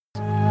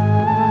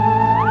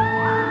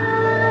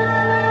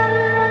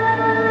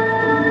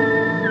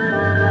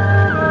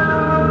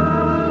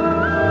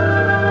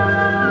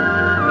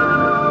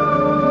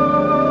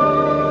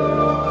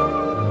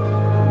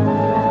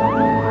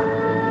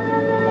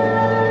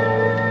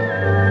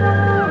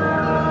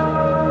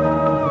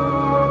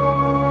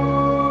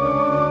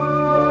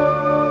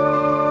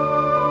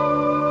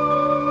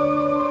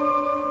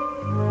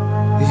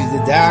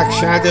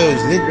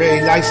Shadows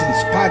Literary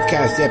License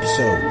Podcast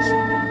episodes.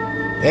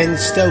 Ben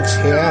Stokes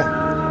here,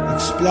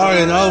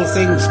 exploring all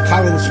things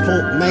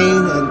Collinsport,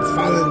 Maine, and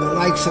following the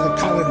likes of the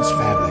Collins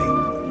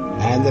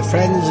family, and the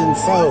friends and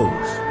foes,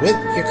 with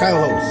your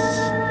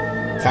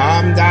co-hosts,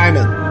 Tom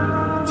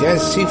Diamond,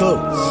 Jesse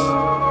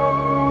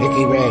Fultz,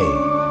 Mickey Ray,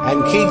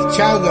 and Keith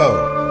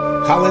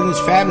Chalgo, Collins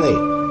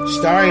family,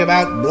 story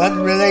about blood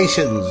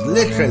relations,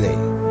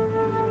 literally.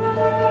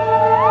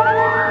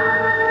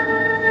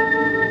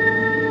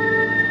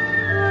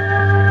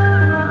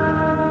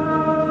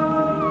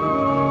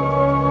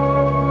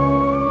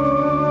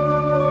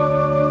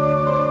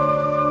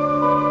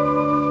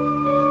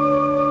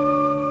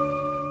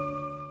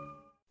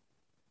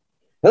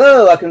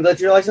 Hello, welcome to the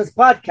Literary License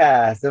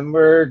Podcast, and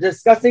we're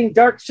discussing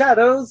Dark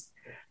Shadows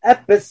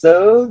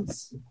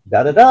episodes,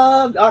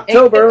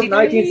 October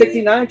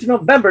 1969 to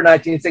November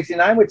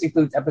 1969, which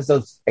includes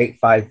episodes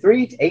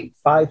 853 to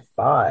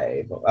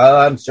 855.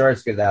 I'm sure I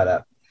screwed that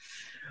up.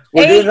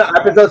 We're doing the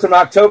episodes from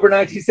October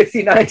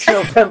 1969 to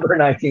November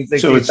 1969.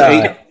 So it's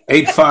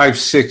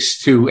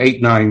 856 to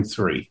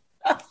 893.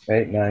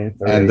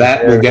 893. And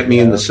that will get me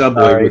in the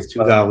subway with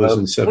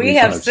 $2.75. We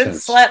have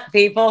since slept,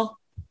 people.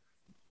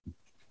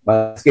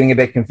 I was getting a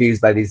bit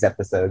confused by these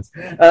episodes.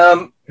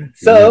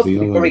 So,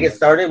 before we get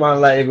started, I want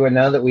to let everyone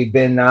know that we've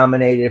been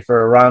nominated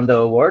for a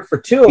Rondo Award for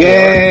 2 awards.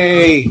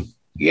 Yay!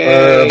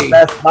 For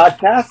Best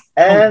Podcast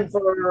and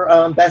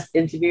for Best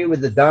Interview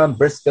with the Don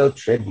Briscoe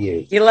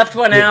Tribute. You left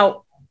one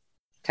out,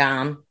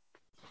 Tom.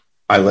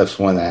 I left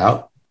one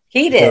out?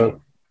 He did.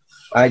 So,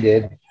 I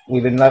did.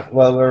 We've been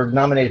we're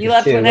nominated you for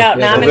left 2. One out.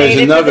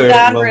 Nominated for the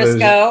Don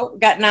Briscoe.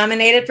 Got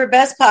nominated for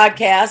Best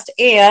Podcast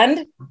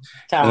and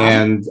Tom.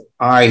 And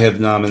I have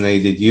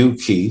nominated you,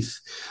 Keith.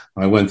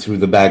 I went through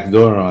the back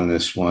door on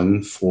this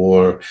one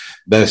for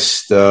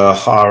Best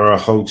Horror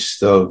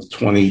Host of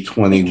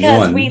 2021.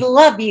 Because we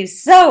love you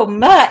so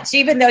much,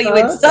 even though you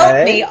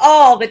insult me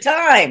all the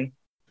time.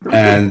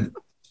 And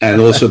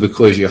also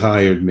because you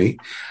hired me.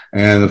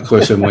 And of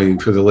course, I'm waiting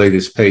for the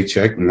latest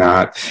paycheck.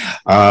 But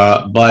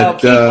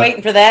keep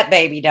waiting for that,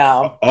 baby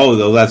doll.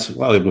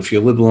 If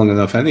you live long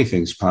enough,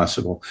 anything's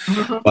possible.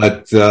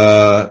 But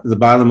the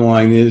bottom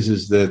line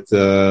is that,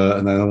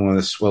 and I don't want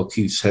to swell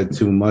Keith's head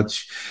too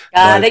much.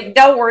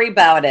 Don't worry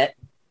about it.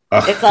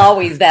 It's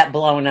always that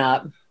blown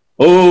up.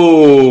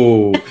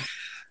 Oh,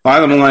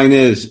 bottom line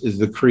is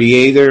the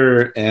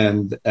creator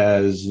and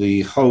as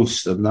the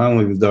host of not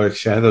only the Dark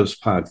Shadows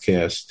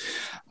podcast,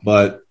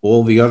 but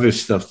all the other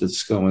stuff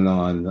that's going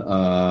on,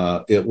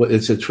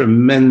 it's a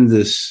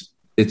tremendous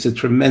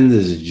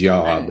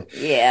job.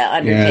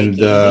 Undertaking. He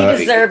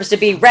deserves to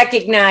be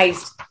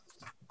recognized.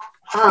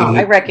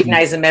 I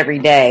recognize him every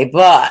day,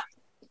 but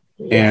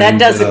that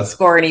doesn't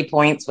score any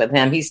points with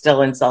him. He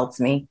still insults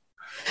me.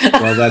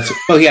 Well,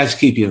 he has to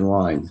keep you in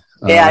line.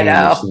 I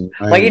know.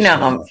 You know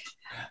him.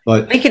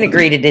 But we can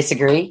agree to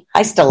disagree.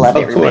 I still love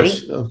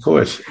everybody. Of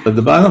course. But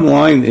the bottom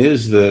line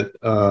is that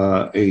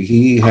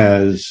he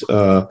has.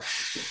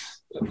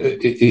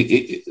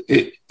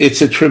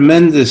 It's a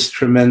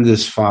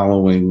tremendous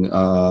following,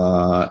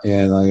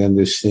 and I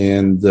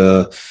understand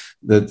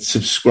that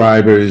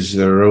subscribers.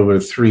 There are over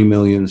 3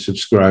 million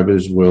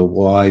subscribers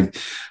worldwide.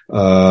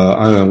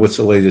 I don't know what's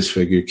the latest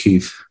figure,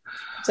 Keith.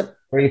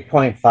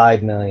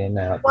 3.5 million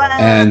now. Wow.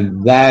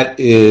 And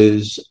that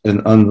is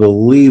an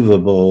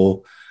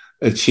unbelievable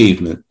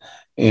achievement.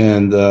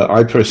 And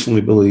I personally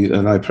believe,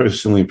 and I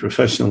personally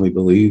professionally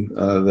believe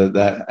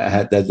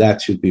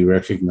that should be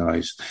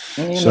recognized.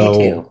 Me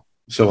too.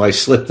 So I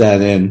slipped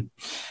that in,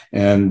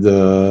 and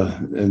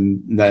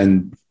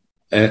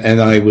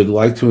I would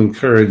like to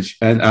encourage,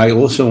 and I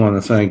also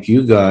want to thank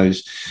you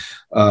guys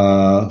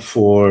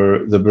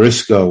for the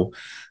Briscoe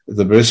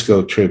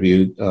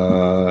tribute.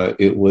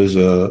 It was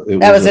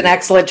an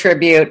excellent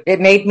tribute. It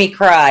made me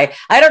cry.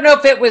 I don't know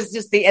if it was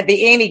just the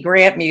Amy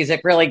Grant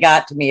music really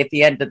got to me at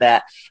the end of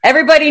that.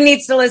 Everybody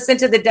needs to listen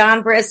to the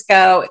Don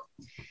Briscoe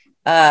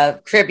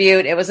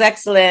tribute. It was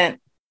excellent.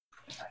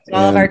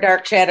 All of our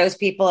Dark Shadows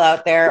people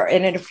out there,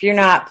 and if you're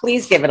not,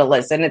 please give it a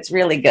listen. It's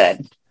really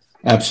good.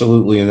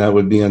 Absolutely, and that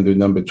would be under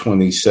number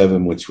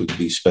 27, which would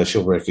be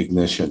special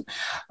recognition.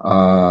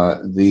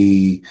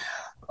 The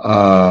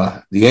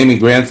Amy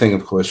Grant thing,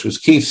 of course, was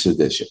Keith's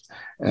edition.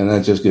 And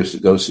that just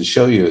goes to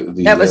show you.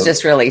 That was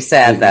just really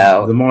sad,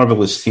 though. The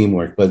marvelous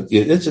teamwork. But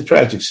it's a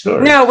tragic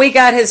story. No, we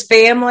got his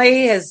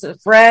family, his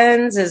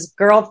friends, his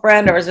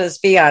girlfriend, or his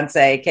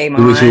fiance came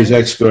on. It was his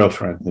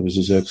ex-girlfriend.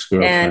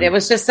 And it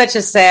was just such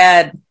a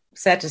sad,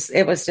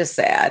 it was just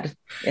sad.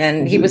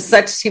 And he was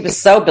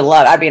so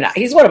beloved. I mean,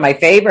 he's one of my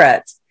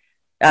favorites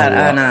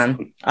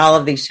on all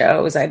of these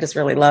shows. I just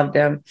really loved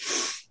him.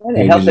 And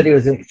it helped that he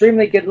was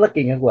extremely good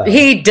looking as well.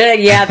 He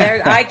did, yeah.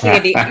 There's eye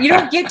candy. You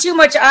don't get too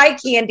much eye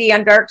candy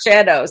on Dark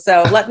Shadows,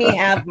 so let me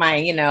have my,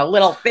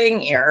 little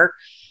thing here.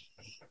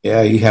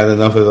 Yeah, he had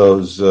enough of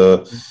those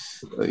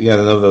you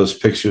know, those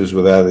pictures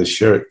without his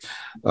shirt.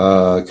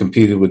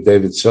 Competed with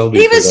David Selby.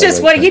 He was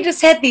just he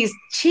just had these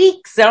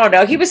cheeks. I don't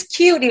know. He was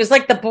cute. He was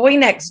like the boy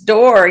next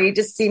door. He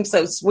just seemed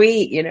so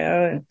sweet, you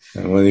know.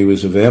 And when he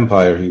was a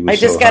vampire, he was. I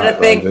just got to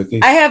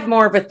think. I have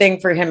more of a thing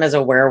for him as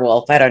a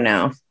werewolf. I don't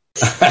know.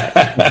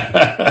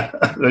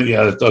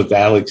 Yeah, I thought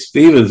Alex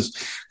Stevens,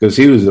 because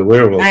he was a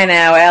werewolf. I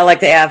know,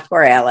 Alex. Yeah,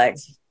 poor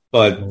Alex.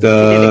 But he did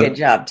a good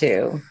job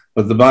too.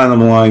 But the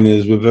bottom line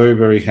is, we're very,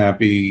 very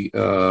happy.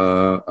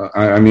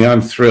 I mean,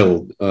 I'm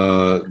thrilled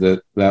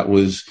that's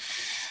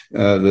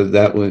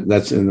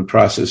in the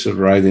process of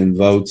write-in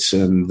votes,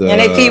 and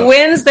if he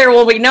wins, there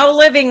will be no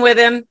living with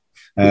him.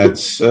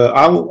 That's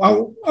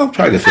I'll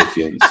try to fit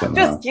you in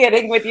somehow. Just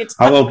kidding with you.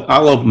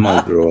 I'll open my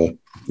drawer.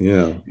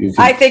 Yeah,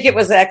 I think it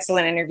was an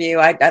excellent interview.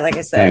 I like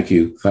I said. Thank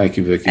you,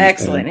 Vicki.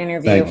 Excellent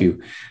interview. Thank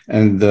you,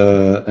 and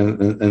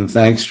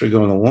thanks for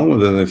going along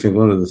with it. I think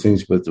one of the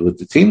things with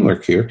the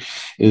teamwork here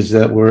is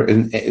that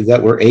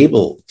we're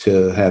able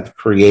to have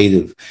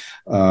creative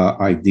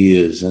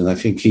ideas, and I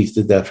think Keith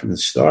did that from the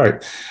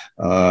start.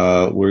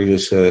 We're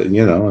just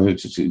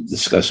just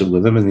discuss it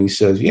with him, and he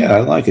says, "Yeah,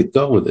 I like it.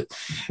 Go with it."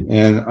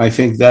 And I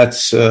think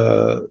that's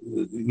there's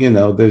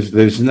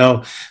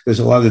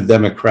a lot of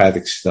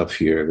democratic stuff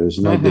here. There's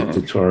no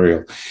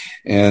dictatorial,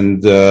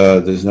 and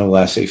there's no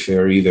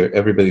laissez-faire either.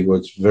 Everybody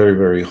works very,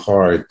 very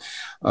hard.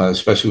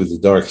 Especially with the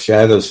Dark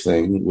Shadows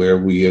thing, where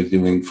we are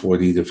doing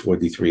 40 to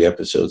 43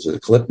 episodes of the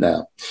clip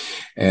now.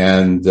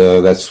 And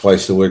that's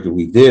twice the work that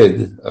we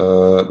did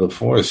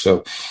before.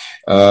 So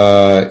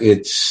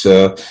it's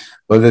all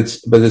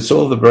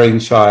the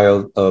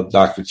brainchild of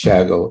Dr.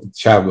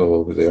 Chago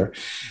over there.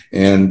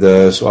 And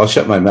so I'll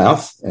shut my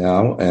mouth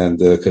now, and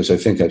because I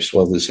think I've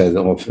swelled his head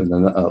off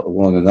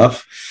long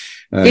enough.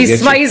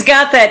 He's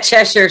got that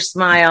Cheshire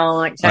smile,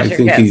 like Cheshire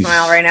Cat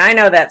smile right now. I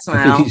know that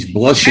smile. I think he's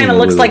blushing. Kind of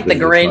looks like the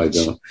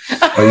Grinch.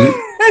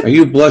 Are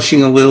you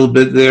blushing a little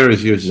bit there?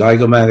 Is your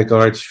zygomatic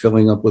arch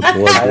filling up with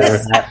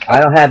blood?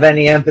 I don't have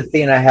any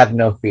empathy, and I have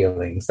no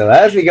feelings. So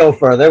as we go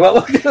further, what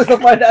we'll do is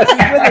find out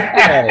who's with us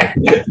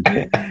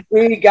today.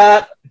 We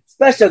got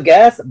special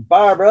guest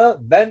Barbara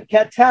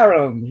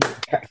Venkataram.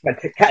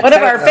 One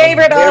of our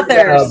favorite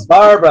authors.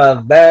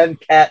 Barbara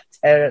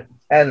Venkataram.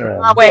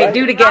 Oh, wait,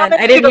 do it again.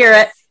 I didn't hear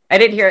it.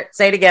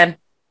 Say it again.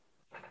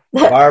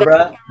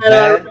 Barbara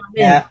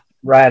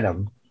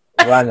Venkataram.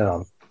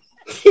 I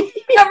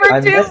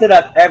mess it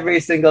up every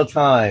single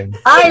time.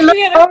 I look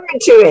forward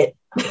to it.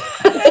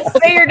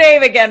 Say your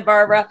name again,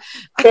 Barbara.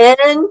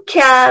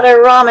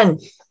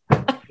 Venkataraman.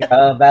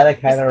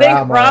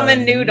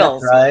 Ramen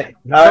noodles. That's right.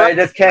 No, I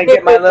just can't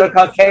get my little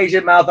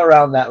Caucasian mouth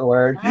around that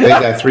word. Say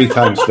that 3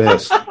 times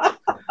fast.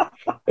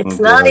 It's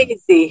not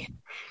easy.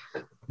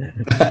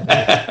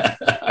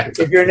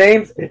 If your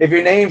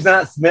name's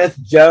not Smith,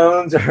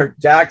 Jones, or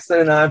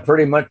Jackson, I've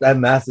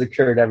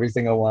massacred every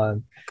single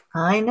one.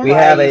 I know. We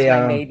have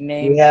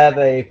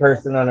a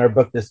person on our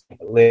book, this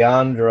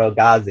Leandro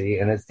Ghazi,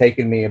 and it's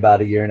taken me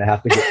about a year and a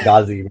half to get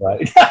Ghazi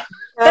right.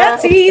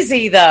 That's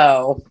easy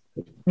though.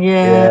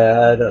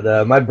 Yeah, I don't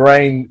know. My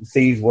brain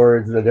sees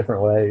words in a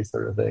different way,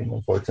 sort of thing,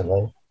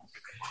 unfortunately.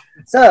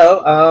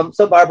 So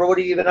Barbara, what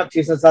have you been up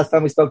to since last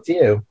time we spoke to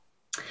you?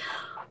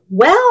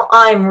 Well,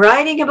 I'm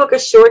writing a book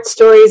of short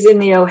stories in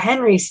the O.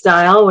 Henry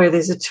style where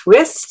there's a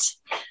twist.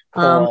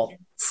 Cool.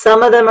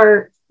 Some of them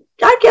are,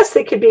 I guess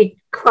they could be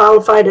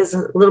qualified as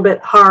a little bit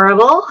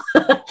horrible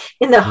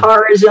in the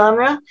horror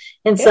genre,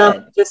 and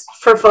some just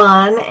for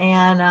fun.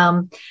 And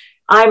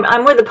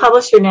I'm with the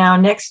publisher now,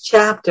 Next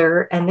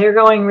Chapter, and they're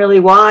going really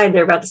wide.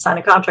 They're about to sign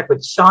a contract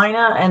with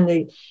China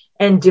and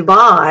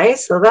Dubai,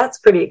 so that's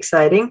pretty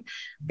exciting.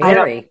 I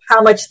don't know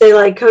how much they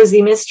like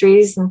cozy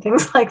mysteries and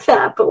things like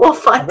that, but we'll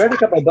find out. I've read a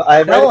couple of books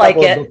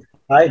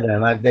by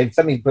them. They've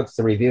sent me books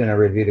to review, and I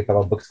reviewed a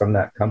couple of books from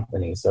that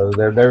company, so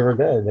they're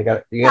good.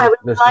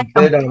 There's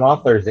good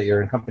authors that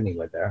you're in company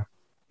with there.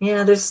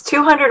 Yeah, there's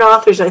 200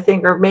 authors, I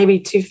think, or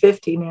maybe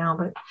 250 now.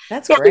 But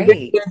that's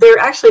great. They're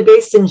actually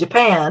based in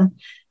Japan,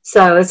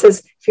 so it says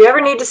if you ever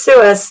need to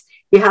sue us,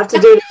 you have to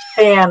do it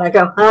in Japan. I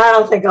go, I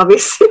don't think I'll be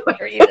suing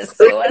you to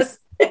sue us.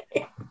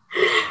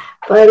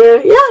 But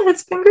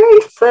it's been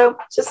great. So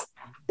just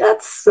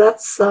that's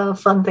a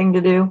fun thing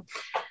to do.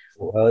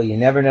 Well, you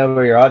never know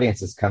where your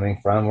audience is coming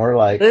from. We're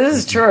like, this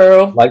is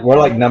true. We're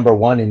like number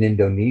one in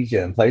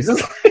Indonesia and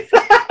places like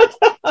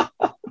that.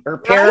 Or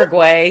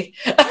Paraguay.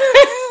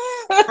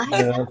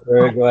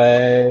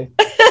 Paraguay,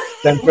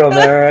 Central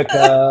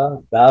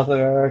America, South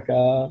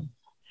America.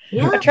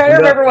 Yeah. I'm trying to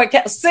remember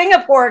what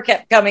Singapore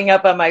kept coming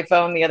up on my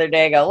phone the other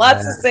day. I go,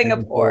 lots of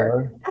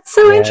Singapore. That's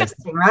so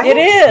interesting, right? It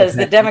is.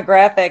 The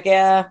demographic,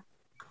 yeah.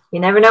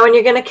 You never know when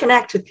you're going to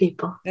connect with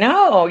people.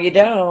 No, you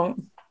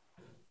don't.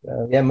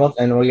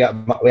 And we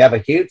have a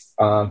huge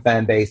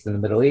fan base in the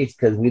Middle East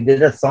because we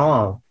did a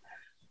song.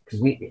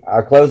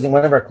 Because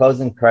one of our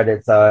closing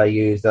credits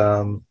used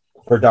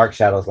for Dark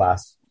Shadows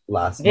last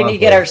month. Didn't you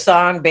get our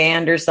song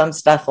banned or some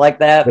stuff like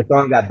that? The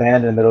song got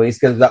banned in the Middle East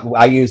because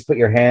I used "Put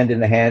Your Hand in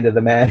the Hand of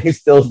the Man Who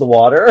Stills the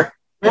Water."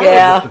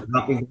 Yeah.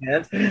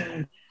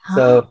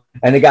 So,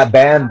 and it got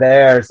banned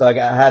there. So I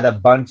had a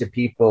bunch of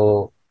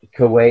people,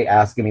 Kuwait,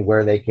 asking me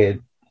where they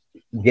could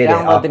get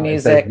download the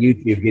music.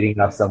 YouTube getting it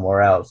up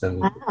somewhere else,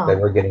 and they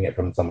were getting it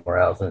from somewhere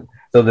else. And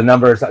so the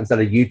numbers instead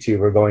of YouTube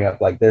were going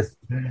up like this.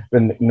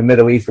 In the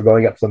Middle East, were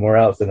going up somewhere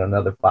else in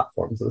another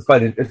platform. So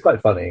it's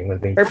quite funny when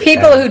things. For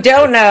people who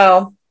don't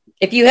know,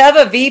 if you have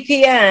a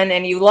VPN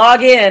and you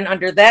log in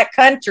under that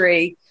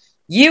country,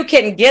 you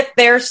can get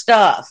their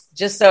stuff.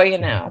 Just so you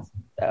know.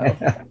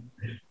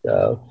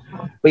 So,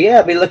 but yeah,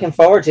 I'll be looking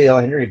forward to the O.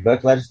 Henry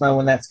book. Let us know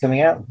when that's coming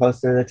out and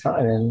post it at a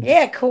time. And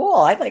yeah, cool.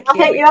 I'll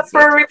hit you up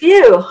for a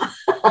review.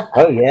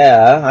 Oh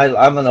yeah,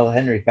 I'm an O.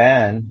 Henry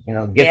fan. You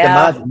know,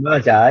 get the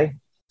Magi.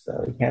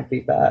 So you can't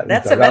beat that.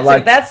 That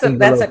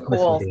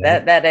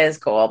is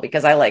cool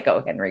because I like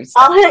O. Henry.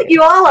 I'll hit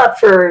you all up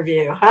for a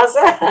review. How's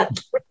that?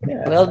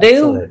 Yeah, will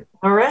do.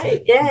 All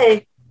right,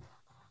 yay.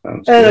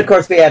 And of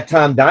course, we have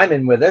Tom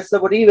Diamond with us. So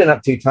what have you been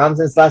up to, Tom,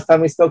 since last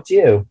time we spoke to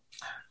you?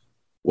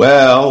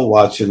 Well,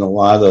 watching a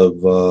lot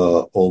of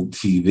old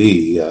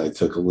TV. I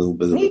took a little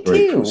bit of a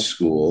break from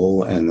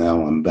school, and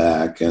now I'm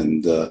back.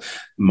 And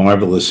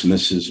Marvelous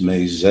Mrs.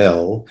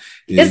 Maisel.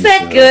 Is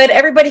that good?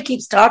 Everybody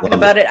keeps talking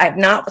about it. I've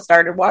not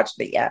started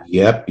watching it yet.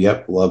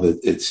 Yep, love it.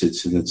 It's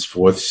in its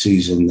 4th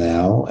season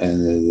now,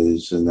 and it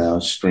is now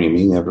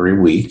streaming every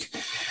week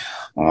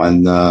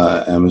on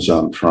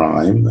Amazon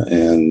Prime,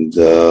 and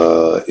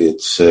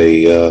it's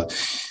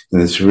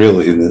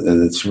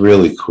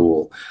really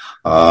cool.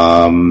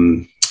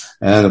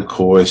 And of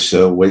course,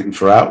 waiting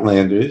for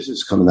Outlanders.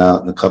 It's coming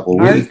out in a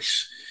couple of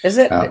weeks. Is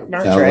it?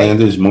 March,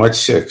 Outlanders, right? March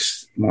 6th.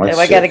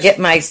 I got to get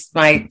my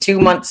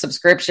 2-month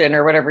subscription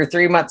or whatever,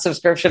 3-month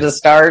subscription to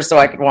Starz so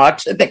I can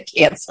watch it and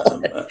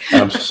cancel it.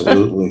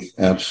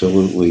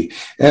 Absolutely.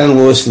 And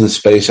Lost in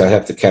Space, I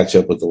have to catch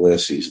up with the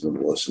last season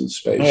of Lost in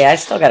Space. Yeah, I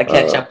still got to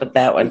catch up with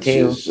that one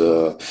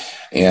too.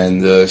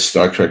 And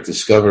Star Trek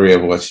Discovery,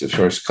 I've watched the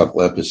first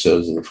couple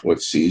episodes of the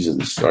 4th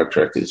season. Star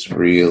Trek is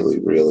really,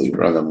 really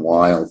running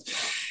wild.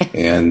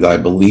 And I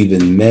believe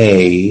in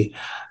May,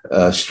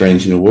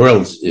 Strange New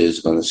Worlds is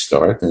going to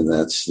start, and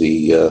that's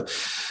the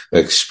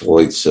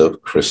exploits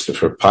of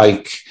Christopher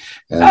Pike.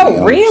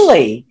 And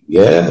really?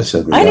 Yes.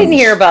 I didn't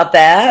hear about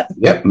that.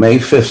 Yep, May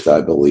 5th,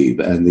 I believe.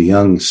 And the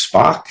young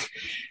Spock.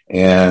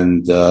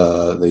 And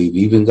they've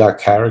even got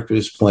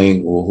characters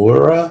playing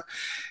Uhura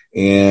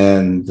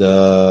and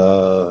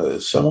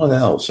someone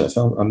else.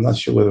 I'm not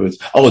sure whether it's...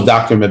 Oh,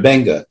 Dr.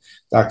 Mabenga.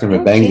 Dr.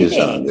 Mabenga's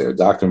on there.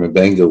 Dr.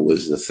 Mabenga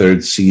was the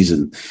 3rd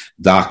season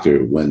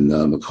doctor when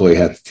McCoy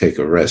had to take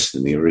a rest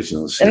in the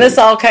original series. And this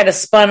all kind of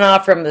spun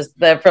off from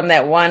from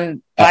that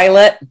one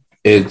pilot.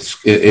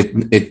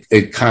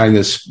 It kind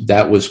of,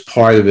 that was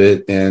part of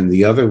it, and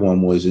the other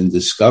one was in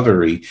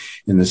Discovery.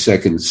 In the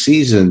 2nd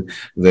season,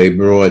 they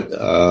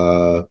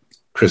brought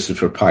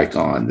Christopher Pike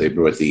on. They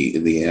brought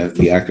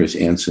the actor's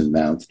Anson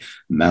Mount,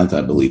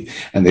 I believe,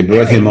 and they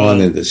brought him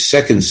on in the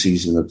 2nd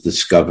season of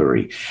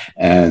Discovery,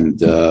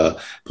 and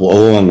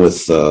along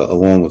with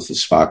the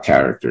Spock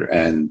character,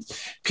 and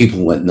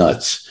people went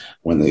nuts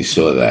when they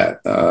saw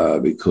that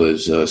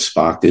because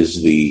Spock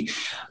is the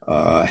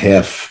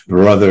half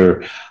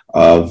brother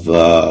of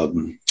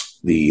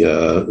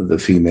the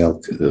female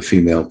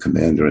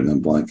commander, and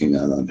I'm blanking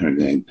out on her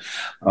name.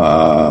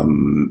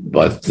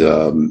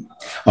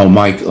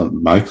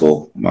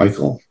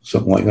 Michael,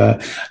 something like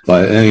that.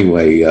 But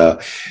anyway,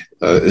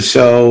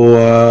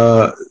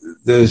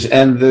 there's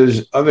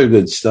other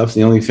good stuff.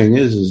 The only thing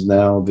is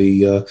now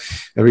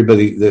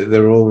everybody,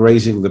 they're all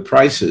raising the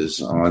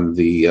prices on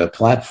the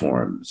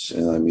platforms.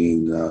 And I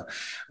mean,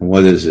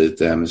 what is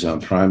it? Amazon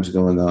Prime's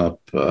going up.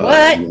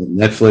 What?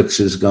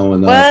 Netflix is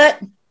going up. What?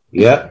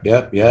 Yep.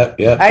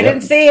 I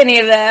didn't see any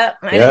of that.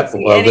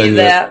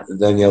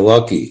 Then you're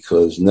lucky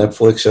because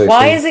Netflix.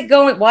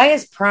 Why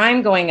is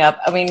Prime going up?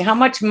 I mean, how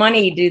much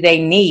money do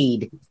they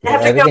need?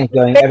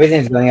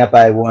 Everything's going up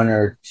by $1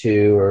 or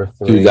 $2 or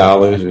 $3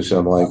 $2 or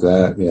something like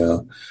that.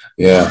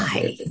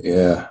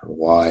 Yeah.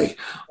 Why?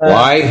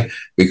 Why?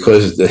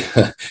 Because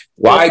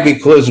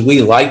because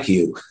we like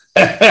you.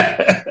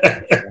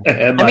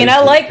 I mean,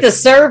 I like the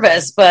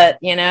service, but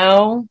you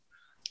know.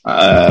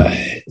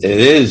 It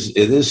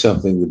is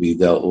something to be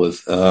dealt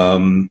with,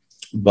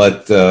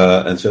 but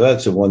and so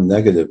that's the one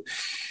negative.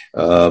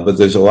 But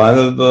there's a lot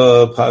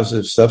of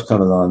positive stuff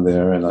coming on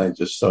there, and I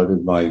just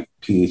started my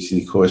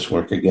PhD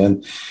coursework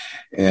again,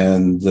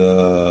 and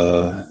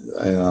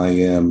I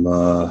am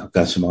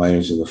got some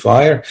irons in the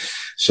fire.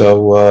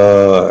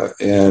 So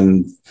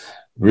and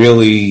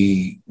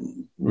really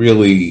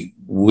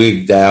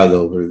wigged out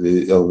over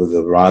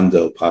the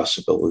Rondo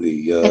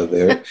possibility.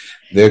 They're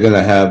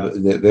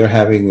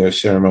having their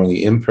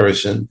ceremony in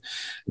person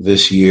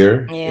this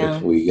year. Yeah.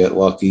 If we get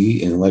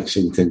lucky in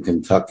Lexington,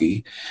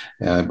 Kentucky,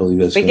 and I believe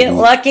that's. If we get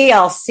lucky,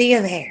 I'll see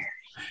you there.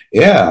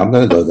 Yeah, I'm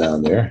going to go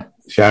down there.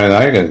 Sharon and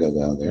I are going to go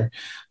down there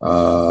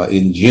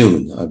in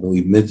June, I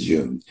believe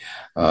mid-June.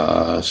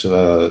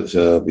 So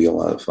it'll be a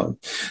lot of fun.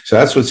 So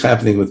that's what's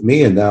happening with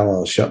me, and now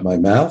I'll shut my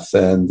mouth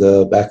and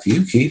back to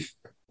you, Keith.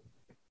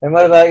 And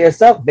what about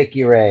yourself,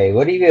 Vicki Ray?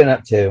 What are you been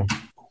up to?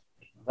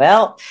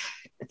 Well,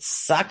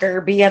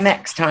 soccer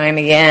BMX time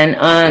again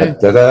on.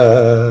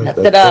 Da-da,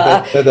 Other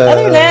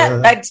than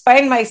that, I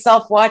find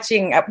myself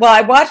watching. Well,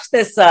 I watched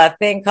this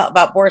thing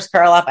about Boris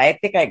Karloff. I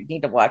think I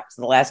need to watch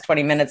the last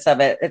 20 minutes of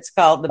it. It's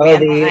called The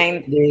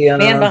Man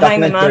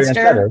Behind the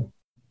Monster.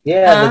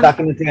 Yeah, the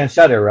documentary on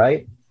Shudder,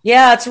 right?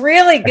 Yeah, it's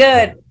really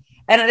good.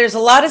 And there's a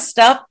lot of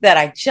stuff that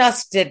I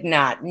just did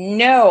not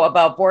know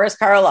about Boris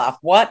Karloff.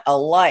 What a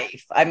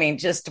life. I mean,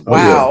 just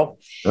wow.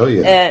 Oh,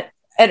 yeah.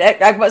 And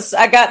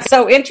I got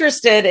so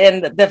interested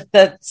in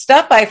the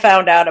stuff I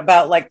found out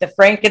about, like the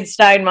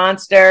Frankenstein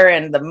monster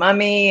and the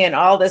Mummy and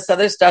all this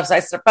other stuff. So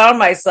I found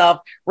myself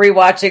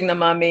rewatching the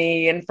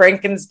Mummy and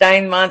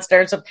Frankenstein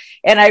monster and stuff.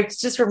 And I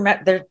just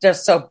remember they're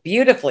just so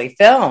beautifully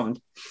filmed.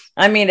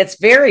 I mean, it's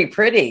very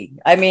pretty.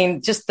 I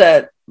mean, just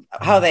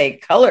how they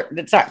color.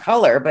 It's not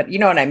color, but you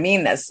know what I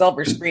mean. That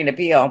silver screen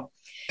appeal.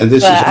 And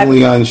this is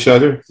only on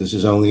Shudder? This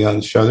is only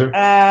on Shudder?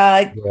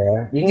 Yeah.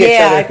 You can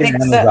get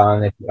Shudder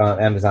on Amazon, if you're on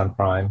Amazon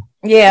Prime.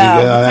 Yeah.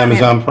 You get on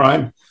Amazon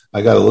Prime?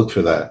 I got to look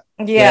for that.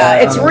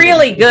 Yeah, it's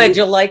really good.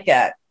 You'll like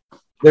it.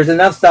 There's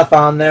enough stuff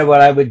on there. What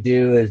I would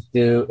do is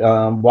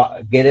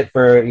get it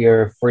for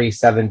your free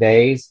 7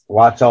 days.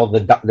 Watch all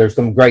there's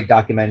some great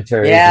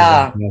documentaries.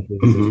 Yeah.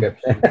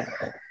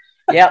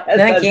 Yep.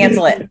 Then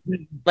cancel it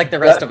like the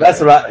rest of it.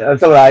 That's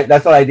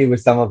what I do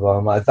with some of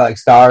them. It's like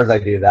Stars. I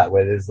do that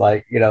with is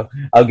like,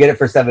 I'll get it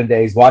for 7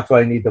 days, watch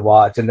what I need to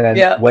watch, and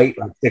then wait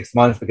like 6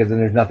 months because then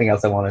there's nothing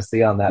else I want to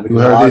see on that. You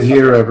heard it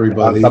here,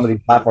 everybody. Some of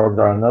these platforms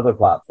are on other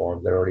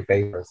platforms. They're already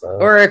paid for. So.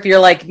 Or if you're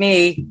like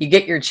me, you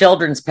get your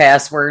children's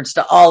passwords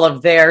to all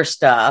of their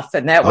stuff,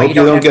 and that way you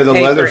don't have to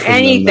pay for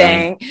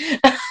anything.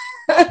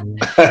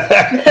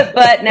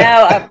 But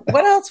now,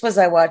 what else was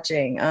I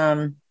watching?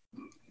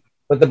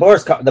 But the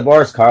Boris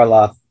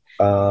Karloff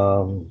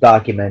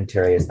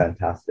documentary is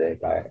fantastic.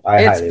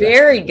 It's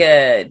very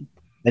good.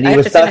 And he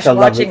was such a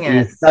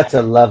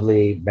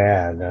lovely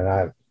man,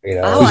 and he's a very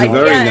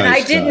nice and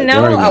I didn't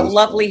know how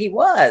lovely he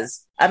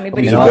was. I mean,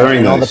 but he's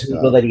very nice. All the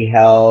people that he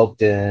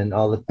helped, and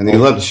he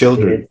loved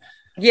children.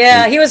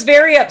 Yeah, he was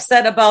very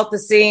upset about the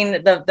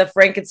scene, the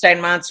Frankenstein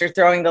monster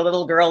throwing the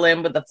little girl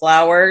in with the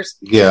flowers.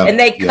 Yeah. And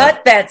they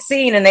cut that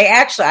scene, and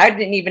I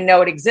didn't even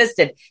know it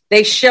existed.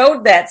 They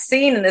showed that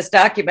scene in this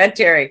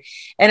documentary.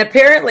 And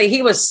apparently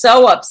he was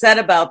so upset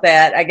about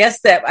that. I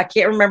guess that I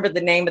can't remember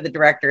the name of the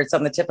director. It's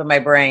on the tip of my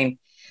brain.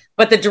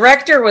 But the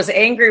director was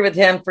angry with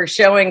him for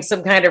showing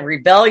some kind of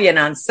rebellion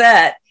on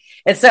set.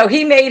 And so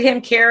he made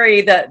him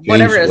carry the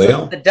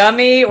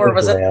dummy, or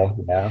was it?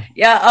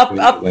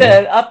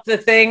 Up the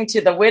thing to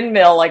the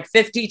windmill like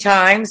 50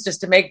 times just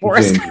to make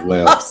Boris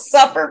Karloff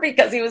suffer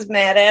because he was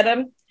mad at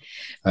him.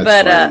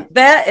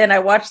 And I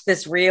watched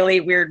this really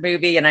weird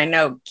movie, and I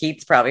know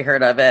Keith's probably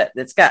heard of it.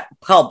 It's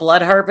called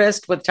Blood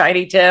Harvest with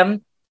Tiny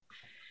Tim.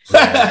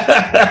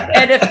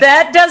 And if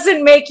that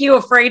doesn't make you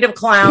afraid of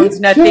clowns,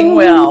 nothing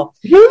will.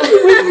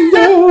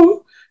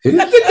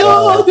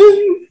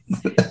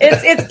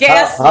 It's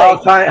ghastly.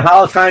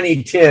 How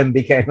Tiny Tim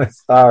became a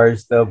star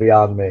is still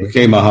beyond me.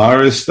 Became a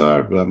horror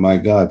star, but my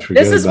God,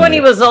 this is when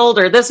he was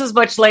older. This was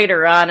much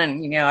later on,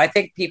 and I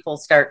think people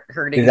start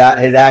hurting. His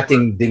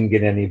acting didn't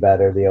get any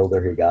better the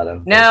older he got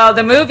him. No,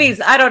 the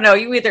movies. I don't know.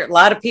 A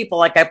lot of people,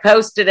 like I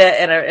posted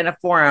it in a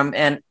forum,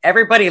 and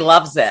everybody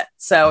loves it.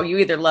 So you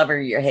either love or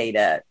you hate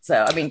it.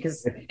 So I mean,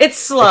 because it's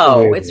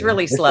slow. It's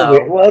really slow.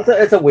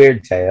 It's a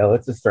weird tale.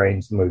 It's a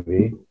strange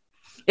movie.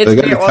 It's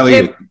getting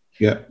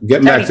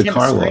back to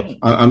Karloff.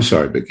 I'm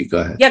sorry, Vicki, go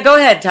ahead. Yeah, go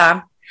ahead,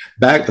 Tom.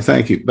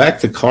 Thank you.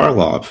 Back to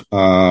Karloff.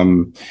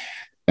 And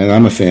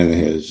I'm a fan of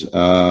his.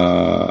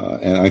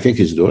 And I think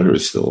his daughter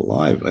is still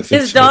alive. I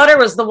think his daughter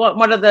was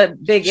one of the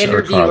big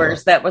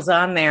interviewers that was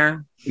on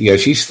there. Yeah,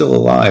 she's still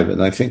alive.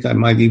 And I think I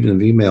might even have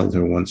emailed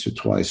her once or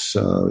twice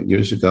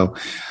years ago.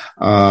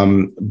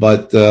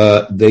 But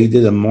they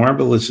did a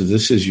marvelous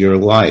This Is Your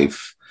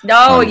Life.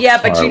 No,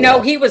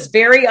 but he was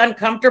very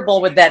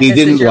uncomfortable with that. He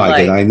didn't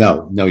like it. I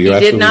know. No, you're absolutely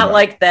right. He did not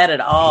like that at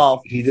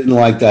all. He didn't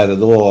like that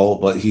at all,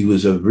 but he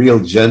was a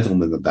real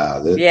gentleman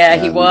about it. Yeah,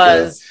 he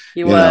was.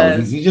 He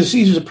was.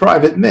 He's a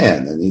private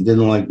man, and he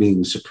didn't like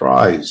being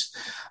surprised.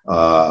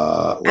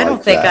 I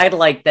don't think I'd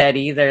like that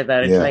either,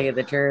 though, to tell you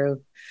the truth.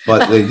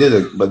 But they did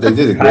a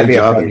great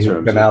job in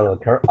terms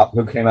of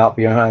who came out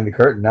behind the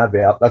curtain.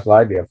 That's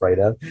what I'd be afraid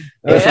of.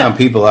 I found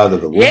people out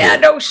of the woodwork. Yeah,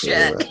 no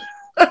shit.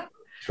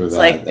 It's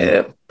like,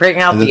 bring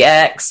out the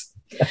X.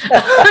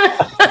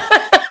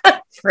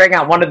 Bring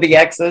out one of the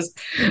X's.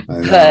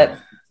 But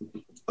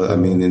I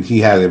mean, and he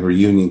had a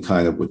reunion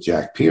kind of with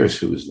Jack Pierce,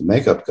 who was the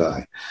makeup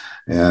guy.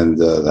 And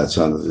that's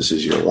on This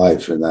Is Your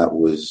Life. And that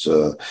was,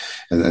 and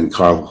then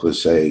Carl was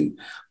saying,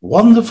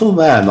 wonderful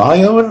man,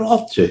 I owe a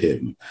lot to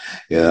him.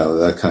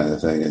 That kind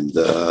of thing. And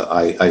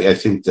I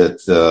think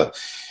that,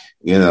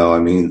 I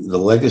mean, the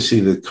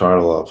legacy that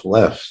Karloff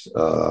left,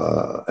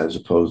 as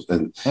opposed,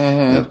 and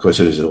of course,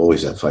 there's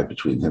always that fight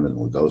between him and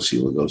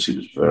Lugosi. Lugosi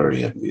was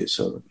very envious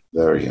of him.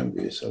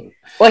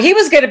 Well, he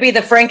was going to be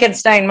the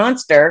Frankenstein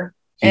monster.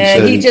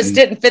 And he just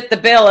didn't fit the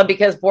bill. And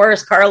because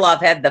Boris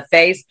Karloff had the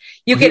face,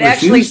 you could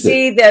actually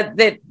see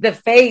the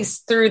face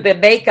through the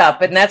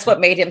makeup. And that's what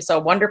made him so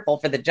wonderful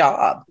for the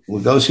job.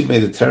 Lugosi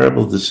made a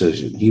terrible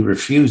decision. He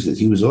refused it.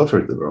 He was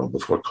offered the role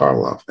before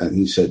Karloff. And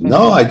he said,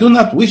 no, I do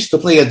not wish to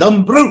play a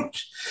dumb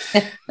brute.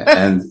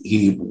 and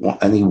he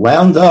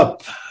wound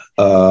up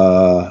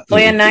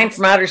Plan 9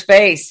 from Outer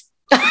Space.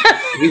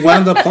 He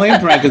wound up playing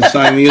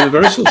Frankenstein, the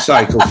Universal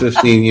cycle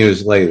 15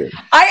 years later.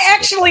 I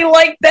actually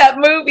liked that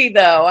movie,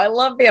 though. I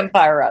love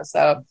Vampira.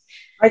 So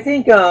I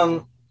think,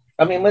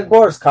 with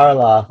Boris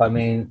Karloff,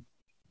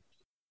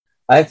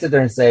 I have to sit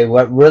there and say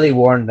what really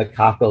warmed the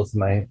cockles to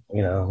my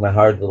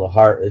hard little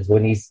heart is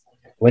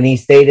when he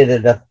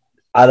stated that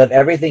out of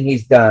everything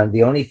he's done,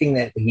 the only thing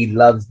that he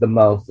loves the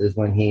most is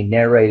when he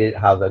narrated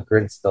how the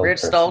Grinch stole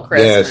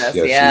Christmas. Yes,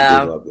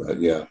 yeah. You love that.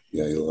 Yeah,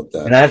 you love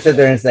that. And I sit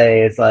there and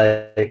say it's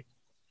like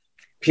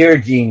pure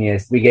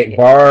genius. We get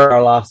Boris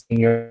Karloff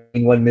Sr.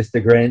 one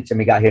Mr. Grinch, and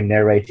we got him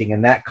narrating,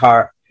 and that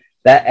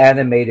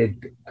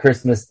animated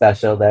Christmas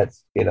special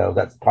that's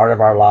part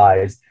of our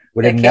lives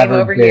would have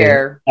never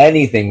been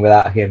anything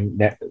without him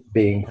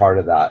being part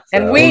of that. So.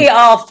 And we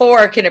all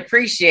four can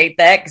appreciate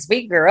that because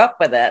we grew up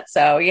with it.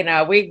 So,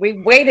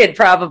 we waited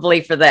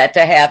probably for that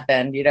to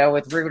happen,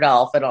 with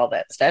Rudolph and all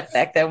that stuff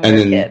back then when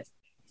we were kids.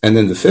 And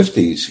in the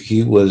 50s,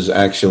 he was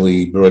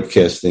actually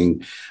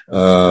broadcasting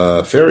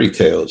fairy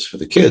tales for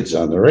the kids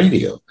on the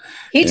radio.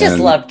 He just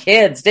loved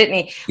kids, didn't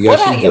he?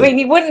 Yes,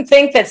 you wouldn't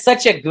think that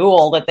such a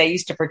ghoul that they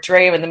used to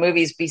portray him in the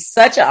movies be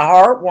such a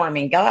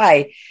heartwarming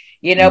guy.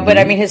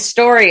 But his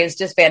story is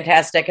just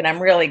fantastic, and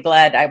I'm really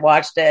glad I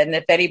watched it. And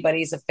if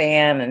anybody's a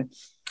fan, and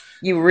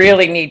you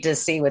really need to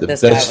see what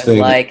this guy was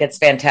like, it's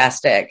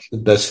fantastic. The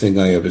best thing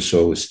I ever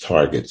saw was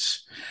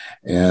Targets,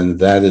 and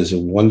that is a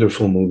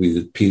wonderful movie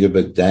that Peter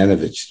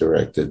Bogdanovich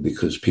directed,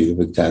 because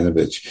Peter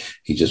Bogdanovich,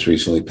 he just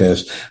recently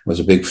passed, was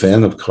a big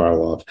fan of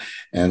Karloff,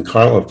 and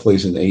Karloff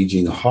plays an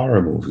aging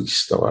horror movie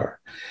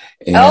star.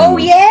 And I know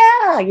what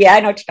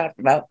you're talking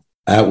about.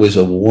 That was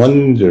a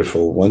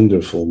wonderful,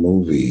 wonderful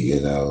movie,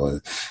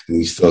 and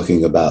he's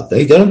talking about,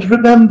 they don't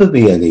remember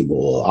me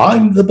anymore.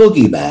 I'm the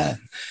boogeyman.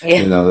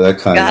 Yeah. That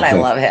kind of thing. I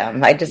love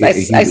him. I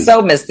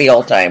so miss the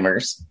old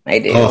timers. I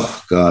do.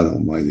 Oh, God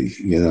almighty.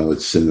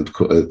 It's in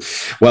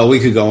the, well, we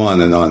could go on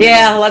and on.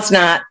 Yeah, let's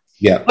not.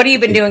 Yeah. What have you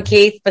been doing,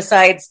 Keith,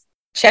 besides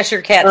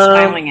Cheshire Cat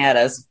smiling at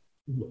us?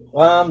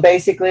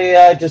 Basically,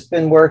 I've just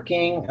been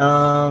working.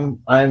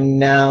 I'm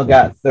now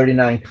got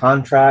 39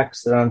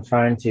 contracts that I'm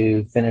trying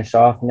to finish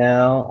off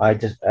now. I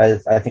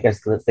think I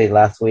said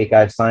last week,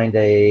 I've signed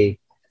a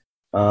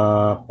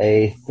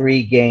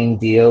 3-game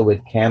deal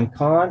with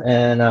Camcon,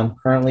 and I'm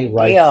currently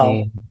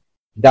writing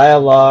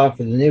dialogue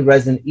for the new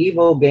Resident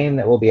Evil game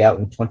that will be out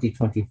in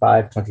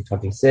 2025,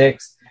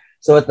 2026.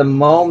 So at the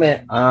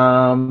moment,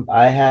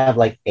 I have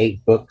like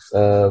 8 books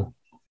of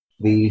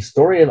the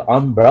story of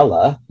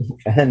Umbrella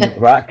and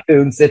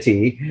Raccoon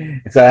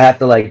City. So I have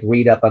to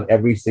read up on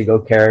every single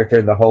character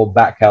in the whole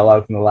back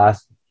catalog from the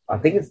last, I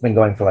think it's been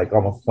going for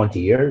almost 20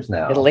 years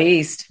now. At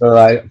least. So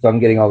I'm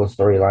getting all the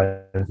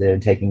storylines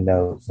in, taking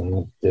notes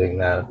and doing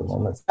that at the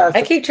moment.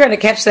 I keep trying to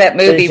catch that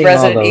movie,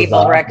 Resident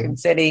Evil Raccoon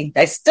City.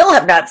 I still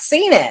have not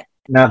seen it.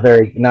 Not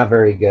very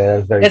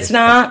good. It's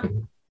not?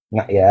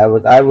 Yeah,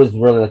 I was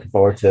really looking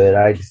forward to it.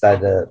 I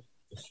decided to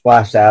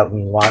splash out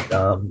and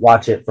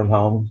watch it from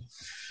home.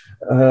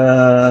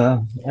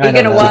 Are you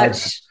going to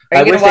watch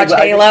Halo?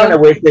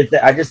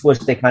 I just wish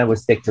they kind of would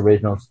stick to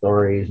original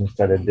stories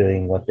instead of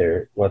doing what they.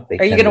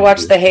 Are you going to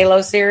watch the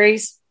Halo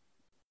series?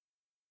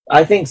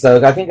 I think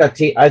so. I think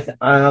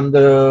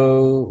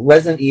the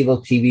Resident Evil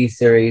TV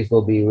series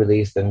will be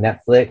released on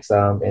Netflix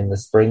in the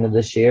spring of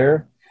this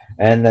year,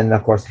 and then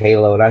of course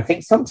Halo. And I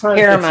think sometimes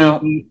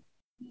Paramount.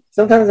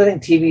 Sometimes I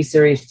think TV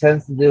series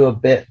tends to do a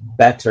bit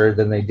better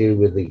than they do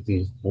with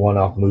these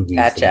one-off movies.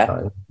 Gotcha.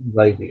 Sometimes.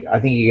 I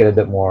think you get a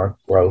bit more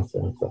growth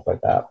and stuff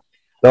like that.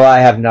 Though I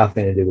have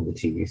nothing to do with the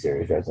TV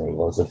series Resident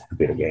Evil. It's just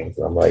computer games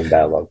that I'm writing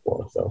dialogue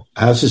for. So,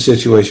 how's the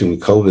situation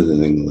with COVID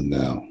in England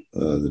now?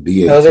 The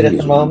BA2 COVID at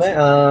the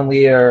moment,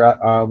 we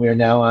are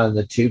now on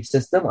the tube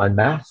system,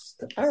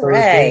 unmasked. All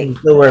right. I'm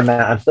still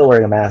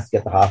wearing a mask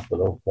at the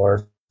hospital, of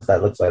course.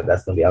 That looks like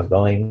that's going to be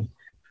ongoing.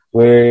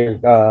 We're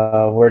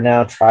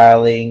now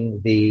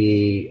trialing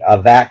the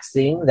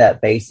vaccine that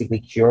basically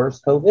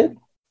cures COVID.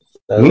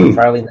 So we're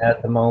trialing that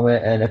at the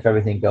moment, and if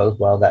everything goes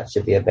well, that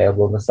should be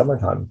available in the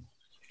summertime.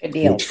 Good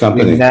deal. Which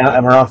company?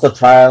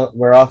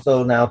 We're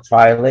also now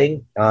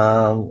trialing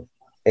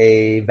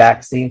a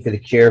vaccine for the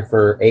cure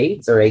for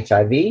AIDS or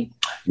HIV.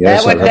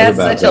 Yes, that's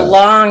such a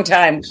long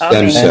time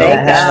coming.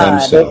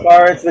 So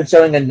far, it's been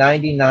showing a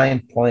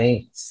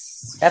 99.5,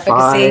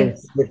 efficacy,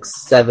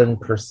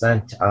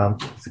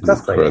 6-7%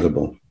 success rate.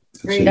 Incredible.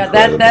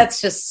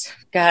 That's just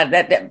God.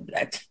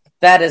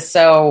 That is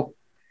so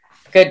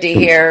good to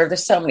hear.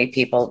 There's so many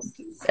people.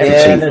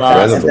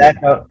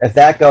 If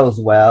that goes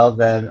well,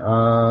 then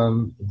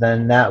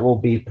that will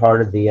be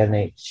part of the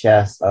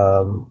NHS.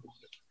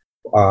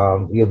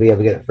 You'll be able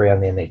to get it free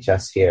on the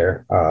NHS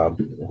here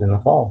in the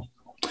fall.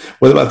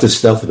 What about the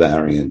stealth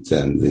variant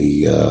and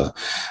the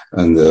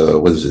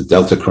what is it,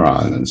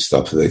 Deltacron and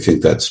stuff? They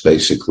think that's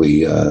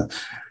basically, At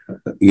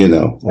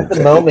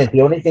the moment,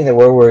 the only thing that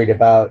we're worried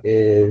about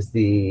is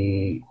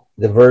the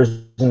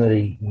version of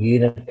the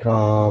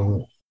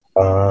Unicom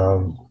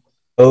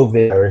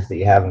COVID virus that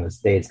you have in the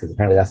States, because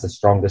apparently that's the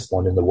strongest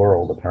one in the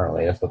world.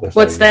 Apparently, that's what they're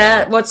saying. What's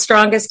that? What's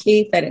strongest,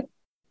 Keith?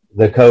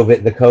 The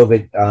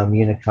COVID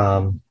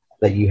Unicom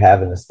that you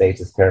have in the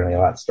States is apparently a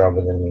lot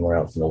stronger than anywhere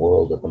else in the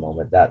world at the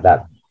moment.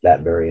 That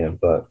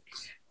variant, but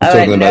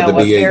I didn't know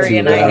what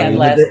variant I had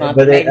last month.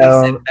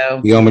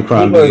 The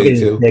Omicron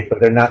BA2, sick, but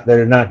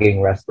they're not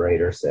getting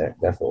respirator sick.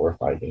 That's what we're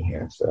finding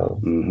here. So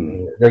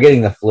they're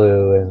getting the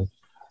flu, and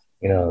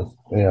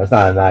it's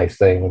not a nice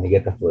thing when you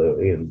get the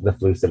flu, the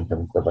flu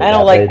symptoms. Stuff like I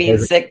don't that. like being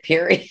sick.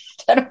 Period.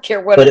 I don't care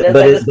what it is.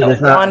 But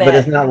it's not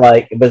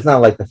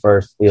like the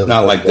first. It's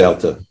not like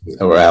Delta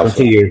or Alpha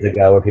 2 years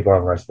ago, where people are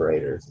on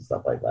respirators and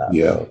stuff like that.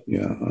 Yeah, so,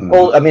 yeah.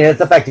 Well, I mean,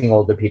 it's affecting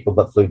older people,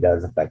 but flu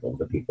does affect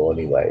older people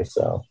anyway.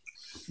 So,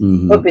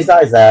 but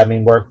besides that, I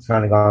mean, work's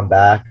kind of gone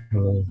back.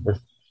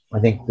 I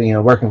think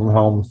working from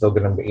home is still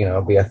going to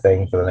be a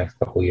thing for the next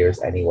couple of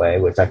years anyway,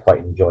 which I quite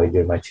enjoy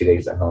doing my 2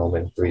 days at home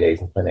and 3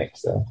 days in clinic.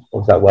 So it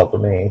works out well for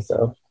me.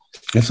 So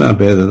that's not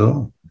bad at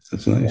all.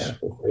 That's nice. Yeah,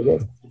 that's pretty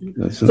good.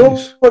 That's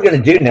nice. What we're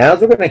going to do now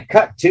is we're going to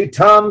cut to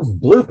Tom's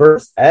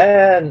bloopers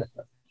and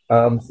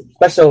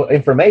special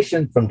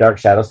information from Dark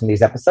Shadows from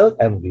these episodes,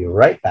 and we'll be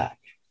right back.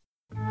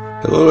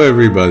 Hello,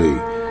 everybody.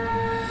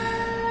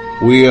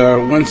 We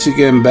are once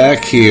again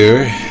back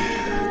here,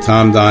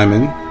 Tom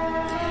Diamond,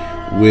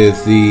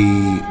 with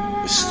the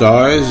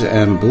stars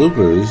and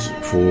bloopers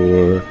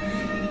for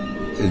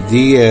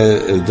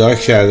the Dark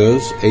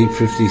Shadows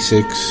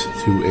 856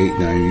 to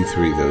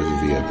 893. Those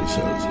are the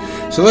episodes.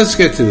 So let's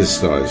get to the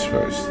stars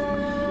first.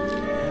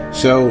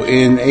 So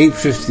in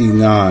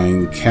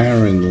 859,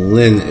 Karen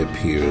Lynn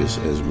appears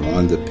as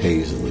Wanda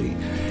Paisley.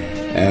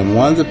 And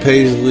Wanda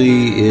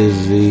Paisley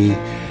is the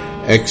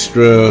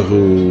extra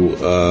who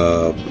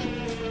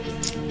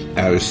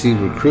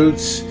Aristide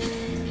recruits,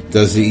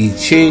 does the I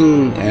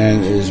Ching,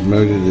 and is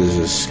murdered as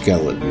a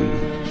skeleton.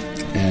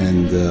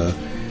 And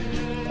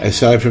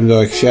aside from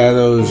Dark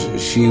Shadows,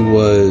 she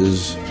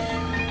was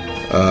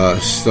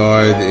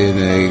starred in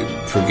a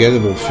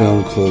forgettable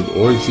film called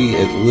Orgy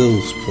at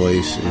Lil's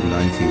Place in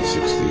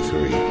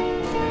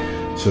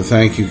 1963. So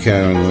thank you,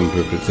 Karen Lynn,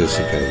 for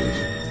participating.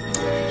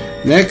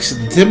 Next,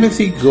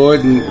 Timothy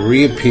Gordon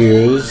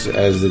reappears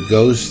as the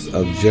ghost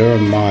of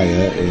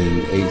Jeremiah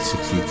in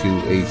 862,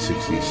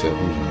 867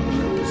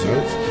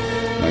 episodes.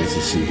 Nice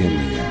to see him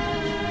again.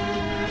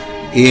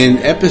 In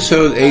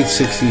episode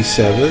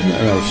 867,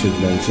 and I should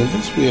mention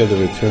this, we have the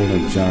return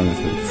of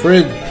Jonathan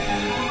Frid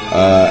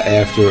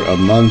after a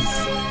month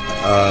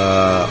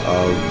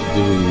of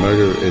doing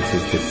murder at the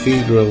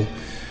cathedral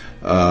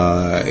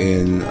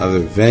in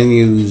other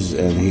venues,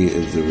 and he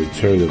is the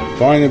return of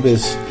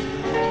Barnabas,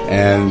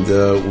 and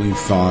we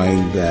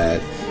find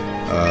that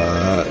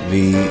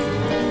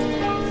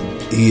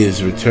he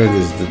is returned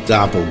as the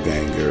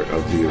doppelganger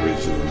of the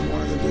original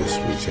Barnabas,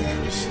 which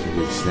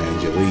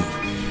Angelique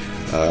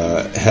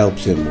helped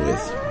him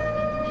with.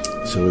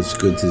 So it's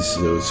good to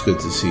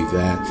see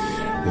that.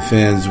 The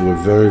fans were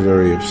very,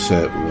 very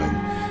upset when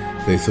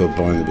they thought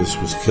Barnabas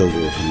was killed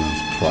a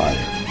month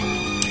prior.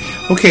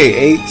 Okay,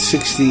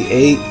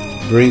 868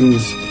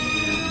 brings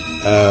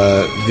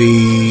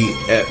the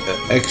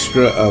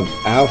extra of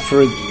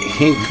Alfred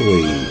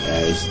Hinckley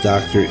as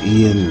Dr.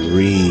 Ian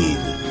Reed,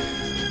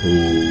 who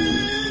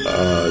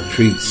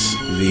treats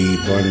the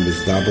Barnabas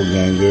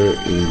doppelganger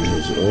in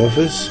his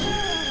office.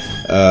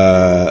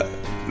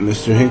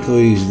 Mr.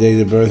 Hinckley's date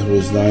of birth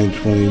was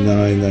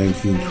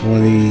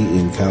 9/29/1920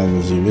 in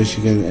Kalamazoo,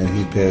 Michigan, and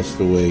he passed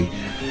away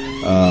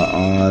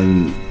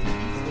on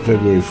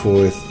February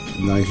 4th,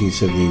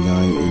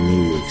 1979 in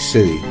New York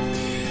City.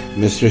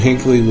 Mr.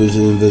 Hinckley was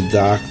in The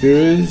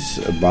Doctors,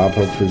 Bob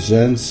Hope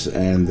Presents,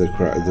 and the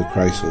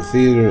Chrysler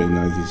Theater in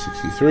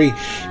 1963,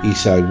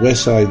 East Side,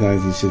 West Side,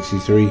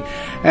 1963,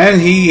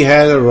 and he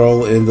had a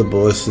role in The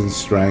Boston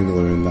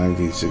Strangler in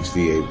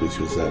 1968, which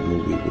was that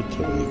movie with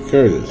Tony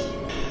Curtis.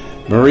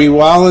 Marie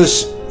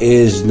Wallace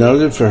is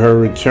noted for her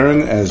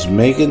return as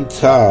Megan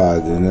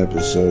Todd in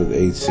episode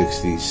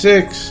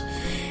 866,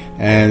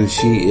 and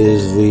she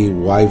is the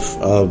wife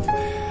of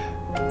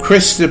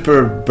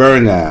Christopher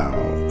Burnau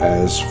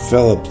as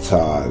Philip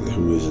Todd,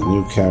 who is a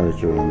new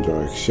character on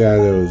Dark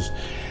Shadows,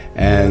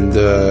 and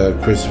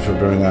Christopher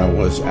Burnau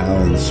was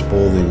Alan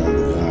Spaulding on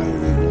The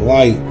Guiding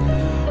Light.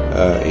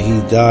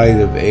 He died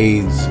of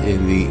AIDS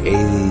in the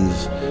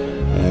 80s,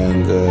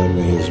 and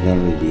may his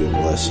memory be a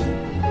blessing.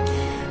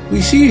 We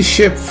see a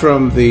ship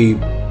from the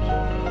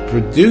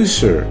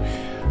producer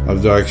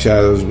of Dark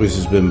Shadows, which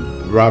has been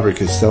Robert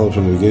Costello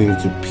from the beginning,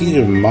 to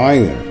Peter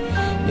Miner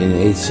in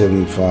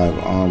 875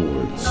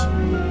 onwards.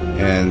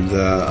 And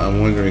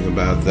I'm wondering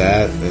about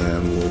that,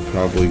 and we'll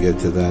probably get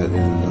to that in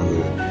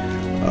another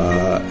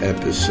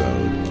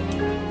episode.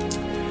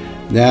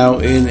 Now,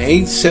 in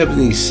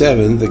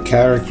 877, the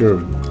character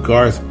of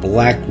Garth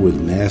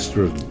Blackwood,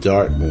 Master of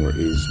Dartmoor,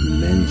 is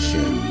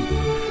mentioned.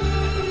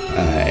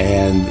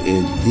 And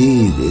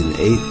indeed, in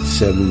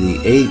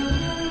 878,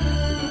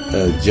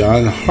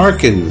 John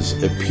Harkins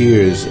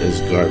appears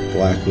as Garth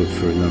Blackwood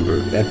for a number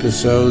of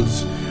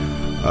episodes.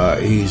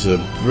 He's a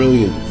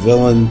brilliant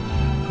villain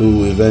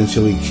who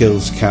eventually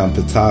kills Count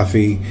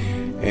Patafi,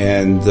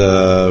 and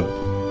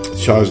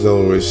Charles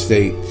Delaware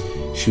State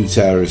shoots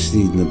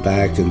Aristide in the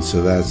back, and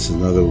so that's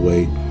another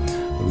way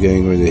of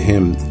getting rid of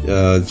him.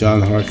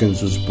 John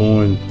Harkins was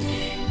born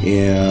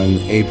on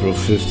April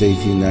 5th,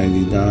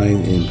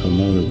 1899 in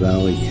Pomona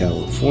Valley,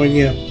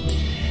 California.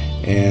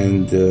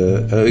 And,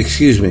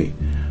 excuse me.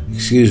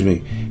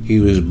 He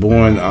was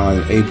born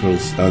on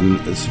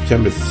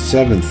September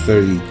 7th,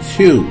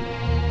 32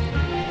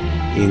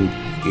 in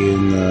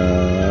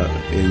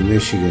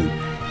Michigan.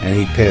 And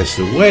he passed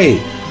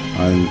away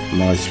on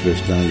March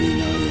 5th,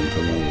 99 in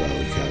Pomona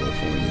Valley,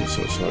 California.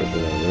 So sorry for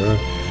that.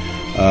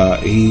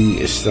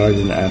 He starred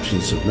in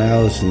Absence of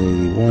Malice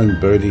in 81,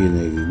 Birdie in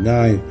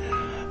 89,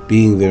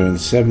 Being There in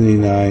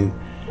 79,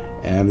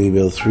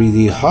 Amityville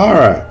 3D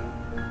Horror.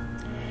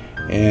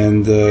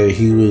 And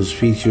he was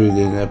featured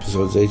in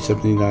episodes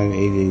 879,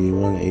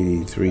 881,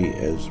 883,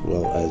 as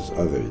well as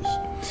others.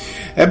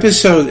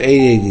 Episode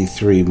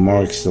 883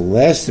 marks the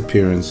last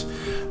appearance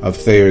of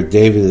Thayer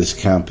David as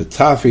Count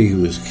Patafi,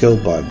 who was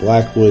killed by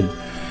Blackwood.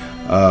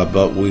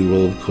 But we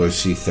will, of course,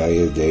 see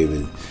Thayer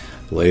David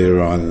later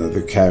on and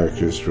other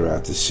characters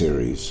throughout the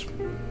series.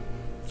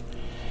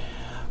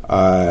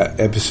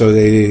 Episode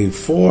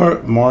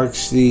 884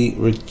 marks the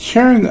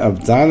return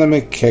of Donna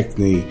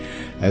McKechnie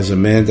as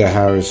Amanda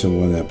Harris in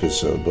one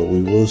episode, but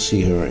we will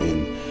see her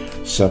in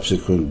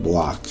subsequent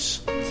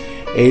blocks.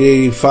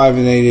 885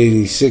 and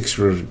 886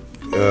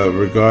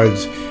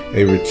 regards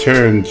a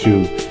return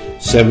to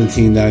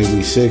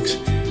 1796,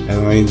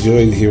 and I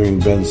enjoyed hearing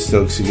Ben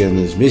Stokes again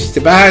as Mr.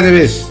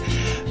 Barnabas.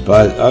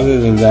 But other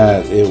than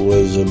that, it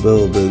was a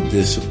little bit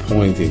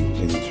disappointing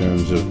in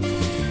terms of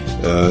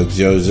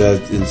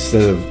Josette.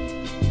 Instead of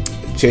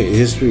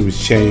history was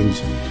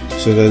changed,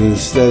 so that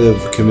instead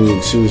of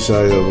committing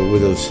suicide over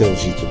Widow's Hill,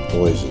 she took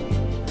poison.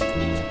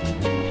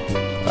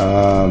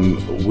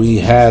 We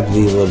had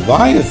the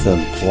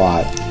Leviathan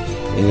plot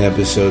in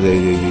episode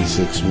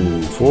 886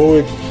 moving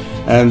forward,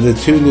 and the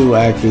two new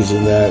actors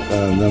in that,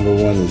 number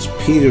one is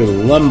Peter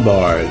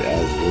Lombard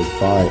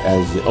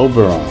as the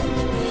Oberon.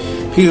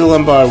 Peter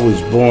Lombard was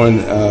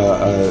born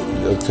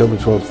October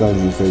 12,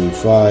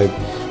 1935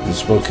 in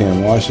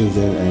Spokane,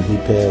 Washington, and he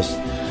passed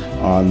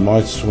on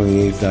March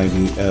 28,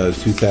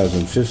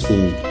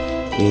 2015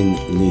 in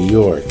New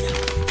York.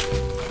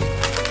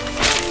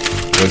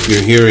 What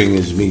you're hearing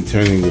is me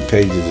turning the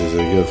pages as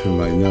I go through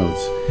my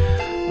notes.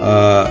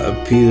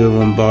 Peter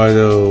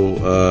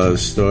Lombardo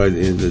starred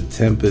in The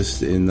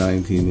Tempest in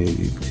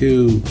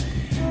 1982,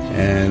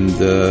 and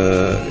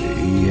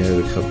he had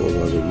a couple of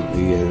other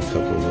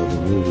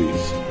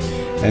movies,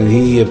 and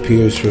he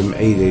appears from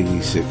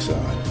 886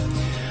 on.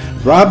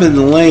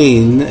 Robin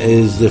Lane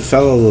is the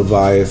fellow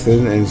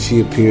Leviathan, and she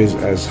appears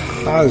as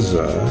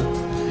Haza,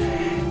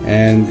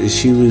 and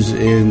she was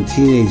in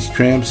Teenage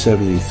Tramp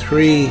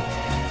 73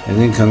 and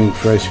Incoming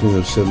Freshman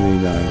of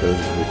 79. Those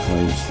are her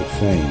claims to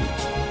fame.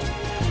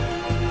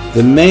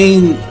 The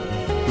main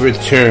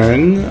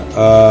return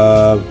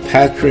of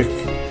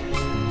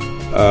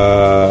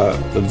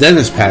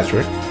Dennis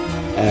Patrick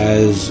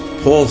as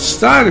Paul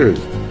Stoddard,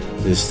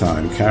 this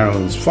time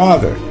Carolyn's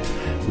father,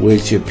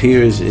 which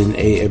appears in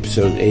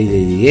episode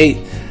 888,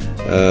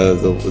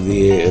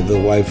 the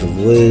wife of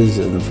Liz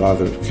and the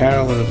father of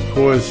Carolyn, of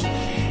course.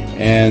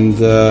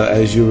 And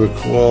as you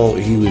recall,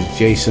 he was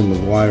Jason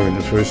McGuire in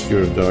the first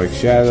year of Dark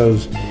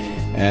Shadows,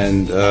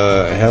 and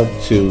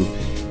helped to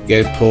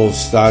get Paul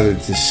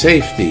Stoddard to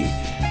safety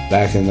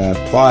back in that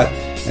plot.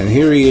 And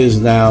here he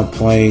is now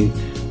playing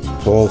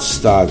Paul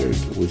Stoddard,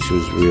 which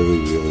was really,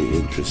 really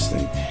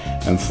interesting.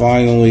 And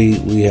finally,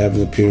 we have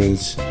an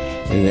appearance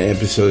in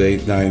episode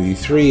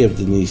 893 of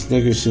Denise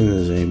Nickerson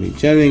as Amy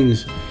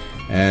Jennings.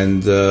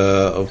 And,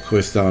 of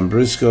course, Don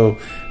Briscoe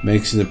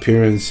makes an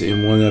appearance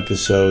in one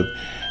episode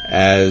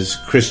as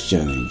Chris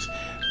Jennings,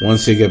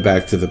 once they get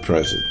back to the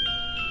present.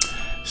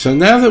 So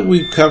now that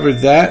we've covered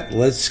that,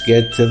 let's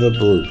get to the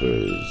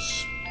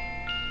bloopers.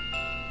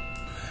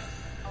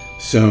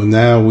 So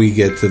now we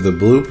get to the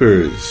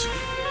bloopers.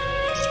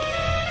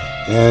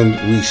 And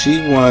we see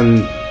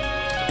one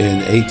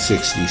in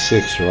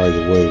 866 right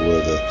away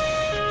where the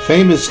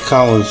famous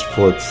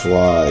Collinsport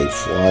fly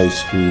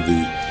flies through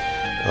the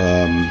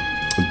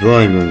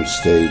drawing room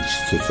stage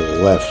to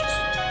the left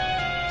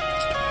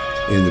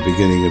in the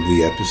beginning of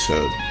the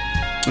episode.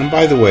 And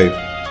by the way,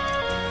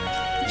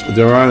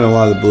 there aren't a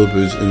lot of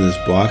bloopers in this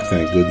block,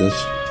 thank goodness.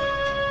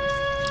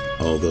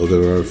 Although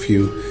there are a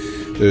few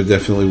that are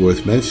definitely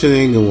worth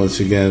mentioning. And once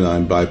again,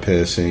 I'm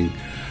bypassing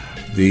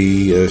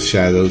the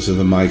shadows of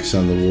the mics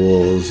on the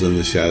walls and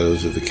the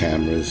shadows of the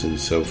cameras and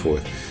so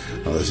forth,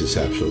 unless it's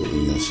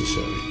absolutely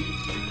necessary.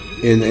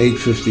 In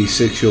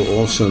 856, you'll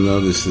also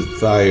notice that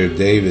Thayer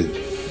David,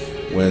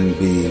 when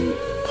being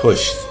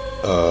pushed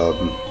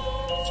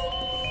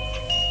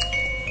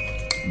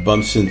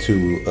bumps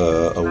into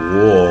a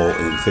wall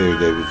in Thayer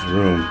David's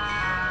room,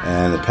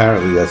 and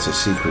apparently that's a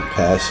secret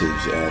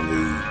passage, and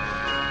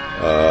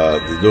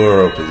the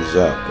door opens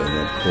up,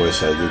 and of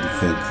course I didn't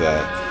think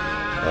that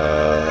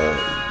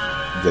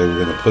they were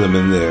going to put him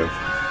in there,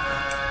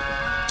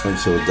 and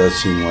so it does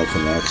seem like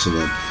an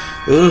accident.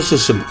 There was also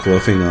some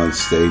coughing on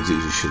stage that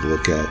you should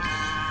look at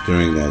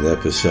during that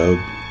episode.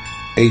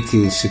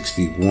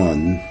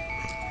 1861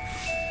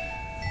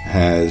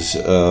 has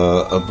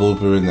a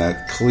blooper in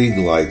that Klieg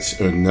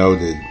lights are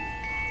noted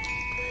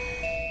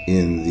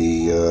in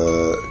the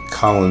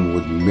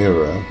Collinwood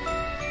Mirror,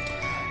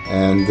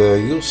 and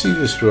you'll see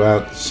this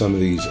throughout some of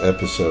these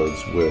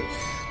episodes where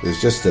there's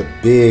just a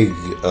big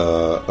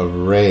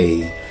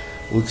array,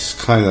 looks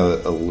kind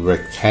of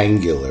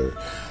rectangular,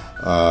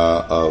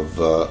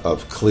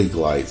 of Klieg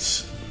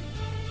lights.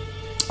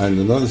 And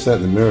you'll notice that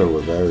in the mirror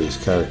where various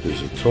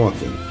characters are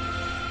talking.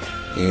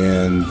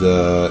 And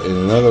in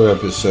another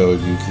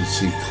episode, you can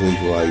see Klieg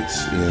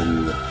lights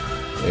in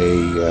a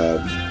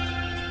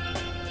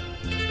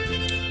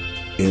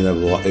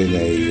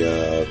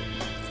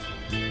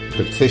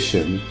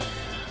partition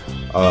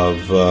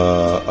of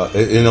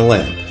in a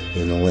lamp.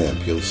 In a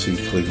lamp, you'll see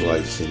Klieg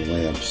lights in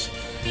lamps,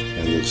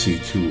 and you'll see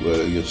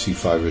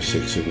 5 or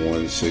 6 in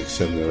one, 6,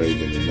 7 or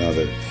 8 in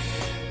another,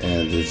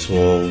 and it's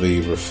all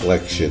the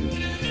reflection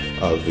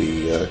of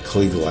the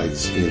Klieg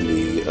lights in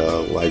the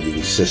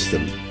lighting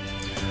system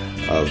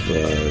of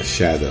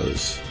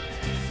shadows.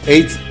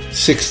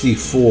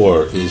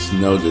 864 is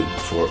noted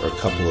for a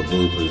couple of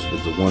bloopers,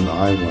 but the one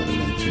I want to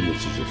mention,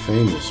 which is a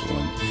famous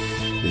one,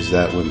 is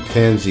that when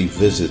Pansy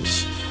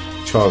visits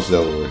Charles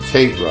Delaware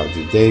Tate,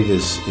 Roger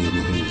Davis, in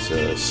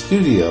his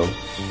studio,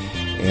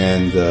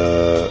 and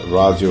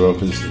Roger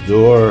opens the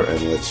door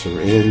and lets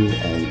her in,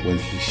 and when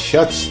he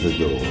shuts the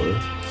door,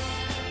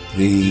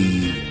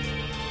 the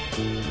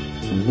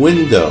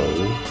window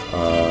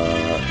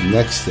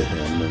next to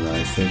him, and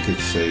I think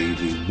it's the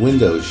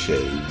window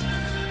shade,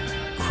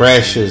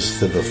 crashes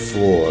to the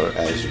floor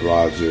as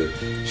Roger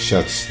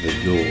shuts the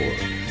door.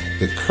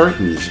 The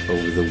curtains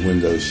over the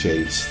window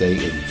shade stay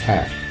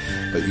intact,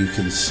 but you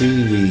can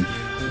see the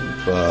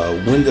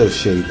window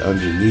shade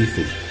underneath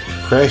it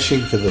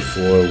crashing to the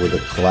floor with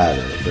a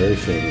clatter, a very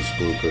famous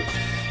blooper,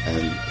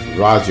 and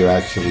Roger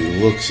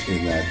actually looks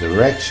in that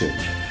direction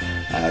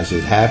as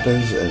it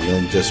happens and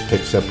then just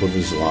picks up with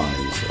his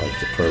lines like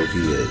the pro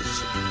he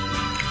is.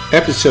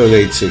 Episode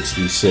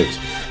 866.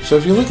 So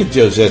if you look at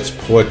Josette's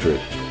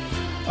portrait,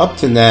 up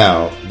to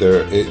now,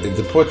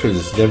 the portrait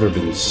has never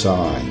been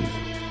signed.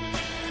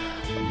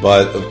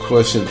 But, of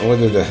course, in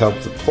order to help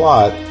the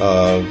plot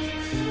of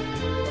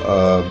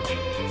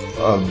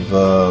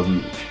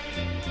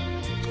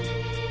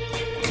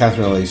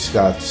Catherine Leigh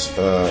Scott's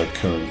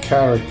current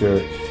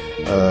character,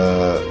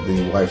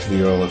 the wife of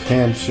the Earl of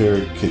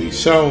Hampshire, Kitty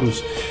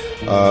Soames,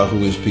 who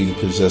is being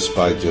possessed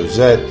by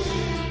Josette,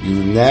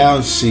 you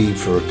now see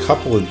for a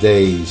couple of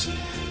days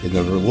in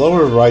the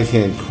lower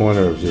right-hand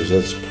corner of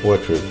Josette's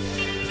portrait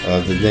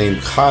the name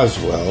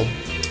Coswell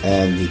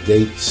and the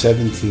date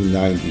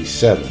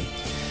 1797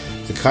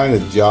 to kind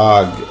of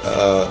jog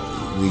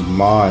the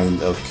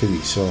mind of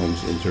Kitty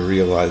Soames into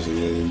realizing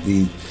that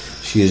indeed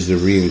she is the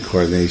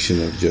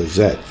reincarnation of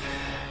Josette.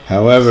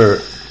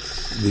 However,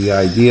 the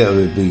idea of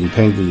it being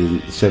painted in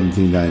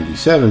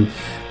 1797,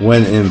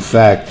 when in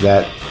fact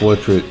that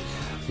portrait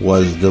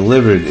was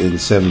delivered in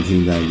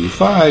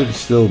 1795,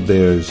 still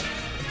bears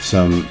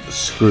some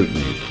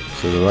scrutiny.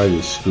 So the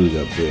writer's screwed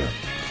up there.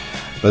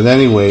 But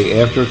anyway,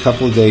 after a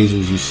couple of days,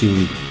 as you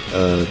see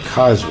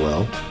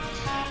Coswell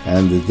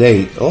and the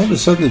date, all of a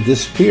sudden it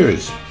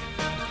disappears.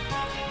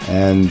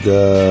 And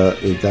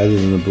if that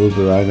isn't a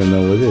blooper, I don't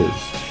know what is.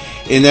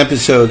 In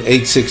episode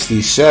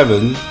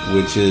 867,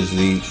 which is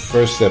the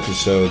first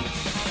episode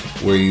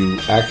where you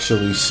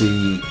actually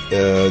see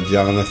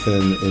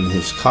Jonathan in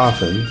his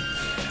coffin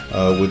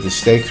with the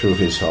stake through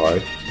his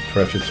heart,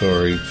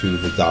 prefatory to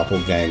the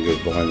doppelganger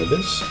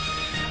Barnabas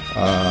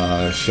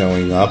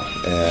showing up,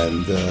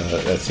 and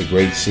that's a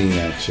great scene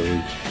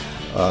actually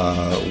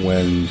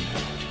when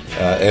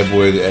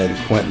Edward and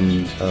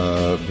Quentin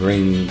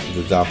bring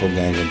the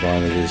doppelganger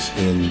Barnabas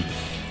in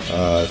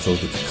to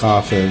look at the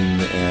coffin,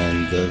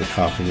 and the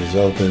coffin is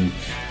open.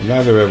 And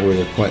neither Edward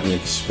or Quentin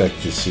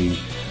expect to see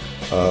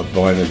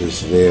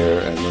Barnabas there,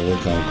 and the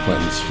look on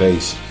Quentin's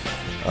face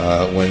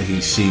when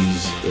he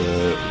sees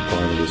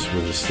Barnabas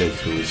with a stake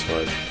through his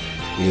heart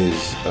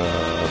is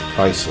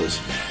priceless.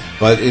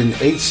 But in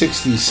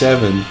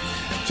 867,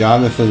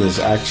 Jonathan is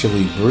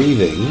actually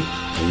breathing,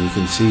 and you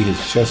can see his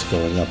chest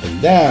going up and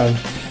down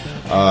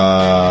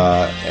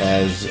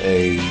as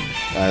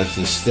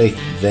the stake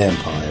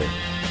vampire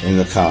in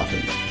the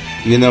coffin.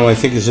 You know, I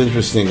think it's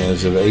interesting,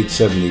 as of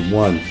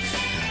 871,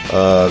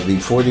 the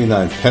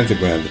 49th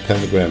pentagram, the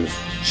pentagram of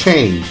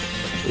change,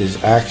 is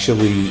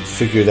actually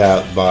figured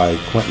out by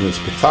Quentin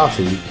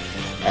Spataffi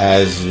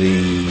as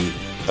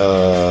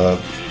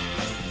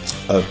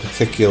a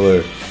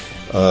particular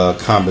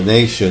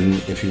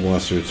combination if he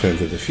wants to return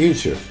to the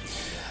future.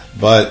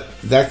 But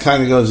that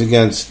kind of goes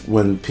against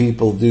when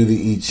people do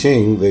the I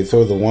Ching. They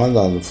throw the wand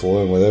on the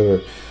floor, and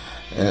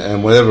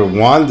whatever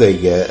wand they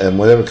get, and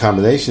whatever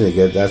combination they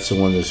get, that's the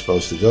one they're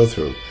supposed to go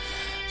through.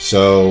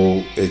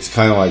 So it's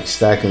kind of like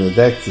stacking the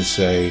deck to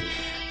say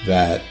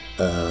that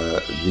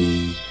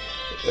the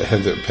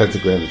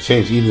pentagram of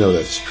change, even though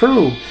that's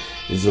true,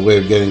 is the way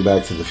of getting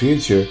back to the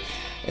future.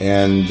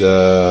 And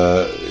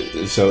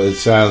so it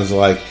sounds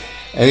like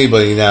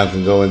anybody now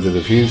can go into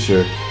the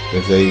future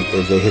if they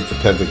hit the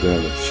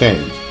pentagram of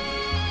change.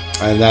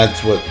 And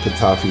that's what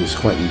Pitafius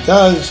Quentin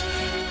does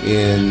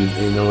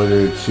in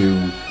order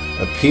to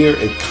appear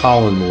at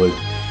Collinwood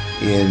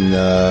in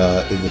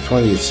the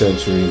 20th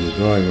century in the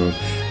drawing room.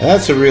 And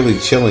that's a really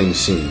chilling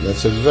scene.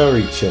 That's a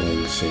very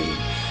chilling scene.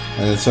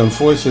 And it's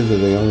unfortunate that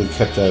they only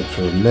kept that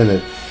for a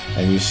minute.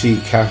 And you see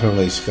Catherine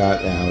Leigh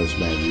Scott now as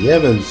Maggie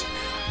Evans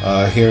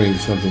hearing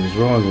something's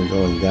wrong and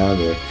going down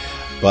there.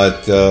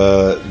 But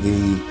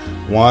the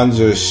wands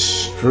are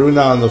strewn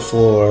on the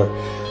floor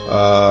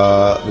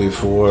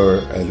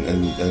before,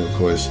 and of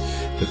course,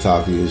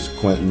 Pitafius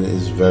Quentin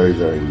is very,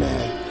 very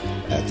mad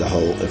at the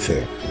whole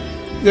affair.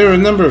 There are a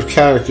number of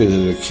characters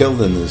that are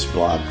killed in this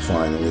block,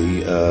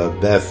 finally.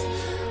 Beth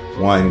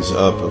winds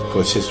up, of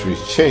course,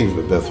 history's changed,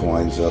 but Beth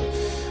winds up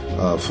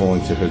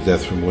falling to her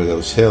death from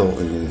Widow's Hill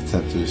in an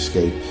attempt to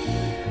escape.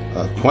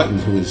 Quentin,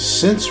 who has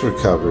since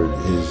recovered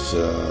his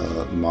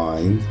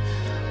mind,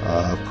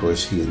 of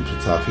course, he and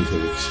Pitafi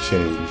had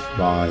exchanged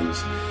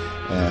minds,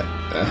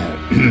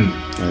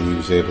 and he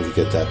was able to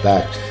get that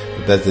back.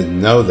 But Beth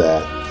didn't know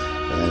that,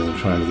 and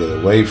trying to get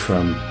away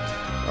from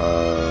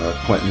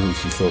Quentin, who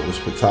she thought was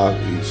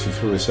Pitafi, she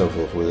threw herself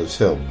off Widow's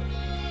Hill.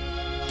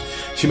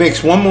 She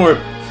makes one more.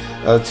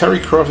 Terry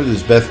Crawford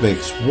as Beth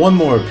makes one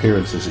more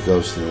appearance as a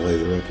ghost in a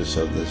later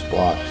episode of this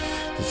block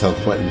to tell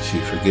Quentin she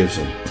forgives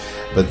him.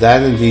 But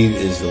that indeed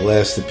is the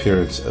last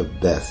appearance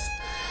of Beth.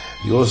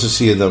 You also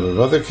see a number of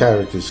other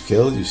characters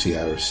killed. You see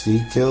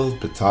Aristide killed.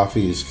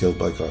 Pitafi is killed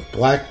by Garth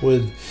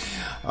Blackwood in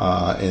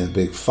a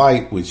big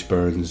fight, which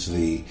burns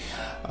the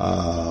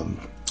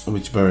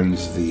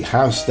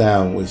house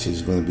down, which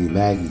is going to be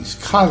Maggie's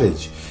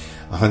cottage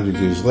 100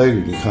 years later.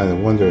 You kind of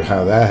wonder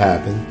how that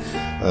happened.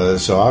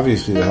 So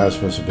obviously the house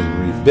must have been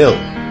rebuilt.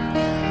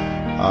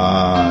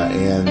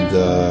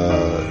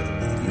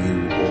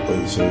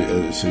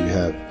 So you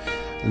have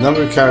a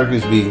number of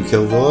characters being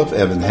killed off.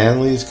 Evan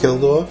Hanley is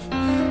killed off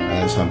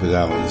as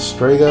Humperdinck and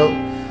Estredo.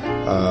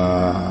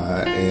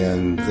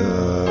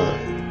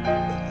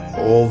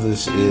 All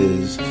this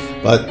is...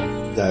 But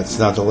that's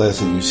not the last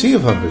thing you see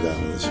of Humperdinck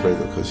and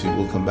Estredo, because he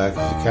will come back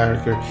as a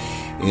character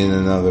in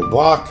another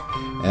block,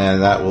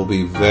 and that will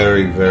be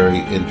very, very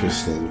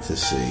interesting to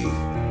see.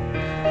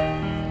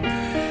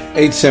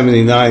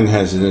 879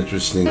 has an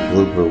interesting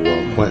blooper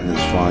while Quentin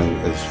is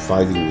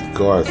fighting with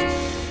Garth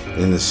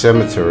in the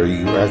cemetery.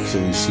 You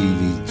actually see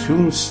the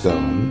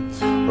tombstone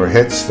or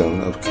headstone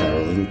of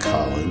Carolyn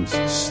Collins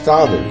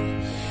Stoddard.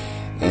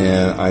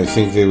 And I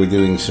think they were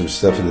doing some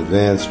stuff in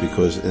advance,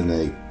 because in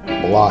a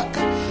block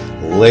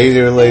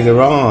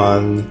later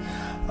on,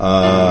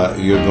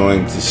 you're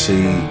going to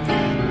see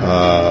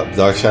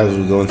Dark Shadows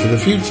will go into the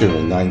future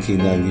in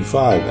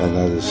 1995, and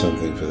that is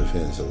something for the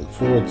fans to look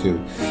forward to.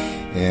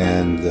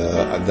 And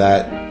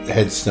that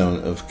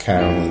headstone of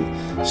Carolyn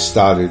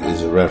Stoddard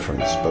is a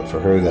reference, but for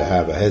her to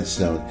have a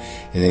headstone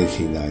in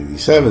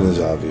 1897 is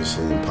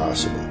obviously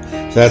impossible.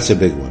 So that's a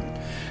big one.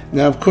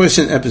 Now, of course,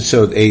 in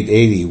episode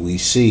 880, we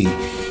see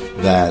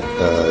that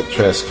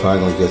Trask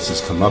finally gets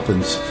his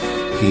comeuppance.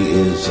 He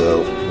is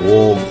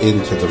walled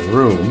into the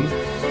room.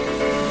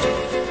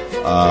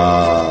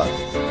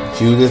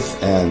 Judith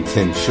and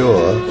Tim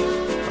Shaw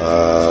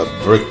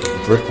brick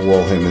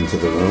wall him into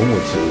the room,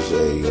 which is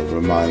a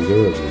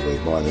reminder of the way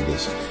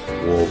Barnabas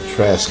walled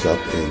Trask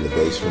up in the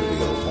basement of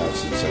the old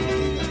house in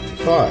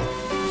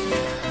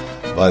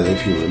 1795. But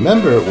if you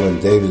remember, when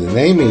David and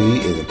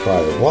Amy in the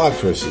prior block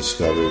first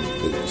discovered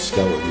the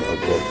skeleton of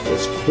what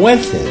was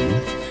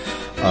Quentin,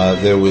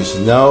 there was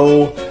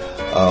no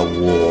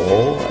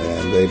wall,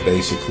 and they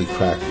basically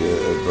broke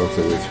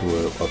their way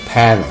through a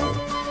panel.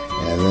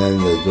 And then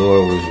the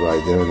door was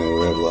right there, and they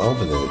were able to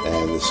open it,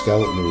 and the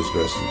skeleton was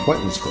dressed in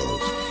Quentin's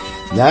clothes.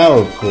 Now,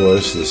 of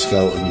course, the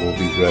skeleton will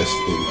be dressed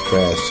in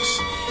Trask's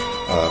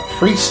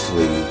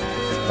priestly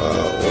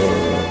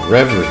or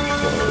reverend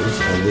clothes,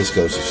 and this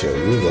goes to show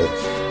you that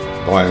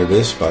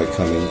Barnabas, by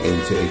coming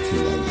into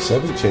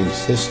 1897,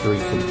 changed history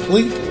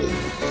completely,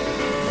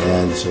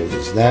 and so it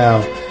is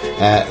now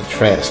at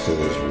Trask that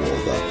is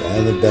walled up.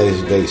 And it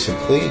is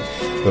basically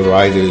the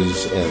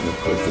writers, and of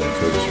course, Dan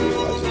Curtis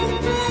realized that they were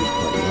going to keep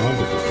Quentin on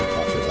because of the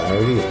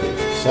popularity of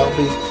David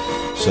Selby,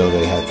 so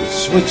they had to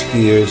switch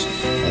gears,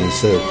 and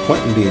instead of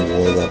Quentin being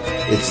walled up,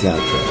 it's now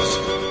Trask.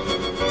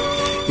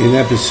 In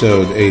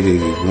episode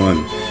 881,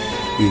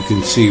 you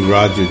can see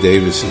Roger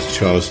Davis as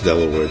Charles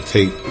Delaware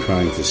Tate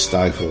trying to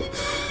stifle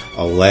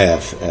a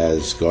laugh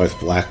as Garth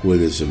Blackwood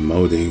is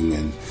emoting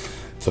and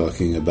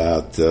talking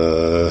about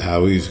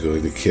how he's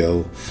going to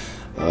kill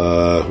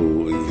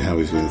how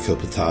he's going to kill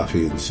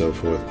Pitafi and so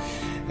forth.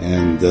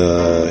 and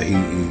he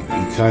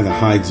kind of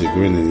hides a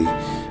grin and he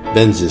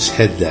bends his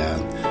head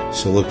down.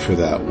 So look for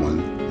that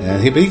one.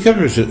 And he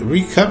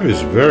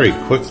recovers very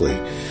quickly,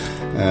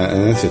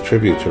 and that's a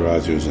tribute to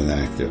Roger as an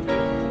actor.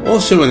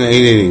 Also in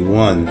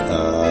 881,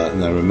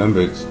 and I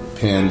remember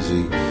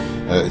Pansy,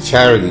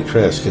 Charity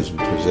Trask has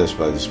been possessed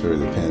by the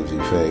spirit of Pansy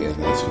Faye, and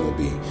that's going to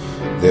be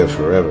there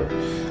forever.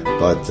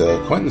 But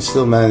Quentin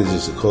still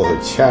manages to call her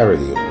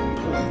Charity at one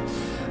point.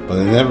 But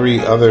in every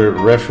other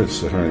reference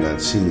to her in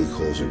that scene, he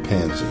calls her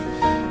Pansy.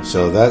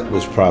 So that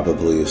was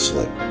probably a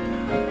slip.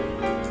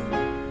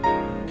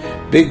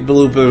 Big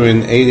blooper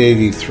in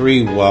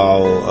 883,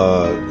 while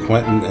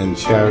Quentin and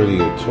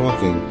Charity are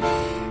talking,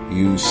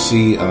 you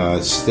see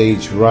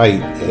stage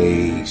right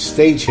a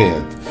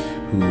stagehand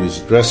who is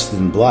dressed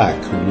in black,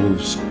 who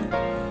moves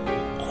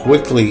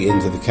quickly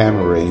into the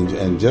camera range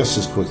and just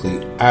as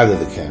quickly out of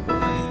the camera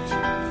range.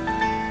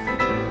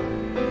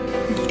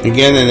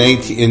 Again, in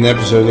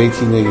episode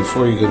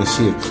 1884, you're going to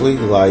see a Klieg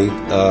light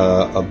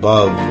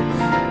above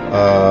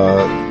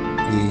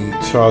the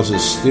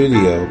Charles's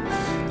studio.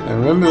 And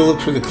remember to look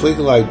for the Klieg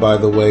light, by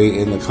the way,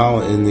 in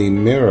the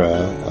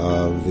mirror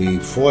of the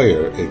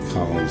foyer at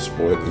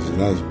Collinsport. There's a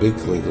nice big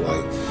Klieg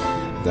light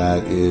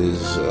that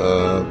is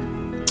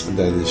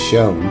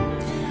shown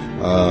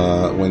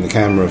when the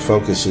camera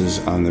focuses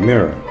on the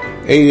mirror.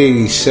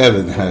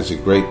 887 has a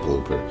great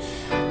blooper.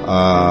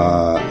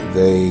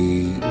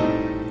 They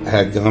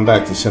had gone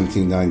back to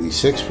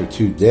 1796 for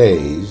 2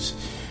 days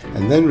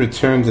and then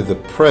returned to the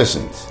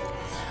present.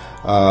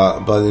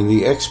 But in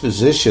the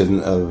exposition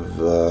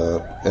of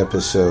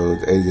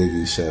episode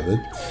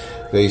 887,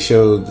 they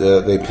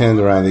panned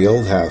around the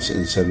old house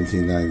in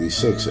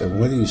 1796. And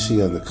what do you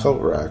see on the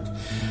coat rack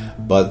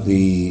but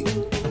the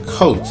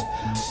coat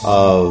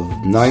of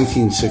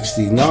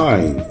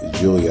 1969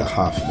 Julia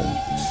Hoffman,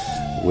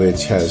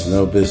 which has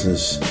no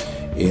business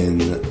in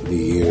the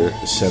year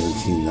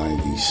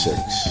 1796.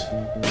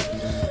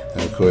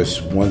 And of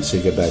course, once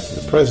they get back to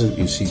the present,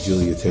 you see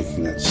Julia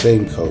taking that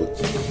same coat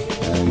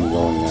and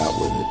going out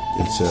with it.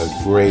 It's a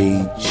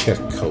gray check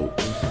coat.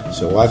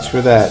 So watch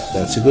for that.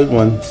 That's a good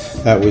one.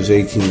 That was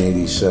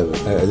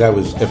 1887. That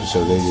was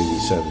episode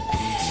 887.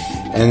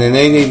 And in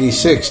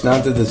 886,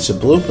 not that it's a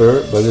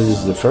blooper, but it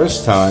is the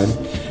first time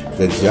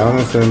that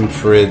Jonathan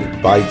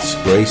Frid bites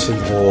Grayson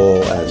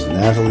Hall as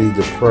Natalie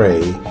Dupre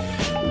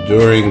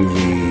during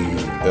the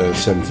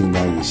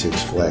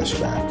 1796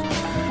 flashback.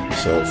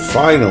 So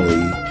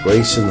finally,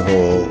 Grayson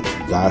Hall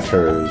got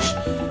hers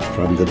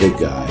from the big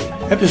guy.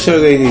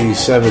 Episode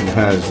 887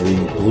 has the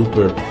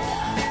blooper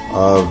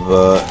of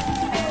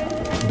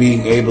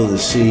being able to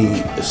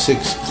see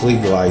 6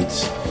 Klieg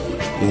lights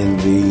in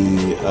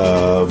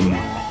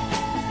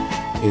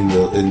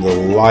the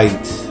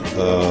light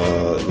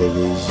that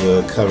is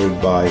covered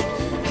by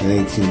an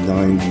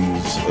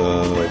 1890s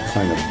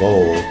kind of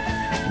bowl.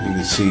 You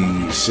can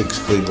see 6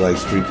 Klieg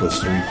lights, 3 plus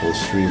 3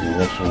 plus 3 in the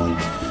left one,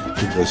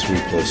 2 plus 3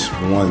 plus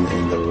 1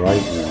 in the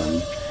right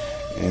one.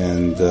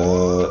 And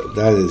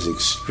that is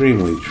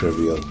extremely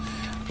trivial.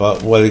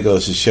 But what it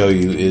goes to show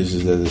you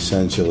is that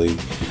essentially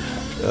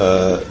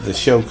the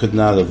show could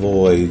not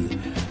avoid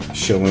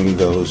showing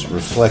those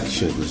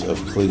reflections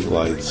of Klieg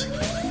lights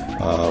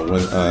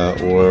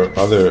or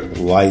other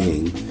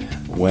lighting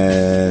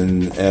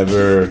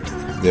whenever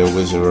there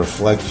was a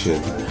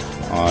reflection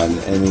on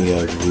any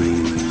of the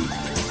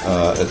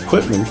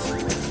equipment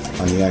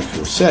on the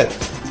actual set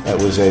that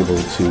was able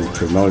to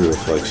promote a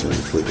reflection of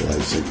the Klieg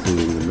lights,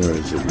 including the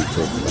mirrors that we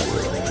talked about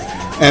earlier.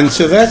 And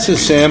so that's a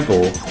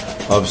sample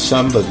of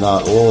some but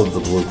not all of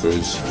the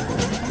bloopers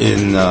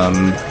in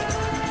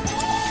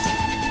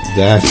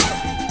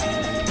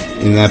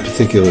that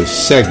particular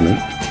segment.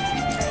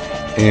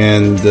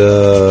 And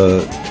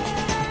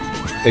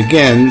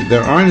again,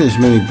 there aren't as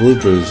many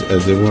bloopers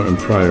as there were in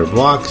prior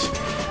blocks,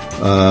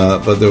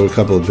 but there were a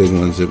couple of big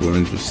ones that we're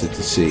interested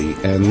to see.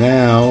 And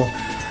now,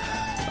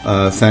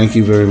 thank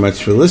you very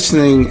much for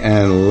listening,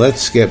 and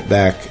let's get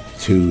back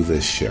to the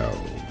show.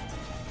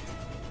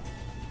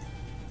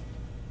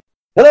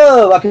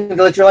 Hello, welcome to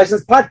the Literary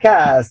License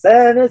Podcast,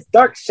 and it's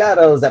Dark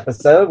Shadows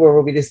episode, where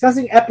we'll be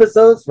discussing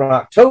episodes from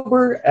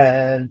October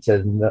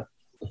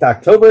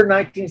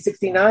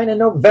 1969 and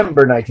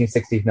November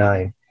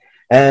 1969.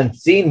 And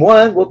scene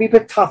 1 will be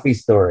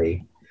Petofi's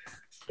story.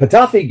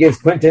 Petofi gives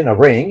Quentin a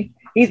ring.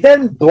 He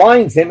then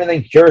blinds him and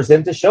then cures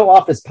him to show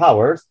off his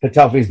powers.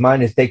 Petofi's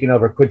mind is taking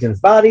over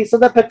Quentin's body so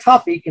that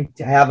Petofi can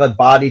have a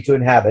body to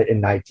inhabit in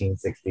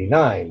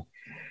 1969.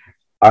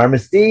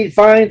 Armistead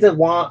finds a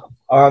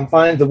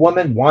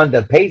woman,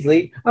 Wanda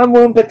Paisley, on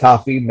whom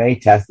Petofi may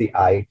test the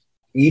I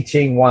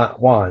Ching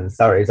wand.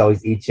 Sorry, it's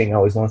always I Ching. I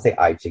always want to say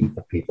I Ching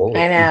for people.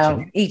 I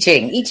know. I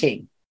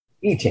Ching.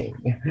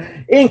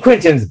 In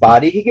Quentin's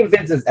body, he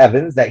convinces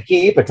Evans that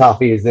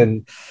Petofi, is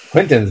in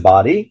Quentin's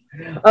body.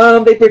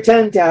 They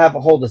pretend to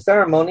hold a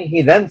ceremony.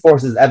 He then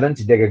forces Evan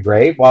to dig a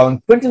grave. While in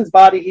Quentin's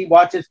body, he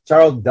watches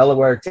Charles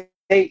Delaware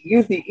Tate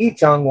use the I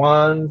Ching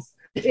wands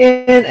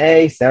in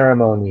a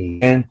ceremony.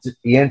 And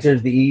he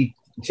enters the I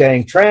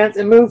Ching trance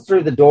and moves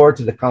through the door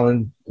to the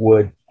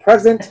Collinwood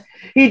present.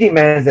 He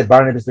demands that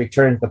Barnabas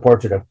returns the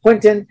portrait of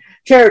Quentin.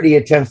 Charity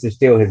attempts to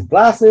steal his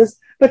glasses,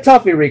 but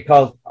Toffee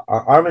recalls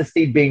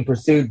Armistead being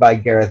pursued by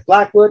Gareth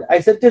Blackwood,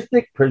 a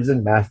sadistic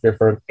prison master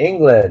from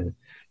England.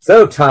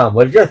 So, Tom,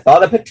 what is your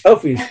thought of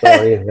Toffee's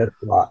story in this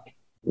block?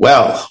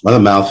 Well, what a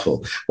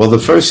mouthful. Well, the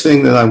first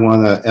thing that I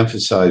want to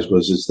emphasize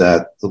is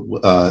that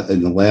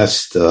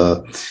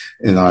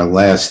in our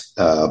last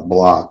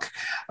block,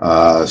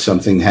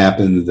 something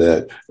happened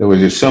that there were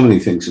just so many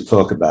things to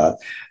talk about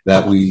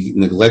that we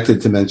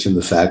neglected to mention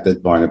the fact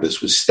that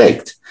Barnabas was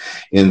staked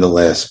in the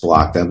last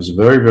block. That was a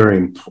very,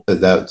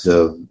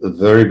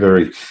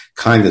 very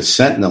kind of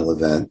sentinel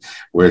event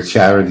where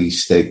Charity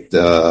staked,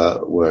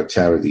 where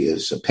Charity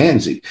is a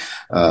pansy,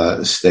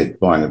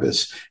 staked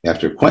Barnabas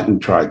after Quentin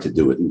tried to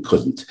do it and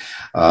couldn't.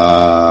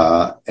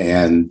 That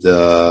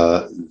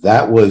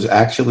was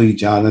actually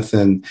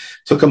Jonathan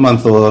took a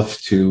month off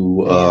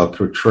to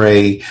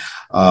portray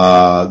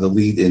the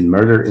lead in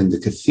Murder in the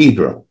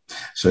Cathedral.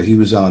 So he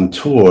was on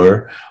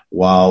tour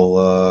while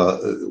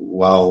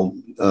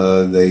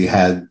they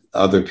had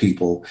other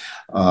people,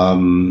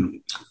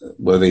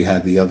 where they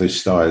had the other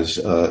stars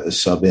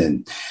sub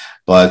in.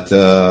 But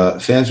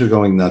fans were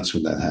going nuts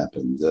when that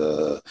happened.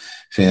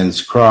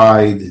 Fans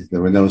cried. There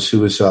were no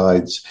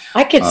suicides.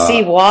 I could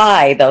see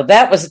why, though.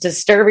 That was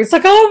disturbing. It's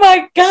like, oh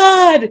my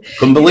God.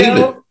 Couldn't believe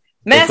it.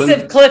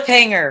 Massive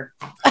cliffhanger.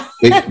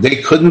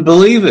 They couldn't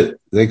believe it.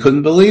 They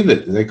couldn't.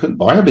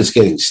 Barnabas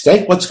getting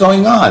staked. What's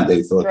going on?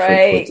 They thought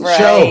right.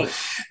 show.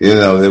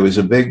 There was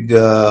a big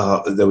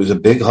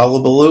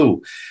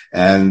hullabaloo,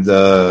 and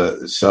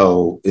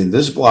so in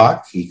this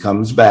block he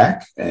comes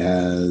back,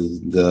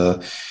 and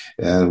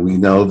we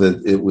know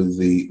that it was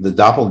the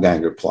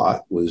doppelganger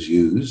plot was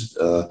used,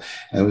 and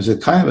it was a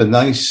kind of a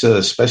nice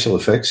special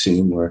effects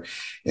scene where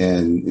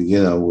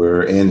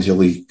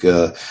Angelique.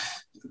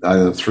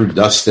 Threw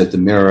dust at the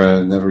mirror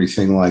and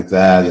everything like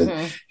that. Mm-hmm.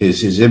 And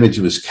his image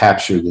was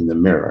captured in the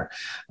mirror.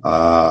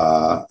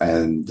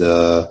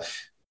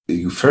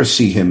 You first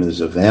see him as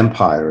a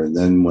vampire. And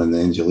then when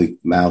Angelique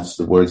mouths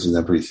the words and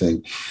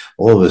everything,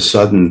 all of a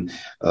sudden,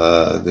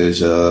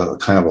 there's a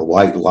kind of a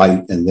white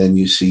light. And then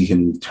you see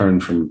him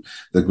turn from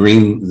the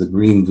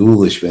green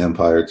ghoulish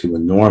vampire to a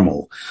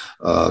normal,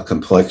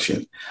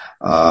 complexion.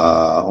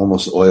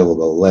 Almost oil of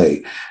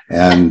Olay.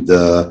 And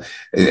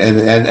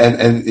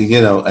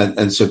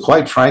so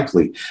quite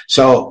frankly,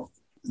 so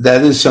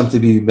that is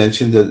something to be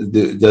mentioned.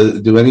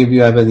 Do any of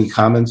you have any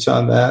comments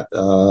on that,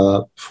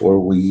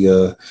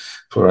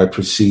 before I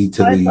proceed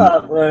to I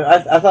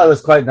thought it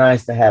was quite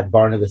nice to have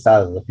Barnabas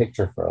out of the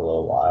picture for a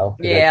little while.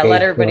 Yeah,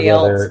 let everybody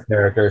else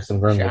characters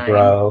some room to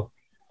grow.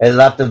 It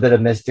left a bit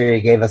of mystery.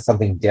 It gave us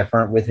something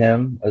different with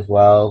him as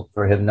well,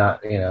 for him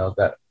not,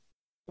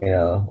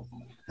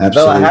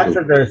 Absolutely. Though I have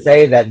to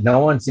say that no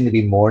one seemed to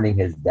be mourning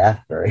his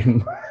death very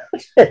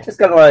much. Just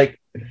kind of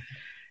like,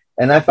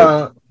 and I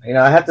found,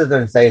 I have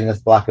to say in this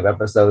block of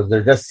episodes,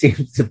 there just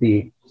seems to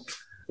be,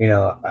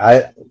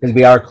 because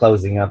we are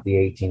closing up the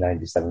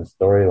 1897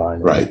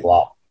 storyline in this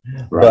block.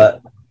 Right.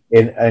 But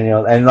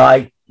and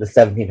like the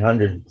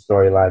 1700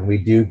 storyline, we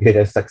do get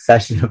a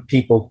succession of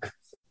people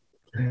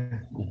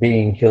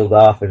being killed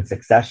off in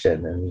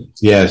succession, and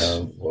yes.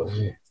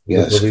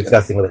 We'll be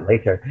discussing with it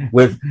later.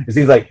 It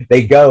seems like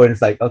they go and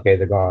it's like, okay,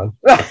 they're gone.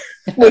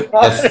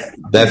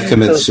 Beth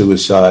commits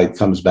suicide,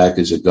 comes back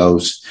as a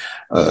ghost,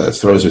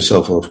 throws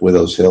herself off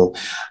Widow's Hill.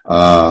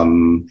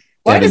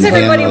 Why does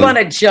everybody want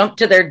to jump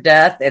to their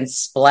death and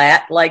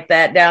splat like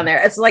that down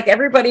there? It's like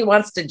everybody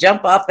wants to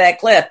jump off that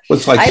cliff. Well,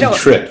 it's like she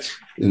tripped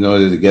in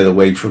order to get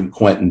away from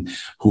Quentin,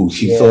 who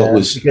she thought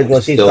was she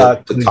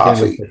thought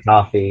the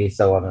coffee,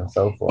 so on and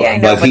so forth. Yeah, I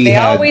know, but they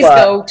always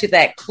go to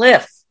that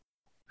cliff.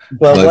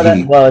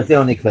 Well, it's the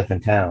only cliff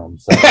in town.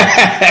 So.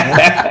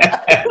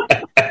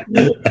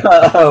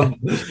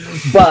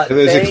 But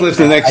there's a cliff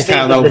the next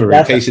town over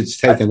in case it's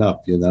taken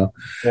up. Yeah.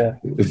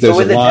 If there's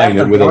a line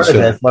in Widow's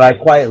Hill. What I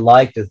quite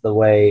liked is the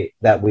way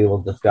that we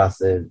will discuss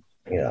it.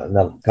 In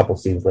a couple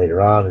scenes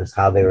later on, is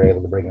how they were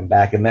able to bring him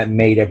back, and that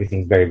made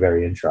everything very,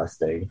 very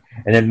interesting,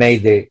 and it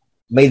made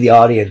the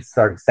audience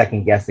start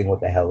second guessing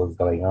what the hell was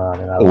going on.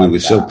 And we were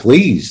so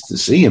pleased to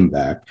see him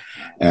back,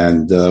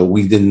 and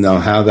we didn't know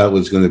how that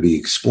was going to be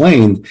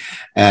explained.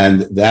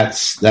 And that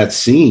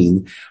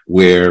scene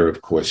where,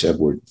 of course,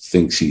 Edward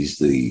thinks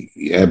he's and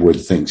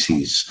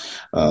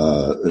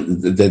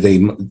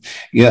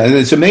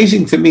it's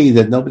amazing to me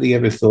that nobody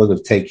ever thought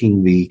of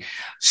taking the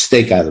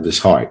stake out of his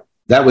heart.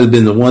 That would have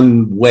been the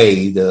one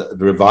way to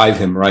revive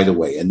him right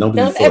away. And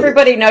nobody. Don't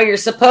everybody know you're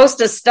supposed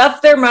to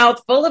stuff their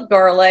mouth full of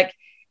garlic?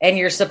 And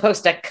you're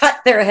supposed to cut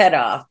their head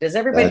off. Does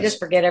everybody just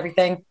forget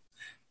everything?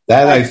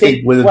 That I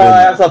think would have been. Well,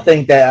 I also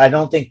think that I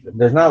don't think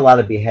there's not a lot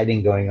of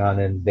beheading going on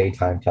in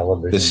daytime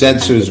television. The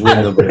censors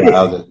wouldn't have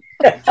allowed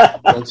it.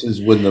 Censors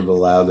wouldn't have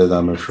allowed it,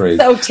 I'm afraid.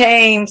 So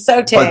tame.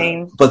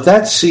 But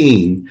that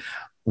scene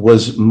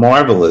was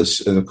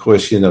marvelous. And of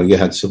course, you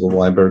had Sybil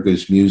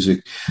Weinberger's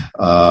music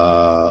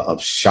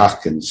of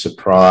shock and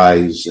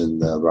surprise, and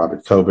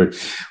Robert Cobert,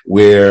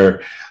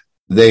 where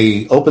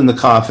they open the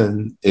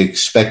coffin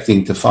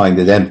expecting to find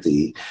it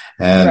empty,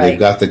 and they've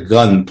got the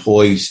gun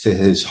poised to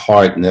his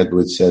heart, and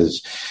Edward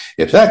says,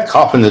 if that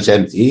coffin is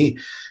empty,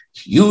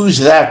 use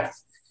that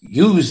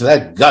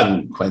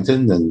gun,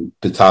 Quentin. And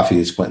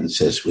Petofi, as Quentin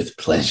says, with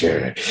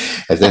pleasure.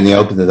 And then you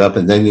open it up,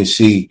 and then you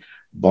see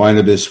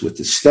Barnabas with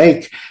the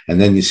stake,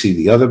 and then you see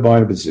the other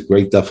Barnabas, a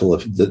great double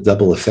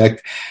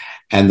effect.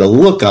 And the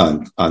look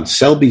on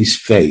Selby's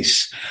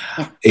face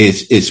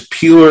is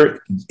pure.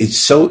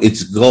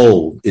 It's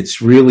gold.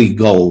 It's really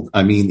gold.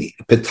 I mean,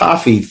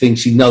 Petofi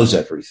thinks he knows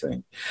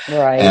everything.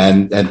 Right.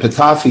 And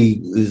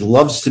Petofi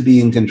loves to be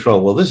in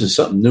control. Well, this is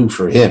something new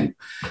for him.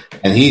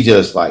 And he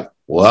just like,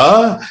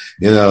 what?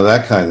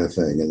 That kind of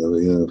thing.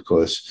 And, of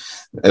course,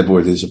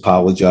 Edward is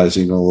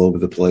apologizing all over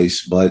the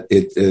place, but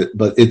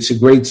it's a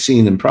great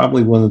scene and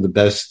probably one of the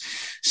best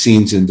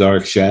scenes in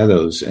Dark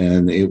Shadows.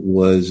 And it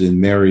was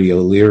in Mary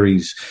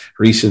O'Leary's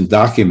recent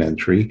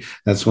documentary.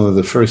 That's one of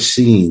the first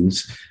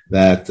scenes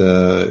that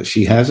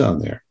she has on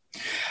there.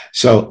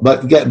 So,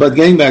 but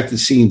getting back to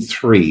scene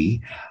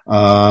 3.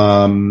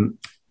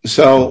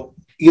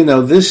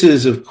 This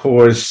is of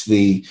course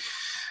the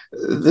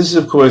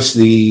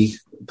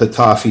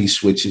Petofi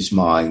switches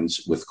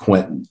minds with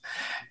Quentin.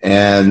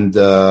 And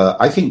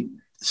I think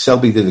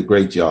Selby did a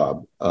great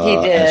job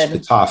as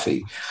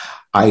Petofi.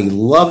 I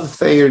love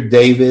Thayer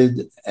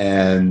David,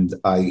 and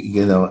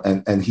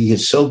and he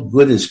is so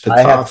good as Petofi.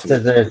 I have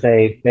to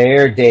say,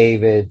 Thayer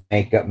David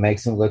makeup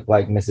makes him look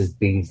like Mrs.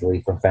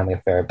 Beasley from Family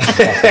Affair.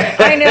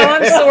 I know.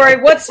 I'm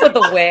sorry. What's with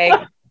the wig?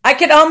 I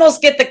could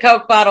almost get the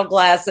Coke bottle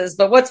glasses,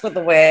 but what's with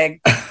the wig?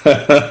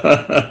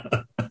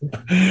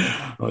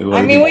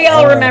 I mean, we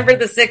all remember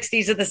the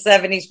 60s and the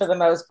 70s for the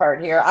most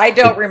part here. I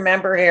don't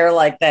remember hair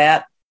like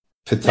that.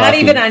 Petofi, not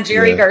even on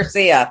Jerry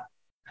Garcia.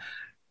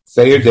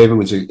 Thayer David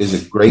is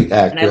a great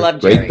actor. And I love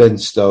great Jerry. Ben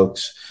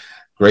Stokes.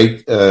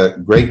 Great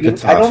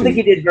Petofi. I don't think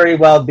he did very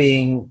well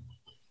being...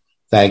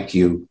 Thank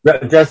you.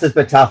 Just as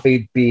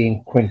Petofi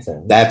being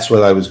Quentin. That's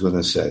what I was going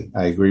to say.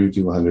 I agree with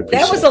you 100%.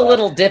 That was a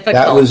little difficult.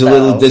 That was a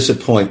little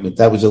disappointment.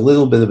 That was a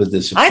little bit of a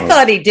disappointment. I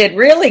thought he did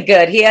really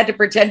good. He had to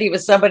pretend he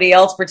was somebody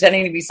else,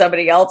 pretending to be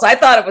somebody else. I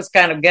thought it was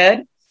kind of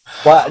good.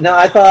 Well, no,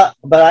 I thought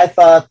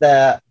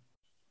that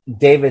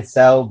David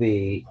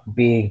Selby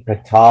being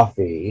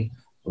Petofi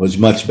was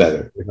much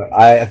better.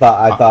 I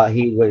thought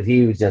he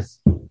was just.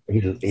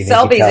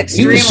 Selby's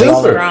extremely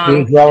strong.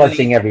 He was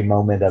relishing every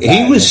moment of it.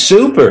 He was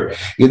super.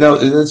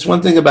 That's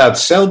one thing about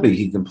Selby.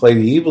 He can play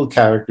the evil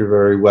character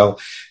very well.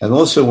 And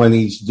also when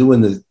he's doing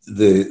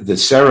the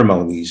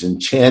ceremonies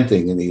and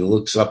chanting and he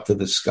looks up to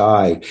the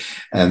sky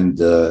and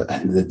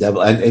the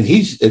devil and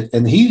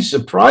he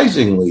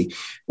surprisingly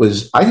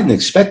I didn't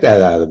expect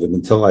that out of him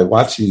until I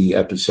watched the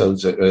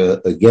episodes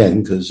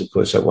again, because of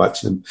course I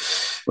watched them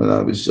when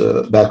I was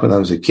back when I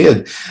was a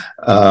kid.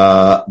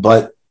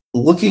 But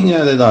looking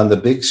at it on the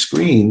big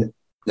screen,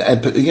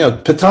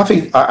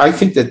 Petofi, I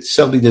think that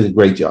Selby did a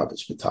great job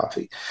as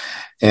Petofi.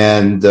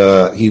 And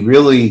he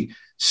really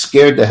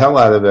scared the hell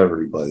out of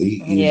everybody.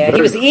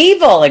 He was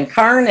evil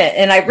incarnate.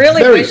 And I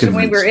really wish when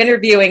we were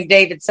interviewing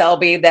David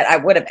Selby that I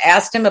would have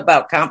asked him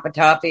about Count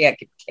Petofi. I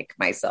could kick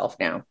myself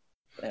now.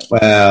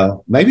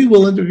 Well, maybe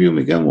we'll interview him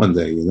again one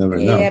day. You never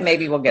know. Yeah,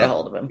 maybe we'll get a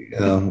hold of him.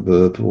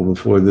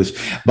 Before this.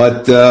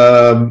 But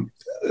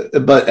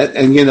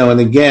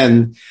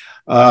again...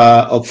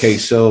 okay,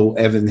 so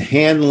Evan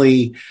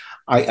Hanley,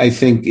 I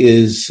think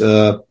is,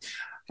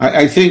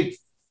 I think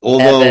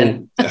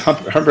although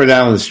Humbert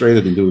Allen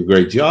Estrada can do a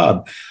great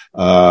job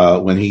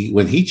when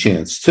he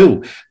chants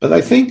too, but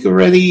I think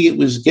already it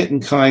was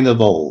getting kind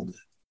of old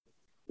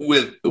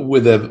with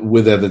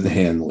Evan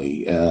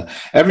Hanley.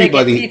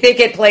 Everybody, you think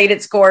it played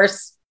its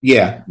course?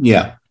 Yeah,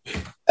 and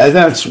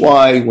that's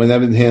why when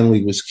Evan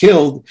Hanley was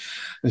killed,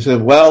 I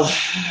said, "Well,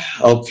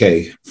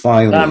 okay,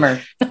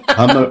 finally,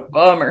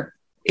 Bummer."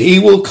 He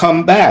will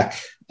come back,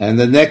 and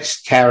the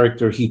next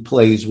character he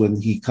plays when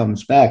he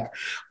comes back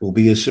will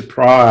be a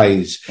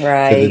surprise to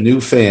the new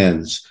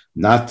fans,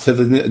 not to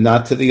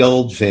the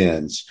old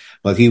fans.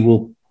 But he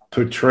will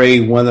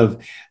portray one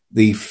of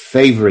the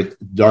favorite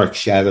Dark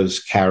Shadows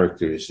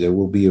characters. There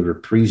will be a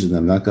reprise, and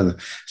I'm not going to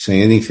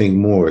say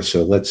anything more.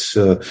 So let's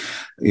stick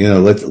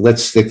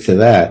to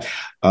that.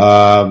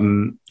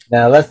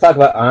 Now let's talk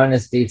about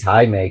Arnistede's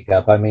eye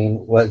makeup. I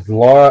mean, was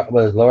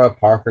Laura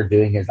Parker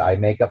doing his eye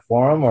makeup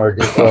for him, or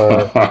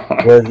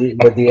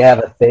would he have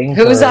a thing?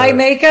 Whose eye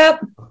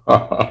makeup?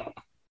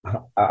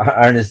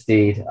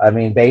 Arnestede. I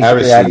mean,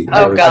 basically.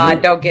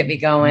 God, don't get me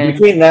going.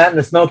 Between that and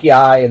the smoky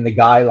eye and the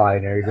guy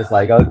liner, you're just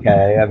like,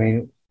 okay. I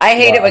mean, I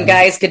hate it when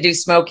guys could do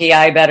smoky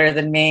eye better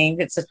than me.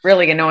 It's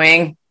really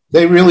annoying.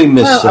 They really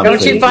miss something.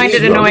 Don't you find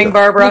it annoying,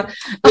 Barbara?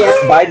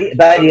 Yeah. By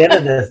the end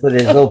of this, with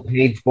his little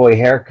page boy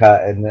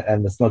haircut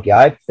and the smoky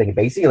eye thing, it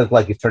basically looked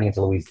like he's turning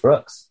into Louise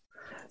Brooks.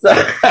 So,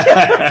 I'm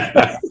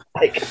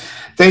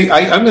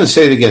going to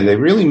say it again. They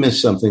really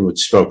missed something with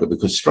Stroker,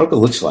 because Stroker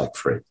looks like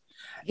Fred.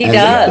 He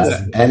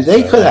does. And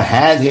they could have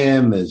had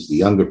him as the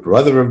younger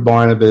brother of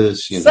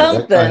Barnabas.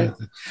 Something.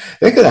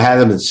 They could have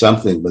had him as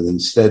something, but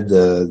instead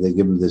they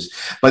give him this.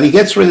 But he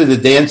gets rid of the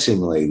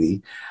dancing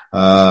lady,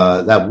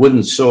 that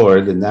wooden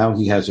sword, and now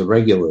he has a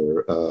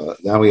regular.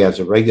 Now he has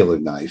a regular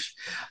knife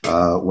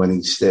when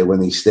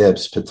he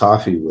stabs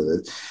Ptolemy with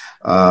it.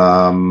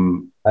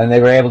 And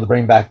they were able to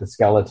bring back the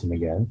skeleton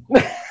again.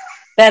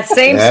 That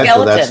same skeleton.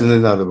 So that's in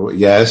another one.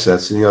 Yes,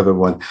 that's the other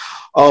one.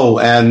 Oh,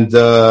 and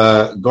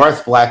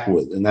Garth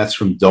Blackwood, and that's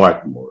from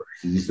Dartmoor.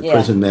 He's the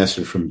prison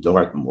master from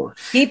Dartmoor.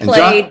 He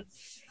played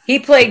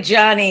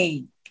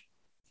Johnny.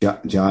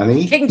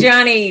 Johnny? King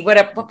Johnny.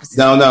 What was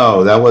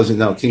No, that wasn't.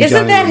 No, King Isn't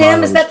Johnny that Romano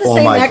him? Is that the Paul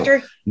same Michael.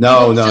 Actor?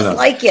 No. Just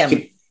like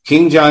him.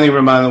 King Johnny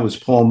Romano was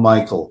Paul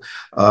Michael.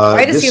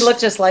 Why does he look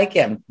just like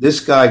him?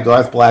 This guy,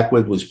 Garth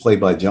Blackwood, was played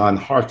by John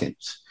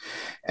Harkins.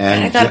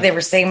 And I thought they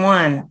were same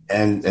one.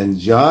 And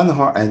John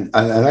and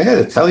I got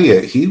to tell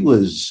you, he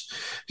was,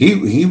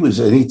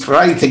 and he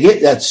tried to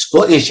get that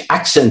Scottish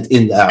accent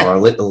in there a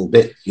little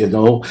bit, I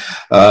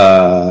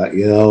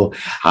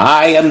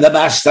am the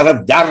master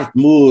of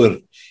Dartmoor,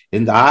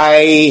 and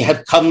I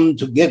have come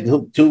to get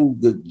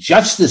to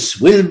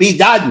justice will be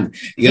done.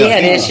 He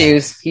had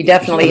issues. He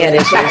definitely had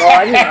issues. Well,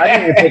 I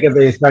didn't even think of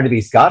it as trying to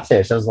be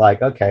Scottish. I was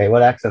like, okay,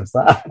 what accent's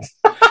that?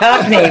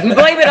 Cockney. We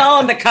blame it all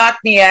on the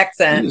Cockney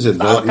accent.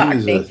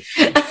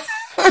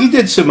 He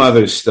did some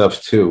other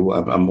stuff too.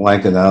 I'm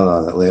blanking out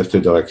on it. After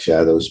Dark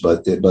Shadows,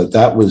 but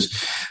that was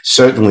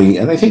certainly,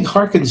 and I think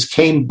Harkins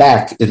came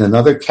back in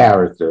another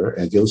character,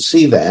 and you'll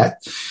see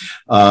that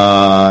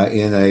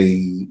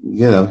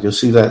you'll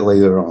see that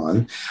later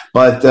on.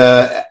 But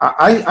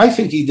I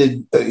think he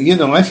did.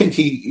 I think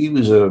he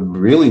was a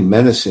really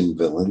menacing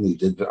villain. He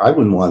did. I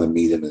wouldn't want to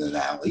meet him in an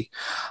alley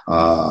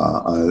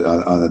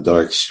on a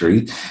dark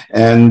street.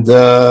 And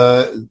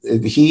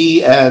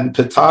he and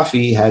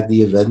Ptolemy had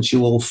the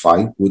eventual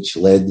fight, which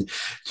led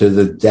to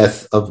the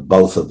death of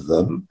both of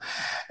them.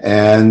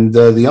 And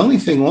the only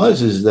thing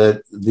is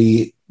that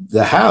the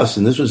house,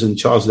 and this was in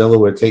Charles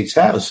Delaware Tate's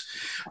house,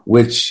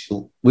 which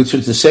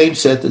was the same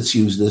set that's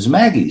used as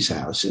Maggie's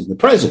house in the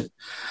present.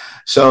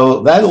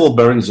 So that all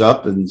burns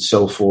up and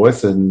so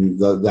forth, and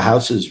the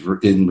house is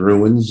in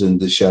ruins and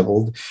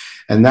disheveled.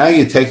 And now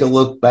you take a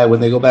look back,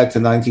 when they go back to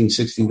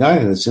 1969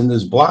 and it's in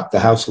this block, the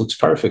house looks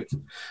perfect.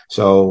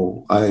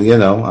 So, I don't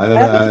know.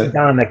 It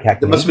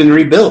must have been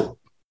rebuilt.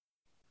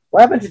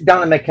 What happened to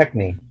Donna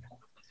McKechnie?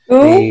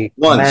 Who?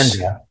 Once.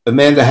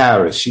 Amanda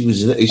Harris. She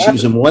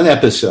was in one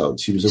episode.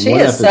 She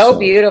is so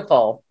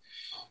beautiful.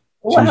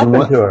 What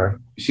happened to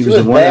her? She was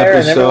in one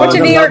episode. She went to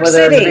New York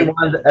City.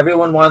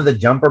 Everyone wanted the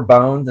jumper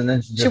bones, and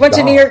then she went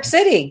to New York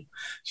City.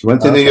 She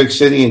went to New York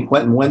City, and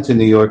Quentin went to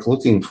New York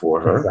looking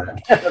for her.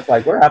 It's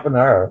like, what happened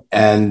to her?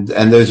 And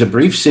there's a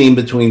brief scene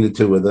between the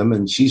two of them,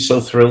 and she's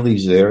so thrilled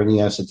he's there, and he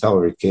has to tell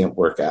her it can't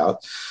work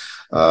out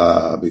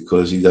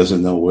because he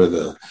doesn't know where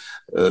the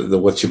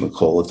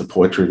the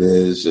portrait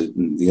is,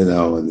 and he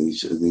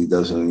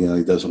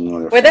doesn't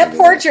want to. Well, that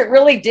portrait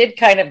really did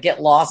kind of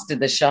get lost in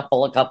the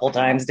shuffle a couple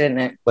times, didn't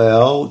it?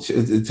 Well,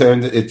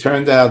 it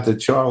turned out that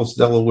Charles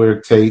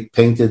Delaware Tate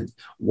painted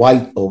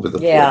white over the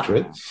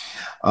portrait,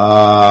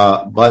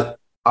 but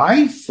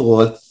I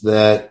thought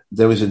that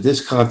there was a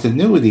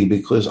discontinuity,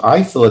 because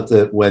I thought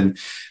that when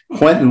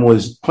Ptolemy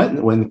as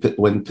Quentin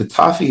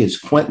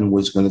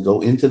was going to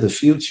go into the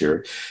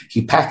future,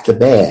 he packed a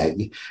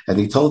bag and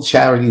he told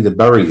Charity to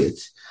bury it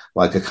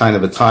like a kind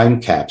of a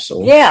time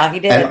capsule. Yeah, he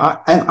did. And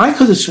I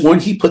could have sworn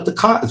he put the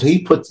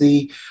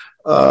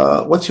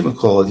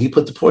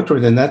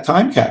portrait in that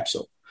time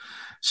capsule.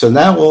 So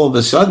now all of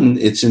a sudden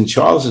it's in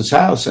Charles's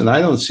house, and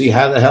I don't see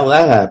how the hell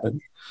that happened.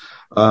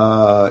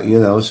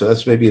 So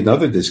that's maybe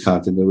another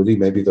discontinuity.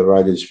 Maybe the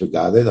writers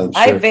forgot it. I'm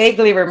sure. I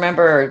vaguely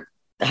remember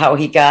how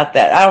he got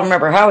that. I don't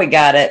remember how he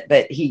got it,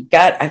 but he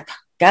got,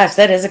 gosh,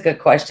 that is a good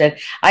question.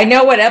 I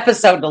know what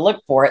episode to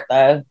look for it,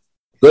 though.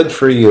 Good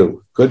for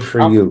you.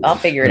 I'll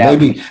figure it out.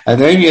 And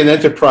maybe an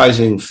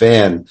enterprising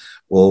fan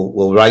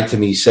will write to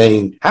me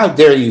saying, "How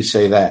dare you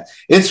say that?"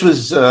 This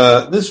was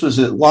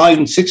at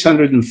line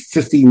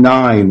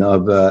 659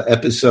 of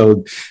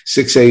episode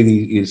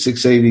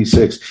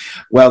 686.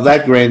 Well,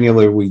 that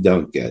granular we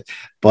don't get,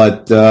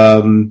 but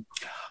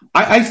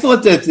I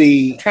thought that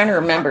I'm trying to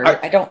remember.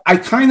 I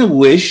kind of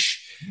wish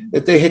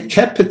that they had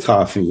kept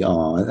Ptolemy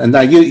on, and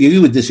now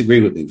you would disagree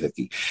with me,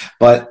 Vicky,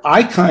 but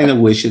I kind of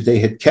wish that they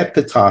had kept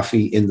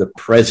Ptolemy in the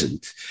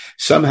present.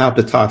 Somehow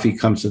Ptolemy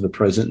comes to the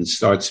present and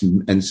starts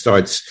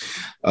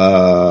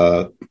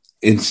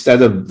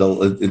instead of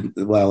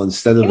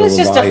he was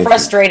just a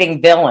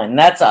frustrating villain.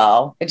 That's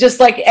all. It's just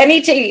like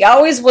he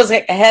always was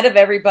ahead of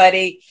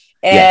everybody.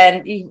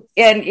 And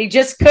he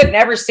just couldn't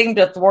ever seem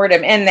to thwart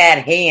him. And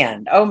that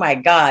hand, oh my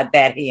God,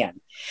 that hand.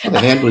 The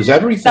hand was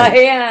everything. The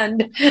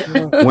hand.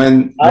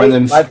 My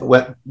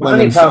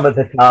problem with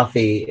the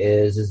coffee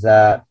is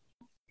that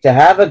to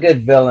have a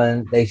good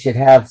villain, they should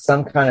have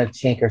some kind of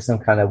chink or some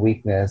kind of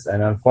weakness.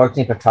 And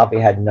unfortunately,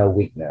 Ptolemy had no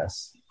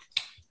weakness.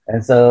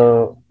 And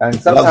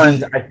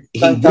sometimes he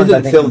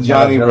didn't kill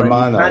Johnny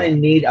Romano. You kind of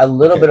need a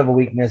little bit of a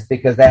weakness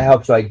because that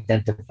helps you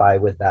identify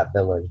with that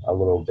villain a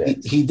little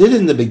bit. He did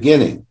in the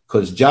beginning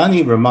because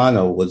Johnny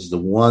Romano was the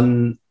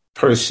one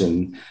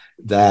person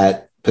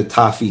that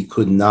Pitafi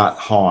could not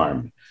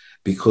harm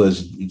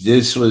because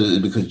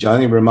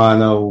Johnny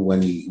Romano,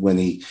 when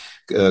he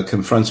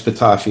confronts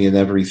Pitafi and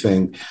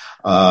everything,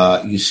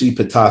 you see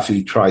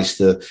Pitafi tries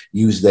to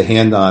use the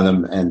hand on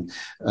him, and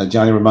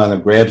Johnny Romano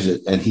grabs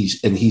it, and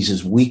he's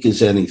as weak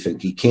as anything.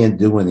 He can't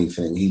do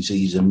anything.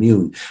 He's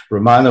immune.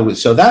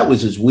 So that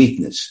was his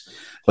weakness.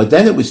 But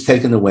then it was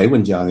taken away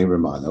when Johnny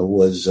Romano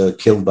was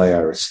killed by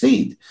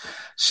Aristide.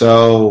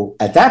 So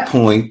at that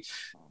point,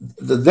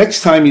 the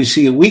next time you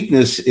see a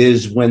weakness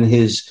is when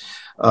his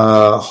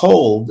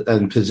hold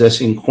and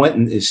possessing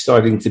Quentin is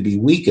starting to be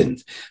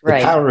weakened. The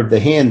power of the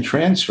hand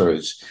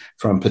transfers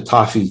from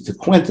Pitafi to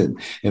Quentin.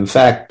 In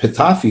fact,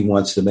 Pitafi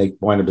wants to make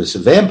Barnabas a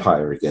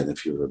vampire again,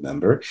 if you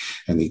remember,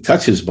 and he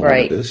touches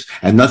Barnabas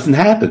and nothing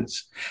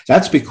happens.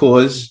 That's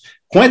because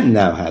Quentin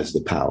now has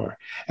the power.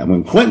 And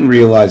when Quentin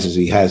realizes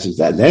he has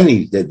that,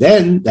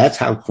 then that's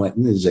how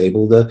Quentin is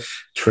able to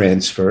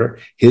transfer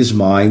his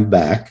mind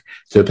back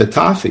to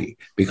Pitafi,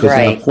 because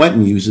now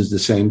Quentin uses the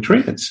same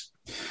trance.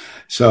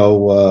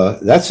 So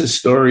that's a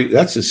story.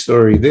 That's a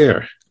story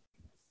there.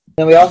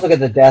 And we also get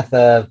the death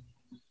of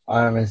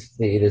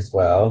Aristide as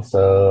well.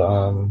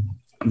 So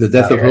the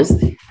death of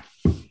who?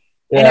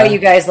 Yeah. I know you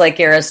guys like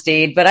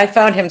Aristide, but I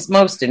found him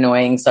most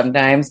annoying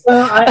sometimes.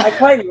 Well, I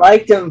quite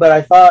liked him, but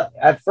I thought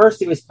at first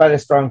he was quite a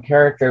strong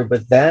character,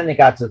 but then it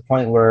got to the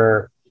point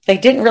where they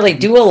didn't really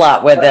do a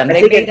lot with him.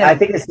 I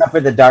think it's not for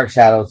the Dark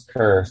Shadows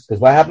curse,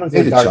 because what happens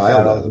with Dark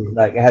Shadows is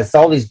like it has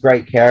all these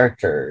great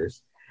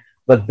characters,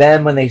 but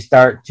then when they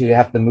start to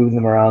have to move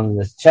them around in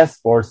this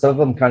chessboard, some of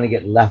them kind of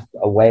get left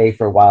away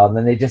for a while, and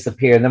then they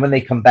disappear. And then when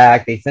they come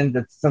back, they tend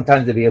to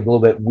sometimes to be a little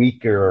bit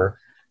weaker, or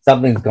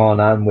something's going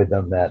on with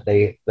them that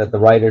the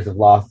writers have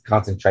lost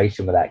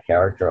concentration with that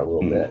character a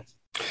little bit.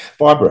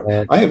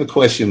 Barbara, I have a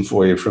question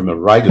for you from a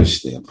writer's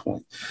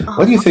standpoint.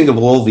 What do you think of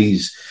all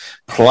these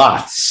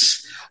plots?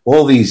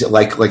 All these,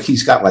 like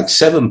he's got like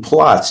 7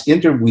 plots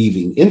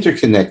interweaving,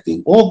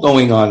 interconnecting, all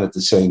going on at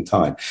the same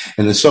time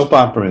in the soap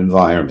opera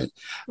environment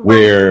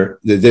where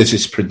there's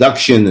this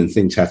production and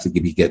things have to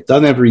get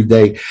done every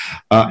day.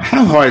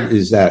 How hard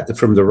is that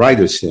from the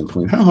writer's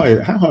standpoint? How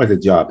hard a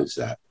job is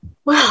that?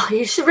 Well,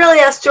 you should really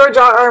ask George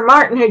R.R.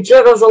 Martin, who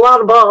juggles a lot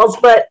of balls.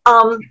 But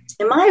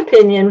in my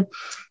opinion,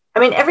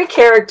 I mean, every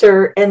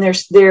character and their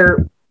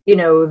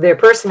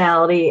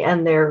personality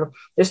and their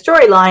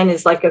storyline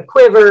is like a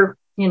quiver,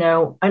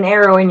 an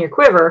arrow in your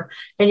quiver,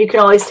 and you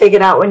can always take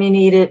it out when you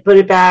need it, put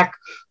it back.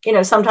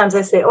 Sometimes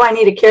I say, I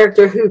need a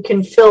character who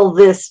can fill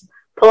this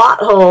plot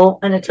hole,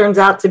 and it turns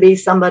out to be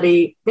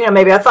somebody,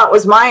 maybe I thought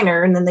was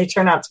minor, and then they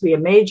turn out to be a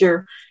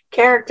major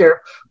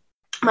character.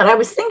 But I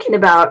was thinking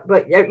about,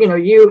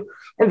 you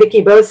and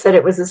Vicki both said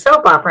it was a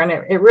soap opera, and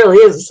it really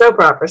is a soap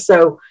opera.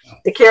 So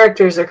the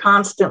characters are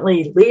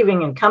constantly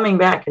leaving and coming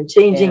back and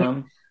changing.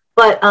 Yeah.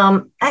 But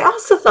I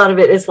also thought of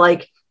it as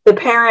like the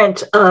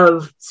parent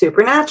of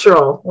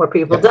Supernatural, where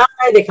people die,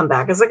 they come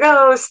back as a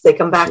ghost, they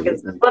come back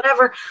as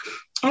whatever.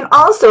 And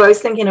also I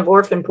was thinking of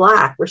Orphan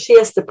Black, where she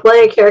has to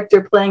play a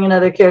character, playing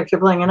another character,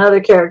 playing another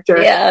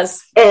character.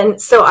 Yes.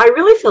 And so I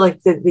really feel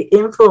like the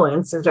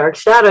influence of Dark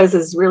Shadows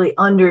is really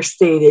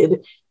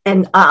understated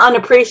and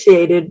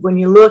unappreciated when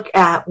you look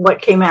at what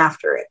came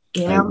after it.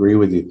 I agree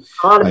with you.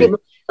 A lot of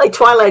people, like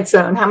Twilight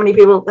Zone, how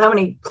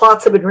many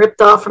plots have been ripped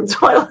off from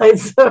Twilight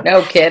Zone?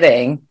 No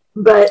kidding.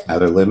 But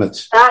Outer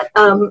Limits. That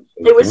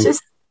it was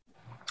just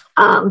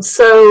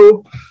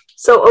so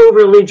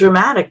overly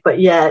dramatic, but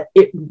yet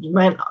it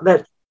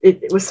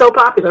was so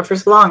popular for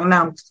so long. And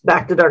now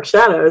back to Dark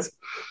Shadows.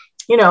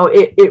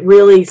 It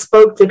really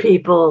spoke to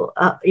people.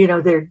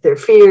 Their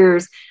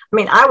fears. I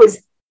mean, I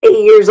was 8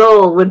 years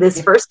old when this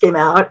first came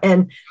out,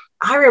 and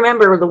I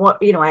remember the one.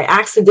 I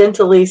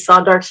accidentally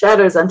saw Dark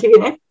Shadows on TV,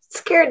 and it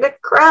scared the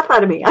crap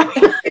out of me. I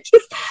mean,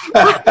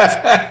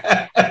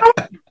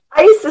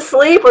 I used to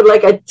sleep with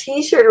like a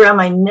T-shirt around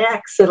my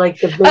neck, so like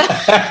the.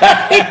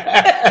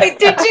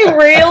 Did you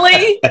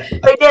really?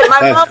 I did.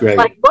 My mom was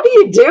like, "What are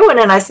you doing?"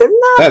 And I said,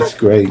 "No." That's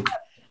great.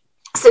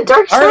 So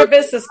Dark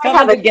Barnabas is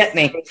coming to get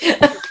me.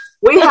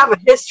 We have a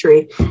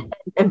history,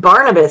 and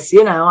Barnabas.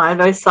 I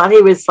always thought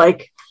he was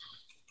like.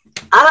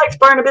 I liked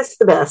Barnabas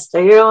the best.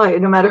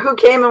 No matter who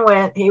came and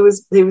went, he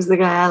was the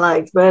guy I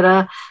liked.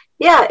 But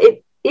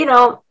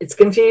it's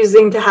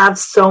confusing to have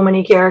so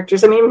many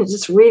characters. I mean, even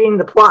just reading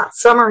the plot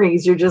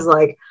summaries, you're just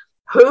like,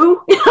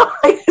 who?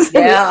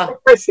 Yeah.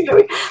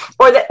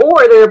 Or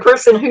they're a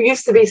person who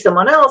used to be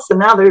someone else, and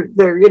now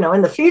they're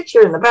in the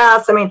future, in the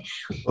past. I mean,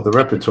 the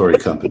repertory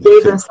company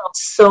gave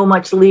themselves so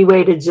much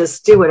leeway to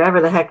just do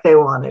whatever the heck they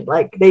wanted.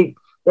 Like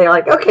they're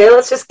like, okay,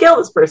 let's just kill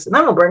this person.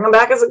 Then we'll bring him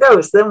back as a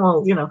ghost. Then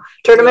we'll,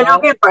 turn him into a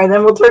vampire.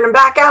 Then we'll turn him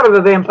back out of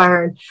a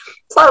vampire. And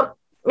so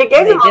it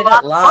gave them a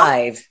lot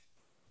live.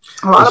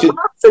 A lot of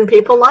plots, and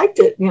people liked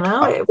it.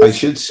 I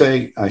should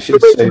say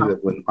that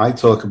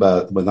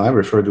when I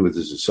refer to it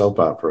as a soap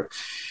opera,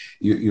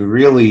 you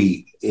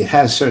really, it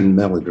has certain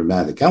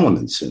melodramatic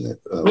elements in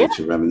it, which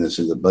are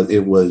reminiscent of, but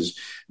it was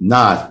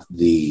not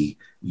the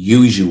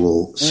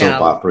usual soap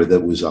opera that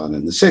was on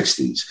in the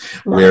 60s,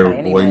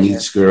 where boy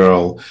meets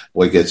girl,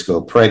 boy gets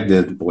girl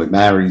pregnant, boy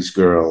marries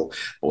girl,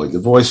 boy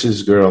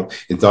divorces girl.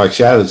 In Dark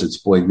Shadows, it's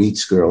boy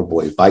meets girl,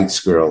 boy bites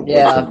girl, boy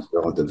turns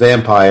girl into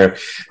vampire,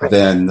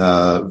 then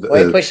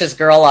boy pushes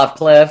girl off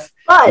cliff.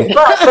 But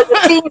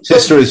the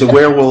sister is a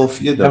werewolf.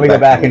 Then we go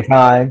back in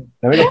time.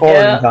 Then we go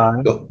forward in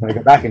time. Then we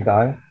go back in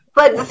time.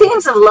 But the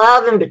themes of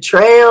love and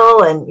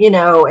betrayal and,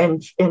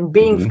 and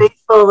being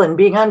faithful and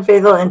being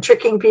unfaithful and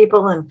tricking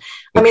people. And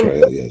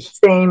the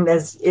same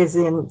as is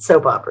in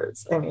soap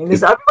operas. I mean,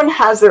 everyone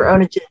has their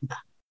own agenda.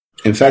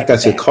 In fact,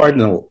 that's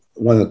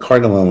one of the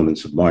cardinal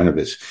elements of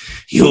Barnabas.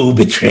 You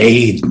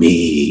betrayed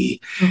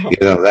me,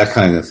 that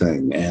kind of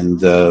thing. And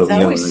he's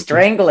always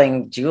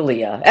strangling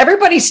Julia.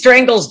 Everybody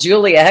strangles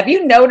Julia. Have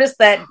you noticed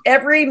that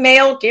every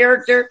male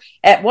character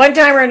at one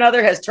time or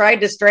another has tried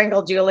to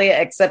strangle Julia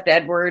except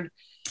Edward?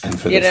 And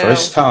for the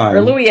first time,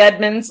 or Louis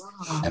Edmonds.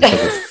 And for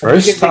the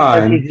first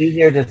time, it's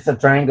easier to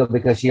strangle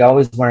because she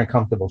always wearing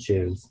comfortable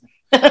shoes.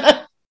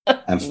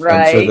 And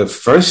for the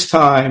first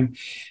time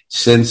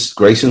since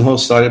Grayson Hall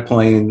started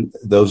playing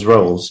those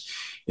roles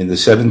in the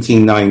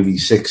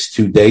 1796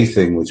 two-day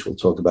thing, which we'll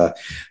talk about,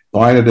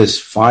 Barnabas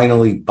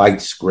finally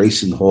bites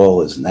Grayson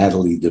Hall as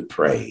Natalie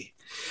Dupre.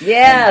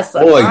 Yes.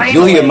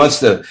 Grayson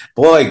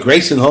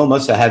Hall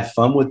must have had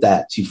fun with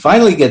that. She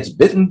finally gets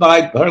bitten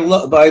by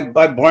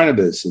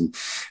Barnabas,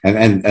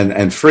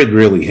 and Fred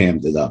really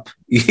hammed it up.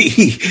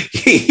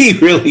 He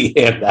really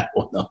hammed that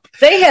one up.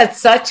 They had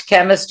such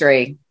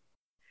chemistry.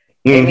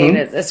 I mean,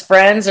 as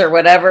friends or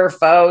whatever,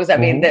 foes. I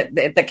mean,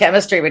 the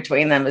chemistry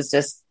between them is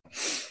just,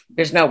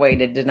 there's no way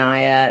to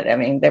deny it. I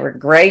mean, they were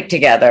great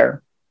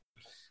together.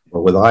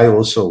 Well, what I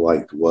also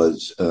liked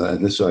was,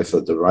 and this I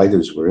thought the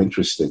writers were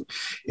interesting,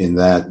 in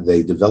that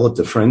they developed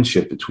a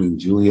friendship between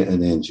Julia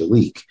and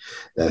Angelique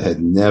that had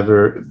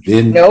never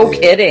been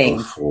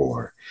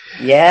before.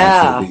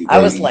 Yeah. I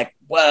was like,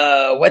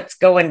 whoa, what's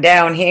going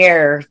down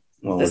here?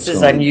 Well, this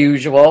is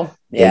unusual.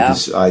 They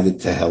decided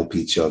to help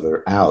each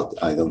other out.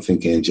 I don't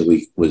think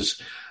Angelique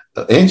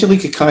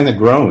had kind of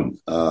grown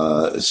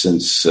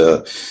since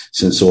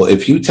all.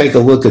 If you take a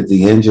look at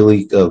the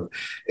Angelique of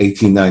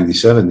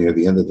 1897 near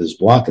the end of this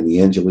block and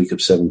the Angelique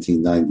of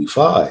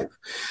 1795,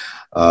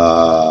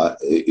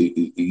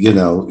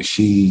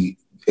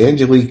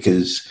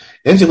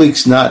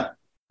 Angelique's not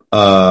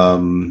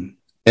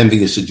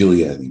envious of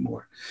Julia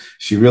anymore.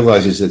 She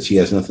realizes that she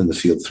has nothing to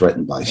feel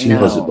threatened by. She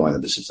knows that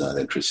Barnabas is not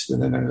interested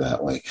in her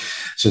that way.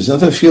 So there's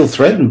nothing to feel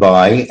threatened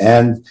by,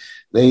 and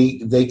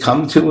they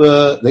come to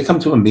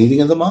a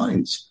meeting of the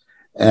minds,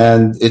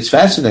 and it's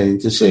fascinating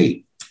to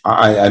see.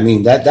 I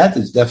mean that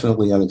is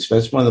definitely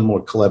unexpected. It's one of the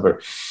more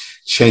clever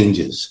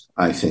changes,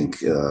 I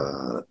think.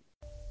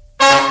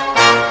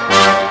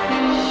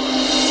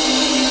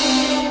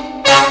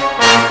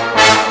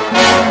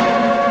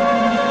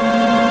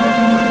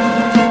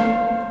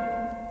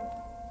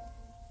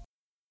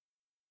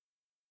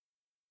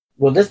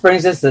 Well, this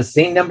brings us to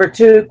scene number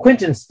 2,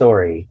 Quentin's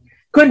story.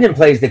 Quentin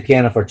plays the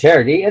piano for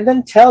Charity and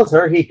then tells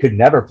her he could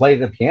never play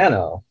the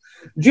piano.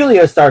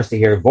 Julia starts to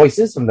hear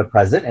voices from the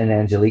present, and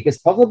Angelique is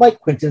puzzled by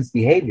Quentin's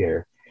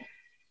behavior.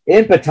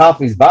 In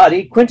Petofi's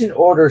body, Quentin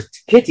orders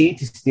Kitty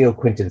to steal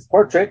Quentin's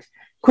portrait.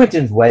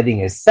 Quentin's wedding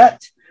is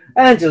set.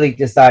 Angelique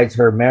decides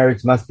her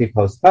marriage must be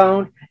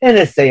postponed. In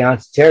a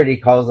seance, Charity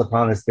calls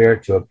upon a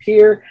spirit to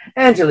appear.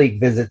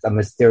 Angelique visits a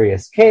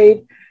mysterious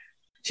cave.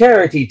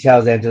 Charity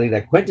tells Angelique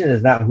that Quentin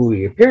is not who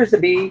he appears to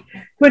be.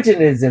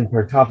 Quentin is in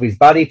Petofi's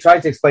body,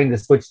 tries to explain the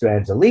switch to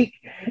Angelique.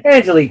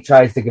 Angelique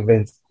tries to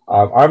convince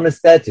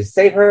Armistead to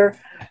save her.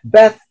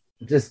 Beth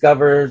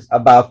discovers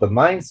about the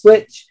mind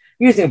switch.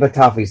 Using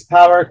Petofi's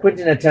power,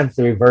 Quentin attempts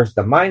to reverse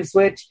the mind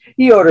switch.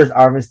 He orders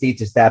Armistead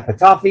to stab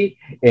Petofi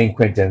in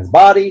Quentin's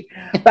body.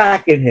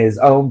 Back in his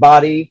own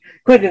body,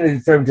 Quentin is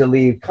determined to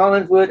leave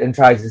Collinswood and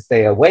tries to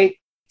stay awake.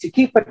 To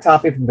keep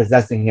Petofi from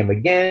possessing him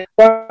again,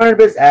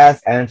 Barnabas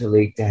asks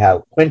Angelique to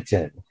help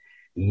Quentin.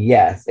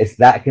 Yes, it's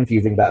that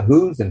confusing about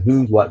who's and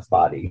who's what's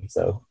body.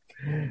 So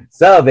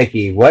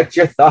Vicky, what's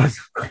your thoughts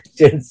on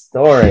Quentin's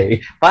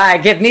story? Why,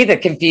 give me the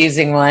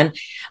confusing one.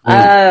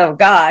 Oh,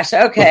 gosh.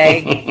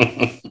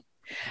 Okay.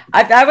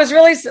 I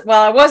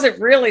wasn't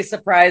really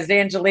surprised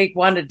Angelique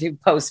wanted to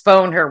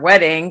postpone her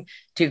wedding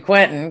to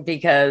Quentin,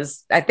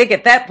 because I think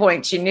at that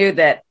point she knew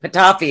that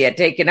Petofi had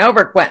taken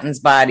over Quentin's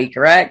body,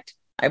 correct?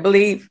 I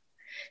believe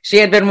she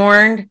had been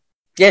warned.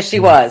 Yes, she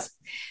was.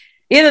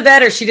 Either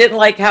that or she didn't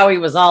like how he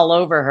was all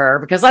over her,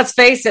 because let's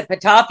face it,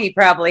 Petofi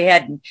probably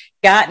hadn't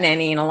gotten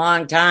any in a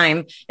long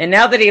time. And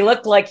now that he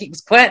looked like he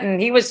was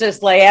Quentin, he was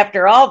just like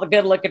after all the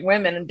good looking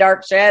women in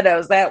Dark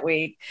Shadows that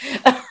week.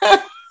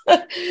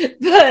 But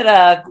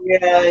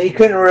he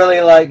couldn't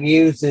really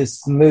use his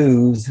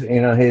smooths,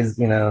 his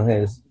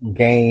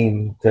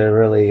game to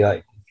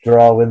really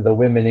draw in the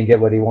women and get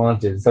what he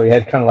wanted. So he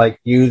had kind of like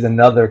use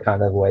another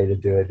kind of way to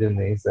do it,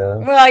 didn't he? So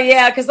well,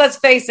 yeah, because let's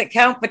face it,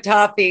 Count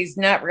Petofi's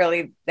not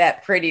really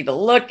that pretty to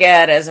look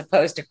at as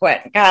opposed to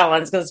Quentin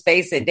Collins. Because let's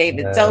face it,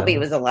 David Selby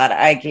was a lot of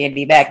eye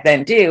candy back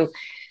then too.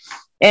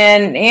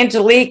 And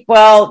Angelique,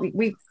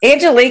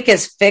 Angelique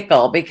is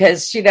fickle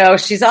because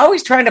she's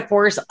always trying to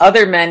force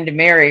other men to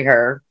marry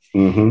her.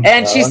 Mm-hmm.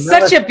 And she's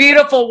such a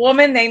beautiful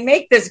woman. They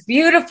make this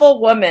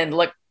beautiful woman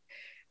look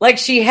like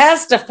she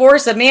has to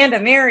force a man to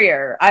marry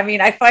her. I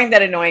mean, I find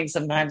that annoying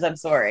sometimes. I'm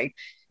sorry.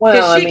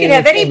 Because she can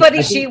have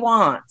anybody she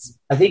wants.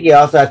 I think you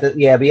also have to,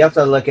 but you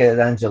also look at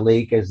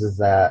Angelique is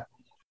that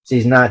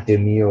she's not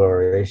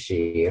demure, is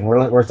she? And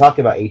we're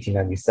talking about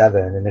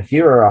 1897. And if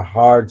you're a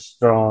hard,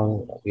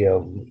 strong,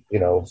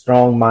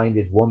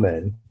 strong-minded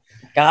woman,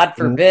 God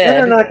forbid,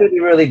 they're not going to be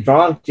really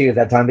drawn to you at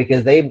that time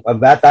because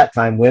at that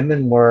time,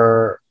 women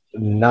weren't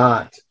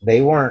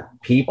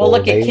people. Well,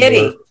 look at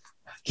Kitty.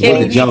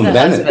 Kitty Joan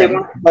Bennett.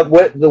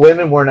 The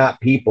women were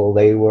not people;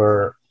 they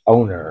were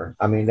owner.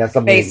 I mean, that's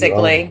something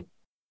basically.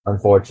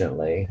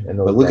 Unfortunately,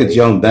 but look at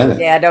Joan Bennett.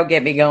 Yeah, don't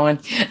get me going.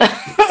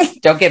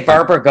 Don't get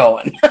Barbara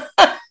going.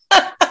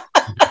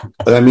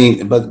 But I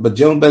mean, but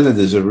Joan Bennett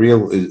is a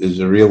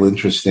real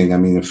interesting. I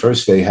mean, at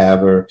first they have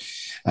her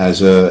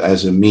as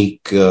a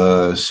meek,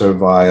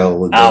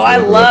 servile. I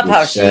love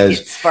how she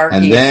gets sparky.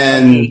 And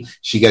then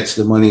she gets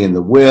the money in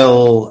the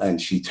will,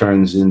 and she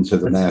turns into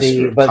the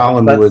master of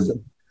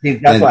Collinwood.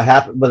 That's what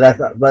happens.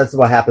 But that's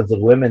what happens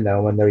with women,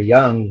 though. When they're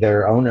young,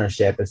 their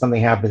ownership. If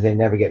something happens, they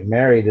never get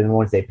married, and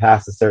once they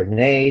pass a certain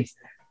age,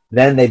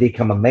 then they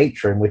become a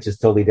matron, which is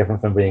totally different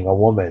from being a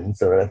woman,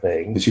 sort of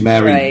thing. She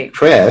married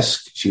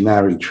Trask. She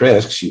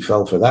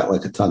fell for that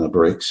like a ton of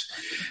bricks.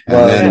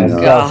 And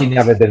she'd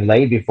never been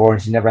laid before,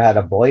 and she never had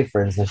a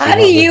boyfriend. So how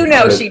do you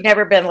know she'd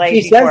never been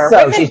laid before? She says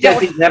so. She said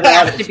she's never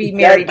have to be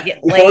married to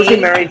get laid. Before she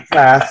married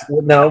Trask,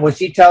 when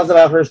she tells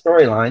about her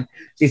storyline,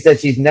 she said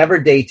she's never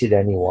dated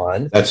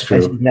anyone. That's true.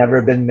 And she's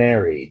never been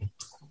married.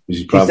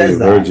 She's probably a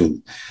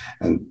virgin.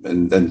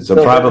 And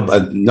so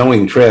probably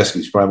knowing Trask,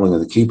 he's probably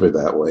going to keep her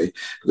that way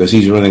because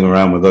he's running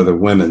around with other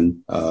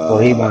women.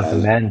 He wants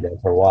Amanda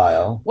for a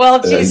while. Well,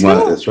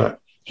 that's right.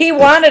 He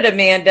wanted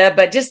Amanda,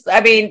 but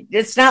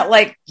it's not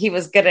like he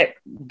was going to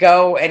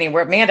go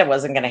anywhere. Amanda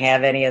wasn't going to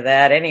have any of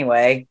that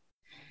anyway.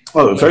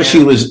 Well, first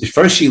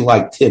she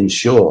liked Tim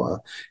Shaw.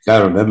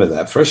 Gotta remember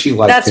that. First she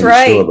liked Tim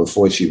Shaw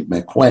before she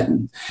met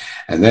Quentin.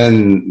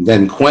 And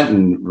then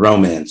Quentin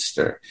romanced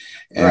her.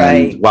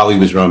 And while he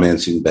was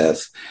romancing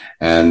Beth.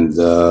 I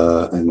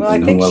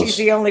think she's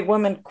the only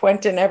woman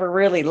Quentin ever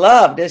really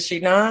loved, is she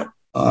not?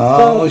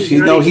 He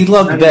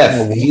loved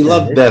Beth. He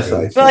loved Beth,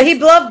 I think. Well, he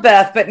loved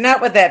Beth, but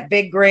not with that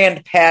big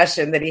grand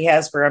passion that he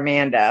has for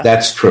Amanda.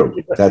 That's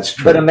true.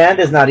 But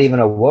Amanda's not even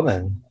a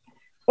woman.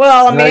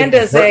 Well,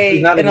 Amanda's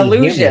an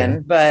illusion,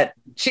 human. But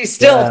she's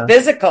still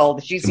physical.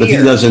 But he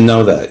doesn't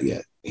know that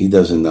yet. He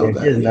doesn't know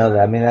that. He doesn't know that.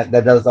 I mean,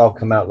 that does all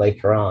come out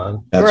later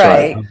on. That's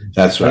right.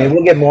 That's right. I mean,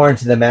 we'll get more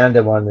into the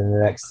Amanda one in the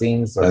next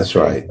scene. That's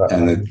right.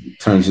 And it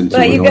turns into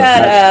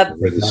a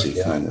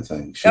privacy kind of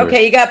thing. Sure.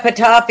 Okay, you got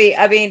Petofi.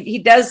 I mean,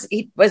 he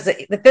was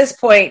at this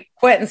point,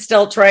 Quentin's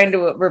still trying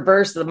to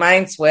reverse the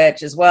mind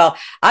switch as well.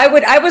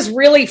 I was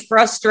really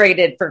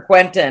frustrated for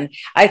Quentin.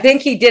 I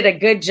think he did a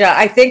good job.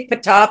 I think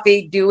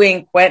Petofi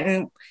doing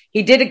Quentin,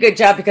 he did a good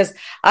job because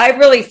I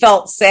really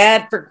felt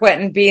sad for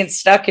Quentin being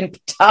stuck in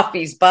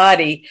Petofi's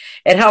body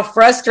and how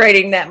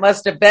frustrating that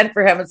must have been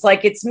for him. It's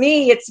like, it's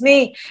me.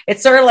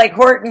 It's sort of like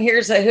Horton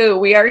Hears a Who.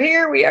 We are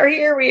here,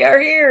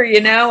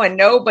 and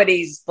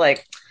nobody's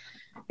like,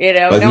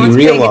 no one's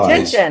paying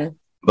attention.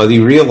 But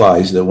he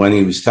realized that when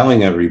he was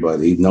telling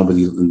everybody,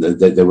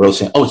 they were all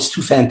saying, "Oh, it's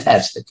too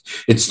fantastic!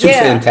 It's too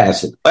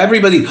fantastic!"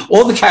 Everybody,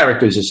 all the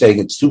characters are saying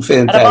it's too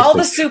fantastic. Out of all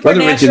the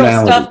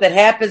supernatural stuff that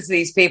happens to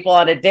these people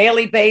on a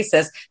daily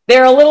basis,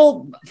 they're a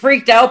little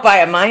freaked out by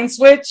a mind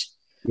switch.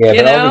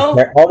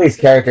 Yeah, all these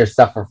characters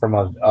suffer from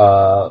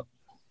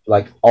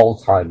like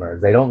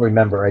Alzheimer's. They don't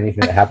remember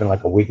anything that happened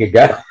like a week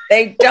ago.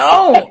 They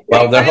don't.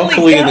 Well, they're really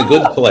hopefully in a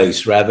good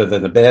place rather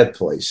than a bad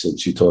place,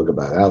 since you talk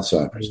about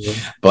Alzheimer's.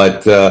 Mm-hmm.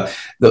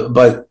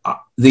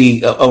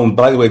 And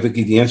by the way,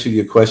 Vicky, the answer to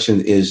your question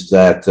is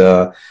that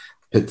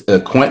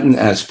Quentin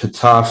as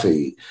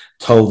Petofi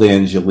told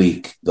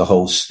Angelique the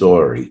whole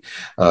story.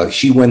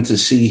 She went to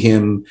see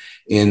him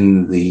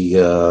in the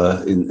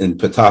in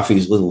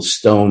Petofi's little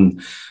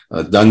stone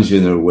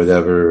dungeon or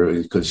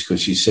whatever, because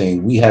she's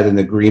saying, we had an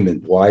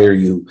agreement. Why are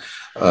you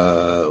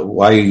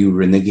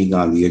reneging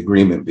on the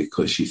agreement?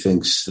 Because she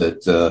thinks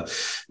that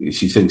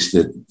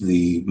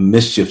the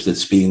mischief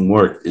that's being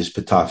worked is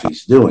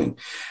Petofi's doing.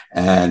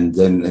 And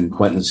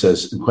Quentin as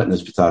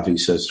Petofi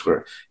says to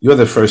her, "You're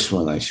the first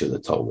one I should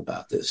have told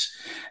about this."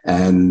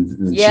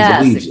 And she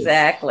believes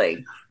exactly.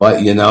 it.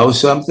 But you know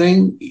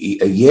something?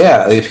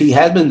 Yeah, if she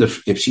had been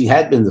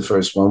the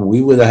first one,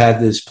 we would have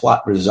had this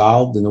plot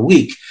resolved in a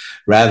week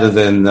rather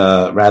than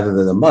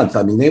a month.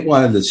 I mean, they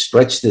wanted to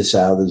stretch this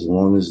out as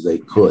long as they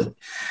could.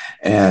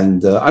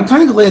 And I'm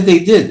kind of glad they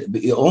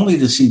did, only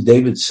to see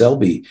David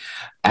Selby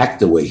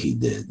act the way he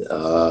did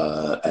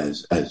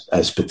as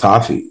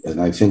Pitafi, and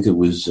I think it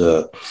was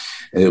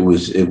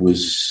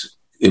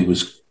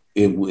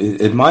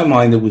in my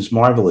mind it was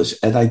marvelous.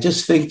 And I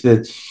just think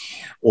that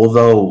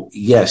although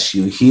yes,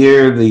 you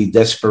hear the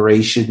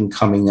desperation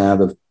coming out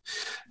of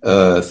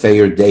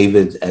Thayer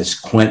David as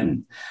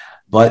Quentin,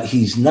 but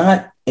he's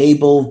not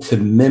able to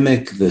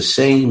mimic the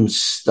same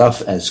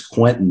stuff as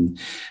Quentin,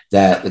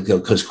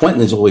 because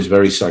Quentin is always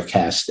very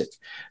sarcastic.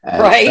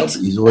 Right.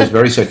 He's always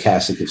very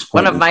sarcastic as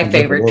Quentin. One of my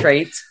favorite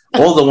traits.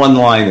 All the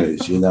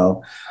one-liners,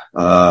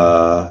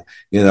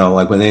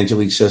 like when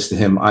Angelique says to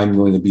him, "I'm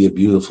going to be a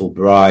beautiful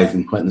bride,"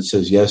 and Quentin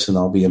says, "Yes, and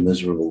I'll be a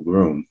miserable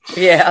groom."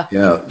 Yeah.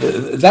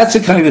 That's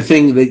the kind of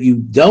thing that you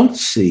don't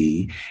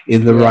see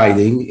in the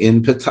writing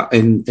in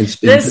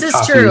This is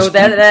true.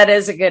 That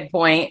is a good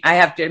point. I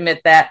have to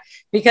admit that,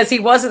 because he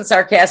wasn't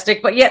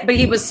sarcastic, but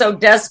he was so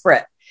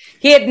desperate.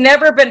 He had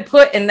never been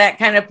put in that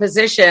kind of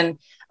position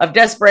of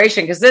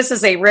desperation, because this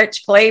is a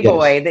rich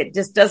playboy that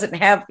just doesn't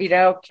have,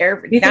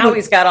 care. Now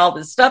he's got all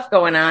this stuff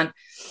going on.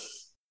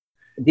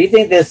 Do you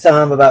think this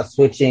about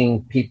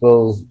switching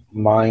people's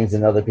minds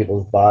and other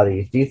people's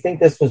bodies, do you think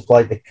this was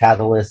like the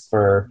catalyst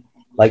for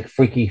like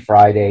Freaky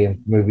Friday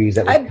and movies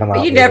that would come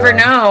out? You never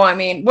know. I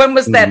mean, when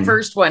was that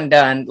first one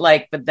done?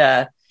 Like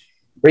the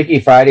Freaky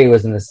Friday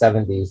was in the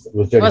 70s.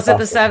 Was it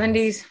the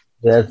 70s?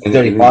 Yeah,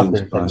 Jodie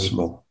Foster.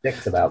 Possible.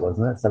 About,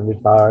 wasn't it?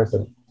 75 or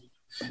something.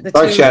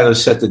 Dark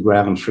Shadows set the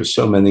ground for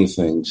so many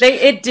things.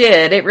 It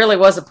did. It really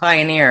was a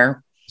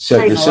pioneer. So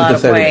the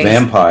sympathetic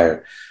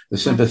vampire. The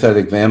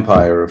sympathetic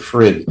vampire of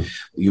Frid.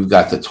 You've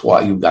got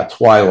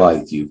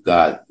Twilight. You've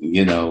got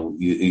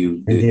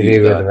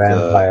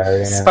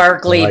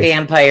sparkly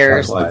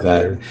vampires like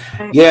that.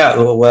 Yeah,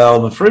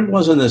 well, Frid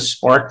wasn't as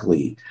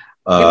sparkly.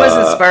 He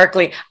wasn't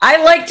sparkly.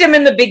 I liked him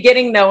in the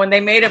beginning, though, when they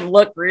made him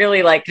look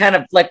really kind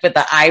of like with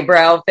the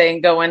eyebrow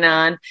thing going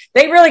on.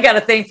 They really got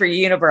a thing for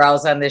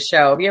unibrows on this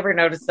show. Have you ever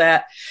noticed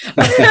that?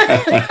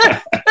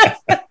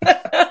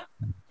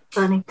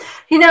 Funny.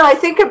 I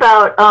think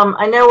about,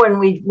 I know when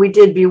we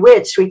did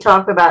Bewitched, we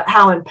talked about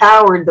how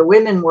empowered the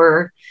women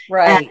were.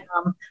 Right.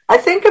 And, I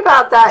think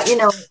about that,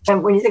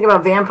 and when you think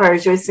about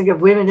vampires, you always think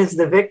of women as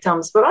the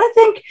victims. But I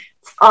think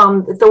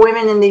that the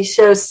women in these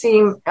shows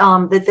seem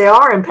that they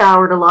are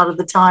empowered a lot of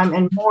the time,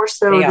 and more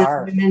so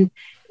than women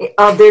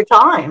of their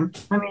time.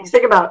 I mean,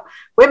 think about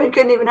women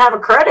couldn't even have a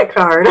credit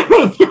card. I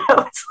mean,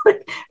 it's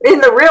like in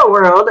the real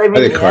world. I mean,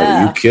 credit card?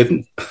 Are you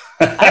kidding?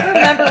 I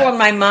remember when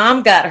my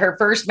mom got her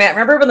first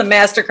remember when the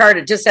MasterCard,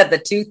 it just had the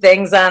two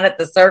things on it,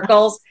 the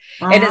circles,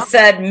 and it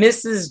said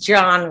Mrs.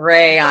 John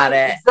Ray on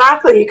it.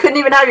 Exactly. You couldn't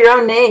even have your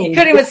own name. You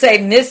couldn't even say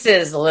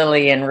Mrs.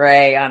 Lillian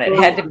Ray on it. It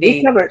had to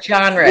be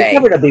John Ray. We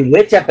covered a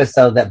Bewitched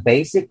episode that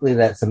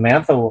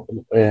Samantha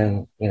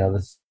in,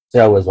 this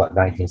show was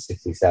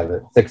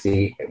 1967,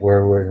 60,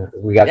 where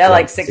we got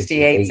like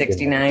 68,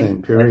 69.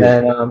 And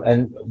then,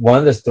 and one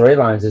of the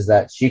storylines is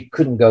that she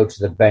couldn't go to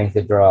the bank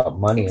to draw out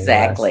money.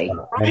 Exactly.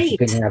 And she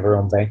couldn't have her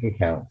own bank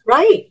account.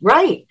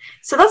 Right.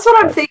 So that's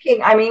what I'm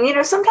thinking. I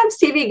mean, sometimes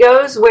TV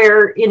goes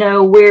where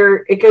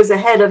it goes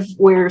ahead of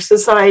where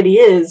society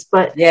is.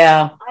 But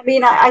yeah, I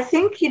mean, I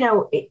think,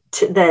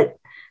 that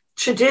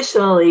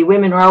traditionally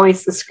women were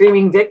always the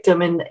screaming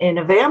victim in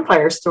a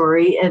vampire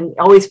story and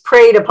always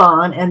preyed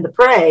upon and the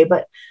prey.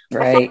 But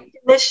I think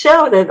in this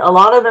show that a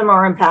lot of them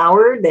are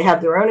empowered. They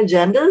have their own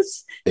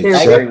agendas.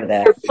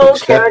 They're full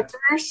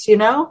characters,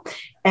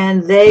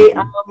 and they,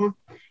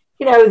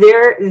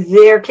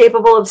 they're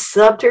capable of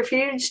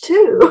subterfuge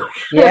too.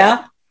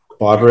 Yeah.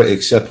 Barbara,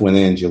 except when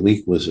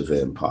Angelique was a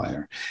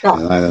vampire. Oh.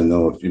 And I don't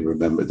know if you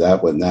remember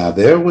that one. Now,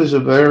 there was a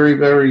very,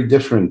 very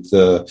different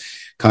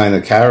kind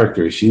of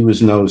character. She was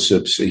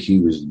she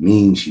was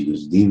mean. She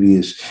was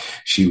devious.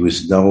 She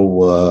was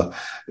no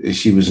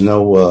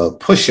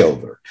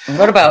pushover.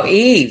 What about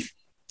Eve?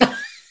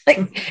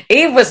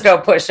 Eve was no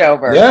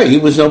pushover. Yeah,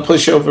 Eve was no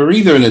pushover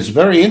either. And it's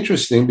very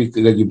interesting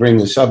because you bring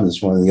this up, and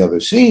it's one of the other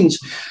scenes.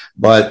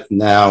 But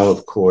now,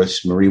 of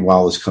course, Marie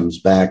Wallace comes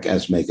back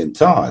as Megan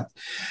Todd.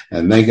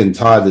 And Megan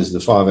Todd is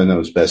the Father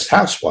Knows Best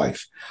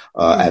housewife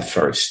at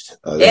first.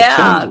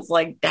 It's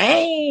like,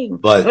 dang,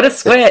 what a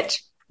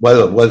switch.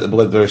 What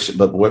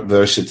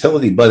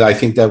versatility. But I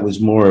think that was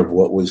more of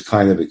what was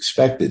kind of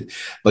expected.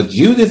 But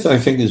Judith, I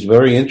think, is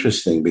very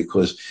interesting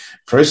because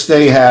first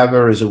they have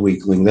her as a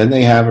weakling, then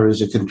they have her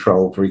as a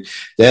control freak,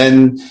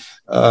 then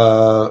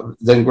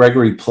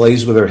Gregory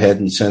plays with her head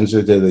and sends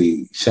her to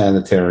the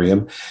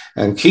sanitarium.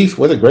 And Keith,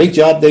 what a great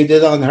job they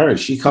did on her.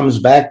 She comes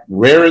back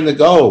raring to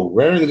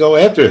go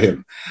after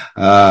him.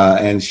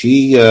 And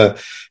she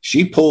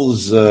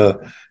pulls...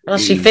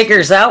 she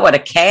figures out what a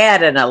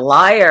cad and a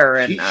liar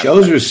and she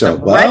shows herself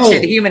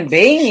wretched human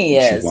being he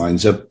is. She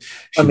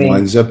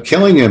winds up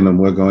killing him, and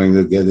we're going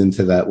to get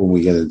into that when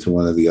we get into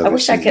one of the other. I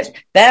wish scenes. I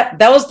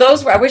could.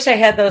 I wish I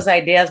had those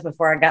ideas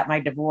before I got my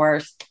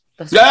divorce.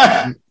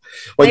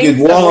 But you'd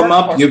wall them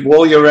up. You'd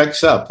wall your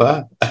ex up,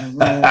 huh?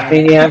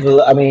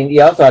 I mean,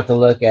 you also have to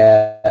look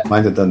at.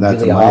 Might have done that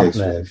Julia to my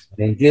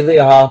Hoffman.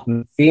 Julia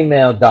Hoffman,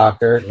 female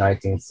doctor,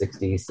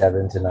 1967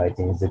 to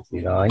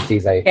 1969.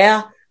 She's a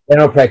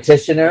general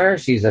practitioner.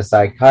 She's a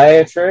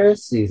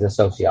psychiatrist. She's a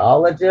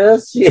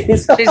sociologist.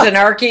 She's an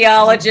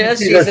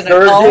archaeologist. She's an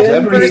surgeon.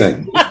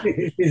 Everything.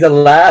 She's a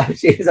lab.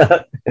 She has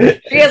a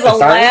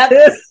lab.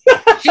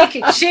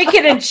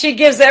 She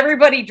gives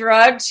everybody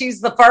drugs.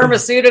 She's the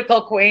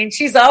pharmaceutical queen.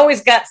 She's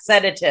always got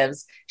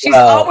sedatives. She's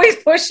always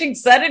pushing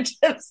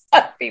sedatives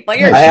on people. I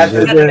have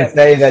to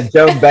say that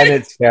Joan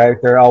Bennett's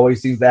character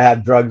always seems to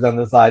have drugs on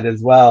the side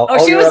as well.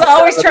 She was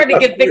always trying to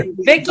get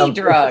Vicky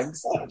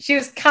drugs. She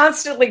was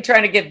constantly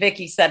trying to get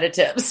Vicky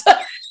sedatives.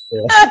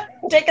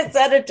 Take a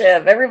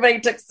sedative. Everybody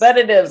took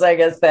sedatives, I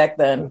guess, back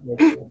then.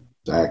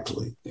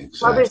 Exactly.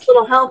 Mother's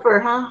little helper,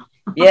 huh?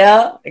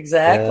 Yeah,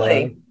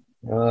 exactly.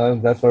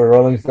 That's where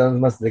Rolling Stones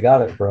must have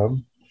got it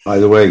from. By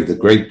the way, the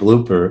great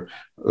blooper,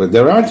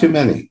 there aren't too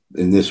many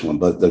in this one,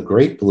 but the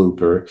great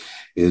blooper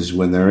is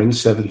when they're in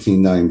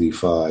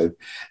 1795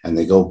 and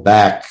they go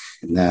back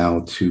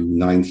now to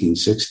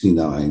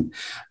 1969,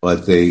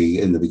 but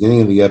in the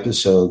beginning of the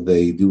episode,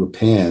 they do a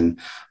pan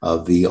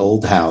of the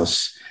old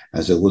house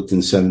as it looked in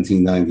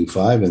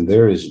 1795, and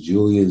there is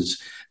Julia's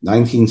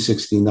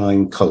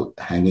 1969 coat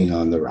hanging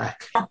on the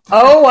rack.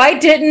 Oh, I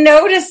didn't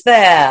notice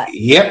that.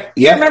 Yep.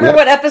 Remember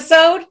what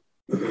episode?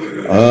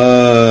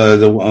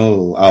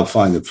 I'll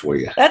find it for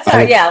you. That's all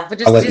right. Yeah, but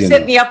just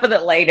hit me up with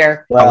it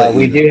later. Well,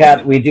 we do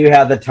have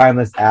the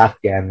timeless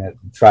Afghan that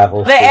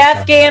travels. The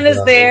Afghan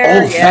is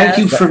there. Oh, thank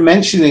you for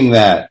mentioning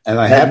that. And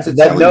I have to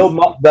tell you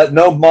that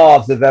no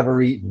moths have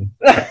ever eaten.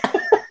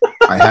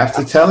 I have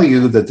to tell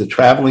you that the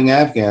traveling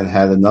Afghan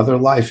had another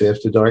life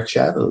after Dark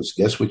Shadows.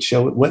 Guess which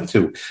show it went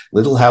to?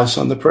 Little House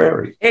on the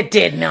Prairie. It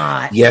did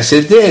not. Yes,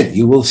 it did.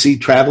 You will see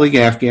traveling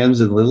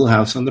Afghans in Little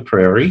House on the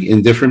Prairie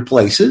in different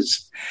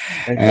places.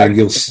 And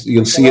you'll see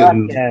it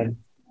in, and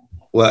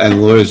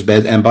Laura's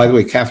Bed. And by the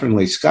way, Catherine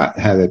Leigh Scott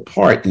had a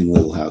part in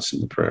Little House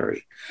on the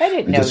Prairie. I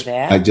didn't know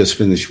that. I just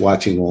finished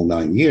watching all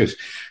 9 years.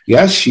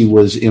 Yes, she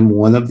was in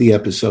one of the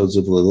episodes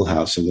of Little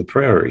House on the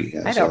Prairie.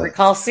 I don't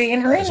recall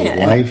seeing her in it.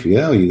 Wife, you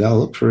gotta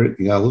look for it.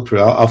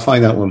 I'll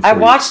find that one for you. I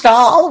watched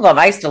all of them.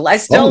 I still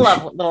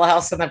love Little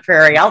House on the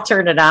Prairie. I'll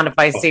turn it on if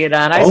I see it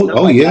on.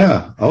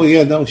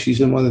 No, she's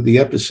in one of the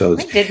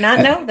episodes. I did not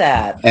know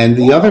that. And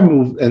the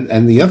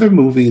other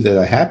movie that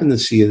I happened to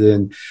see it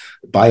in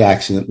by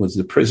accident was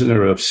The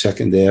Prisoner of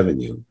Second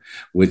Avenue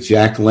with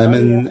Jack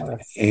Lemmon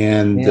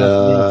and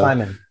Neil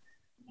Simon.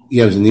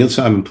 Yeah, it was a Neil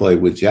Simon play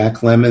with Jack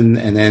Lemmon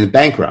and then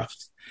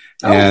Bancroft.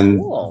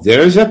 Cool.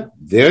 There's an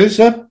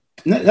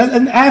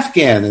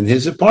Afghan in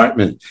his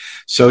apartment.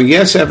 So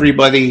yes,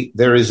 everybody,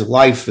 there is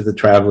life for the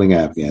traveling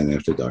Afghan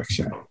after Dark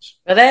Shadows.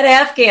 Well, that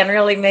Afghan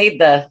really made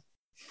the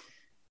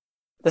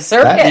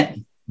circuit.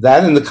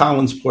 That and the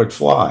Collinsport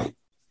Fly.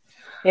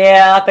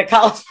 Yeah, the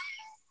Collins.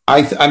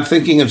 I'm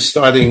thinking of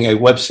starting a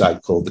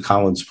website called the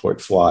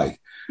Collinsport Fly.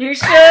 You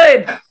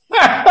should.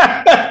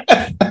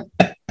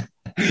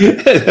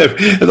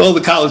 And all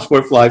the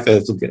Collinsport Fly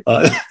fans will get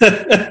on.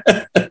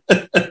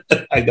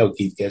 I know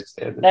Keith gets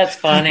there. That's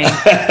funny.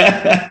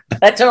 That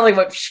totally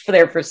went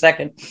there for a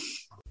second.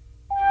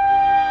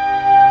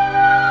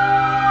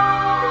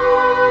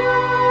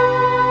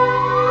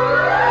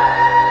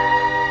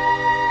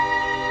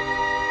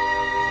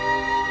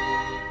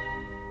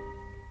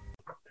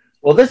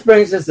 Well, this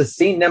brings us to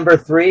scene number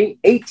 3,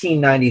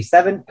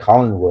 1897,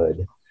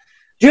 Collinwood.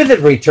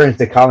 Judith returns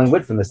to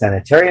Collinwood from the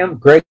sanitarium.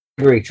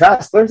 Gregory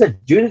Trask learns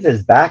that Judith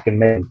is back and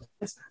making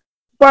plans.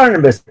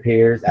 Barnabas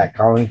appears at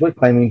Collinwood,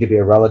 claiming to be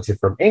a relative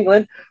from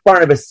England.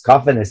 Barnabas'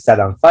 coffin is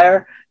set on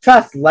fire.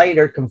 Trask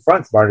later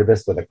confronts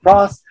Barnabas with a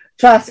cross.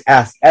 Trask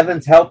asks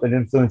Evan's help in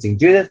influencing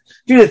Judith.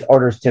 Judith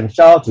orders Tim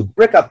Shaw to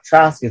brick up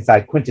Trask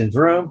inside Quentin's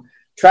room.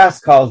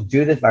 Trask calls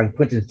Judith on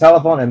Quentin's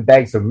telephone and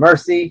begs for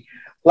mercy.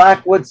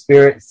 Blackwood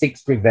spirit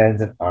seeks revenge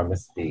and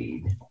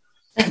Armistead.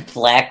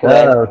 Blackwood.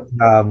 So,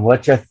 Tom,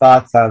 what's your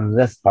thoughts on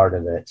this part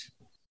of it?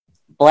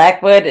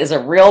 Blackwood is a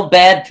real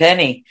bad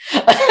penny.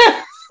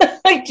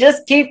 I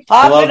just keep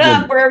popping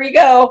up wherever you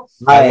go.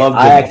 I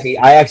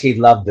actually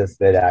love this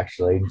bit.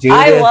 Actually, Judith,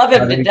 I love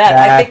him to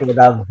death. I think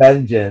without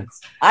vengeance.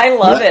 I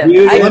love him.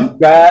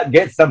 Judith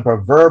get some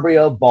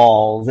proverbial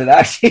balls. It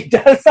actually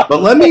does.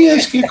 But let me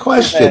ask you a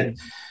question.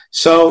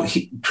 So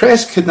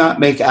Trask cannot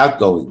make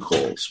outgoing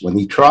calls. When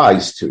he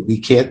tries to, he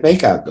can't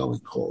make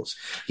outgoing calls.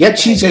 Yet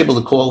she's able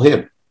to call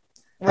him.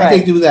 How do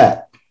they do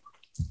that?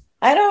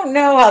 I don't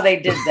know how they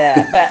did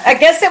that, but I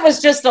guess it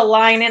was just a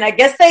line in. I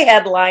guess they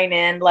had line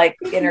in, like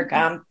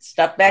intercom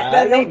stuff back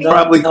then. Maybe.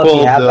 Probably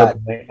called. I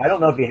don't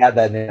know if he had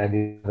that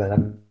in.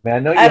 I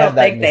know. I don't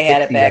think they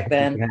had it back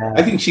then.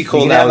 I think she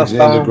called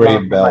Alexander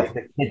Graham Bell. Like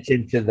the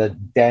kitchen to the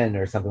den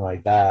or something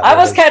like that. I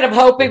was kind of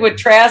hoping when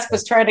Trask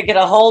was trying to get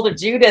a hold of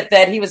Judith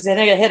that he was going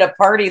to hit a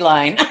party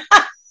line.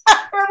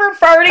 Remember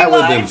party that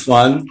would have lines? been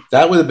fun.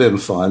 That would have been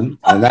fun,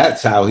 and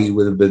that's how he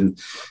would have been.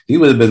 He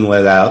would have been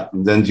let out,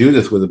 and then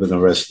Judith would have been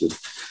arrested.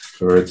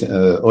 for it.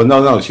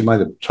 No, she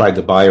might have tried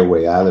to buy her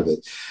way out of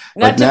it.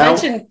 Not to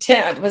mention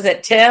Tim. Was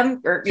it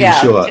Tim?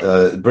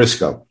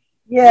 Briscoe.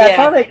 Yeah, I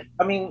thought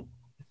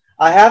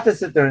I have to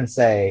sit there and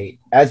say,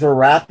 as we're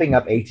wrapping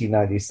up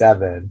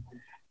 1897,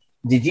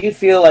 did you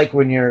feel like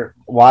when you're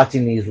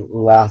watching these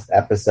last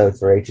episodes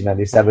for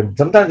 1897,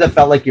 sometimes it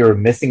felt like you were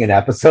missing an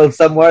episode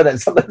somewhere, that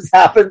something's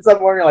happened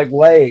somewhere, and you're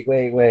like,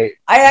 wait.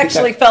 I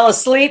actually fell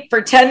asleep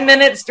for 10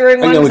 minutes during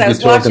one because I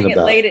was watching it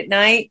late at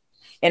night,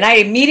 and I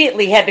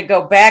immediately had to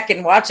go back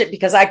and watch it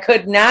because I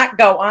could not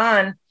go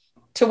on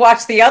to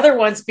watch the other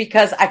ones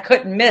because I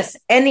couldn't miss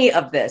any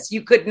of this.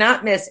 You could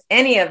not miss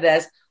any of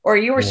this, or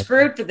you were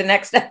screwed for the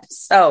next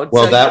episode.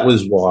 Well, that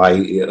was why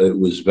it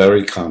was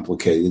very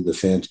complicated. The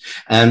fans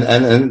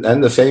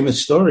and the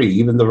famous story,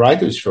 even the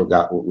writers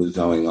forgot what was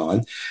going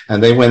on,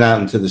 and they went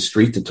out into the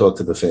street to talk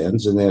to the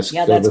fans and ask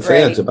the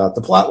fans about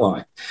the plot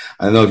line.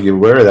 I don't know if you're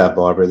aware of that,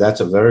 Barbara.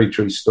 That's a very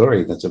true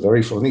story. That's a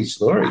very funny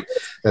story.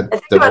 That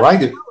the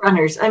writers,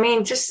 runners. I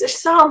mean, just there's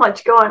so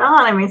much going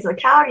on. I mean, it's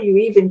like, how do you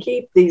even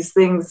keep these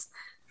things?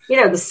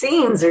 The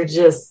scenes are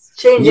just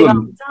changing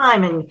all the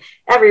time, and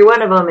every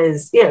one of them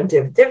is,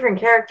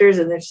 different characters,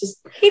 and there's just...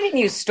 He didn't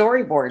use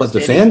storyboards, but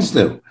the fans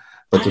knew.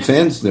 But the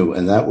fans knew,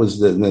 and that was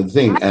the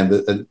thing.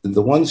 And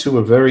the ones who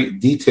were very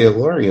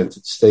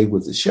detail-oriented stayed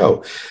with the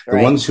show. The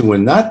ones who were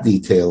not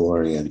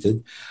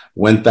detail-oriented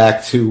went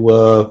back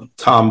to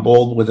Tom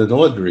Baldwin and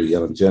Audrey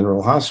on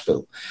General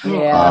Hospital.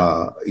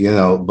 Yeah.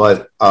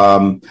 But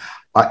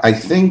I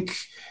think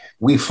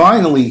we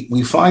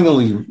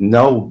finally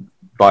know,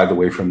 by the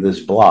way, from this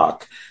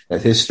block,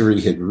 that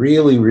history had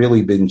really,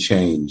 really been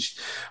changed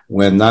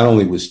when not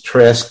only was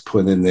Trask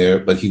put in there,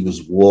 but he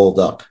was walled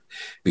up.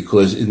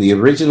 Because in the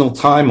original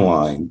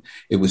timeline,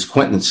 it was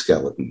Quentin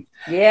Skeleton.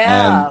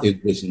 Yeah. And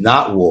it was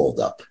not walled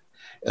up.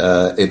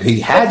 If he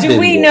had been... Do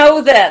we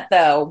know that,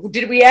 though?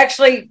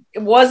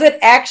 Was it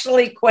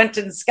actually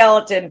Quentin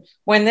Skeleton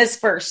when this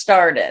first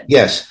started?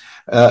 Yes.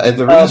 And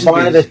the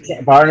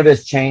reason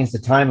Barnabas changed the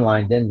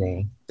timeline, didn't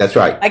he? That's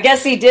right. I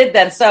guess he did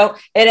then. So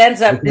it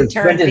ends up in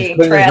turn being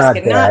Trask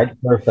and not.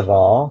 First of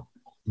all,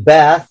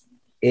 Beth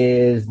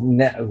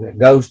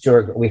goes to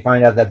her. We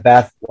find out that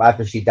Beth,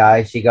 after she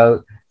dies,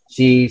 all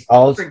she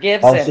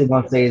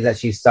wants to say is that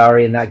she's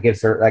sorry, and that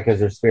gives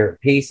her spirit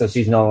peace. So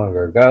she's no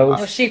longer a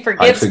ghost. Oh, she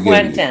forgives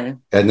Quentin,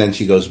 you. And then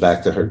she goes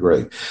back to her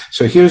grave.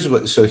 So here's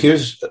what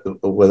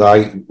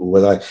I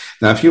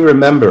now. If you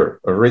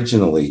remember,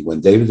 originally when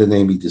David and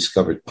Amy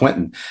discovered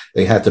Quentin,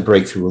 they had to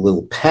break through a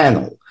little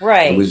panel.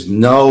 Right. There was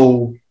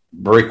no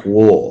brick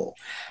wall.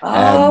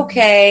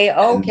 Okay.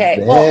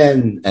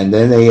 And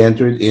then they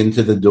entered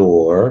into the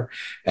door,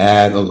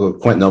 and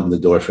Quentin opened the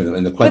door for them.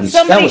 And but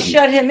somebody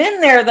shut him in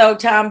there, though,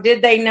 Tom.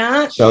 Did they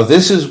not? So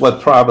this is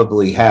what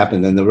probably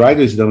happened, and the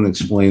writers don't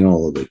explain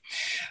all of it.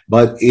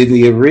 But in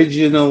the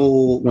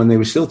original, when they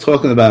were still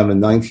talking about him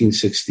in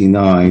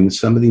 1969,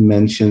 somebody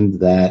mentioned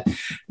that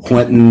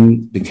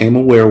Quentin became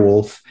a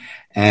werewolf,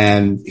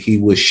 and he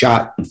was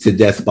shot to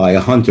death by a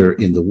hunter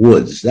in the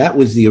woods. That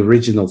was the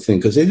original thing,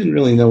 because they didn't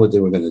really know what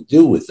they were going to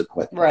do with the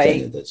Quentin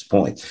thing at this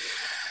point.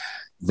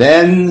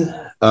 Then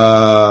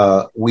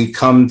we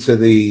come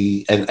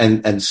to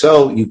and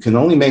so you can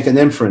only make an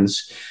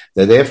inference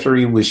that after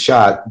he was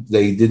shot,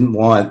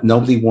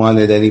 nobody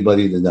wanted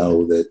anybody to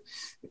know that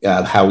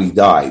how he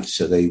died.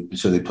 So they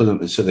put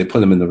him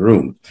in the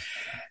room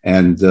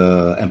and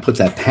put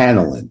that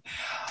panel in.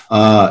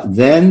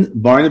 Then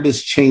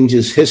Barnabas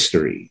changes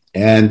history.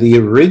 And the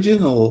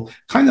original,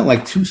 kind of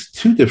like two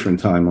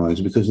different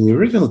timelines, because in the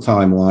original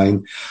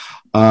timeline,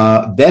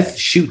 Beth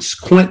shoots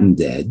Quentin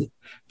dead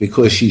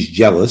because she's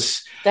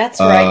jealous. That's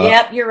right.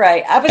 Yep, you're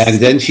right. I was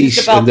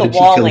confused about the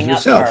walling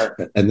up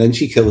part. And then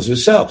she kills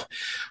herself.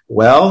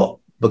 Well,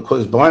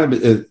 because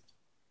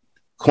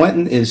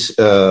Quentin is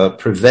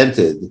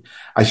prevented.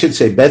 I should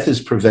say Beth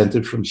is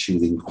prevented from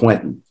shooting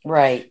Quentin.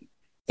 Right.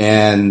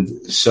 And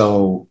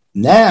so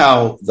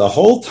now the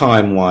whole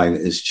timeline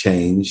is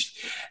changed.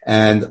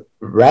 And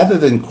rather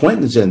than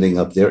Quentin's ending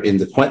up there in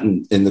the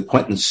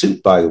Quentin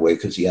suit, by the way,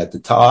 because he had the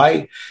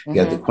tie, he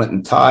had the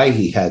Quentin tie,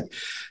 he had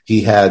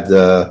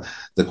the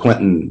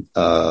Quentin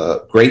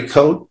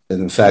greatcoat,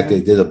 and in fact, they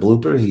did a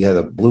blooper. He had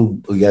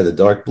a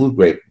dark blue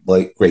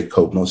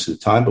greatcoat most of the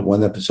time, but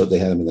one episode they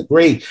had him in a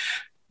gray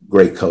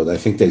greatcoat. I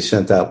think they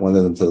sent out one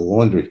of them to the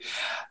laundry.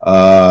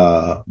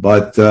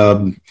 But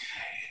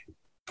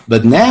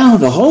now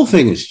the whole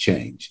thing has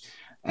changed.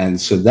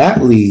 And so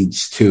that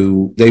leads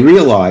to, they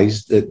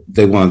realized that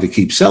they wanted to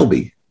keep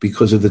Selby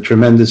because of the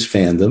tremendous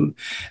fandom.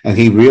 And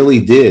he really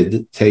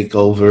did take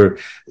over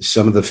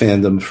some of the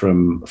fandom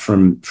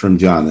from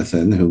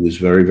Jonathan, who was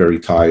very, very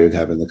tired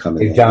having to come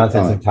in.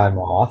 Jonathan's time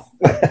off.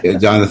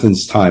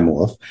 Jonathan's time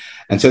off.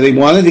 And so they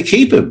wanted to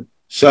keep him.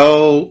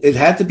 So it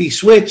had to be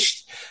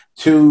switched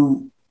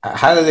to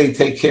how do they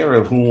take care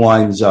of who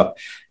winds up?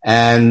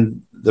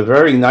 And the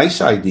very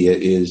nice idea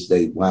is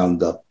they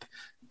wound up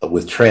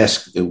with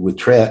Trask in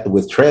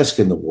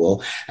the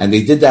wall, and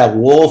they did that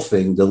wall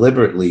thing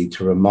deliberately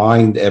to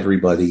remind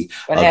everybody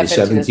of the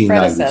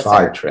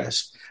 1795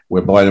 Trask,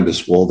 where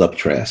Barnabas walled up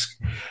Trask.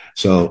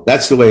 So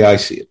that's the way I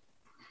see it.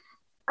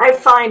 I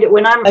find it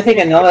when I think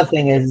another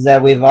thing is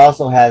that we've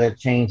also had a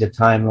change of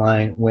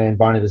timeline when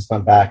Barnabas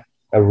went back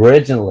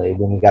originally,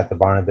 when we got the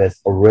Barnabas,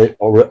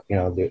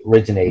 the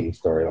originating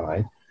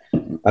storyline.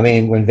 I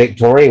mean, when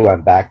Victoria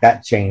went back,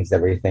 that changed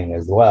everything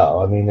as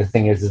well. I mean, the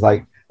thing is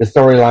like the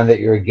storyline that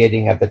you're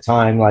getting at the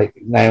time, like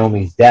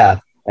Naomi's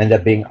death, ended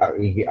up being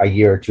a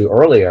year or two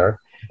earlier.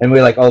 And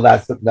we're like, oh,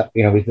 that's a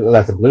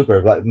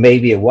blooper. But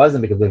maybe it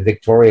wasn't, because with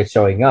Victoria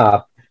showing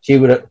up, she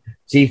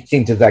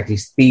seemed to actually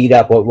speed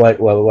up what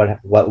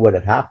would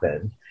have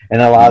happened.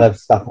 And a lot of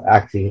stuff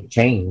actually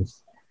changed,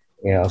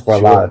 for a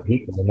lot of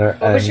people. What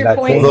was your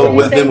point?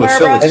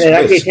 And it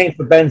actually changed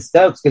for Ben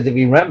Stokes, because if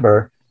you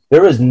remember,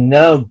 there was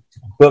no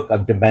book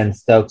of Ben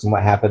Stokes and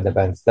what happened to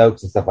Ben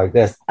Stokes and stuff like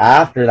this.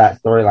 After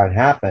that storyline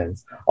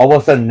happens, all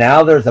of a sudden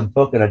now there's a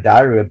book and a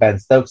diary of Ben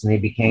Stokes, and he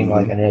became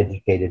like an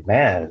educated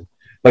man.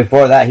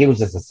 Before that, he was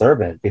just a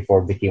servant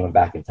before Vicky went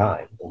back in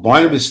time.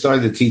 Barnabas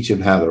started to teach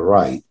him how to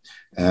write.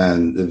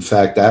 And in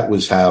fact, that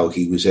was how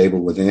he was able,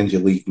 when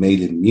Angelique made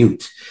him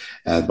mute,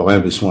 and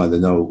Barnabas wanted to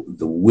know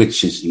the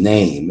witch's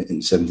name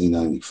in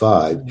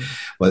 1795. Mm-hmm.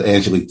 What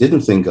Angelique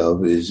didn't think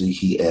of is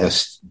he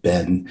asked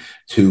Ben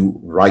to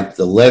write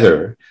the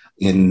letter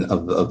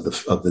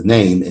of the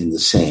name in the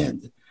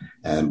sand.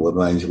 And what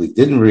Angelique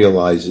didn't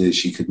realize is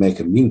she could make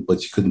him mute,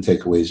 but she couldn't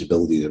take away his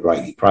ability to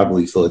write. He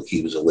probably thought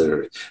he was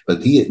illiterate,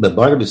 but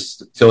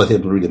Barnabas taught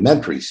him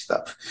rudimentary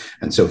stuff,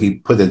 and so he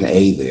put an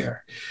A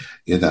there.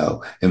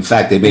 In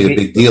fact, they made a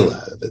big deal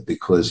out of it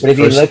because. But if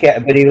you look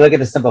at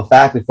the simple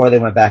fact, before they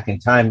went back in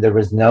time, there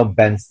was no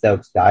Ben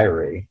Stokes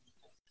diary.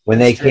 When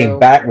they came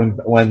back,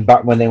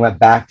 when they went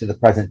back to the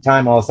present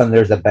time, all of a sudden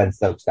there's a Ben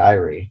Stokes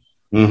diary.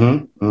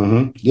 Mm-hmm.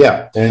 Mm-hmm.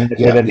 Yeah. They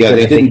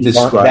didn't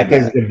describe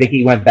that.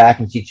 Vicky went back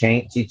and she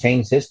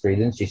changed history,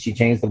 didn't she? She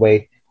changed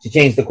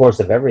the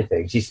course of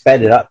everything. She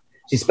sped it up.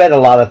 She sped a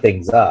lot of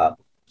things up.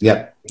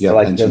 Yep. Yeah. So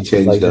and she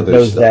changed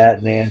other stuff. That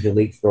and the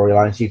Angelique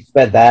storyline. She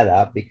sped that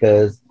up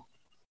because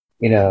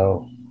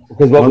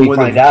what we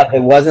find out,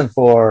 it wasn't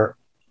for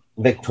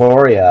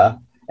Victoria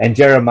and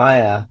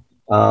Jeremiah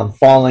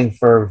falling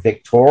for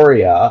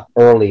Victoria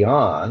early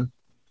on.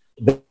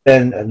 But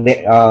then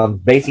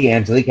basically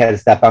Angelique had to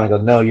step out and go,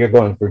 no, you're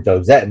going for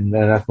Josette. And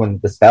then that's when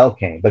the spell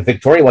came. But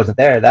Victoria wasn't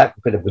there. That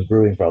could have been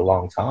brewing for a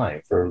long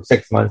time, for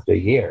 6 months to a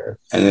year.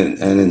 And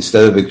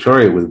instead of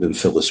Victoria, it would have been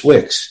Phyllis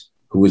Wicks,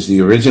 who was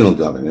the original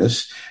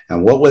governess.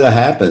 And what would have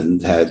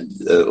happened had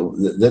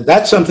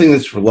that's something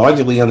that's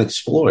largely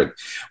unexplored.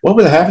 What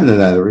would have happened in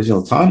that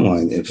original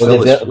timeline if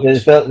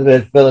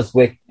Phyllis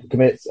Wicks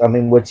commits? I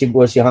mean,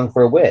 was she hung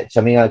for a witch?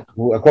 I mean,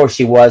 of course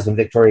she was when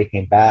Victoria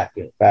came back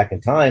in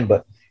time,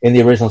 but in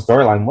the original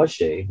storyline, was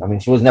she? I mean,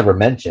 she was never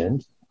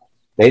mentioned.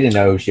 They didn't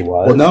know who she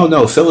was. Well,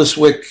 no. Phyllis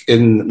Wick,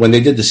 when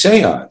they did the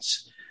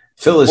seance,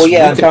 Phyllis. Well,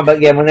 yeah, I'm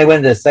talking about when they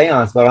went to the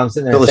seance. But I'm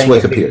sitting there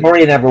saying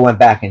Victoria never went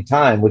back in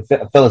time. With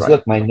Phyllis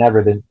Wick, might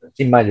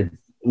have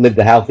lived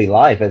a healthy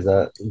life as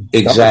a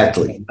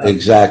exactly.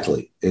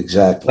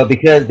 But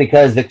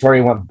because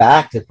Victoria went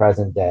back to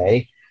present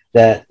day,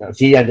 that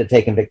she ended up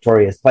taking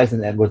Victoria's place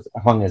and was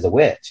hung as a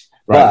witch.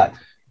 Right.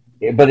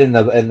 But in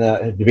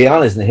the to be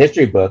honest, in the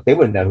history book, they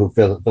wouldn't know who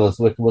Phyllis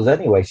Wick was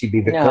anyway. She'd be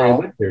Victoria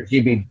Winters.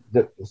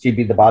 She'd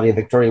be the body of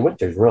Victoria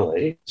Winters,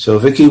 really. So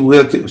Vicky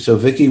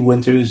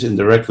Winters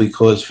indirectly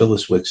caused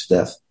Phyllis Wick's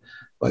death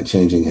by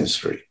changing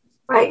history.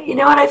 Right. You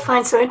know what I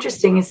find so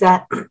interesting is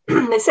that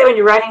they say when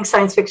you're writing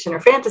science fiction or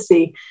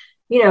fantasy,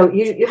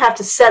 you have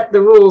to set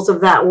the rules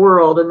of that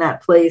world and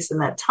that place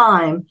and that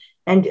time.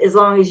 And as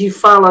long as you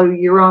follow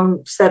your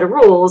own set of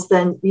rules,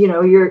 then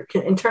you're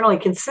internally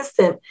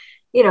consistent.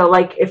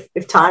 Like if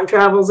time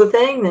travel's a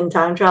thing, then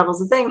time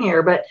travel's a thing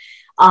here. But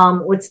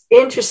what's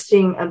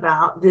interesting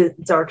about the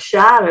Dark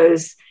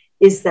Shadows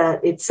is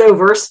that it's so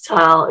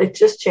versatile. It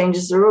just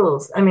changes the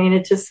rules. I mean,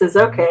 it just says,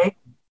 okay,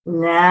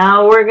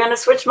 now we're going to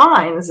switch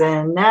minds,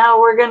 and now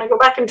we're going to go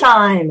back in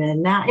time,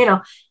 and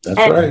now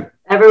That's right.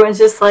 Everyone's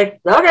just like,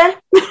 okay,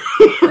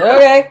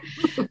 okay,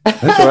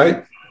 that's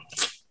right.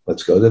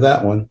 Let's go to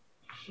that one.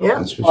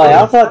 Yeah. Well, I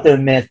also have to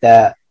admit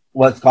that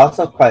what's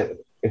also quite.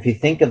 If you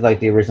think of like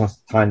the original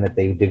time that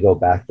they did go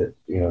back to,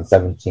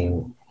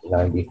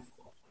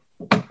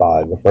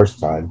 1795, the first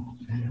time,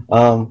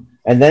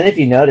 and then if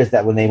you notice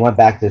that when they went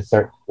back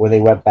into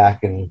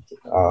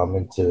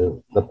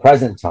the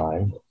present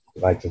time,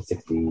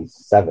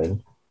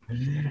 1967,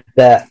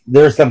 that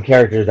there's some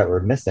characters that were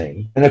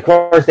missing, and of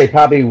course they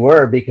probably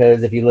were,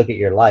 because if you look at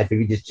your life, if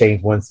you just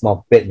change one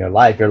small bit in your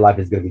life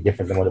is going to be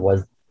different than what it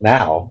was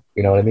now.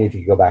 You know what I mean? If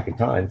you go back in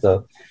time,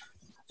 so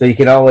you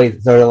can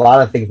always, a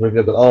lot of things where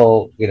people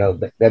go,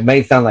 that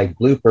may sound like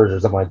bloopers or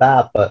something like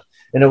that, but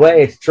in a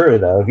way it's true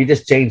though. If you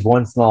just change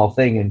one small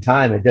thing in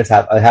time, it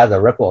has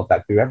a ripple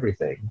effect through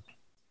everything.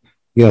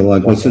 Yeah,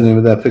 like what's the name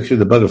of that picture?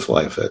 The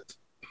butterfly effect.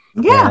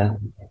 Yeah.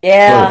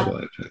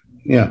 Butterfly effect.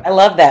 Yeah. I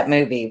love that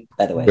movie,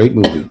 by the way. Great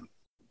movie.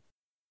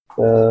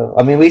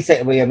 We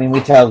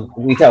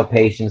tell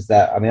patients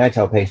that, I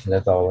tell patients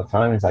that all the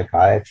time in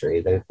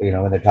psychiatry,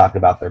 when they're talking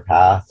about their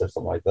past or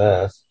something like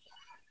this.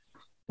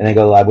 And they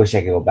go, I wish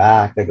I could go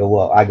back. They go,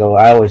 well, I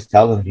always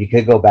tell them, if you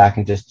could go back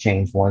and just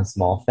change one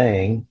small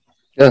thing,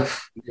 your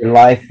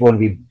life wouldn't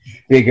be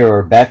bigger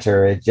or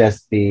better. It'd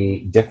just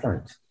be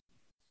different.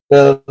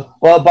 So,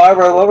 well,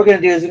 Barbara, what we're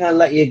going to do is we're going to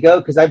let you go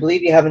because I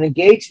believe you have an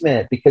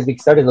engagement because we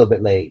started a little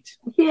bit late.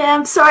 Yeah,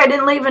 I'm sorry I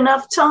didn't leave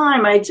enough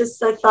time. I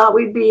thought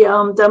we'd be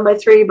done by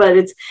 3,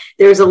 but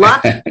there's a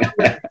lot.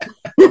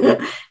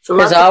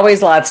 There's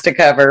always lots to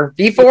cover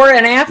before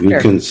and after. You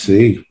can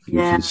see.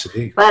 Can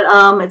see. But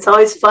it's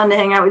always fun to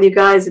hang out with you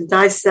guys and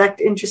dissect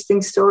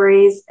interesting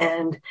stories,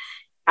 and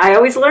I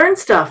always learn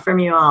stuff from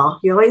you all.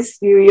 You always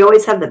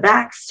have the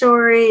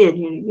backstory, and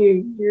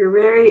you're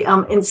very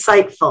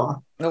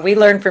insightful. Well, we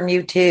learn from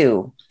you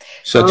too.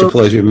 Such a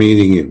pleasure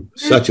meeting you.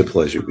 Such a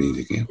pleasure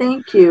meeting you.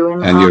 Thank you.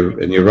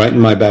 And you're right in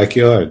my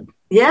backyard.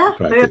 Yeah,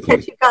 maybe I'll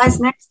catch you guys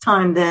next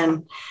time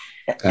then.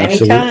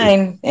 Absolutely.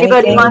 Anytime.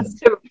 Anybody wants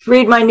to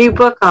read my new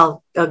book,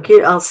 I'll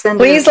send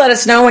it. Please let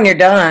us know when you're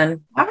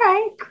done. All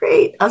right,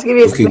 great. I'll give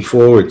you Looking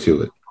forward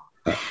to it.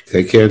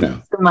 Take care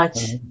now. So much.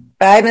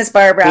 Bye, Miss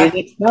Barbara. See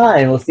you next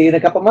time. We'll see you in a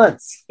couple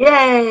months.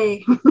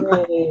 Yay.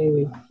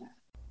 Yay.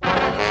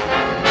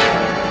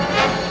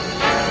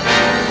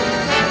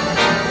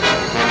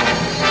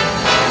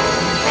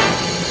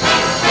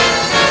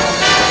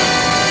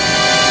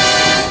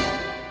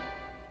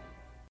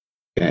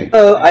 Okay.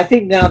 So I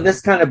think now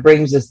this kind of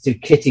brings us to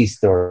Kitty's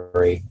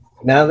story.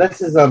 Now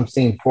this is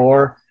scene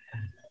 4.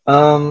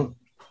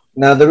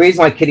 Now the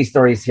reason why Kitty's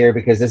story is here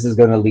because this is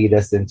going to lead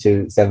us into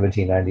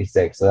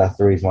 1796. So that's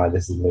the reason why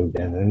this is moved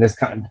in. And this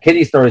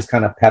Kitty's story is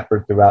kind of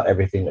peppered throughout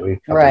everything that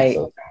we've covered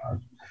so far.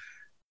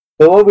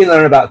 So what we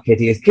learn about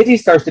Kitty is Kitty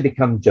starts to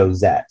become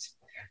Josette.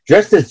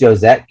 Dressed as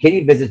Josette,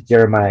 Kitty visits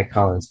Jeremiah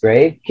Collins'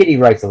 grave. Kitty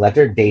writes a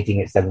letter dating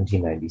it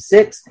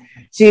 1796.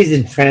 She is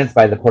entranced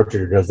by the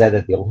portrait of Josette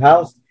at the old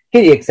house.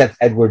 Kitty accepts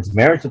Edward's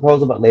marriage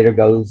proposal, but later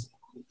goes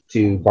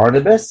to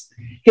Barnabas.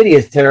 Kitty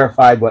is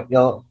terrified what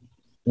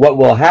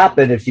will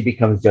happen if she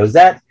becomes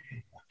Josette.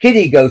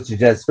 Kitty goes to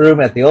Josette's room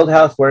at the old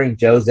house wearing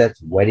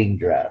Josette's wedding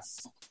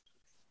dress.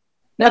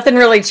 Nothing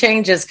really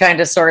changes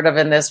kind of sort of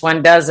in this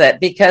one, does it?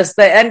 Because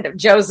the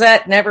end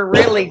Josette never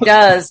really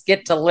does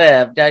get to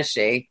live, does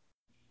she?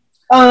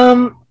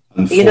 The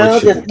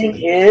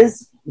thing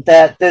is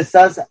that this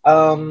does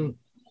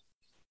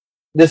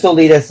this will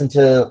lead us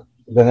into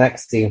the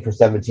next scene for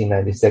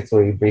 1796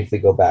 where you briefly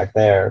go back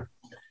there.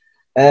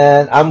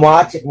 And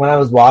when I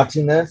was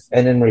watching this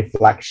and in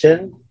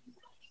reflection,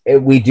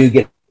 we do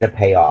get a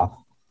payoff.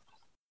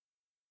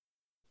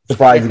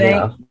 Surprisingly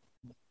enough.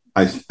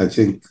 I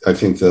think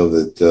though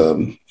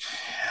that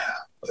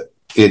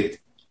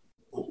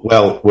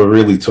we're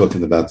really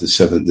talking about the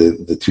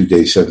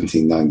 2-day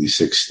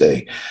 1796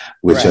 day,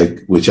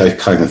 which I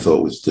kind of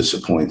thought was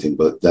disappointing,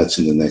 but that's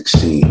in the next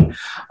scene.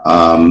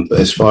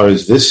 As far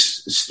as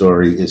this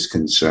story is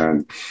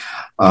concerned,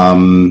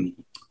 I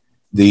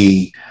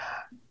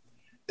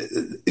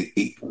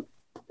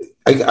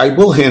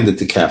will hand it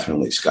to Catherine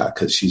Lee Scott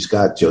because she's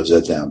got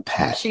Josette down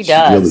pat. She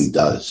does. She really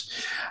does.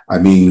 I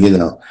mean,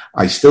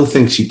 I still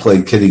think she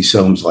played Kitty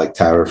Soames like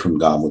Tara from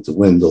Gone with the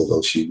Wind,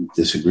 although she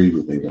disagreed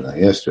with me when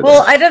I asked her.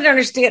 Well, I don't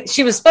understand.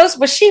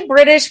 Was she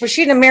British? Was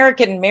she an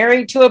American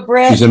married to a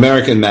Brit? She's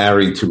American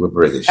married to a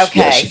British.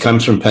 Okay. Yeah, she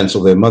comes from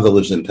Pennsylvania. Mother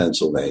lives in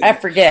Pennsylvania. I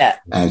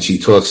forget. And she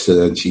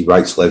she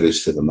writes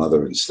letters to the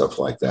mother and stuff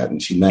like that.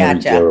 And she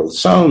married Gerald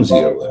Soames, the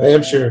Earl of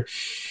Hampshire.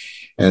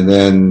 And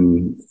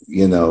then,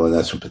 and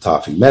that's when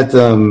Petofi met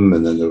them,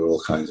 and then there were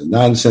all kinds of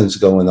nonsense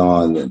going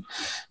on, and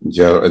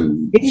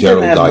Gerald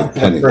died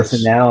penniless.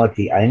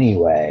 Personality,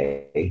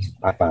 anyway.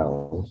 I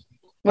found.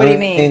 What do you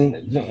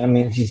mean? I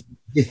mean, she's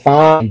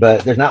fine,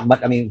 but there's not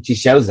much. I mean, she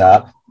shows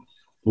up.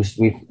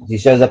 She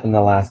shows up in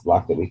the last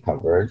block that we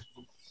covered.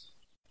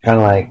 Kind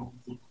of like,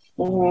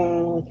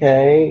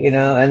 okay,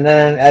 And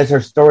then as her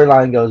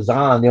storyline goes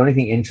on, the only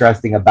thing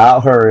interesting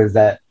about her is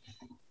that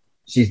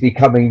she's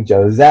becoming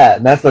Josette,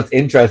 and that's what's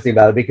interesting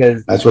about it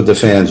because that's what the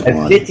fans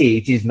want.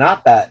 Kitty, she's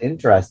not that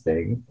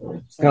interesting.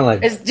 It's kind of like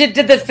did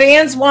the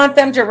fans want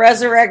them to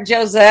resurrect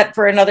Josette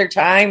for another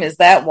time? Is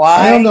that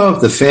why? I don't know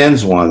if the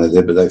fans wanted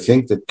it, but I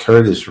think that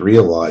Curtis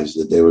realized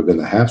that they were going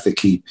to have to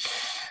keep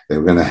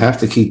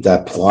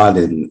that plot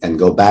in and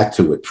go back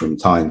to it from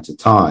time to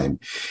time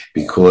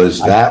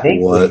because that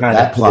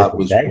plot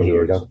was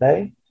here, don't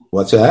they?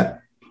 What's that?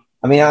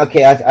 I mean,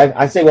 okay,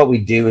 I say what we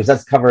do is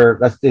let's do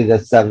the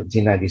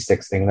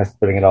 1796 thing. Let's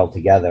bring it all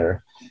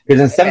together. Because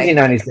in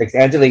 1796,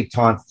 Angelique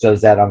taunts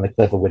Josette on the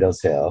cliff of Widow's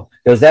Hill.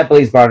 Josette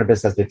believes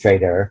Barnabas has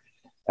betrayed her.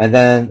 And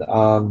then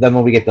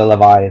when we get the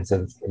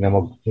Leviathans, and then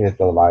we'll get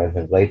the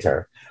Leviathans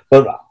later.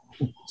 But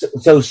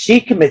so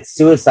she commits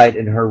suicide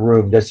in her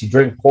room. Does she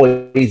drink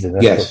poison?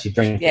 That's what she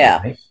drinks.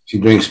 Yeah. Right? She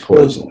drinks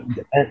poison.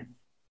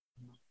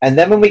 And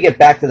then when we get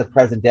back to the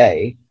present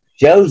day,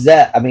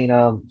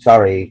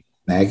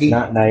 Maggie?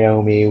 Not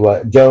Naomi.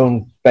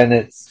 Joan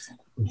Bennett's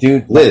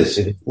dude. Liz.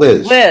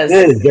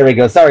 There we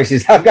go. Sorry,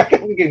 I'm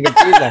getting confused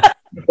now.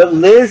 But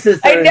Liz is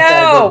there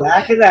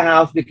back in the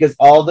house because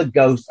all the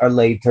ghosts are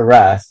laid to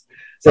rest.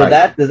 So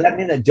does that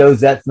mean that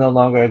Josette's no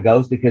longer a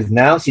ghost because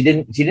now she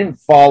didn't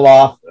fall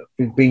off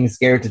being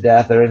scared to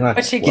death or anything?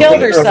 But she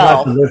killed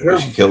herself.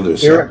 She killed herself.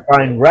 Spirit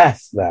find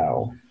rest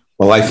now.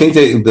 Well, I think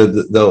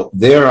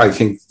I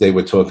think they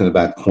were talking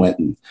about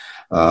Quentin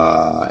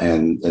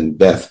and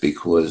Beth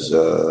because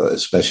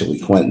especially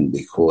Quentin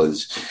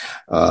because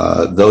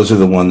those are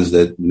the ones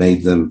that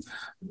made them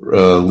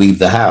leave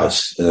the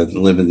house and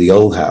live in the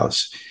old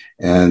house.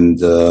 And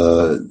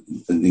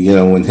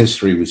when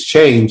history was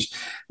changed.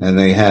 And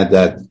they had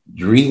that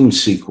dream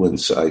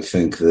sequence. I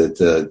think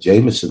that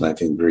Jameson, I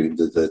think, dreamed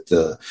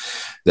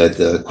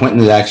that Quentin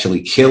had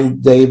actually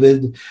killed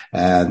David,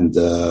 and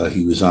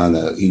he was on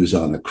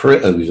a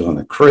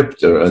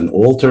crypt or an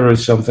altar or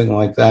something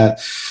like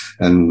that.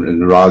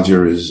 And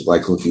Roger is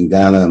like looking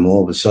down at him.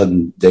 All of a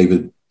sudden,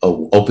 David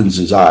opens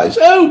his eyes.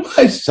 Oh,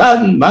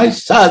 my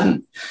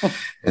son!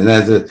 And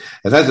that's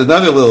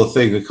another little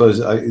thing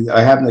because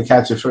I happened to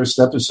catch the first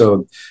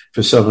episode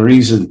for some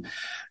reason.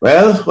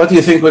 Well, what do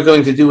you think we're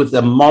going to do with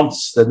the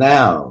monster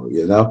now?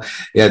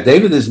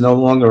 David is no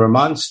longer a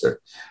monster,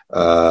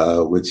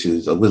 which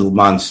is a little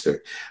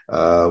monster,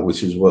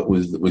 which is what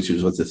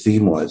the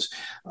theme was.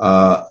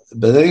 But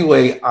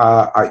anyway,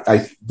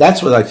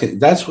 that's what I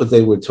think. That's what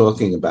they were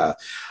talking about.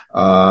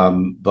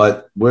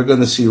 But we're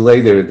going to see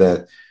later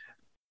that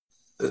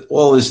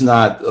all is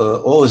not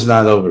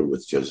over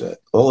with Josette.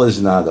 All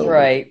is not over,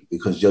 right?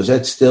 Because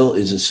Josette still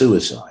is a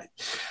suicide,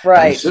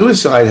 right? And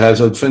suicide has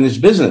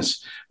unfinished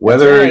business.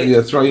 Whether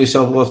you throw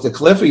yourself off the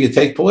cliff or you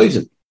take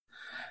poison.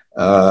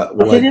 But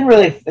she didn't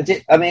really.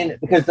 I mean,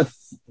 because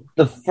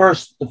the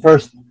first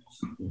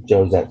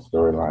Josette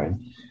storyline,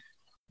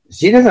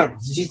 she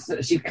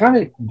kind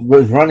of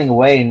was running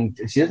away, and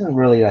she doesn't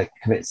really like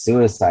commit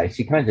suicide.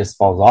 She kind of just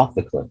falls off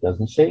the cliff,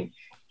 doesn't she?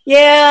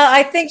 Yeah,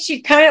 I think she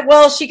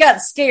she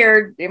got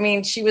scared. I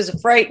mean, she was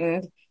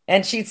frightened.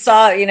 And she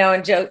saw, and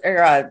Angelique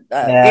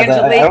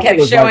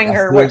kept showing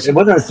her. It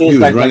wasn't a suicide. She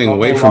was running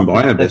away from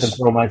Barnabas. I can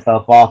throw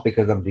myself off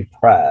because I'm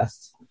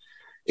depressed.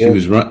 She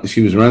was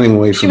running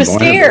away from Barnabas. She was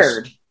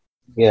scared.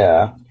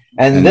 Yeah,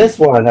 and this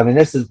one,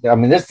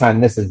 this time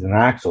this is an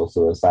actual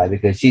suicide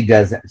because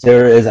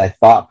there is a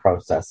thought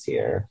process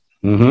here.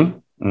 Mm-hmm.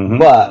 Mm-hmm.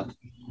 But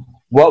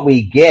what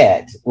we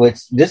get,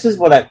 which this is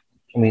what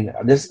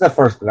this is the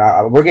first.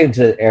 We're getting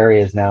to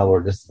areas now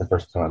where this is the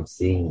first time I'm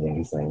seeing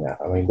anything.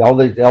 All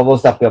the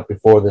stuff up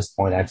before this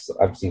point I've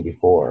seen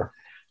before.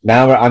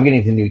 Now I'm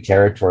getting to new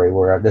territory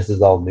where this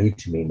is all new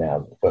to me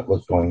now. But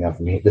what's going on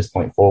from this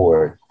point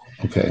forward?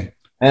 Okay.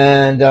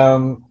 And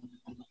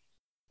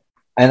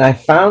I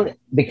found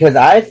because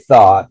I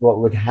thought what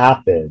would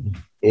happen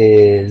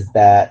is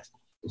that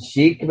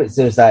she commits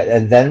suicide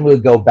and then we'll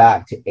go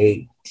back to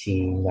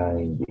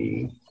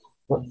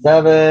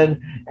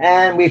 1897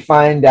 and we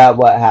find out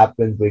what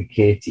happens with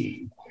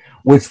Kitty,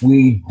 which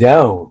we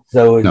don't.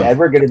 So is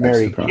Edward going to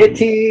marry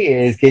Kitty?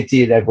 Is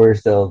Kitty and Edward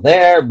still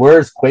there?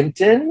 Where's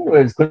Quentin?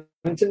 Where's Quentin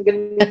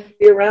going to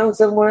be around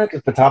somewhere?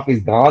 Because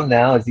Patafi's gone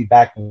now. Is he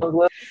back in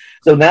England?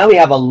 So now we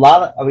have a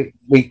lot of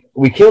we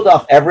killed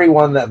off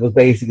everyone that was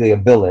basically a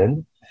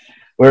villain.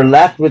 We're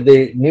left with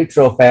the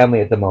neutral family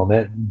at the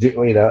moment,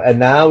 and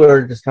now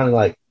we're just kind of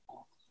like.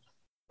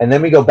 And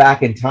then we go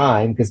back in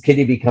time because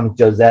Kitty becomes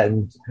Josette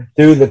and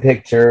through the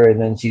picture, and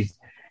then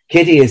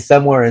Kitty is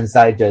somewhere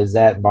inside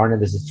Josette. And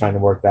Barnabas is trying to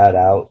work that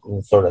out,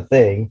 and sort of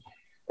thing.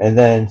 And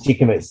then she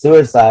commits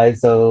suicide.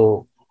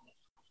 So,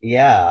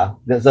 yeah.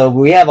 So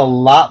we have a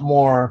lot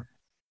more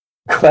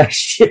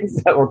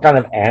questions that were kind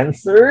of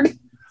answered.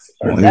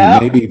 Well,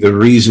 maybe the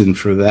reason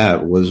for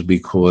that was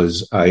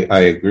because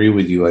I agree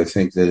with you. I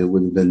think that it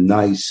would have been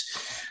nice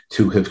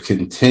to have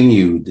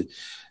continued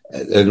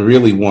and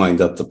really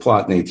wind up the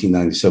plot in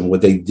 1897.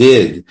 What they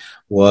did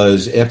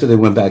was, after they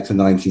went back to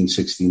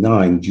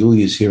 1969,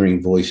 Julia's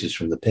hearing voices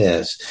from the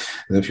past.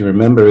 And if you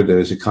remember,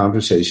 there's a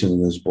conversation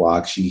in this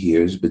block she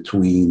hears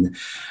between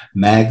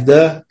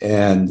Magda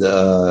and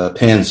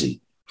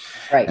Pansy.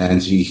 Right.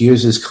 And she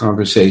hears this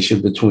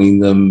conversation between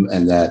them,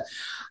 and that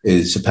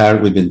it's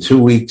apparently been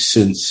 2 weeks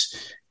since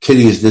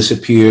Kitty has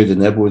disappeared,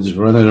 and Edward's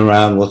running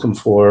around looking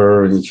for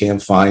her, and he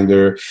can't find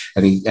her.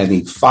 And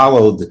he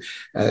followed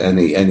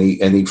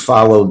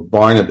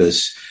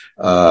Barnabas.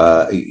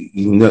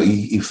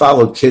 He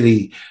followed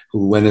Kitty,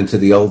 who went into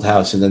the old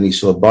house, and then he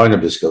saw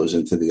Barnabas goes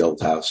into the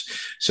old house.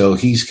 So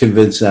he's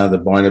convinced now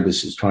that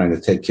Barnabas is trying to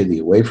take Kitty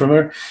away from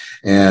her.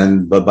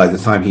 But by the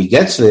time he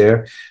gets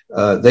there,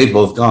 they've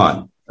both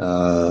gone to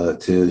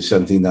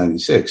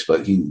 1796,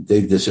 but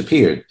they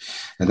disappeared,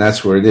 and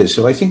that's where it is.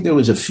 So I think there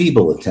was a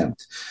feeble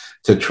attempt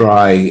to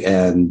try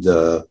and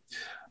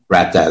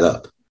wrap that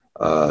up,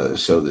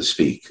 so to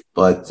speak.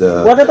 But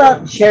what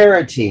about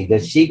Charity?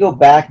 Does she go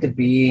back to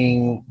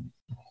being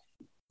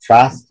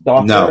Trask's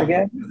daughter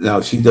again?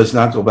 No, she does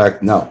not go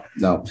back. No.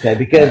 Okay,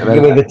 because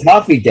with the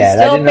Toffee dead,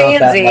 I didn't know if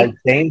that like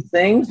same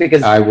things.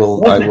 Because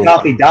once the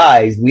Toffee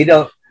dies, we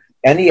don't.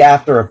 Any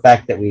after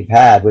effect that we've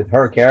had with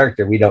her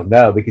character, we don't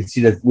know because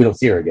we don't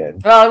see her again.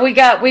 Well, we've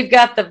got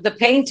the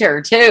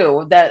painter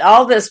too. That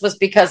all this was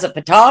because of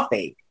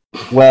Patafi.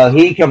 Well,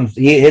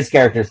 his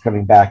character is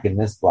coming back in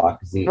this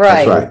block.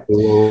 Right. That's right.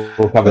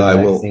 We'll cover But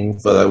the next scene.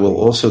 I will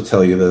also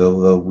tell you that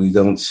although we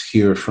don't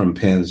hear from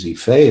Pansy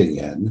Faye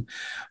again,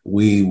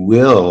 we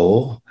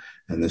will,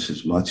 and this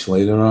is much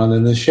later on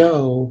in the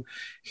show,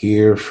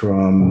 hear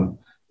from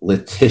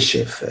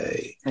Letitia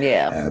Faye.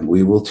 Yeah. And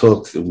we will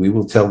tell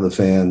the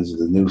fans,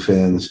 the new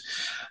fans,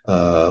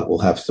 will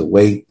have to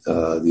wait.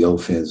 The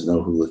old fans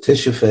know who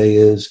Letitia Faye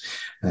is.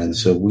 And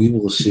so we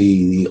will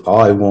see the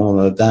I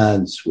Wanna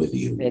Dance With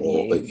You.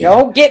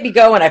 Don't get me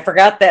going. I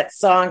forgot that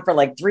song for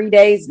like 3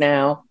 days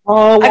now.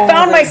 I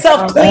found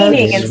myself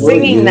cleaning and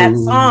singing that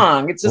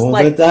song. It's just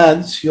like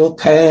dance your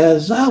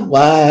cares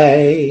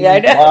away. Yeah, I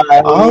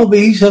know. I'll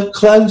be so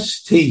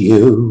close to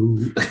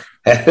you.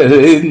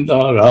 In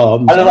our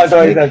arms. I don't like the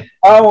way he says,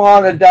 I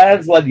wanna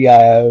dance with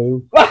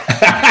you.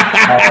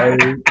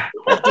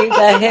 Do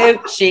the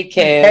hoochie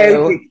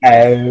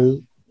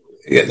coo.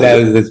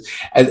 Yeah,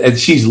 and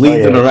she's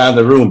leading around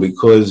the room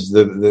because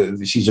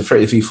she's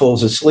afraid if he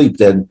falls asleep,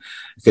 then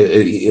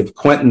if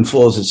Quentin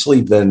falls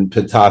asleep, then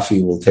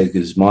Pitafi will take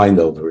his mind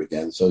over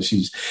again. So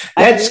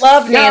I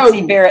love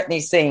Nancy Barrett in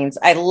these scenes.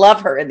 I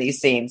love her in these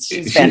scenes.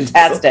 She's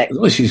fantastic.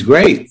 She's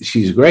great.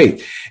 She's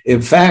great.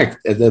 In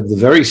fact, at the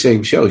very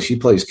same show, she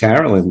plays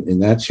Carolyn in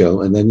that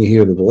show, and then you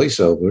hear the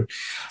voiceover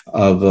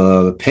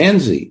of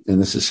Pansy,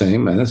 and it's the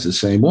same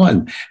one.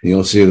 And you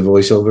also hear the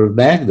voiceover of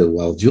Magda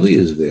while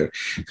Julia's there,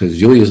 because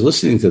Julia's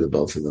listening to the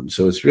both of them.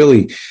 So it's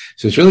really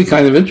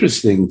kind of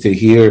interesting to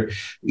hear,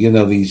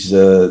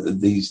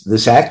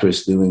 this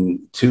actress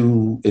doing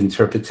two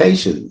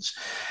interpretations.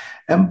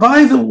 And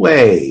by the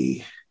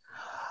way,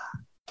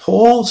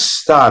 Paul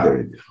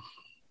Stoddard,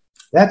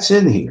 that's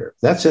in here.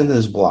 That's in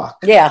this block.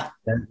 Yeah.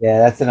 Yeah,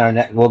 that's in our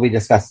next. We'll be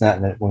discussing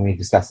that when we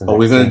discuss the next. Oh,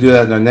 we're going to do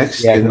that in our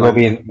next. Yeah, we're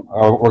going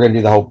to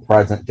do the whole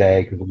present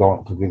day because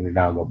we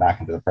now go back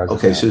into the present.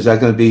 Okay, so is that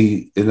going to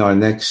be in our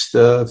next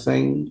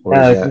thing?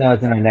 No,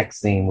 it's in our next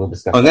scene. We'll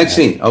discuss. Oh, next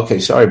scene. Okay,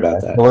 sorry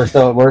about that. We're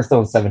still in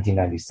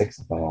 1796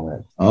 at the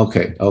moment.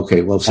 Okay. Well,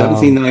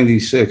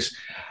 1796.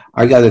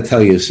 I got to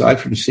tell you, aside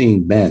from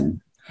seeing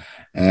Ben,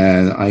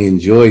 and I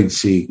enjoyed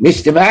seeing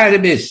Mr.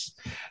 Barnabas.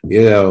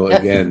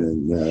 Again.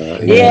 And,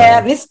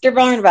 Mr.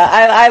 Barnabas.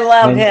 I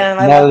love him.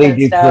 I love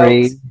Nellie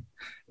Dupree.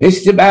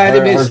 Mr.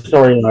 Barnabas. Her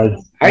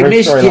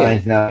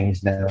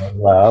storyline's now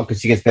well because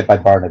she gets bit by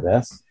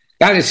Barnabas.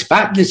 Got a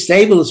spot in the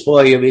stables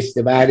for you,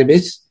 Mr.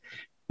 Barnabas.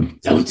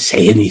 Don't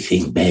say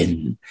anything,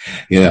 Ben.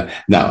 No,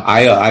 but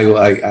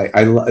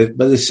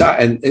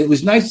and it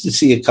was nice to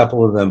see a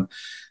couple of them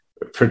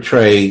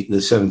portray the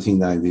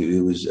 1790.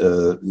 It was,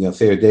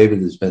 Thayer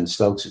David as Ben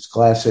Stokes is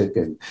classic,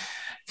 and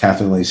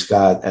Catherine Lee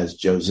Scott as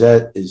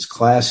Josette is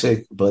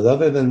classic. But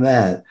other than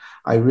that,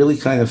 I really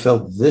kind of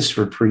felt this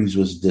reprise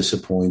was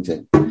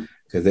disappointing. You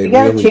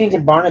got to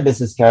change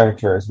Barnabas's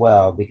character as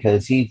well,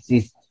 because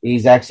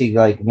he's actually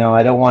like, no,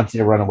 I don't want you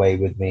to run away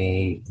with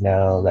me.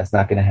 No, that's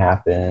not going to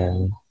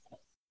happen.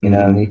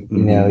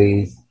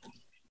 He's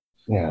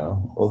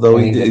although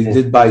he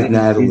did bite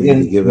Natalie.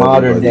 He's in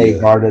modern day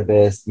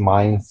Barnabas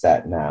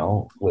mindset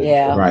now.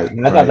 Right.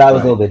 And I thought that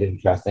was a little bit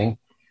interesting.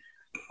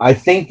 I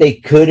think they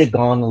could have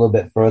gone a little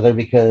bit further,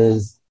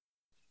 because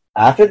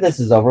after this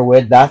is over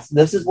with,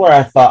 this is where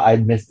I thought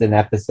I'd missed an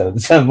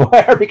episode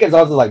somewhere, because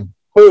I was like,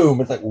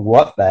 boom, it's like,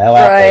 what the hell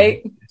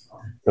happened? Right.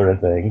 Sort of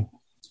thing.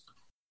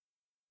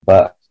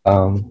 But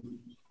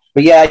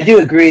yeah, I do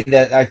agree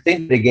that I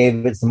think they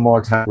gave it some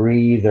more time to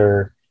breathe,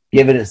 or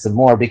giving it some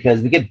more,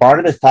 because we get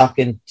Barnabas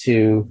talking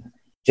to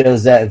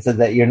Josette and said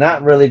that you're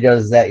not really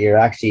Josette, you're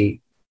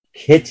actually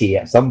Kitty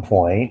at some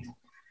point.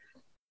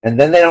 And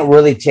then they don't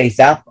really chase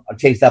up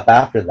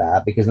after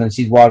that, because when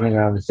she's wandering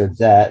around with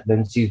Josette,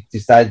 then she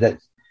decides that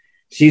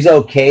she's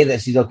okay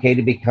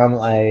to become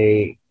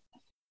a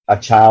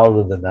child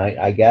of the night,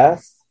 I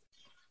guess.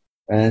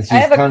 And she's I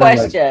have a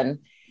question.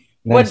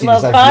 Would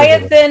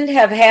Leviathan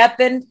have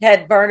happened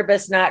had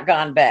Barnabas not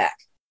gone back?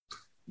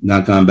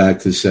 Not gone back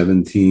to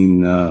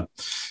 17. That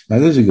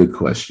is a good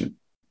question.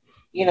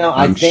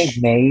 I think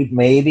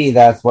maybe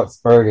that's what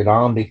spurred it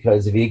on,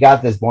 because if you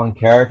got this one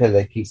character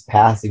that keeps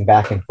passing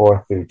back and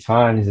forth through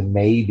times, and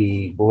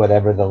maybe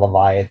whatever the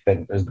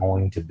Leviathan is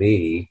going to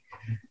be,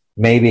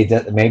 maybe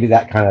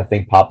that kind of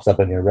thing pops up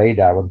on your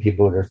radar when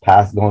people are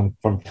just going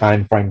from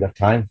time frame to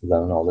time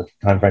zone, all the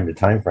time frame to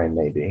time frame,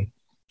 maybe.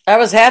 I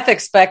was half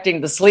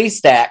expecting the Slee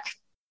stack.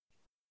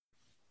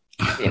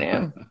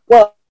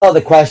 Well,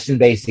 the question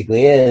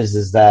basically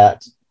is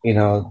that, the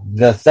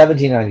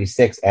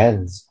 1796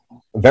 ends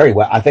very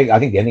well. I think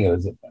the ending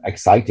was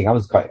exciting. I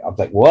was like,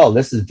 whoa,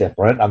 this is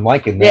different. I'm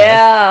liking this.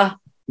 Yeah.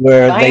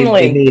 Where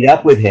they meet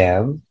up with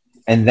him,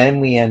 and then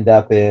we end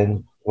up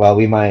in, well,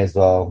 we might as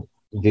well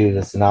do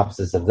the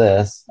synopsis of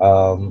this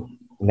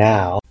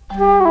now.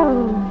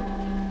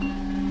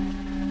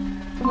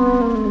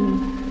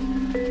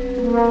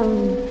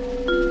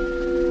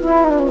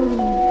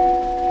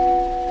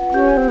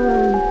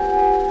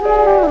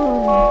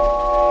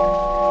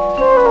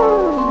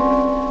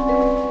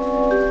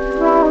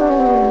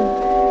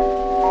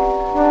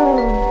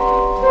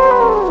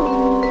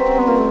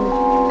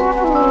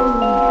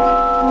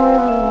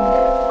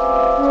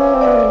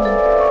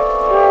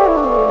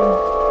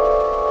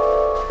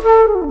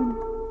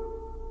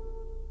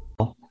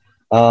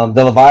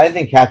 The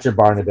Leviathan capture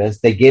Barnabas.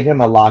 They give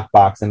him a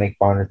lockbox and make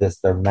Barnabas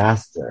their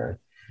master.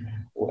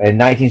 In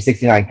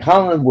 1969,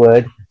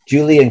 Collinwood,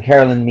 Julie and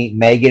Carolyn meet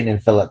Megan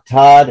and Philip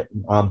Todd,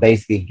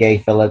 basically gay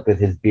Philip with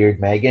his beard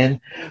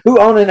Megan, who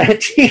own an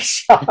antique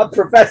shop.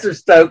 Professor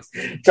Stokes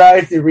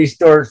tries to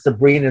restore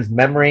Sabrina's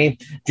memory.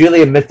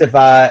 Julie is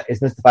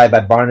mystified by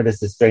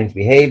Barnabas' strange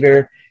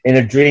behavior. In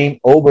a dream,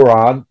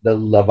 Oberon, the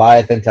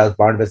Leviathan, tells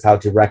Barnabas how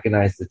to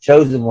recognize the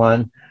chosen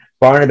one.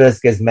 Barnabas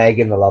gives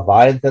Megan the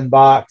Leviathan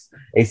box.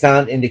 A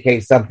sound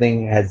indicates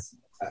something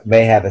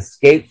may have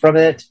escaped from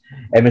it.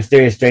 A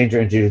mysterious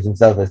stranger introduces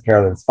himself as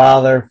Carolyn's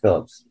father,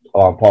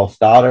 Paul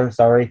Stoddard,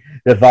 sorry.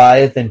 The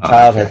Leviathan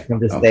child has come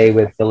to stay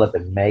with Philip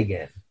and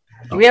Megan.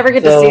 Do we ever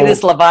get to see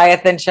this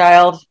Leviathan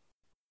child?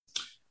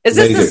 Is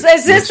this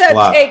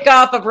a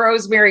takeoff of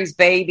Rosemary's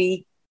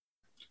Baby?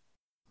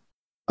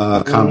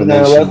 Combination.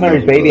 No,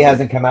 Rosemary's Baby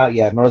hasn't come out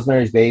yet.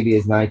 Rosemary's Baby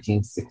is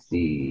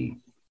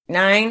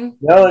 1969.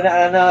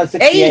 No,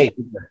 68.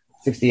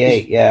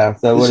 68, yeah.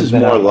 So this is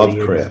more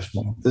Lovecraft.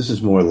 This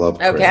is more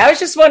Lovecraft. Okay, I was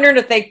just wondering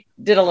if they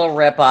did a little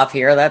rip off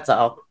here. That's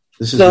all.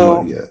 This is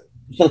more, yeah.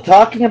 So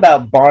talking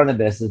about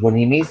Barnabas is when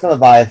he meets the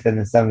Leviathan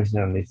in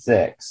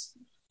 1796.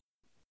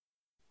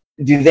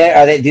 Do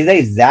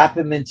they zap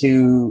him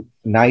into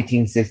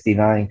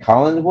 1969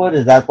 Collinwood?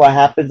 Is that what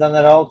happens on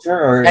that altar?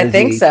 Or I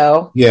think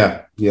so.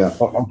 Yeah.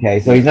 Okay,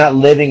 so he's not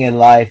living in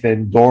life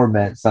in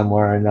dormant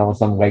somewhere, and all of a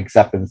sudden wakes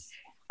up and.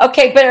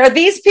 Okay, but are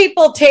these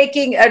people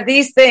are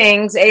these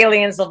things,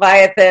 aliens,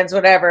 Leviathans,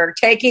 whatever,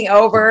 taking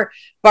over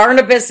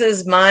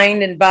Barnabas's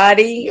mind and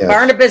body? Yes.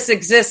 Barnabas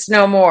exists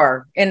no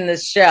more in the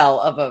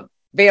shell of a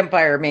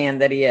vampire man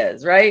that he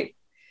is, right?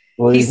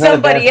 Well, he's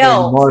somebody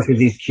else. More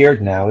because he's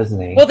cured now, isn't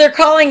he? Well, they're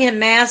calling him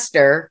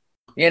master,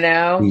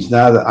 He's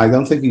not, I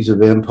don't think he's a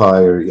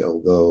vampire,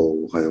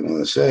 although I don't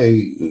want to say,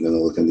 you're going to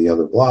look in the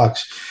other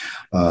blocks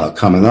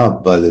coming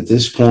up, but at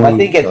this point... I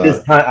think at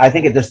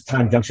this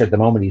time juncture at the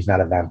moment, he's not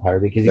a vampire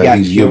because he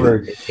got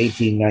cured in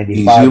 1895.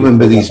 He's human,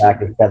 but he's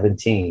back in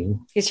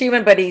 17. He's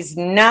human, but he's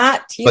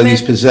not human. But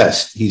he's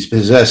possessed. He's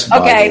possessed.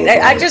 Okay,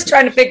 I'm just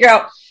trying to figure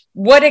out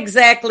what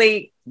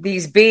exactly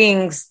these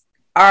beings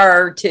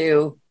are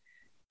to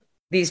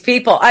these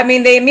people. I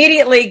mean, they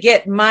immediately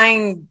get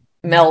mind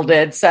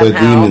melded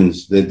somehow.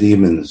 The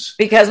demons.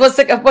 Because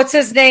what's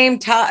his name?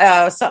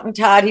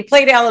 Todd. He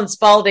played Alan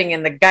Spaulding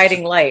in The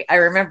Guiding Light. I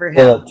remember him.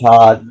 Philip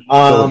Todd.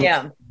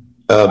 Yeah.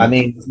 I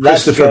mean,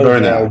 Christopher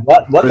Burnett.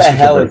 What the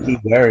hell is he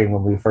wearing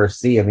when we first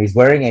see him? He's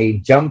wearing a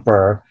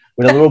jumper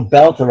with a little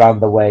belt around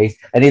the waist,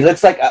 and he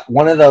looks like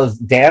one of those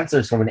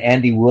dancers from an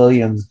Andy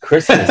Williams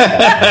Christmas.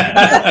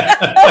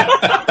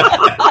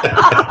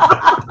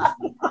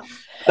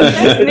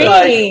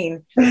 That's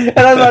mean. And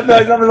I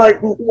was like,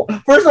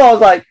 first of all, I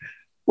was like,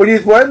 when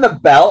he's wearing the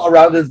belt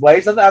around his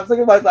waist, I was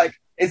thinking about like,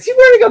 is he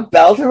wearing a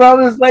belt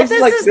around his waist?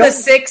 Well, this is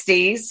the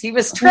 60s. He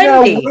was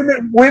trendy.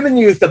 Women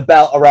used a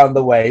belt around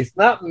the waist,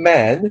 not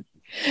men.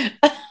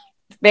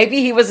 Maybe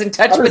he was in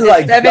touch with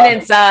his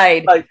feminine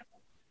side.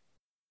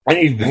 And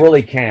he's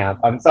really camp.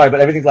 I'm sorry, but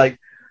everything's like,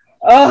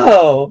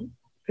 oh.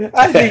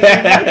 I think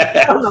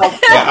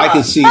I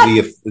can see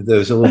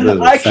there's a little bit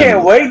of I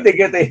can't wait to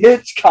get the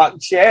Hitchcock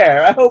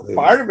chair. I hope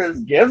Barnabas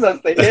gives us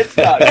the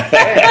Hitchcock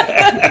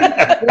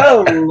chair.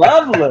 So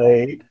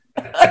lovely.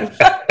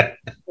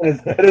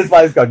 And his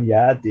wife's going,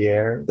 yeah,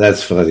 dear.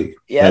 That's funny.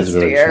 Yes,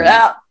 That's dear.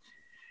 Funny.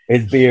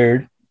 His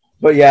beard.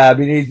 But yeah, I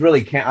mean, he's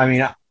really camp. I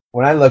mean,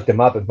 when I looked him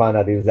up and found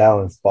out he was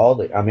Alan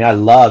Spaulding, I mean, I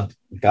loved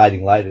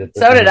Guiding Light.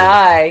 So did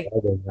I.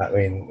 I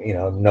mean,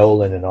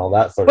 Nolan and all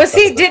that sort of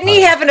stuff. Didn't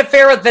he have an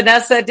affair with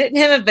Vanessa? Didn't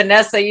him and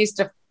Vanessa used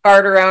to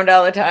fart around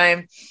all the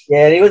time?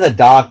 Yeah, and he was a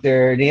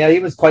doctor. And, he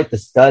was quite the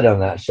stud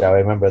on that show. I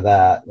remember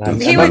that.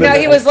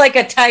 He was like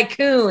a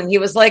tycoon. He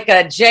was like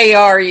a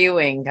J.R.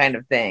 Ewing kind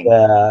of thing.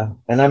 Yeah,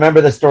 and I remember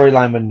the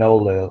storyline with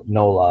Nola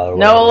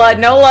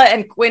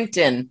and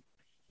Quentin.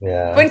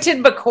 Yeah.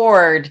 Quentin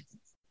McCord.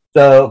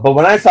 So, but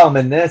when I saw him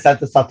in this, I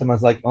just thought to him, I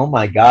was like, oh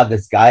my God,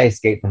 this guy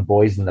escaped from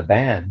Boys in the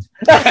Band.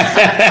 That's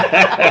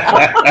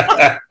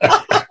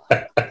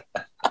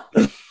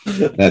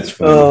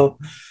funny.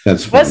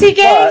 That's funny. Was he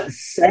gay?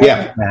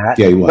 Yeah,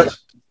 he was.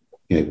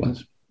 He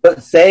was.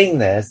 But saying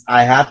this,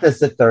 I have to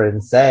sit there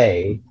and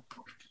say,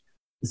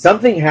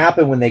 something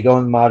happened when they go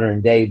in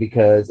modern day,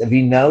 because if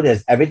you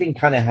notice, everything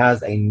kind of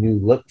has a new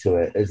look to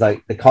it. It's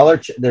like the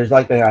color, there's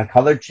like a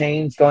color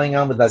change going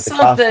on with like the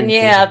something.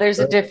 Yeah, there's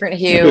a different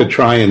hue. They're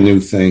trying new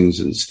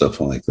things and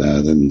stuff like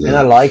that, and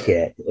I like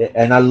it.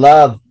 And I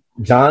love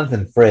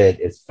Jonathan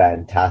Frid is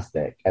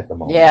fantastic at the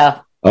moment.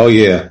 Yeah. Oh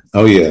yeah.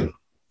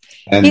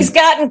 And he's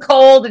gotten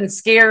cold and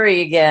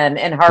scary again,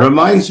 and hard.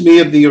 Reminds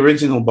me of the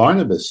original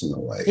Barnabas in a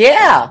way.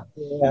 Yeah.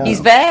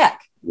 He's back.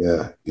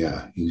 Yeah,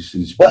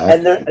 he's well,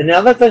 and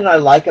another thing I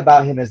like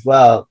about him as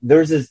well,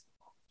 there's this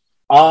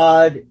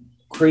odd,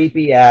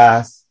 creepy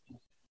ass,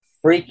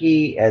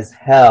 freaky as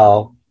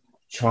hell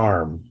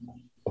charm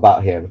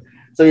about him.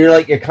 So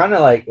you're kind of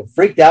like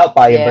freaked out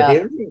by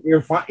him,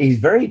 but he's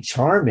very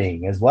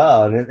charming as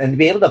well, and to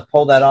be able to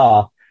pull that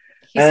off.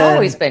 He's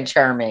always been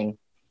charming.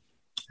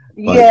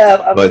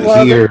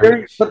 But here, there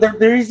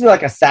used to be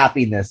like a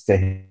sappiness to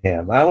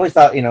him. I always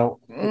thought,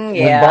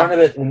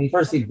 when you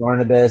first see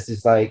Barnabas,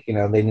 it's like, they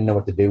didn't know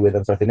what to do with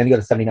him. So then you go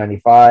to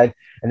 7095,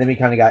 and then we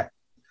kind of got.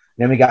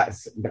 Then we got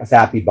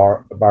sappy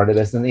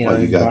Barnabas, and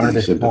you got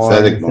Barnabas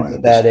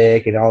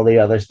sympathetic and all the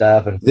other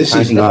stuff. And this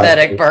is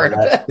sympathetic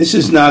Barnabas. This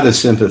is not a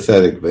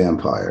sympathetic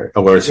vampire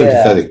or a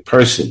sympathetic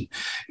person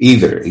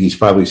either. He's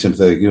probably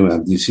sympathetic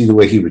human. You see the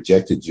way he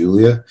rejected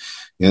Julia.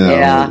 He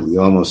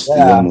almost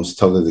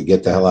told her to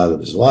get the hell out of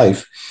his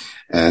life.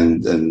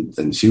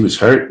 And she was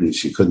hurt and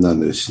she couldn't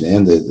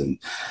understand it. And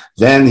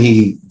then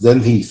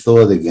he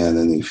thought again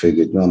and he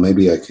figured, well,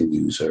 maybe I can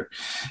use her,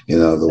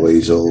 the way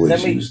he's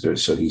always used her.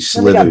 So he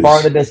slithers. We got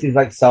Barnabas, who's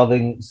like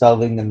solving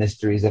the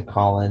mysteries of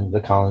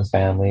the Collins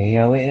family.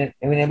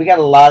 We got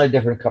a lot of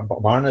different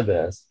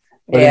Barnabas.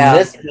 But in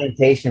this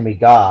presentation we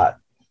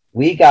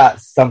got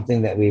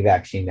something that we've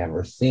actually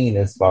never seen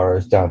as far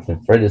as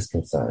Jonathan Frid is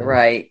concerned.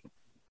 Right.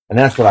 And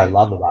that's what I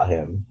love about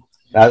him.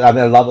 I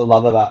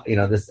love about,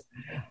 this.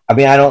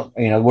 I don't,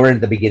 we're in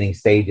the beginning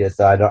stages,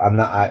 so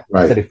I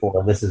said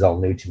before, this is all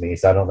new to me,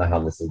 so I don't know how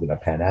this is going to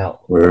pan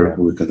out. We're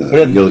going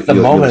to, the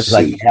moment it's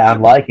like,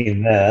 I'm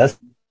liking this.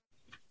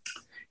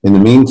 In the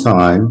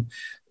meantime,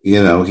 he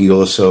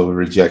also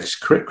rejects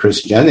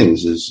Chris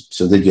Jennings.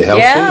 So did you help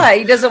him? Yeah,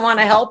 he doesn't want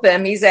to help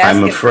him. He's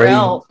asking for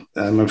help.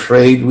 I'm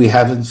afraid we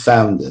haven't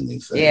found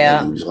anything. Yeah.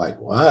 And he was like,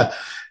 what?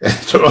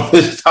 After all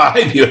this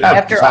time,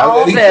 After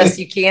all this,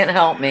 you can't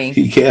help me.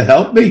 You can't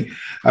help me?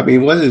 I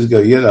mean, what is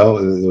good?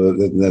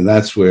 And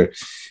that's where,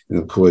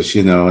 of course,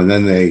 and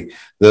then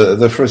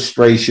the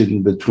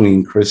frustration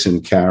between Chris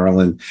and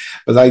Carolyn.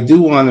 But I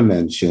do want to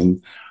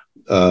mention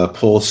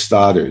Paul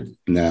Stoddard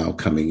now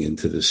coming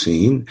into the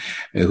scene,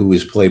 who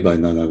is played by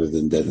none other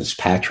than Dennis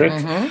Patrick,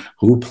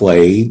 who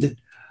played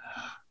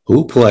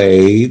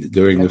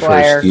during the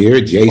first year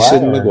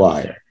Jason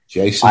McGuire.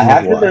 I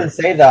have to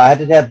say that I had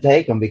to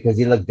take him because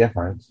he looked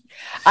different.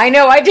 I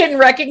know. I didn't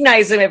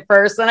recognize him at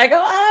first, and I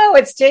go, "Oh,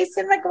 it's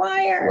Jason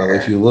McGuire." Well,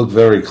 if you look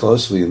very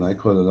closely, and I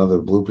caught another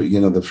blooper,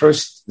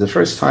 the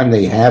first time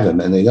they have him,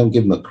 and they don't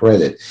give him a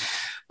credit,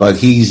 but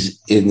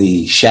he's in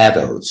the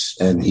shadows,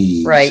 and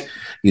he's right.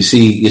 You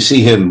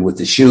see him with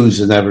the shoes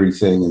and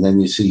everything, and then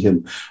you see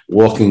him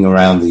walking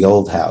around the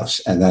old house,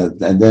 and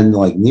then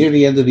like near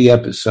the end of the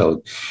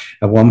episode,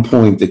 at one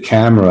point the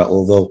camera,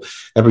 although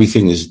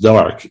everything is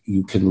dark,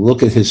 you can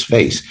look at his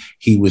face.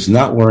 He was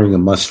not wearing a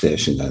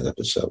mustache in that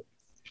episode,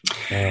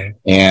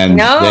 and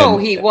no,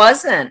 he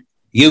wasn't.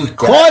 You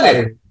caught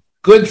it.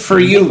 Good for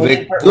you,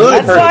 Vic.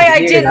 Good. That's why I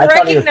didn't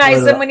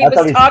recognize him when he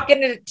was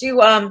talking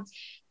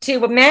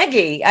to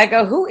Maggie. I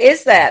go, who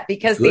is that?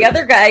 Because the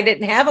other guy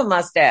didn't have a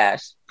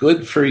mustache.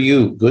 Good for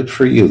you.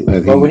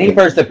 Well, when he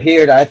first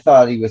appeared, I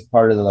thought he was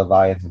part of the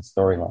Leviathan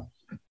storyline.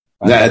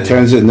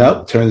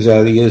 Turns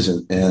out he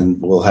isn't,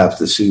 and we'll have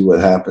to see what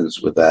happens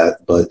with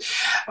that. But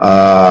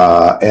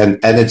and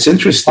it's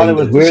interesting. It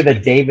was weird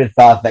that David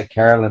thought that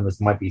Carolyn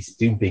might be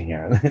stooping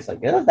here. It's like,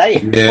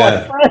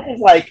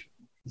 it's like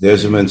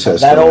there's some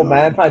incest. That old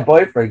man, my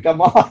boyfriend. Come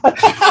on.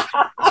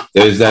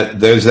 There's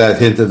that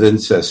hint of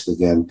incest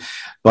again,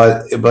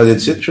 but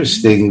it's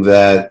interesting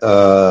that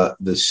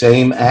the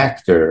same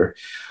actor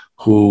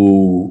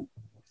who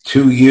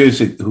in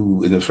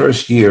the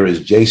first year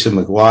is Jason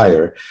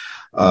McGuire,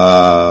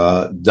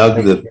 dug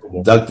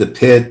the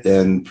pit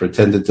and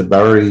pretended to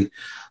bury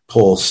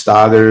Paul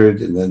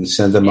Stoddard and then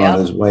send him on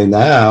his way.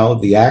 Now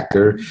the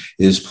actor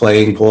is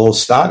playing Paul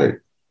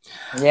Stoddard.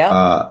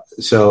 Yeah.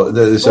 So it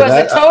was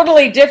a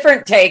totally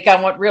different take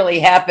on what really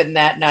happened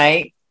that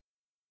night.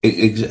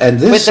 And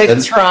this with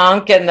the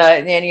trunk and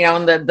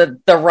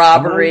the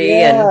robbery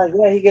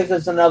he gives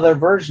us another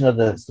version of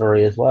the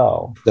story as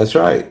well. That's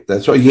right.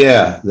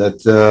 Yeah,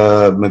 that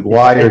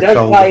McGuire. It does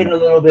tie in a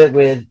little bit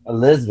with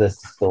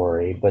Elizabeth's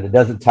story, but it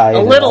doesn't tie in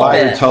a little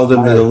bit. McGuire told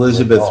him that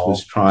Elizabeth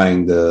was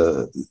trying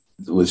to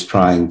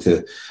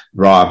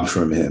rob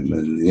from him,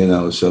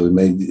 and so it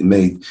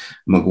made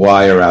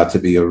McGuire out to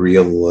be a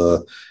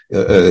real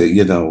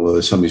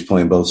somebody's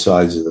playing both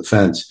sides of the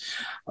fence,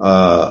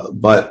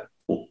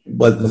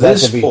 But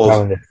this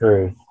Paul, the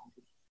truth.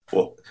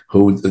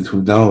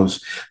 Who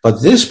knows?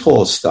 But this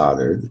Paul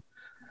Stoddard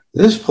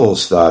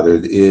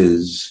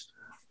is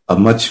a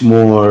much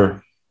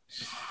more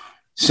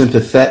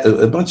sympathetic,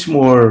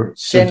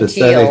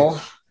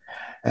 Genteel.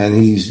 And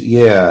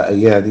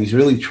he's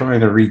really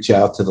trying to reach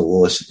out to the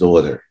lost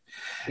daughter.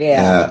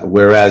 Yeah.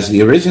 Whereas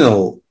the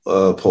original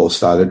Paul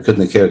Stoddard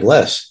couldn't have cared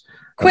less.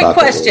 Quick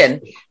question: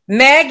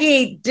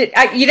 Maggie,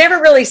 you never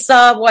really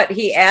saw what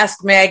he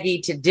asked Maggie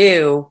to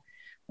do.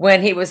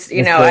 When he was,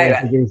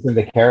 introduced him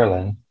to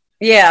Carolyn.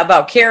 Yeah,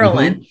 about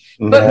Carolyn.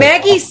 Mm-hmm. But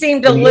Maggie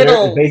seemed a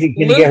little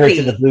basically get her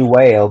to the blue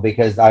whale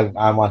because I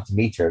want to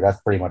meet her.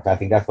 That's pretty much. I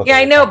think that's what. Yeah,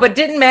 I know. But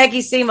didn't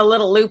Maggie seem a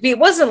little loopy? It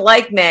wasn't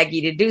like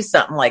Maggie to do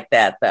something like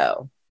that,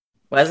 though,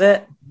 was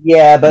it?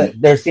 Yeah, but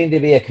there seemed to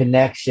be a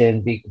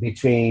connection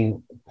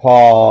between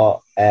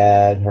Paul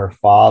and her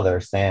father,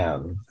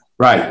 Sam.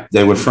 Right,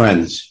 they were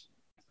friends,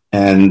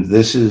 and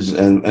this is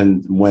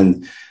and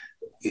when.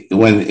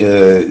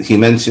 when he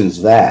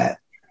mentions that,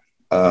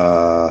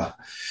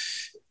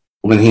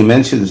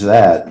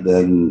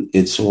 then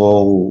it's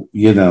all,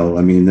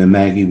 then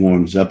Maggie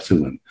warms up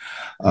to him.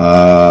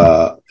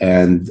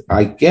 And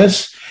I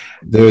guess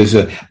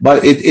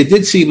but it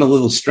did seem a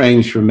little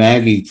strange for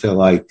Maggie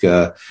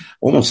to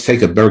almost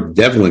take a Burke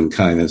Devlin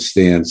kind of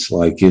stance,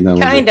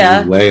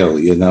 kinda whale,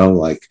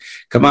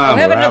 come on,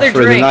 we're out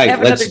for the night.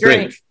 Let's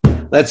drink.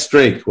 Let's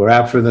drink. We're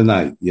out for the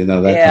night.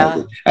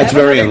 That's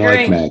very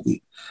unlike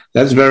Maggie.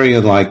 That's very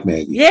unlike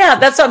Maggie. Yeah,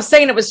 that's what I'm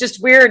saying. It was just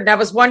weird. And I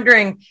was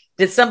wondering,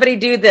 did somebody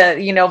do the,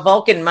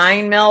 Vulcan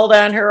mind meld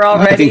on her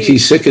already? I think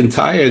she's sick and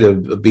tired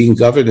of being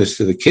governess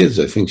to the kids.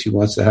 I think she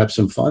wants to have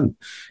some fun.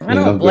 I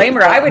don't blame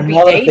her. I would be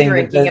day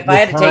drinking if I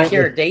had to take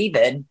care of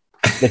David.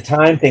 The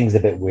time thing's a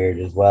bit weird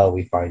as well,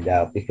 we find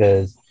out,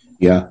 because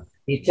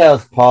he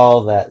tells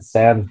Paul that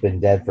Sam's been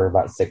dead for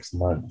about 6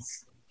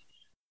 months.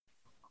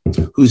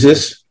 Who's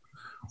this?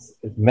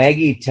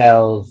 Maggie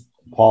tells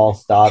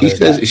Paul's daughter.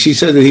 She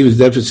said that he was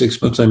dead for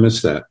 6 months. I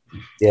missed that.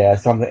 Yeah,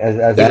 something.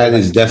 That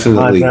is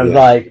definitely. I was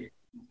like,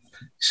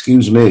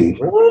 excuse me.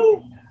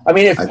 Really? I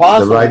mean, it's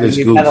possible.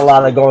 We've had a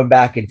lot of going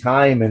back in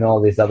time and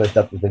all this other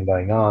stuff that's been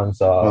going on.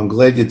 So I'm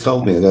glad you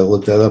told me. I got to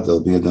look that up.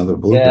 There'll be another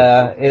blooper.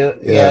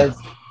 Yeah,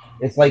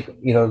 it's like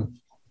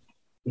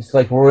it's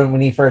like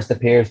when he first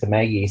appears to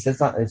Maggie. He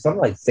says it's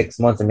something like 6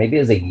 months, or maybe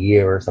it was a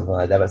year or something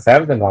like that. But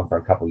Sam's been gone for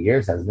a couple of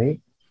years, hasn't he?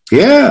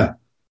 Yeah.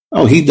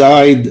 Oh, he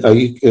died.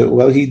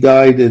 He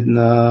died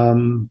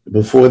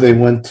before they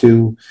went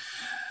to.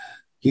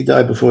 He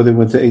died before they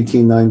went to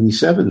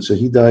 1897. So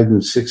he died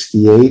in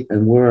 68.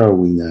 And where are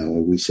we now?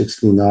 Are we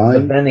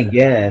 69? But then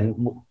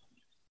again,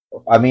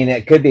 I mean,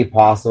 it could be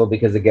possible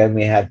because again,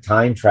 we had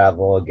time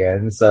travel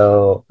again.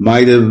 So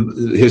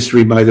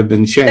history might have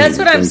been changed. That's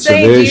what I'm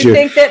saying. Do you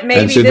think that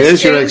maybe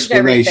this changed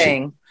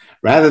everything?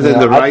 Rather than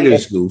the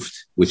writers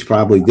goofed, which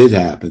probably did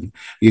happen,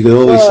 you could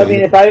always say. I mean,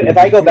 if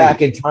I go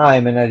back in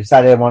time and I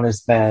decided I want to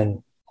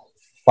spend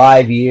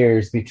 5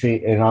 years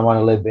and I want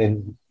to live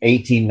in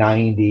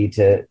 1890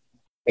 to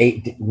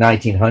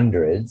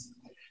 1900s,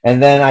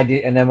 and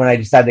then when I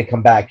decided to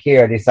come back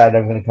here, I decided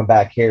I'm going to come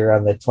back here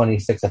on the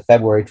 26th of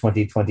February,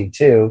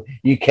 2022.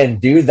 You can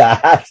do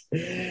that,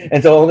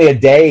 and so only a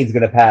day is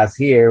going to pass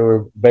here.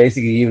 We're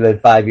basically you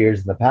lived 5 years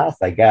in the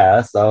past, I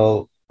guess.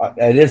 So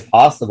it is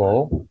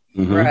possible.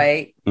 Mm-hmm.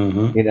 Right.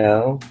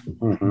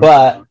 Mm-hmm.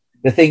 But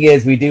the thing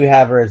is, we do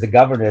have her as a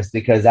governess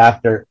because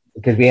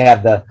we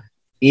have the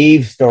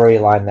Eve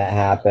storyline that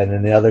happened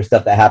and the other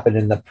stuff that happened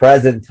in the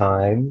present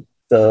time.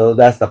 So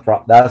that's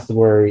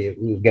where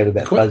we get a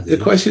bit fuzzy.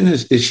 The question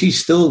is she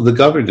still the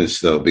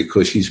governess though?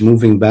 Because she's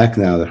moving back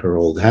now to her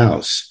old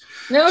house.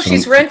 No,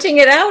 she's renting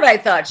it out. I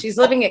thought she's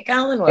living at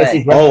Collinwood.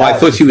 I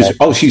thought she was.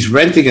 Oh, she's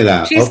renting it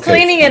out. She's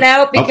cleaning it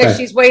out because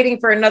she's waiting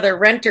for another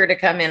renter to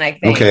come in. I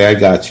think. Okay, I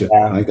got you.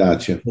 I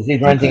got you.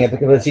 She's renting it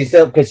because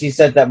she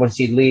said that when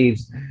she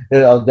leaves,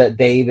 that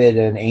David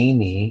and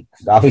Amy,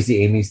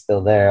 obviously Amy's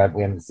still there.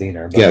 We haven't seen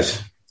her. But,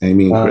 yes,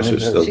 Amy and Chris are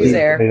still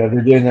there.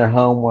 They're doing their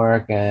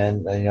homework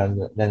and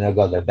then they'll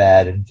go to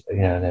bed and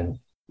then.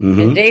 Mm-hmm.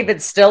 And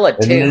David's still at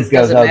 2.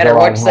 Doesn't matter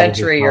what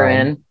century you're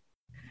in.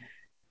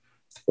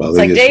 Well, it's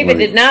like David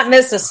did not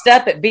miss a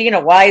step at being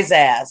a wise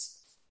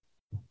ass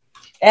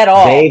at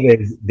all.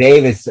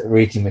 David's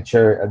reaching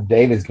mature.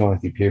 David's going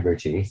through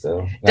puberty,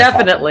 so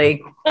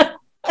definitely.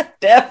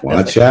 Definitely.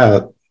 Watch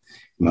out.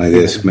 Might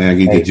ask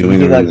Maggie to join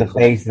her. Like the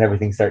face and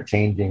everything start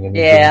changing, and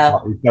he's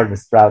starting to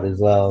sprout as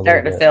well.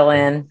 Starting to fill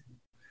in.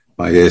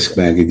 Might ask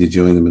Maggie to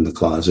join them in the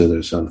closet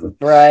or something.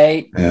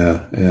 Right.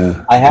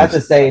 Yeah. I have to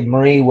say,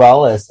 Marie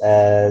Wellis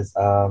as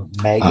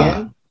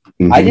Megan.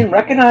 Mm-hmm. I didn't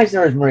recognize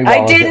her as Marie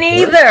Wellis. I didn't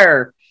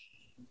either.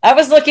 I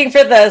was looking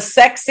for the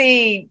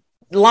sexy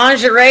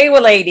lingerie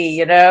lady,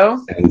 And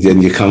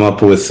then you come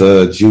up with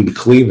June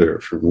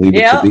Cleaver from Leave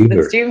It to Beaver.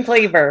 It's June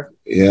Cleaver.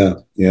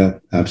 Yeah,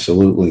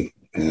 absolutely.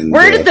 And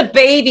where did the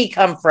baby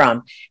come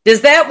from?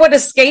 Does that what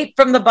escaped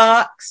from the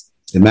box?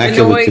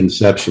 Immaculate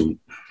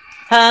Conception.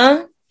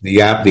 Huh?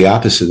 The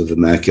opposite of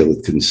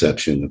Immaculate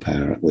Conception,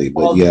 apparently.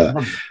 But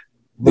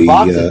the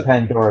box is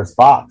Pandora's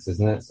box,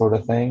 isn't it, sort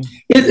of thing?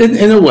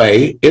 In a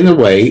way.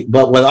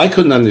 But what I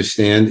couldn't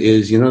understand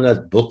is,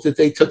 that book that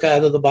they took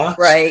out of the box?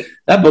 Right.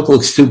 That book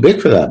looks too big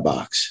for that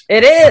box.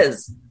 It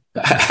is.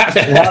 How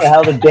the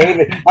hell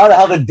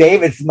did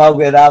David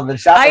smuggle it out of the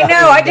shop? I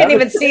know. I didn't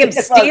even see him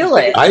steal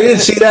it. I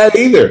didn't see that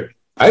either.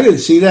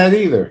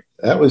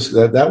 That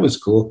was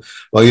cool.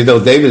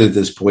 Well, David at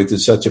this point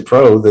is such a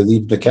pro that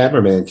even the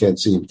cameraman can't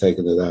see him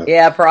taking it out.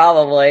 Yeah,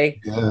 probably.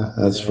 Yeah,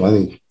 that's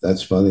funny.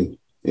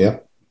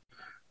 Yep.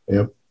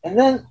 And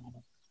then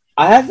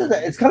I have to.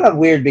 It's kind of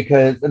weird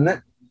because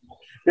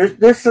there's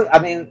this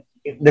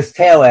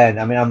tail end.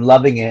 I mean, I'm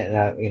loving it, and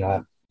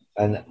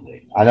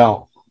I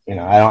don't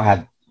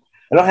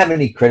have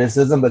any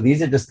criticism, but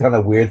these are just kind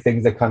of weird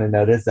things I kind of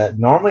notice that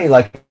normally,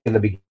 like in the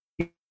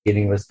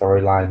beginning of a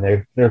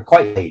storyline, they're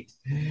quite late,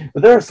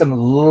 but there are some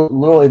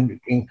little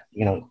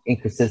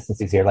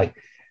inconsistencies here. Like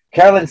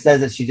Carolyn says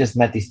that she just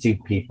met these two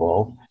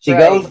people. She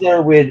goes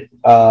there with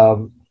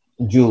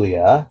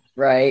Julia.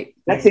 Right.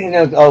 Next thing you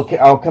know, okay,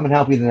 I'll come and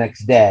help you the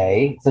next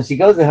day. So she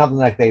goes and helps them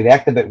the next day. They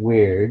act a bit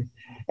weird.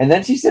 And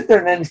then she sits there,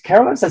 and then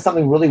Carolyn says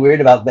something really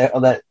weird about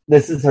that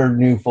this is her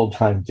new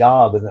full-time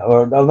job.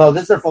 No,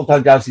 this is her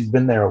full-time job. She's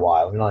been there a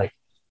while. And like,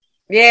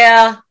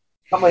 yeah.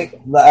 I'm like,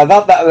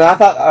 about that. I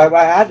thought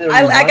I had to.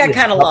 I got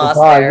kind of lost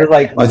there.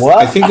 Like, what?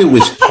 I think it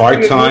was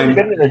part-time.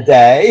 Been in a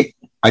day.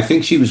 I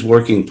think she was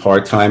working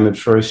part-time at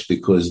first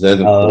because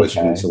then, of course,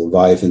 once the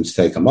Leviathans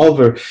take them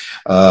over,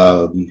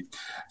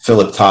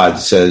 Philip Todd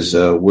says,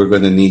 we're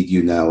going to need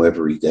you now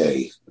every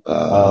day.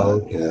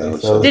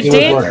 Did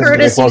Dan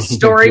Curtis use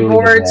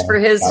storyboards for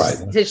his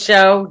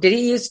show? Did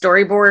he use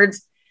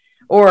storyboards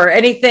or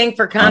anything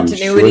for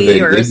continuity? I'm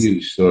sure they did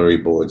use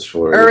storyboards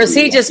for it. Or is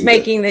he just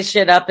making this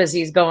shit up as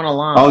he's going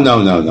along? Oh,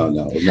 no.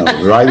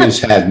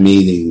 Writers had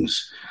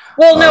meetings.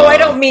 Well, no, I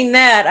don't mean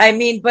that. I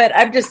mean, but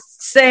I'm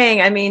just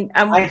saying, I mean,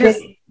 I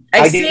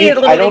see it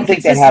a little I don't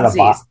think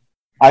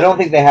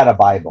they had a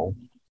Bible.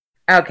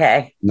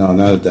 Okay. No,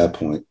 not at that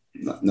point.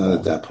 Not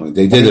at that point.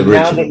 They did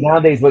originally.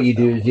 Nowadays, what you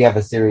do is you have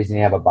a series and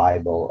you have a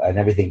Bible, and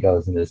everything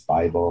goes in this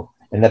Bible.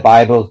 And the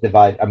Bible's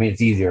divided. I mean,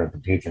 it's easier on the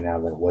computer now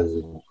than it was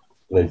in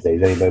those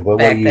days. But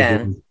what you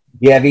do,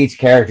 you have each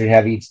character, you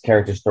have each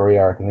character story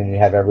arc, and then you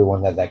have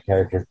everyone that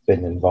character's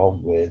been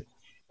involved with.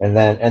 And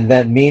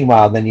then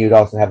meanwhile, then you'd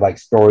also have like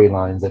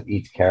storylines of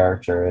each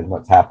character and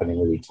what's happening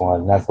with each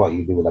one. And that's what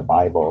you do with a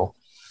Bible.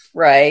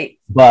 Right.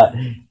 But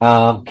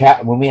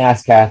when we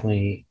asked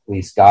Kathleen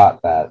Lee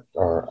Scott that,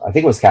 or I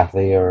think it was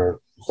Kathleen or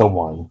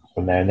someone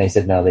from there, and they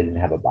said no, they didn't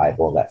have a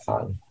Bible that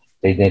time.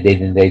 They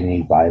didn't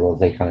need Bibles.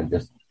 They kind of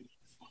just.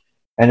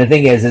 And the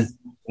thing is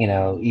you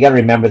know, you got to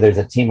remember there's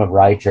a team of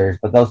writers,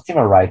 but those team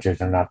of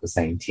writers are not the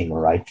same team of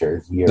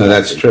writers. No,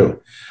 that's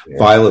true. Yeah.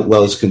 Violet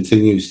Wells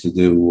continues to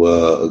do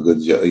a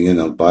good job. You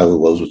know, Violet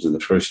Wells was in the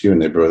first year,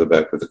 and they brought her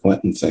back with the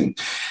Quentin thing.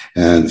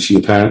 And she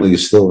apparently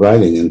is still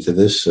writing into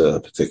this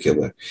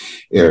particular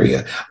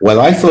area. What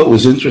I thought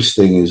was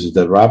interesting is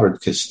that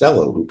Robert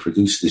Costello, who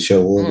produced the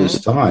show all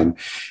this time,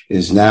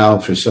 is now,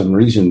 for some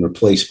reason,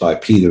 replaced by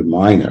Peter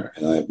Miner.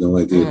 And I have no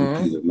idea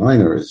who Peter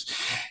Miner is.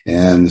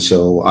 And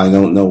so I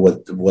don't know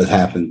what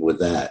happened with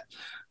that,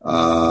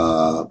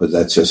 but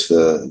that's just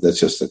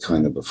a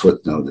kind of a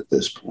footnote at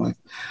this point.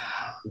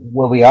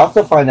 Well, we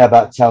also find out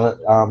about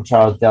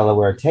Charles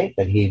Delaware Tate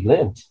that he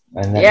lived,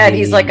 and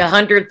he's like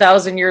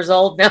 100,000 years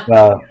old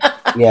now.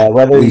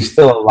 Whether he's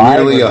still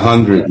alive,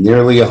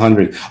 nearly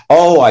 100.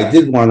 Oh, I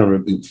did want to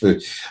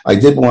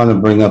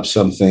bring up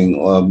something,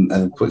 and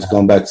of course,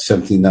 going back to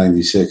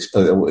 1796.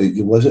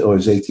 Was it, or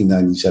was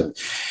 1897?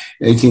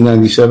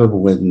 1897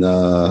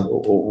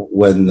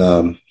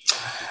 when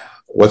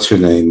what's her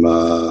name?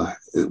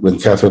 When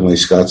Catherine Lee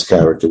Scott's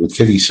character, with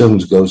Kitty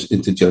Sims, goes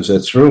into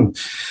Josette's room,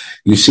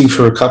 you see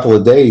for a couple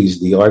of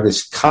days the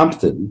artist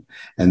Compton,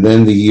 and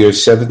then the year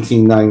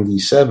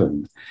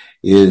 1797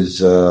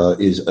 is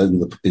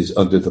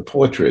under the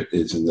portrait,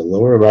 is in the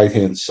lower right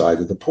hand side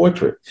of the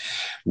portrait,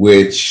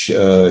 which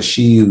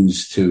she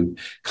used to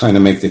kind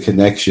of make the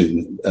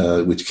connection,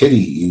 which Kitty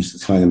used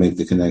to kind of make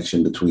the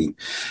connection between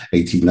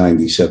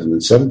 1897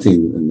 and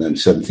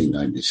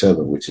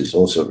 1797, which is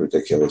also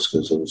ridiculous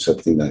because it was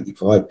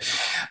 1795.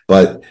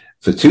 But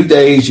for 2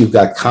 days, you've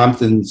got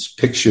Compton's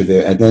picture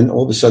there, and then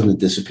all of a sudden it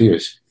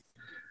disappears.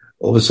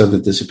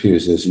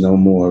 There's no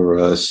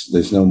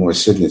more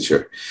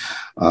signature.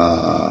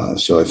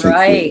 So I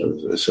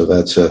think so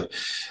that's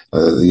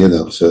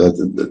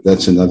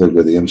that's another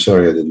goodie. I'm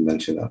sorry I didn't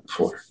mention that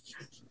before.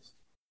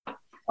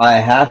 I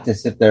have to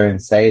sit there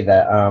and say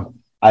that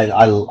I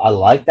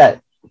like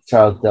that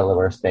Charles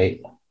Delaware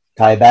State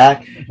tie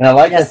back, and I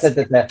like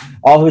that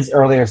all his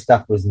earlier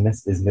stuff is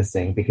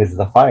missing because of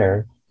the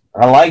fire.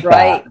 I like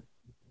that.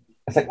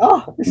 It's like,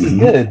 oh, this is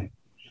good.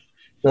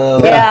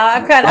 So,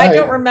 I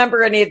don't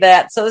remember any of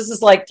that. So this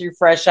is like through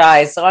fresh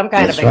eyes. So I'm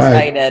kind of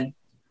excited. Right.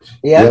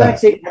 Yeah, I'm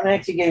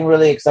actually getting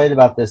really excited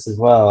about this as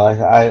well.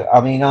 I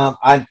mean,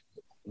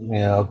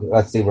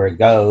 let's see where it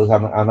goes.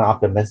 I'm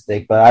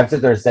optimistic, but I have to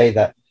sit there and say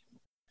that,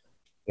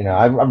 you know,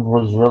 I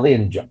was really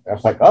enjoying. I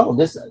was like, oh,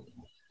 this.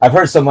 I've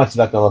heard so much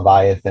about the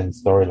Leviathan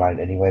storyline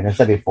anyway, and I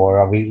said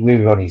before,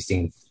 we've only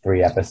seen 4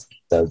 episodes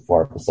of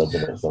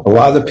it. So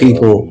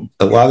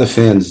a lot of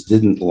fans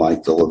didn't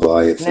like the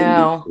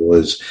Leviathan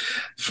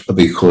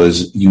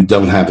because you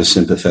don't have a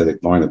sympathetic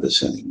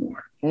Barnabas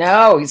anymore.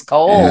 No, he's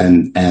cold,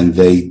 and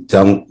they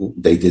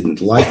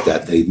didn't like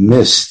that. They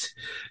missed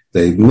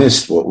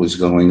what was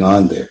going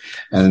on there,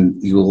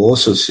 and you will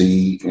also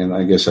see, and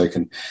I guess I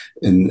can,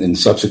 in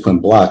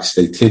subsequent blocks,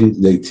 they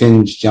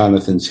tinge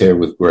Jonathan's hair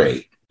with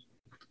gray.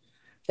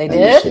 They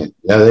did?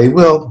 Yeah, they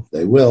will.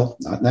 They will.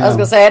 Not now. I was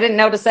going to say, I didn't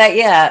notice that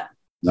yet.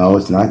 No,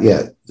 it's not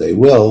yet. They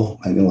will.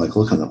 And you're like,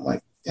 look at them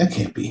like, that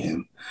can't be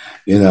him.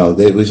 You know,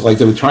 it was like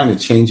they were trying to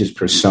change his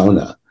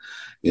persona,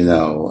 you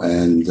know,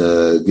 and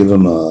give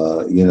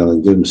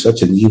him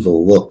such an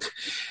evil look.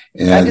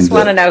 And I just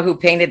want to know who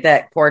painted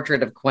that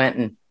portrait of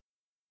Quentin.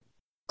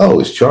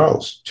 Oh, it's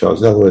Charles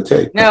Delaware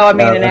Tate. No, I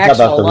mean an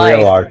actual life.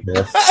 Real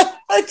artist.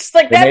 It's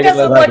like, that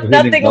doesn't look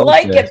nothing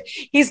like him.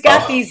 He's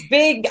got these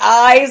big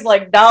eyes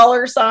like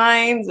dollar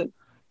signs.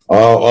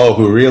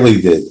 Who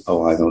really did?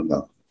 Oh, I don't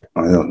know.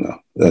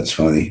 That's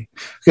funny.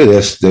 Could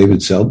ask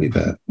David Selby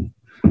that.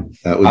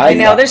 I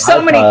know. There's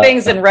so many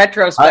things in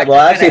retrospect.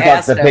 I actually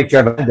thought the picture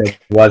of it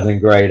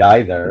wasn't great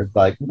either.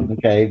 Like,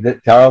 okay,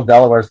 Charles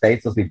Delaware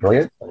Tate supposed to be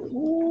brilliant.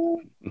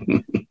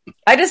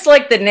 I just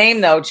like the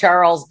name though,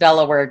 Charles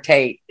Delaware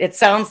Tate. It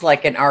sounds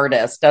like an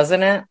artist,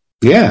 doesn't it?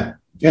 Yeah,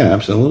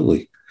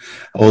 absolutely.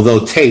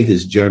 Although Tate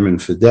is German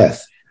for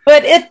death.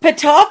 But if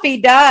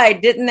Petofi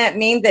died, didn't that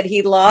mean that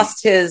he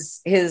lost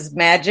his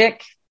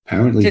magic?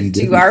 Apparently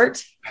to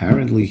art?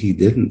 Apparently he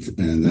didn't,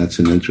 and that's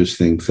an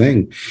interesting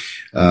thing.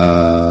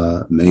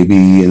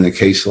 Maybe in a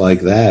case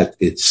like that,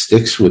 it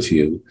sticks with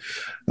you.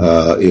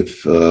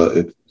 If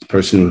the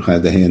person who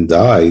had the hand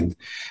died,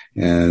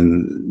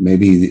 and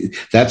maybe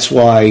that's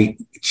why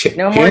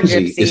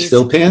Pansy is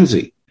still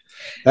Pansy.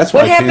 That's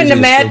what happened to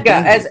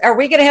Magda. Are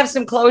we going to have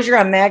some closure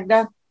on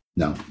Magda?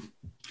 No,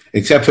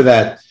 except for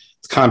that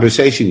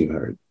conversation you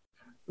heard.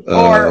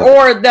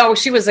 Or no,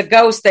 she was a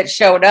ghost that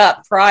showed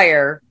up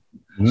prior.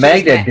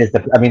 Magda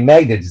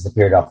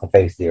disappeared off the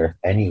face of the earth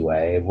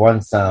anyway.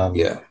 Once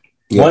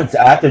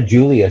after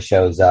Julia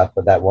shows up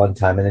at that one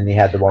time, and then you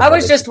had the one. I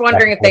was just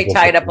wondering if they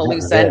tied up a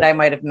loose end I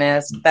might have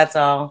missed. That's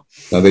all.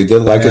 No, they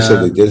did. Like I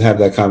said, they did have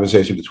that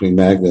conversation between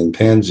Magda and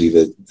Pansy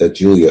that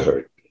Julia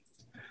heard.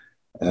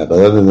 But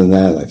other than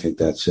that, I think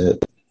that's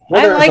it.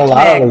 Well, there's a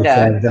lot of loose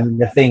ends. I mean,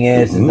 the thing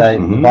is that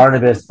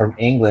Barnabas from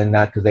England,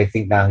 not because they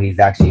think now he's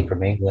actually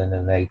from England,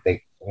 and they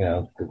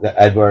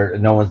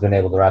Edward, no one's been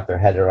able to wrap their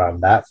head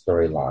around that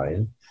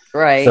storyline.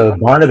 Right. So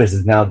Barnabas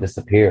has now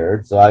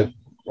disappeared. So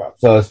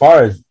as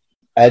far as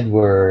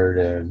Edward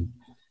and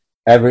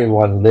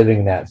everyone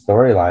living that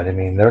storyline, I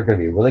mean, they're going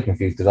to be really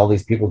confused because all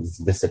these people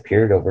just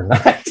disappeared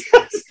overnight.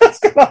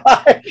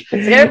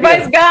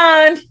 Everybody's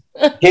gone.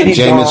 Kitty's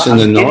Jameson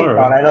and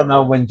Nora. I don't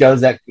know when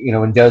Josette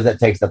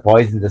takes the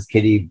poison, does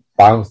Kitty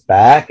bounce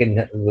back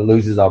and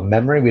loses all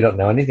memory? We don't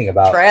know anything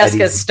about. Trask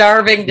is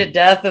starving to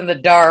death in the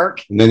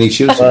dark, and then he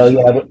shoots. I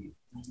don't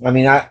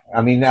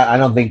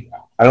think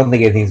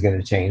anything's going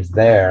to change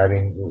there. I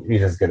mean,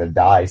 he's just going to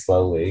die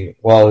slowly.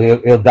 Well,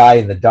 he'll die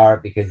in the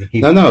dark because he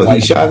keeps. No,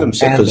 he shot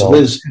himself because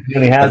Liz. He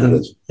only has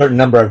a certain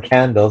number of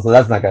candles, so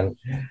that's not going to.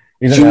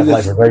 He's going to have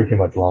life for very too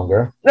much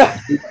longer.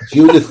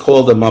 Judith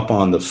called him up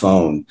on the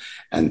phone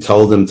and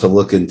told him to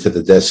look into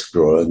the desk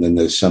drawer, and then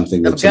there's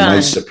something that's a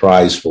nice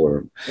surprise for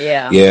him.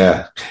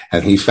 Yeah.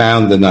 And he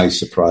found the nice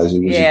surprise.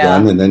 It was a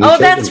gun, and then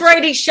that's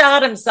right. He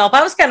shot himself.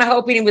 I was kind of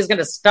hoping he was going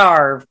to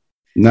starve.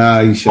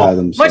 No, he shot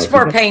himself. Much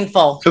more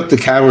painful. Took the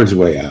coward's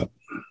way out.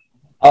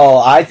 Oh,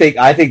 I think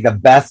the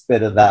best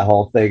bit of that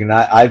whole thing, and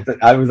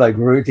I was like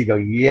Ruthie, go,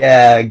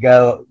 yeah,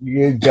 go,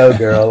 you go,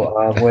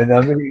 girl.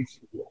 When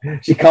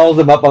she calls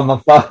him up on the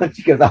phone,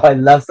 she goes, "Oh, I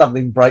left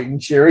something bright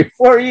and cheery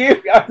for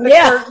you."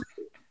 Yeah,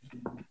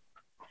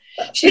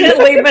 she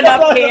didn't leave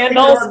enough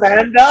candles.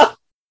 Amanda.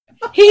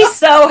 He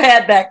so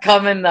had that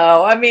coming,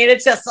 though. I mean,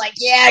 it's just like,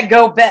 yeah,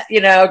 go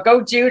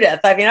Judith.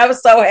 I mean, I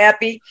was so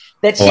happy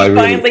that she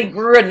finally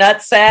grew a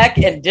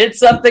nutsack and did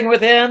something with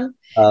him.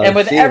 And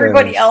with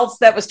everybody else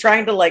that was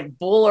trying to like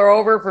bull her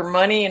over for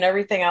money and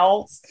everything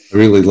else. I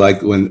really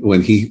liked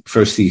when he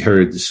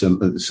heard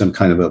some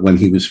kind of when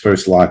he was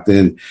first locked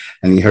in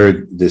and he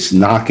heard this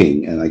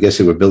knocking, and I guess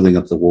they were building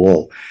up the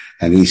wall.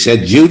 And he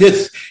said,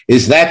 "Judith,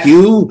 is that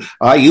you?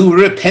 Are you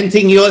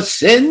repenting your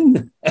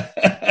sin?"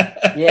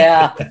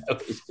 Yeah.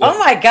 Oh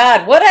my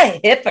God, what a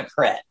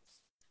hypocrite.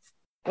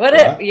 What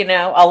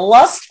a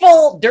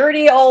lustful,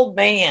 dirty old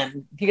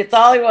man. That's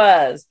all he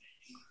was.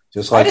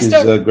 Just like his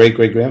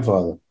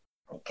great-great-grandfather.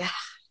 God.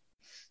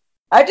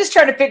 I'm just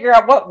trying to figure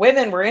out what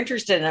women were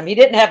interested in him. He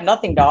didn't have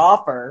nothing to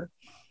offer.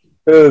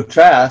 Who,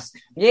 Trask?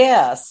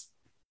 Yes.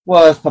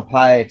 Well, it's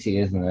propriety,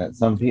 isn't it?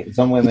 Some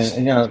women, it's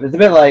a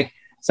bit like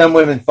some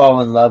women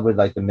fall in love with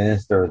like the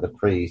minister or the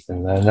priest,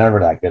 and they're never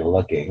that good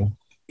looking.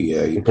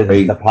 Yeah, because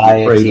it's the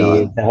piety,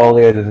 it's the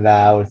holier than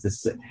thou.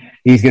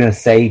 He's going to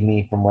save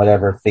me from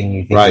whatever thing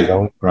you think you're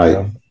going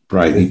through.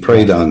 Right. He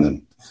preyed on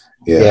them.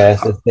 Yeah,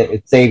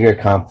 it's savior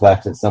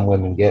complex that some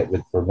women get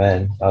for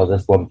men. Oh,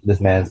 this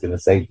man's going to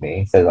save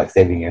me. So like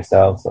saving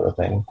yourself, sort of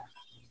thing.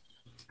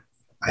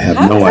 I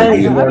have no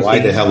idea why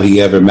the hell he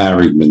ever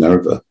married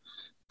Minerva.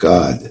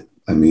 God,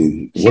 I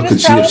mean, what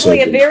could she have said? She was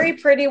probably a very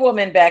pretty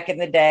woman back in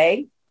the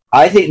day.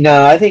 I think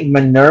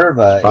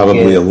Minerva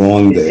probably a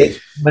long day.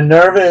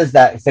 Minerva is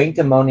that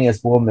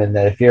sanctimonious woman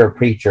that if you're a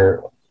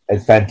preacher,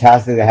 it's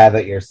fantastic to have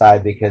at your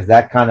side because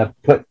that kind of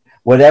put.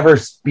 Whatever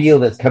spiel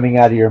that's coming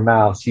out of your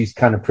mouth, she's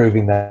kind of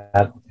proving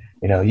that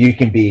you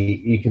can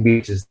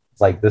be just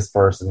like this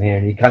person here,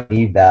 and you kind of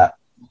need that.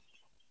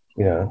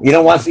 You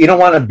don't want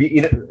to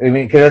be. I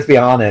mean, because let's be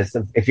honest,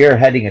 if you're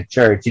heading a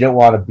church, you don't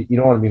want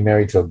to be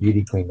married to a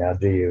beauty queen now,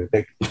 do you?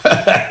 To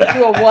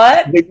a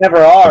what? They never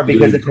are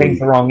because it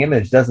paints the wrong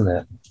image, doesn't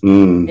it?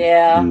 Mm.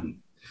 Yeah.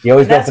 You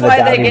always that's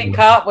why they get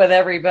caught with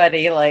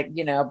everybody, like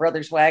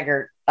Brother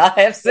Swaggart. I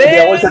have seen.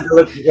 They always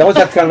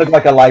have to kind of look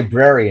like a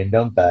librarian,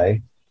 don't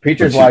they?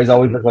 Preacher's wives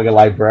always look like a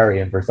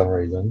librarian for some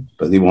reason.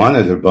 But he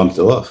wanted her bumped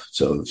off,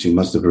 so she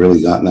must have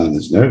really gotten on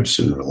his nerves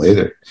sooner or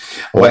later.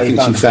 Well, I think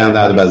she found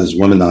out about his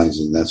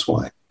womanizing. That's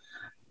why.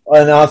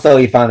 Well, and also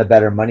he found a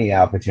better money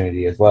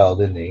opportunity as well,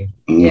 didn't he?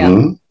 Yeah.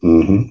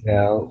 Mm-hmm.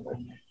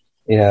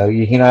 You know,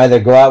 you can either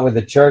go out with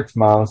the church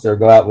mouse or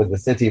go out with the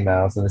city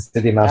mouse, and the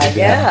city mouse is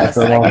going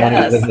to more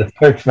money than the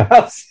church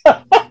mouse.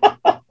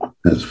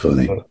 That's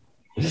funny.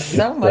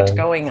 So much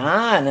going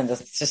on, and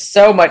there's just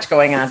so much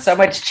going on, so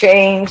much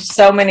change,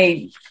 so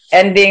many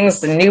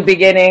endings and new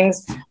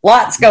beginnings.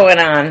 Lots going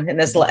on in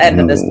this end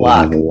of this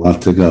block. We'll have a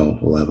lot to go.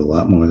 We'll have a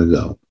lot more to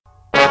go.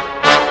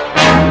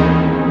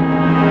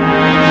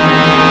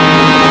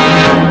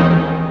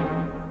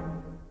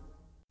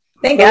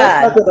 Thank So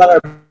God. let's talk about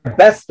our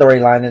best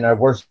storyline and our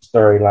worst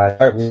storyline.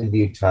 Start with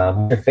you,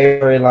 Tom. Your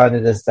favorite storyline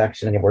in this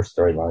section and your worst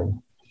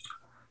storyline?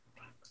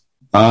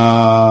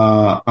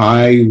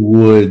 I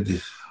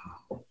would,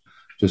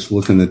 just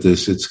looking at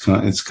this, it's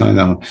kind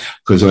of,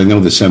 because I know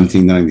the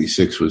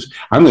 1796 was,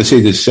 I'm going to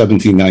say this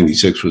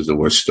 1796 was the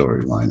worst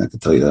storyline. I can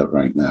tell you that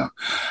right now.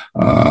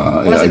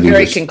 It wasn't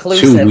very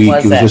conclusive,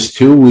 was it? It was just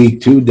 2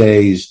 weeks, 2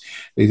 days.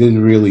 They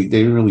didn't really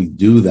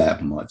do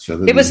that much.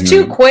 It was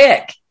too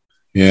quick.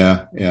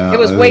 Yeah. It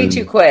was way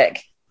too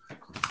quick.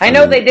 I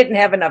know they didn't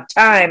have enough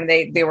time.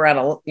 They were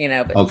on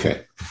but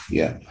okay.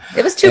 Yeah.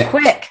 It was too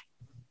quick.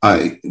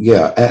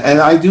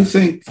 And I do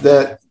think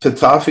that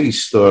Ptolemy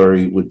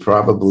story would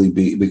probably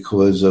be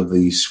because of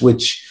the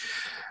switch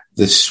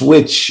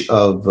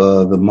of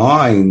the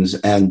minds,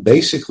 and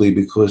basically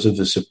because of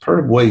the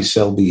superb way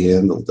Selby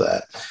handled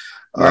that.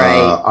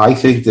 Right. I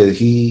think that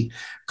he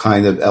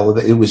kind of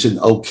elevated. It was an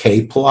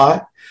okay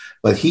plot,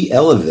 but he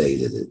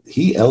elevated it.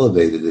 He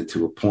elevated it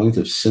to a point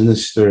of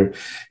sinister.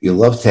 You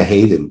love to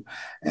hate him.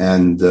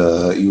 And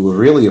you were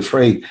really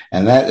afraid.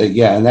 And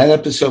that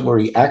episode where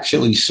he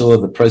actually saw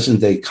the present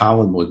day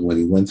Collinwood when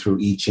he went through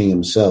I Ching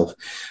himself,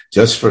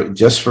 just for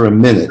a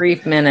minute,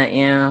 brief minute,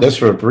 yeah, just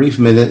for a brief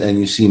minute, and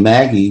you see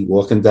Maggie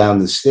walking down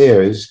the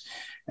stairs,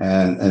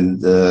 and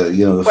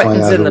to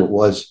find out who it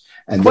was.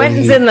 And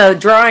Quentin's in the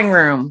drawing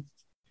room,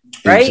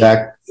 right?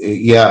 Exactly.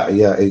 Yeah.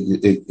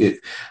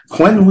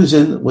 Quentin was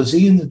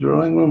he in the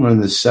drawing room or in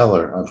the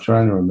cellar? I'm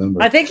trying to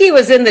remember. I think he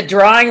was in the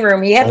drawing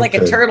room. He had like a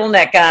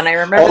turtleneck on. I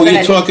remember. Oh,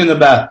 you're talking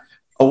about,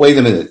 wait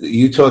a minute.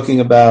 You talking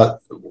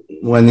about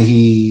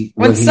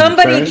when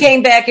somebody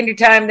came back into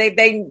time,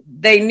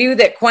 they knew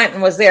that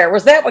Quentin was there.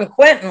 Was that when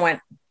Quentin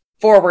went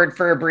forward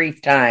for a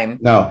brief time?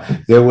 No,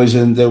 there was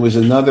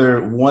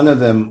another one of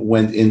them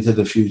went into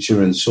the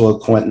future and saw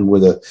Quentin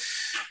with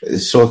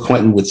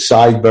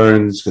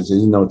sideburns because they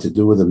didn't know what to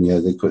do with him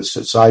yet. They put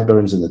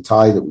sideburns in a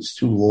tie that was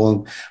too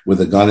long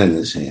with a gun in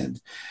his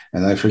hand.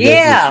 And I forget.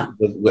 Yeah.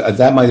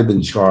 That might have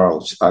been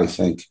Charles, I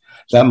think.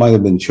 That might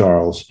have been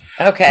Charles.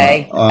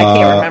 Okay. I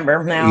can't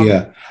remember now.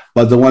 Yeah.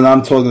 But the one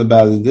I'm talking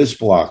about in this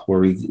block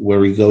where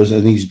he goes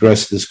and he's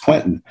dressed as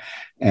Quentin.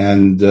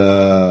 And,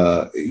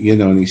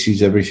 and he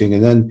sees everything.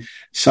 And then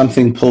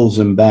something pulls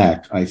him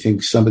back. I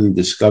think somebody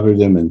discovered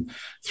him and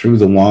threw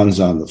the wands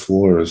on the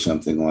floor or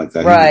something like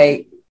that.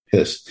 Right.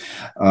 Pissed.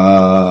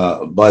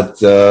 But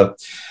the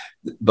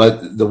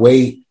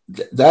way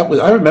that was,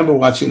 I remember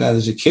watching that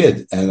as a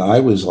kid, and I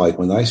was like,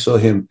 when I saw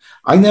him,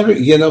 I never,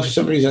 for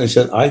some reason I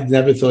said, I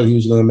never thought he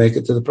was going to make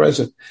it to the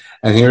present.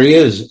 And here he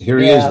is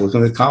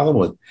looking at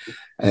Collinwood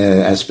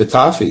as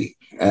Ptolemy.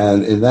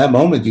 And in that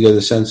moment, you get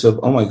a sense of,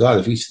 oh my God,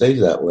 if he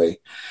stays that way,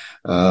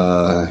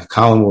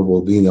 Collinwood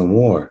will be no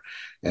more.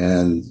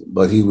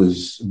 But he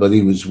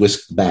was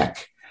whisked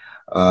back.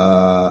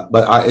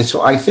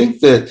 So I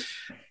think that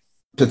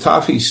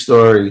Ptolemy's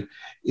story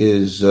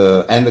is,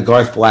 and the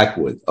Garth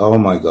Blackwood. Oh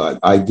my God.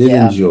 I did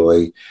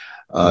enjoy,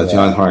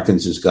 John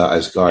Harkins as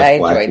Garth Blackwood.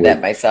 I enjoyed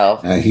that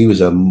myself. He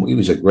was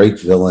a great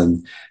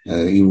villain.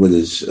 He with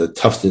his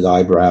tufted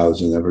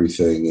eyebrows and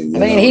everything.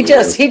 And, he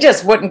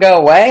just wouldn't go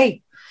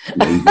away.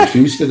 He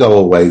refused to go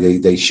away.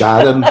 They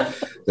shot him.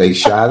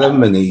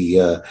 And he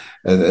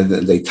and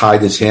they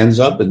tied his hands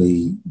up,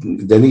 and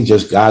then he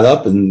just got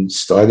up and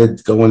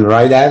started going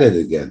right at it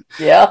again.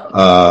 Yeah.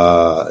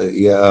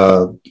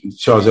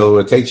 Charles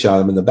Elwood Tate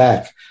shot him in the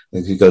back.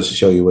 And he goes to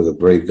show you what a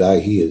brave guy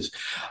he is.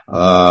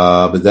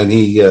 But then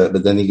he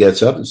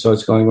gets up and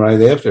starts going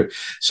right after.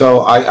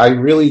 So I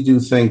really do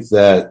think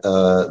that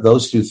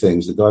those two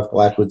things, the Garth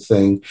Blackwood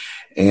thing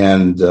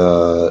and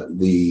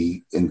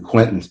in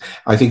Quentin,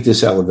 I think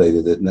this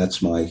elevated it, and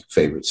that's my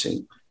favorite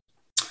scene.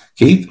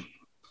 Keith?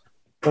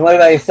 What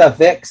about yourself,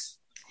 Vix?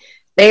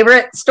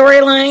 Favorite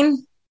storyline?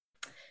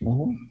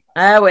 Mm-hmm.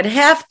 I would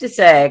have to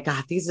say,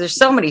 God, are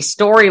so many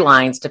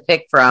storylines to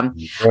pick from.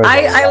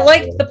 I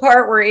liked the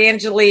part where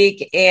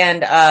Angelique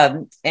and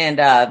oh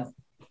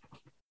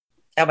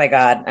my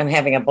God, I'm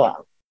having a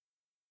blank.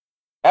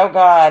 Oh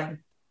God,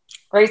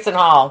 Grayson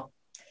Hall.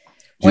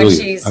 When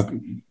she's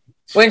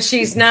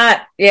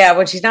not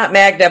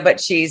Magda, but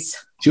she's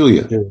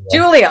Julia.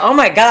 Oh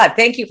my God.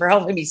 Thank you for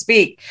helping me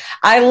speak.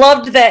 I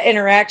loved that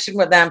interaction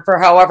with them for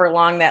however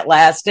long that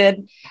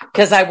lasted,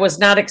 because I was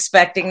not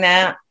expecting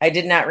that. I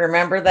did not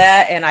remember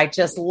that. And I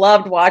just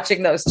loved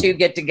watching those two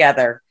get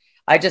together.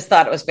 I just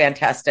thought it was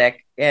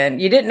fantastic.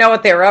 And you didn't know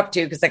what they were up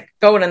to because they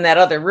going in that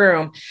other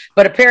room.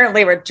 But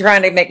apparently we're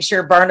trying to make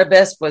sure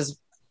Barnabas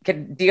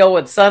could deal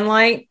with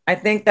sunlight. I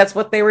think that's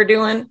what they were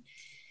doing.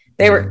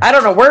 I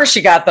don't know where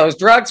she got those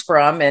drugs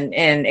from in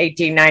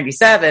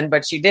 1897,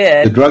 but she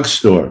did.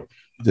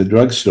 The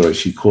drugstore.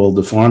 She called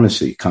the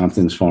pharmacy,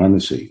 Compton's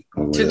Pharmacy.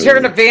 To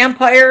turn a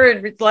vampire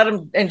and let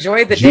him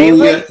enjoy the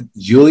daylight?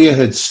 Julia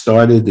had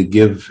started to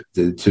give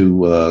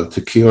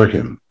to cure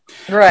him.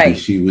 Right. And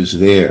she was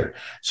there.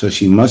 So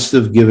she must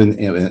have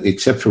given,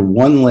 except for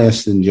one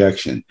last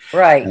injection.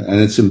 Right. And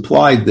it's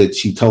implied that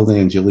she told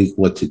Angelique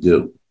what to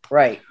do.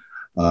 Right.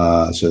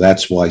 So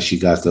that's why she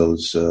got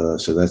those.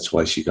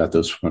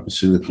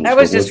 Pharmaceuticals. I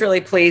was just really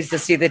pleased to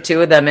see the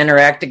two of them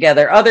interact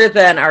together, other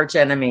than arch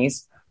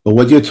enemies. But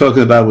what you're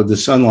talking about with the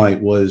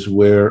sunlight was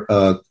where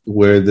Quentin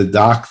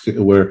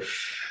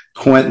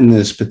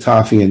as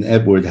Petofi and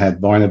Edward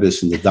had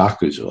Barnabas in the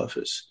doctor's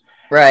office,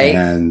 right?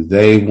 And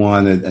they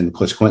wanted, and of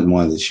course Quentin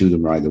wanted to shoot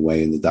him right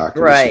away, and the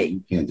doctor right. said,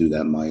 "You can't do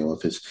that in my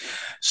office."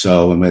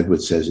 So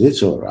Edward says,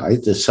 "It's all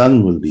right. The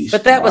sun will be."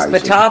 But that was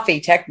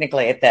Petofi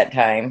technically at that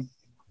time.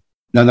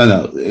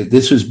 No.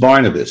 This was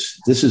Barnabas.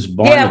 This is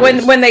Barnabas.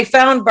 Yeah, when they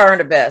found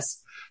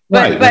Barnabas.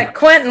 Right. But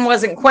Quentin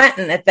wasn't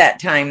Quentin at that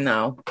time,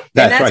 though.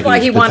 That's right. why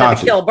he wanted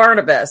to kill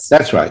Barnabas.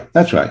 That's right.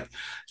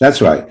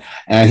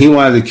 And he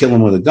wanted to kill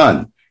him with a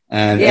gun.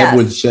 And yes.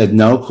 Edward said,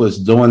 no, because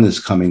Dawn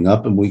is coming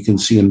up and we can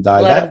see him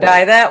die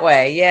that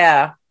way,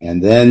 yeah.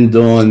 And then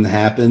Dawn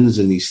happens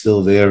and he's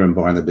still there and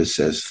Barnabas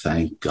says,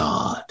 thank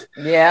God.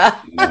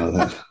 Yeah.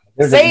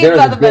 Saved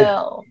by the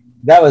bell.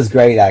 That was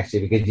great,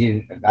 actually,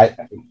 because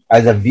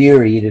as a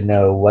viewer, you didn't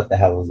know what the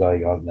hell was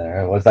going on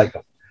there. It was like,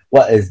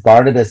 what, is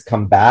Barnabas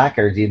come back,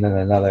 or is he in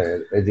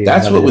another?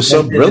 That's what was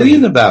so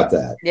brilliant about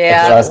that.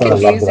 Yeah, it was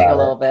confusing a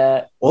little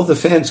bit. All the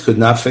fans could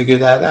not figure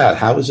that out.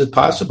 How is it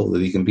possible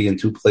that he can be in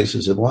two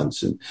places at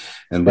once? And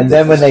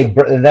then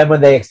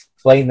when they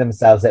explain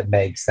themselves, it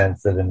makes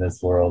sense that in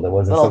this world it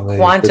wasn't something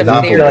quantum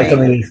theory. Like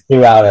something he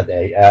threw out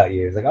at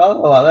you. It's like,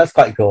 oh, well, that's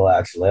quite cool,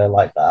 actually. I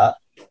like that.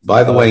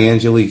 By the way,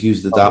 Angelique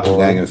used the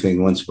doppelganger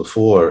thing once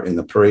before in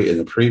the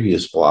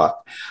previous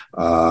plot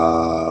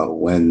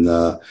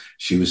when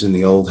she was in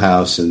the old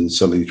house and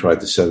somebody tried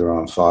to set her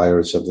on fire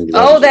or something.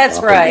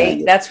 That's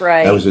right. That's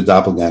right. That was a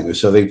doppelganger.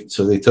 So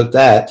they took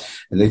that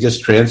and they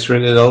just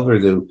transferred it over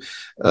to,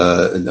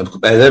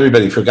 and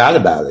everybody forgot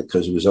about it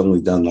because it was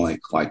only done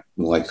like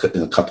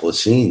in a couple of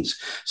scenes.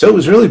 So it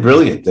was really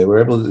brilliant. They were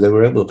able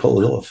to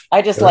pull it off.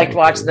 I just liked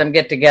watching them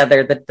get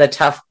together. The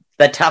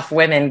tough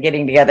women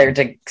getting together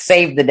to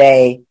save the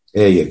day.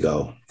 There you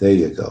go.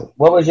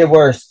 What was your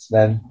worst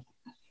then?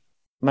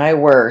 My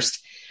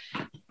worst.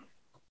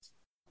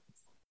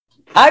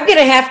 I'm going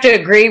to have to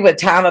agree with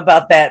Tom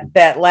about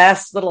that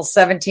last little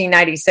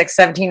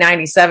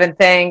 1797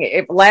 thing.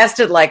 It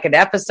lasted like an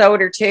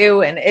episode or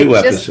two. And two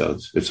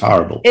episodes. It's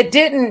horrible. It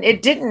didn't.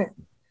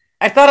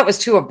 I thought it was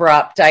too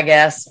abrupt, I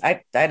guess.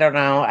 I don't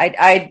know.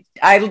 I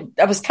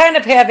was kind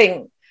of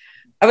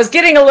I was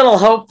getting a little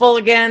hopeful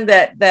again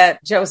that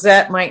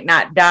Josette might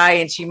not die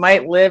and she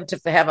might live to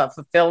have a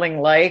fulfilling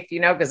life,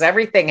 because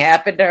everything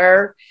happened to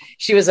her.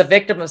 She was a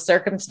victim of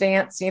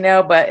circumstance,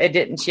 but it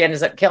didn't. She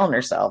ended up killing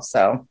herself.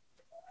 So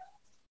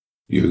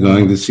you're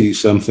going to see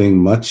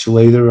something much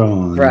later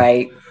on,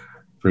 right?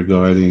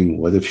 Regarding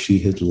what if she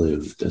had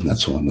lived, and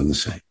that's all I'm going to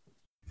say.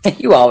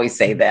 You always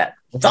say that.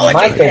 That's all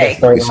my favorite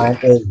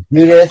storyline is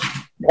Judith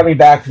coming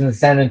back from the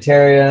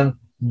sanitarium,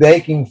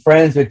 making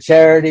friends with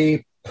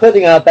Charity,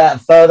 putting out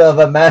that photo of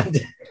Amanda.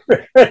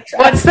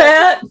 What's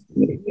that?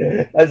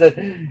 I said,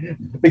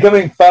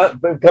 becoming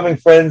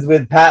friends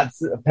with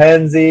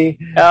Pansy.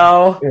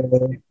 Oh,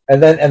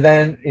 and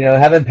then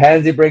having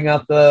Pansy bring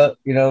out the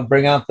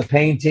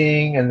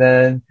painting, and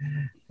then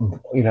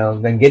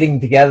then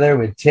getting together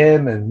with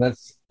Tim and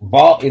let's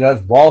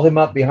wall him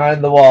up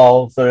behind the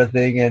wall sort of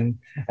thing, and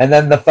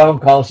then the phone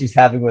call she's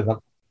having with him.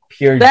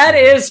 That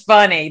is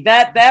funny.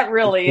 That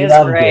really is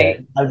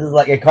great. I was just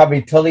like, it caught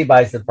me totally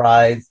by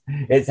surprise.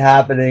 It's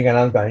happening, and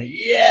I'm going,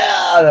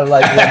 yeah. And I'm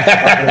like,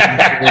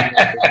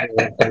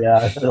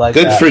 yeah, like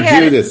good that. for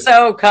Judith.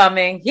 So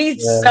coming. He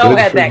so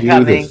had that Judith.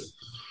 Coming.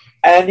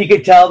 And you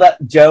could tell that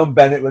Joan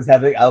Bennett was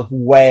having a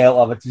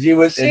whale of it. She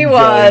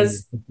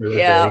was.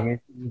 Yeah. And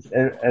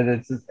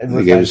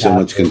it gave her so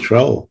much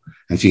control,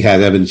 and she had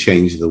Evan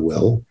change the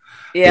will.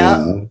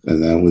 Yeah, and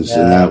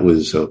that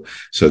was so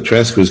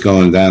Tresk was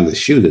going down to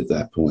shoot at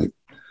that point.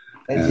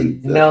 And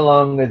she's no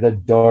longer the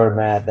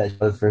doormat that she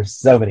was for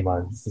so many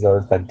months. So it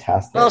was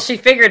fantastic. Well, she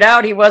figured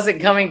out he wasn't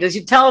coming to.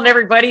 She telling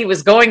everybody he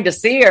was going to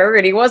see her,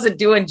 and he wasn't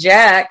doing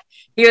jack.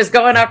 He was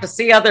going out to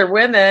see other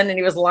women, and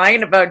he was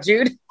lying about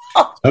Jude.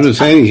 I'm just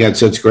saying he had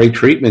such great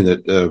treatment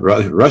at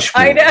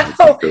Rushmore. I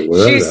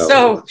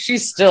know.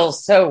 She's still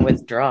so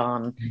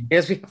withdrawn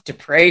because we have to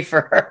pray for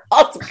her.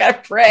 Also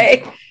got to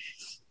pray.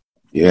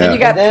 Yeah. And you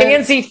got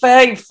Pansy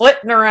Faye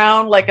flitting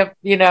around like a,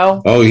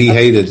 Oh, he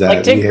hated that.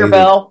 Like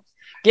Tinkerbell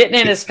getting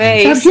in his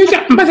face.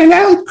 But an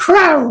old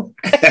crow.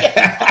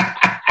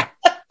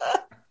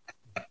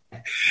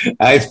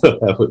 I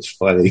thought that was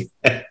funny.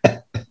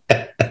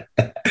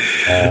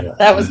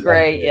 That was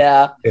great.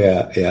 Yeah.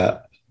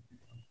 Yeah.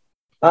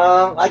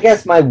 I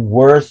guess my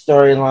worst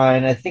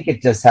storyline, I think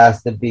it just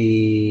has to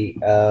be.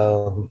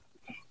 There's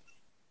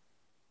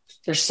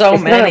so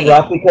many. Kind of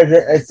rough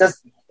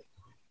because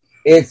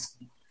it's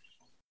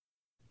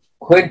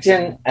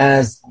Quentin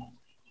as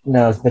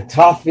it's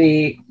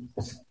Petofi,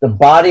 the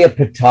body of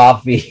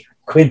Petofi,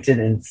 Quentin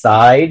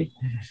inside,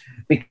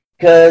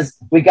 because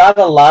we got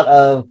a lot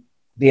of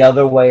the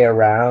other way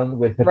around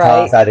with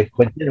Petofi side of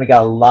Quentin. We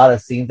got a lot of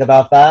scenes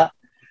about that.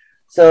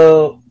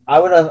 So I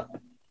would have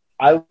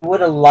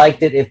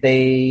liked it if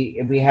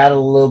we had a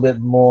little bit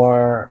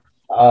more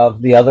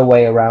of the other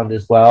way around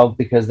as well,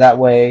 because that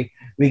way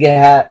we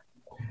had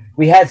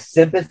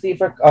sympathy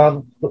for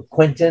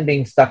Quentin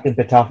being stuck in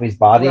Petofi's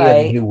body,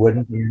 and who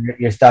wouldn't?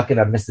 You're stuck in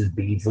a Mrs.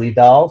 Beasley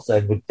doll,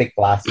 so with thick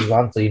glasses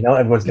on, so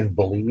everyone's going to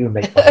bully you and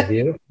make fun of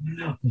you.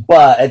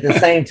 But at the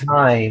same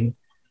time,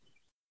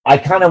 I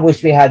kind of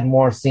wish we had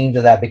more scenes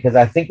of that, because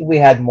I think if we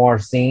had more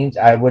scenes,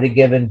 I would have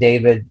given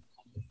David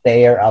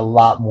Thayer a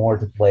lot more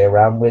to play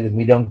around with, and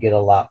we don't get a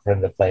lot for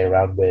him to play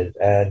around with.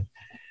 And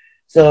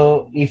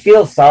so you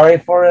feel sorry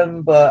for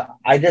him, but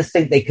I just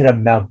think they could have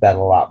milked that a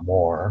lot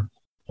more,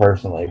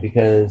 personally,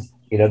 because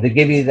they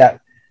give you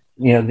that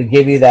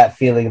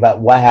feeling about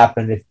what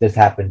happened if this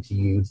happened to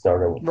you,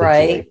 sort of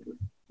situation.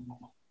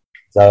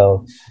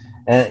 So,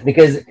 and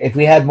because if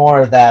we had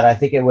more of that, I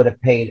think it would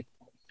have paid.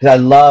 Because I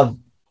love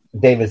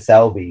David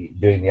Selby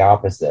doing the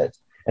opposite,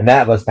 and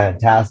that was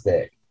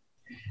fantastic.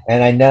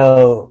 And I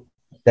know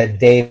that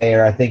Dave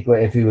Ayer, I think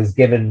if he was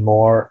given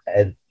more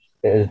in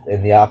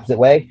the opposite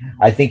way,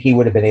 I think he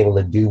would have been able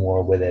to do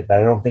more with it. But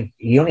I don't think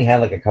he only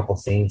had like a couple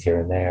scenes here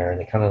and there,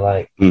 and it kind of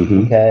like,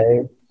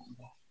 okay.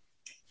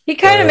 He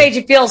kind of made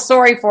you feel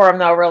sorry for him,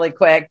 though, really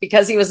quick,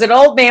 because he was an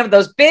old man with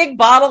those big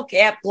bottle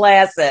cap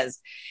glasses.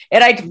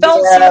 And I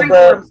felt sorry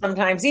for him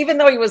sometimes, even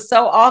though he was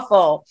so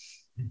awful.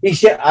 He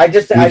kept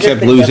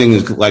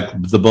losing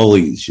like the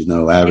bullies,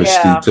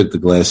 Aristide took the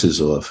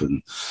glasses off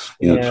and,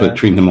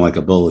 treating him like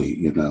a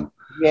bully,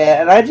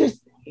 Yeah, and I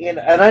just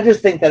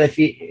think that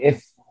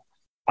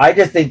I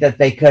just think that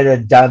they could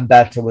have done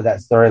better with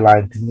that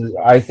storyline.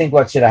 I think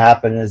what should have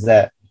happened is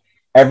that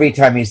every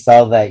time you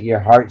saw that,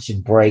 your heart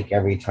should break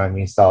every time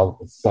you saw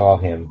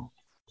him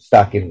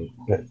stuck in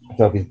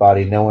Sophie's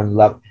body. No one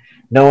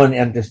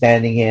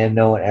understanding him,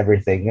 no one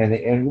everything.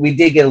 And we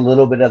did get a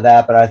little bit of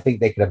that, but I think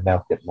they could have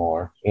milked it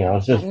more.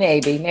 It's just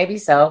maybe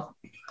so.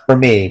 For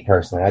me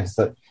personally, I just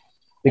thought,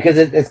 because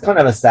it's kind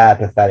of a sad,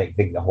 pathetic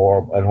thing,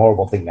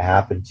 horrible thing to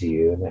happen to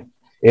you, and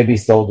it'd be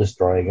soul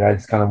destroying. And I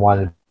just kind of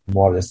wanted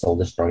more of the soul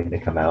destroying to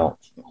come out,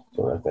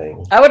 sort of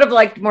thing. I would have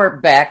liked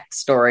more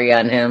backstory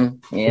on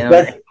him.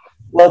 Yeah.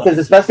 Well, because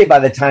especially by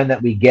the time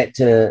that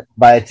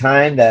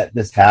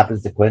this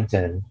happens to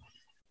Quentin,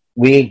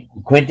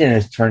 Quentin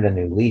has turned a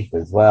new leaf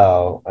as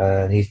well,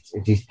 and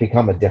he's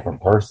become a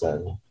different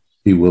person.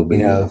 He will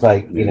be. It's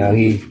like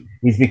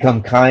he's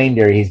become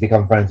kinder. He's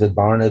become friends with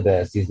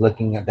Barnabas. He's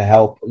looking to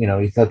help.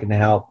 He's looking to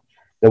help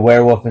the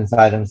werewolf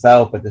inside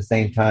himself. At the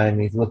same time,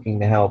 he's looking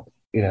to help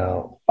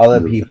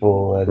other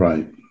people.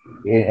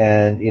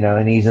 And,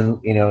 and he's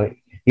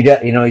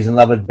he's in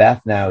love with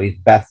Beth now.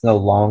 Beth's no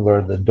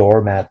longer the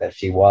doormat that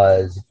she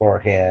was for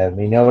him.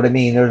 You know what I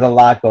mean? There's a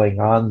lot going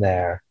on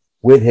there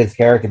with his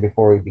character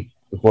before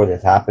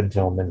this happened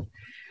to him, and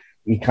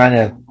he kind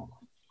of,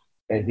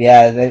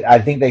 I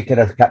think they could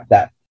have kept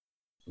that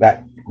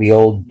the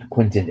old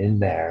Quentin in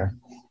there,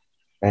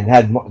 and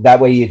had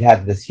that way you'd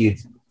have this huge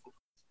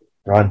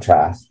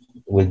contrast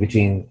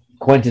between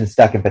Quentin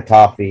stuck in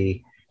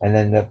Petofi, and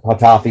then the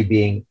Petofi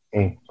being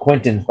in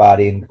Quentin's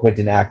body and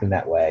Quentin acting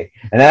that way.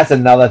 And that's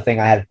another thing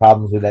I had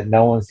problems with, that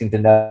no one seemed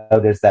to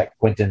notice that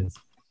Quentin's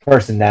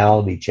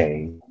personality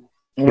changed.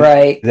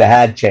 Right. It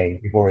had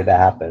changed before that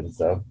happened,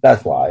 so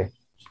that's why.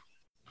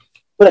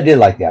 But I did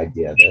like the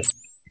idea of it.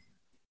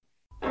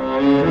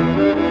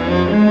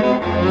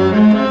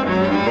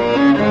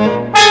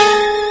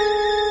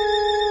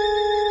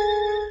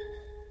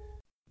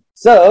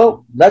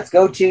 So let's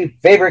go to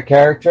favorite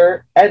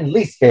character and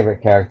least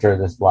favorite character of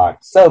this block.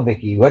 So,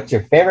 Vicky, what's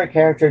your favorite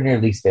character and your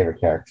least favorite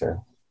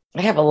character?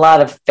 I have a lot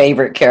of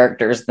favorite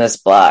characters in this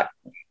block.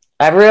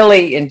 I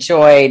really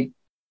enjoyed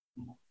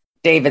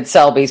David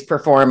Selby's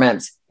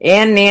performance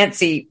and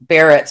Nancy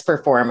Barrett's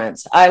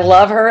performance. I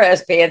love her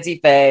as Pansy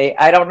Faye.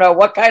 I don't know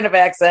what kind of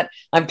accent.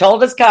 I'm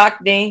told it's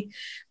Cockney.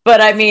 But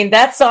I mean,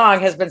 that song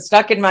has been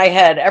stuck in my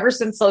head ever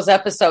since those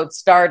episodes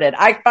started.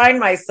 I find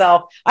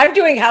myself, I'm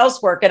doing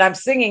housework and I'm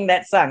singing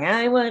that song.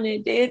 I want to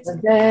dance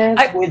with you.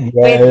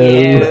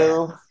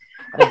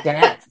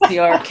 Dance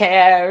your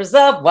cares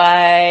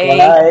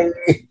away.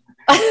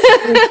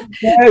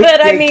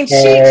 But I mean,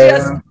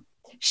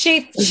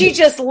 she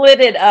just lit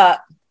it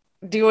up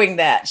doing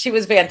that. She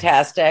was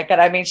fantastic.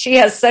 And I mean, she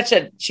has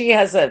a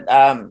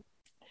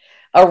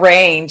a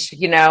range,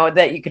 you know,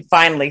 that you could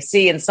finally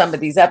see in some of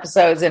these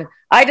episodes. And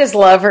I just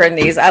love her in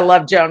these. I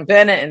love Joan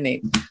Bennett in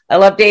these. I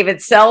love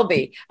David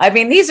Selby. I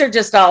mean, these are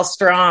just all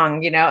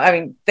strong, you know. I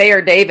mean, they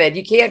are David.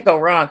 You can't go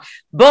wrong.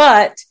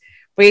 But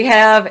we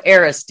have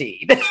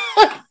Aristide.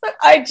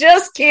 I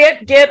just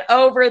can't get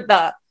over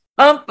the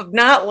hump of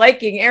not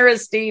liking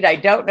Aristide. I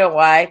don't know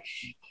why.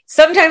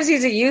 Sometimes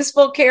he's a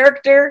useful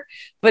character,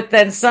 but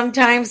then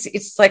sometimes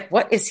it's like,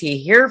 what is he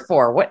here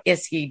for? What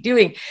is he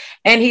doing?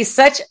 And he's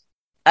such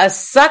a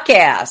suck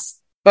ass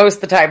most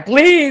of the time.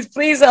 Please,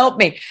 please help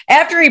me.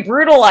 After he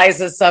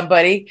brutalizes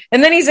somebody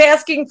and then he's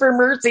asking for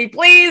mercy,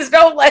 please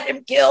don't let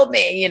him kill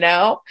me. You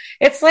know,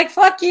 it's like,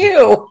 fuck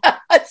you.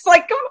 It's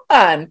like, come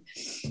on,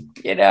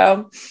 you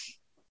know.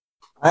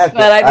 I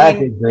have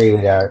to agree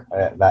with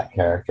that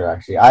character,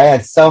 actually. I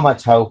had so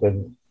much hope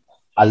and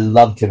I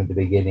loved him at the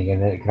beginning,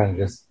 and then it kind of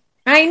just...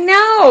 I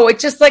know.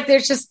 It's just like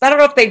there's just, I don't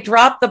know if they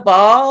dropped the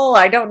ball.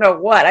 I don't know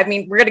what. I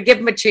mean, we're going to give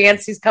him a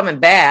chance. He's coming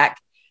back.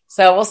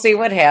 So we'll see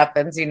what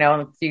happens, you know,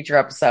 in future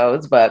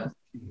episodes. But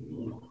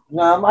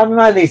no,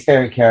 my least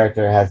favorite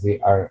character has the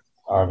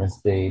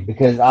Aristide,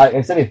 because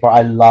I said before,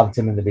 I loved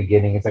him in the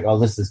beginning. It's like, oh,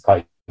 this is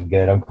quite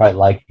good. I'm quite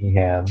liking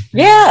him.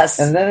 Yes,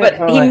 and then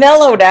but he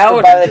mellowed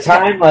out. By the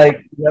time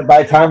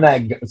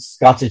that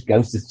Scottish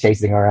ghost is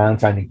chasing around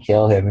trying to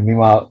kill him, and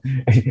meanwhile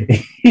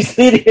he's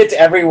leading it to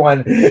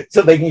everyone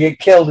so they can get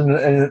killed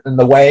in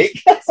the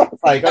wake. So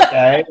it's like,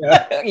 okay,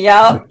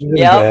 yeah.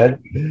 Good.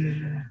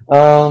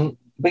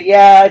 But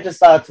yeah, I just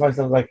thought to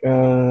myself, like,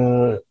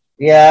 I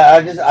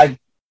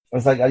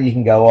was like, oh, you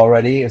can go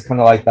already. It's kind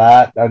of like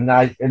that, and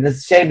it's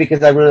a shame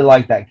because I really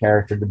liked that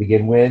character to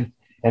begin with.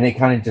 And it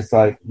kind of just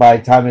like, by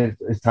the time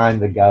it's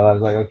time to go, I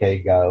was like, okay,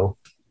 go.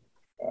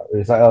 It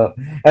was like, oh.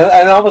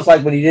 And almost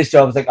like when he just showed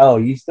up, I was like, oh,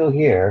 you still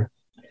here?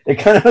 It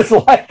kind of was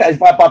like that.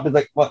 My pop is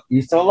like, what?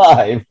 You still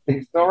alive?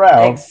 You still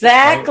around?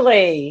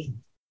 Exactly.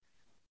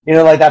 You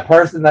know, like that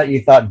person that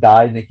you thought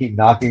died and they keep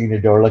knocking on your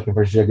door looking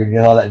for sugar, and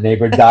you know that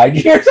neighbor died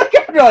years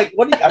ago. You're like,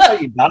 what? I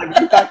thought you died. What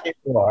are you talking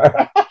for?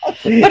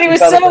 But he was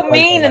so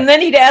mean, and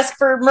then he'd ask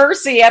for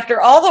mercy after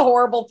all the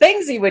horrible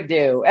things he would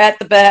do at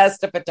the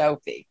behest of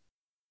Pitofi.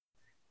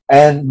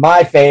 And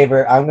my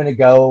favorite, I'm going to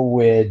go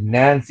with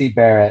Nancy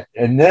Barrett.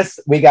 In this,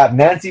 we got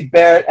Nancy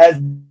Barrett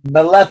as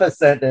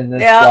Maleficent in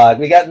this block.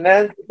 We got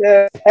Nancy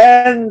Barrett as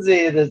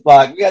Pansy in this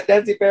block. We got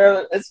Nancy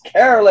Barrett as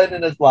Carolyn in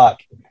this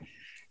block.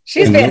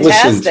 She's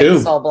fantastic in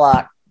this whole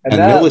block. And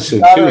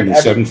Millicent, too, in the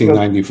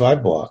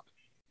 1795 block.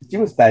 She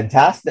was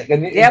fantastic.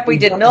 And we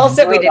did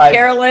Millicent, we did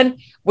Carolyn,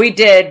 we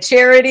did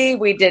Charity,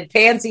 we did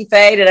Pansy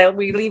Faye. Did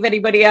we leave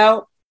anybody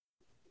out?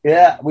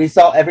 Yeah, we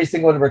saw every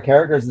single one of her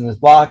characters in this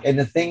block. And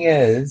the thing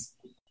is,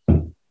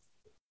 you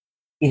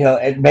know,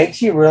 it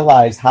makes you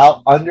realize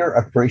how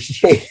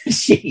underappreciated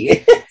she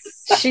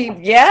is.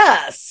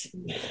 Yes.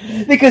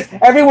 Because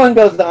everyone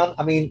goes on,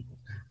 I mean,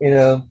 you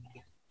know,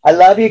 I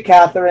love you,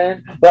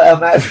 Catherine, but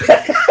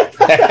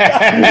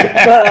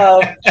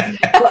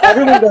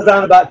everyone goes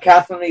on about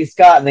Catherine Lee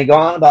Scott, and they go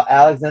on about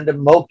Alexander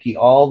Moki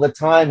all the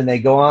time, and they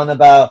go on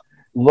about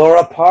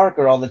Laura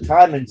Parker all the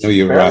time. And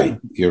you're right.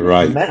 You're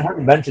right.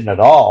 Haven't mentioned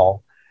at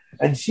all,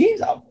 and she's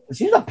a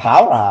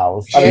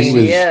powerhouse.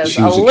 She is.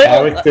 She was a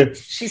character.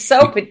 She's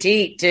so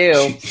petite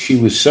too. She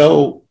was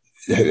so.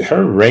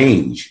 Her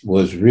range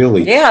was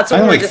really it's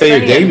kind of like Thayer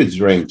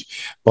David's range,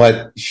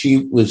 but she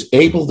was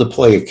able to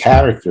play a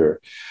character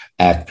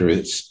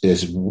actress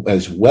as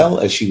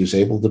well as she was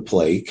able to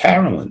play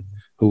Carolyn,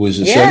 who was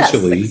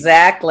essentially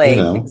exactly.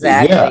 And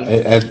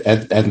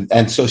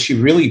so she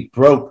really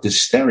broke the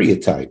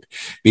stereotype,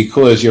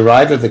 because you're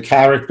either the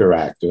character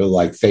actor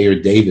like Thayer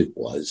David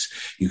was,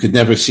 you could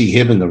never see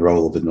him in the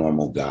role of a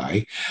normal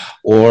guy,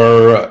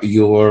 or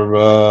you're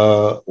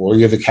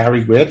the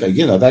Cary Grant,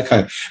 you know, that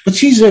kind of. But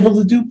she's able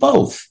to do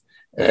both,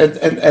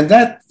 and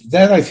that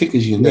I think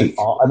is unique.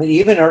 I mean,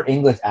 even her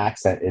English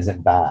accent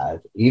isn't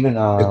bad. Even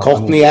the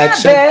Cockney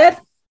accent.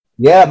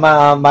 Yeah,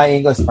 my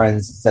English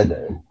friends said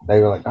that. They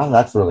were like, "Oh,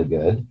 that's really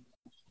good."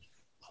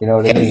 You know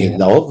what I mean? You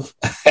know.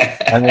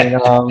 I mean,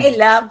 hey,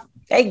 love,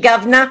 hey,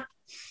 governor.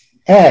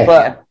 Hey,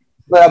 but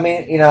I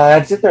mean, you know,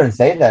 I'd sit there and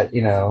say that,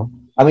 you know,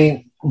 I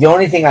mean, the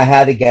only thing I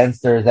had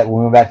against her is that when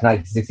we went back to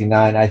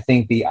 1969, I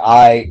think the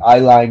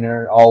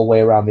eyeliner all the way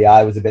around the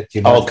eye was a bit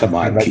too much. Oh, come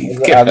on,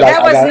 Keith.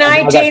 That was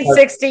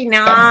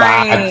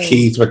 1969.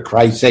 Keith, for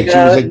Christ's sake, she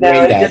was a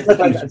great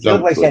actress. She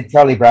looked like she had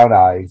Charlie Brown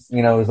eyes.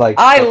 You know, it was like.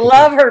 I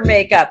love her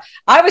makeup.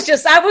 I was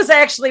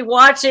actually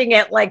watching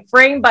it like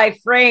frame by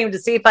frame to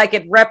see if I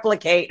could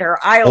replicate her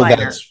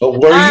eyeliner.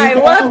 I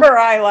love her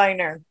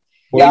eyeliner.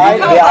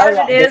 How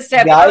hard it is to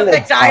have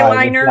perfect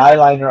eyeliner. The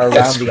eyeliner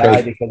around the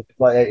eye, because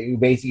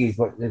basically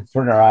it's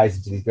turning her eyes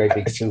into these great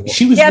big tubes.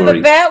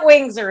 The bat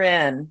wings are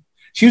in.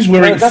 She was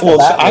wearing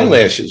false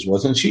eyelashes,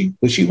 wasn't she?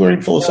 Was she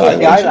wearing false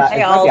eyelashes? It's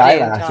not the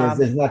eyelashes.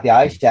 It's not the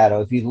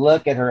eyeshadow. If you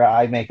look at her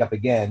eye makeup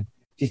again,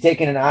 she's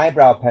taken an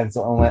eyebrow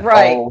pencil and went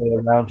all the way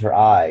around her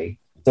eye.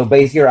 So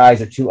basically her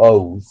eyes are two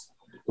O's,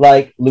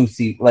 like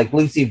Lucy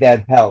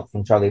Van Pelt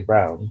from Charlie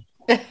Brown,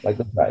 like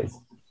those eyes,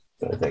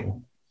 sort of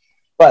thing.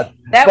 But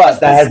that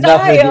has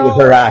nothing to do with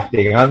her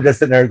acting. I'm just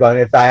sitting there going,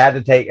 if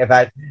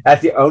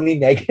that's the only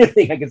negative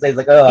thing I can say is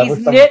like, oh, he's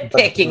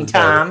nitpicking,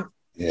 Tom.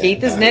 Yeah,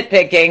 Keith is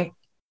nitpicking.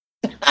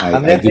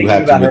 I do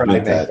have to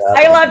admit that.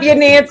 I love you,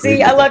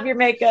 Nancy. I love your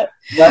makeup.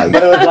 But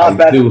it was a lot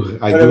better.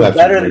 I do have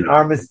better than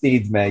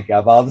Aristide's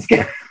makeup. I'll just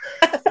get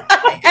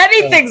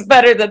anything's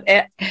better than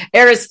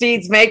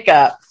Aristide's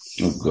makeup.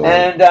 Oh,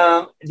 and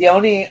the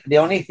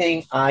only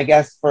thing I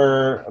guess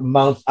for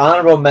most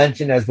honorable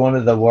mention as one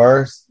of the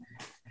worst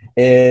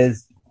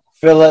is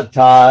Philip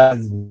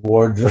Todd's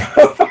wardrobe.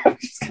 I'm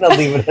just gonna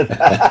leave it at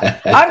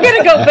that. I'm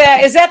gonna go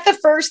back. Is that the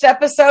first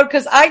episode?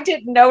 Because I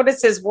didn't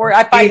notice his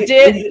wardrobe. If I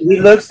did, he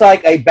looks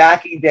like a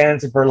backing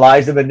dancer for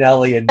Liza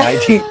Minnelli in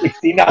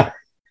 1969.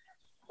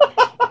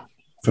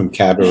 From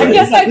Cabaret. I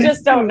guess I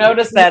just don't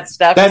notice that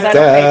stuff. I don't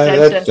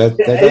pay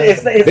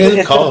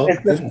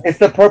attention. It's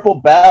the purple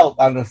belt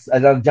on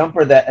the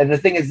jumper and the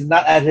thing is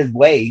not at his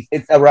waist.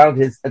 It's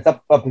around it's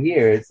up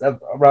here. It's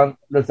up around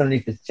that's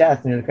underneath his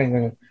chest. And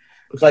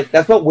it's like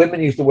that's what women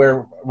used to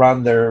wear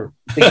around their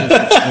things.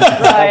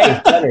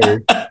 Right.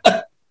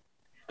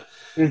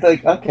 He's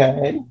like,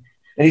 okay. And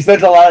he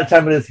spends a lot of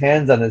time with his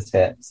hands on his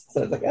hips.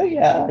 So it's like, oh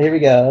yeah, here we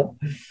go.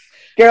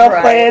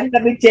 Girlfriend,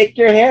 Let me take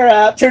your hair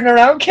out. Turn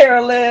around,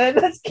 Carolyn.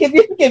 Let's give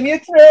you a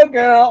thrill,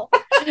 girl.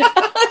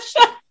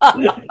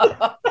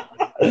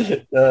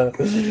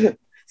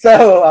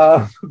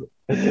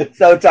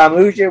 So Tom,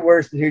 who's your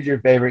worst and who's your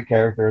favorite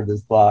character of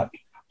this block?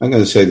 I'm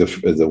going to say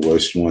the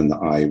worst one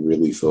I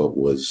really thought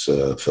was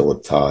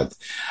Philip Todd.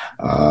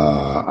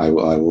 I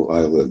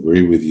will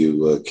agree with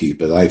you, Keith,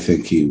 but I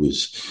think he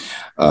was,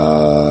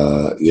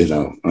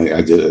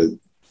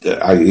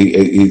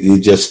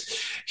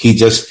 he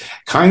just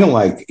kind of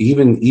like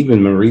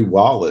even Marie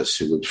Wallace,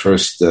 who at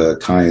first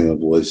kind of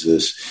was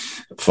this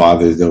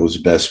father knows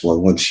best.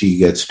 Well, once she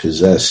gets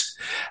possessed,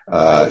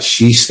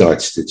 she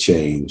starts to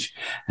change,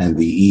 and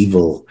the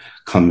evil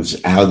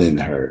comes out in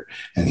her,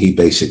 and he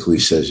basically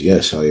says,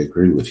 "Yes, I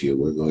agree with you.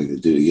 We're going to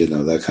do,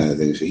 that kind of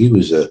thing." So he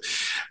was a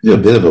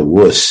bit of a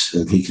wuss,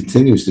 and he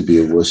continues to be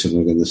a wuss, and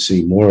we're going to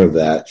see more of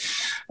that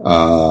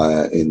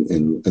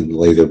in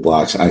later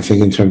blocks. I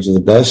think in terms of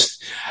the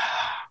best,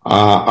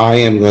 I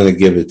am going to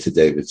give it to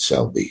David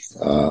Selby.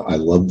 I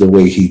love the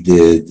way he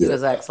did. He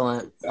was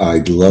excellent. I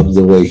love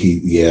the way he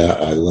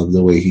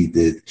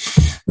did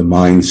the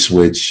mind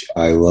switch.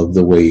 I love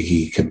the way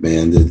he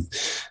commanded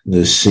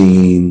the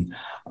scene.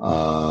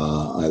 And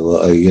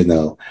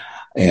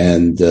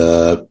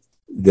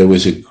there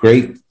was a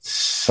great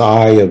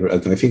sigh of.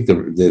 I think they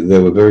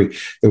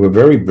were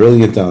very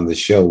brilliant on the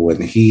show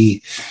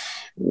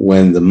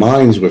when the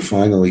minds were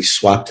finally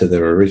swapped to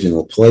their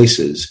original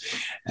places,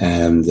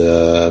 and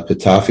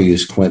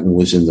Pitafius Quentin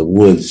was in the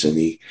woods, and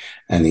he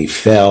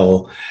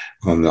fell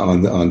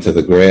onto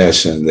the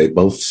grass, and they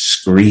both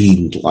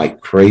screamed like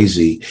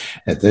crazy,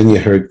 and then you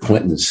heard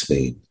Quentin's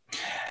theme.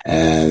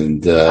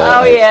 And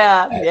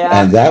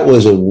and that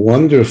was a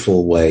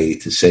wonderful way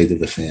to say to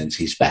the fans,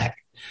 he's back.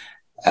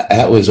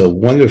 That was a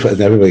wonderful, and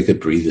everybody could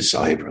breathe a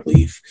sigh of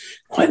relief.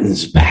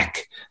 Quentin's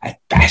back. That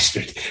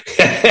bastard,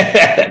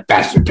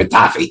 bastard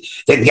Pitafi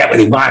didn't get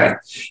what he wanted.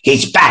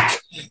 He's back.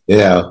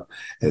 And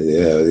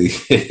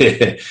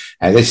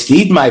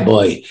Aristide, my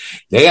boy,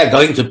 they are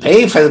going to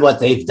pay for what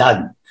they've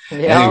done.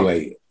 Yeah.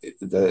 Anyway,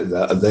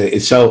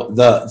 so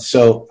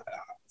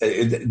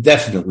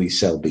definitely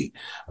Selby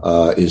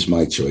is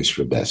my choice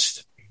for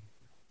best.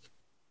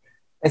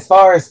 As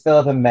far as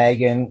Philip and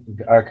Megan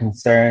are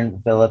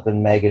concerned, Philip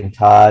and Megan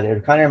Todd,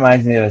 it kind of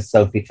reminds me of a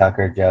Sophie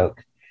Tucker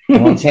joke.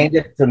 And we'll change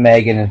it to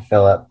Megan and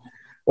Philip,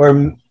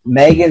 where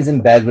Megan's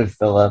in bed with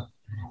Philip,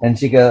 and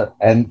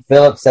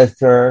Philip says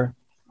to her,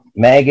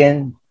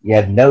 "Megan, you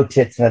have no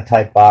tits in a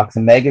tight box."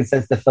 And Megan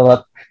says to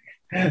Philip,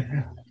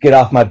 "Get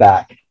off my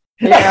back."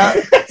 Yeah.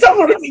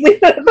 Someone was leaving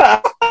it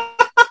back.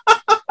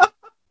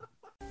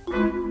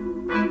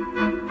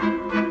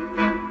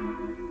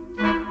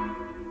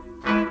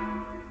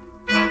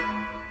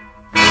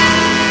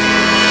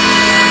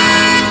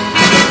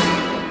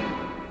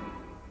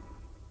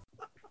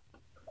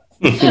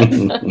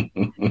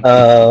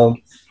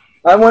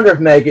 I wonder if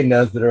Megan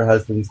knows that her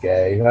husband's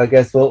gay. I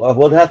guess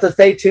we'll have to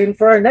stay tuned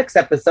for our next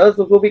episodes.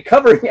 We'll be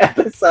covering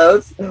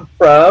episodes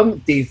from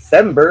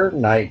December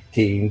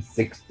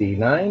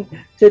 1969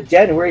 to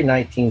January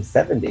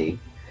 1970.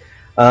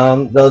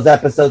 Those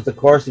episodes, of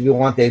course, if you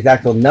want the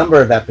exact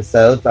number of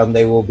episodes,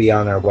 they will be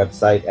on our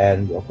website,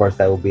 and of course,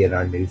 that will be in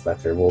our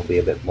newsletter. We'll be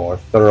a bit more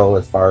thorough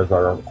as far as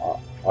our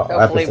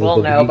hopefully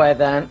we'll know by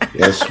then.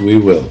 Yes, we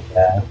will.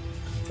 Yeah.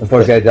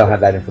 Unfortunately, I don't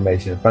have that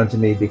information in front of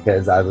me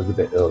because I was a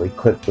bit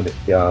ill-equipped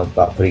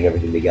about putting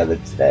everything together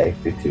today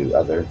due to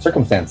other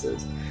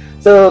circumstances.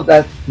 So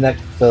that's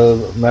next.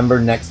 So remember,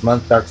 next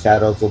month, Dark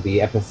Shadows will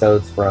be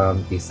episodes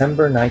from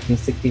December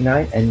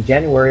 1969 and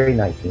January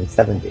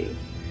 1970.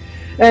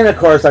 And of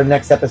course, our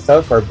next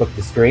episode for our Book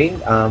to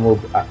Screen,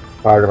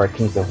 part of our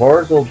Kings of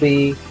Horrors, will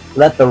be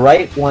 "Let the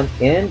Right One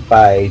In"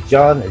 by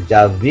John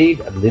Ajvide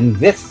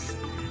Lindqvist,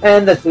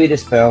 and the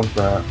Swedish film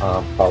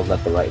called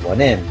 "Let the Right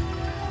One In."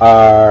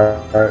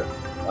 Our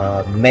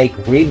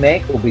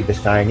remake will be The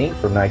Shining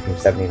from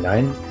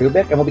 1979,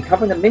 Kubrick, and we'll be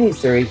covering the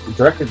miniseries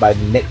directed by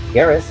Mick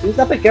Garris, who's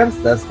up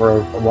against us for a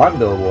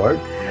Rondo Award.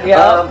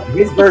 Yeah.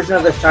 His version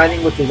of The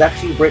Shining, which was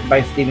actually written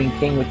by Stephen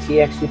King, which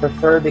he actually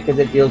preferred because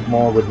it deals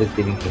more with the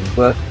Stephen King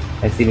book,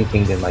 and Stephen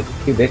King didn't like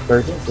the Kubrick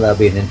version, so that'll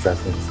be an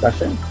interesting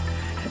discussion.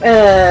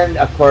 And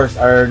of course,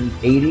 our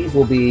 80s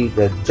will be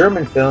the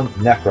German film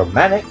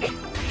Necromantic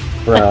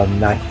from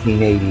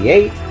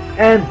 1988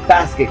 and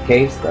Basket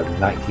Case from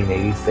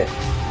 1986.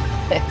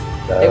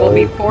 So, It will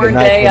be porn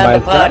day on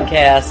the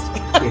podcast.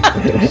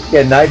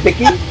 Good night,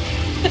 Vicky.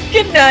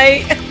 Good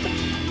night.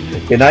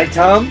 Good night,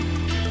 Tom.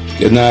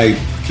 Good night,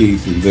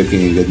 Keith and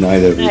Vicky, and good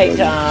night, everybody. Good night,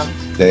 Tom.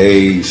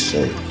 Stay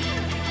safe.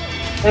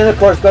 And of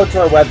course, go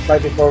to our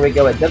website before we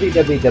go at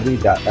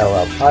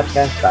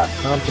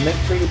www.llpodcast.com to make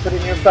sure you put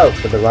in your vote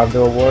for the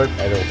Rondo Award.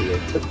 It'll be a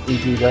quick,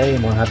 easy way,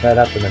 and we'll have that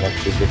up in the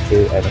next week or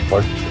two. And of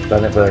course,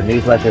 sign up for our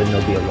newsletter, and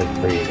there'll be a link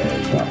for you there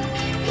as well.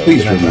 So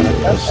Please remember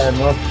us. And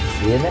we'll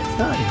see you next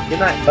time. Good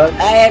night, folks.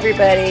 Bye,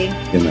 everybody.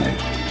 Good night.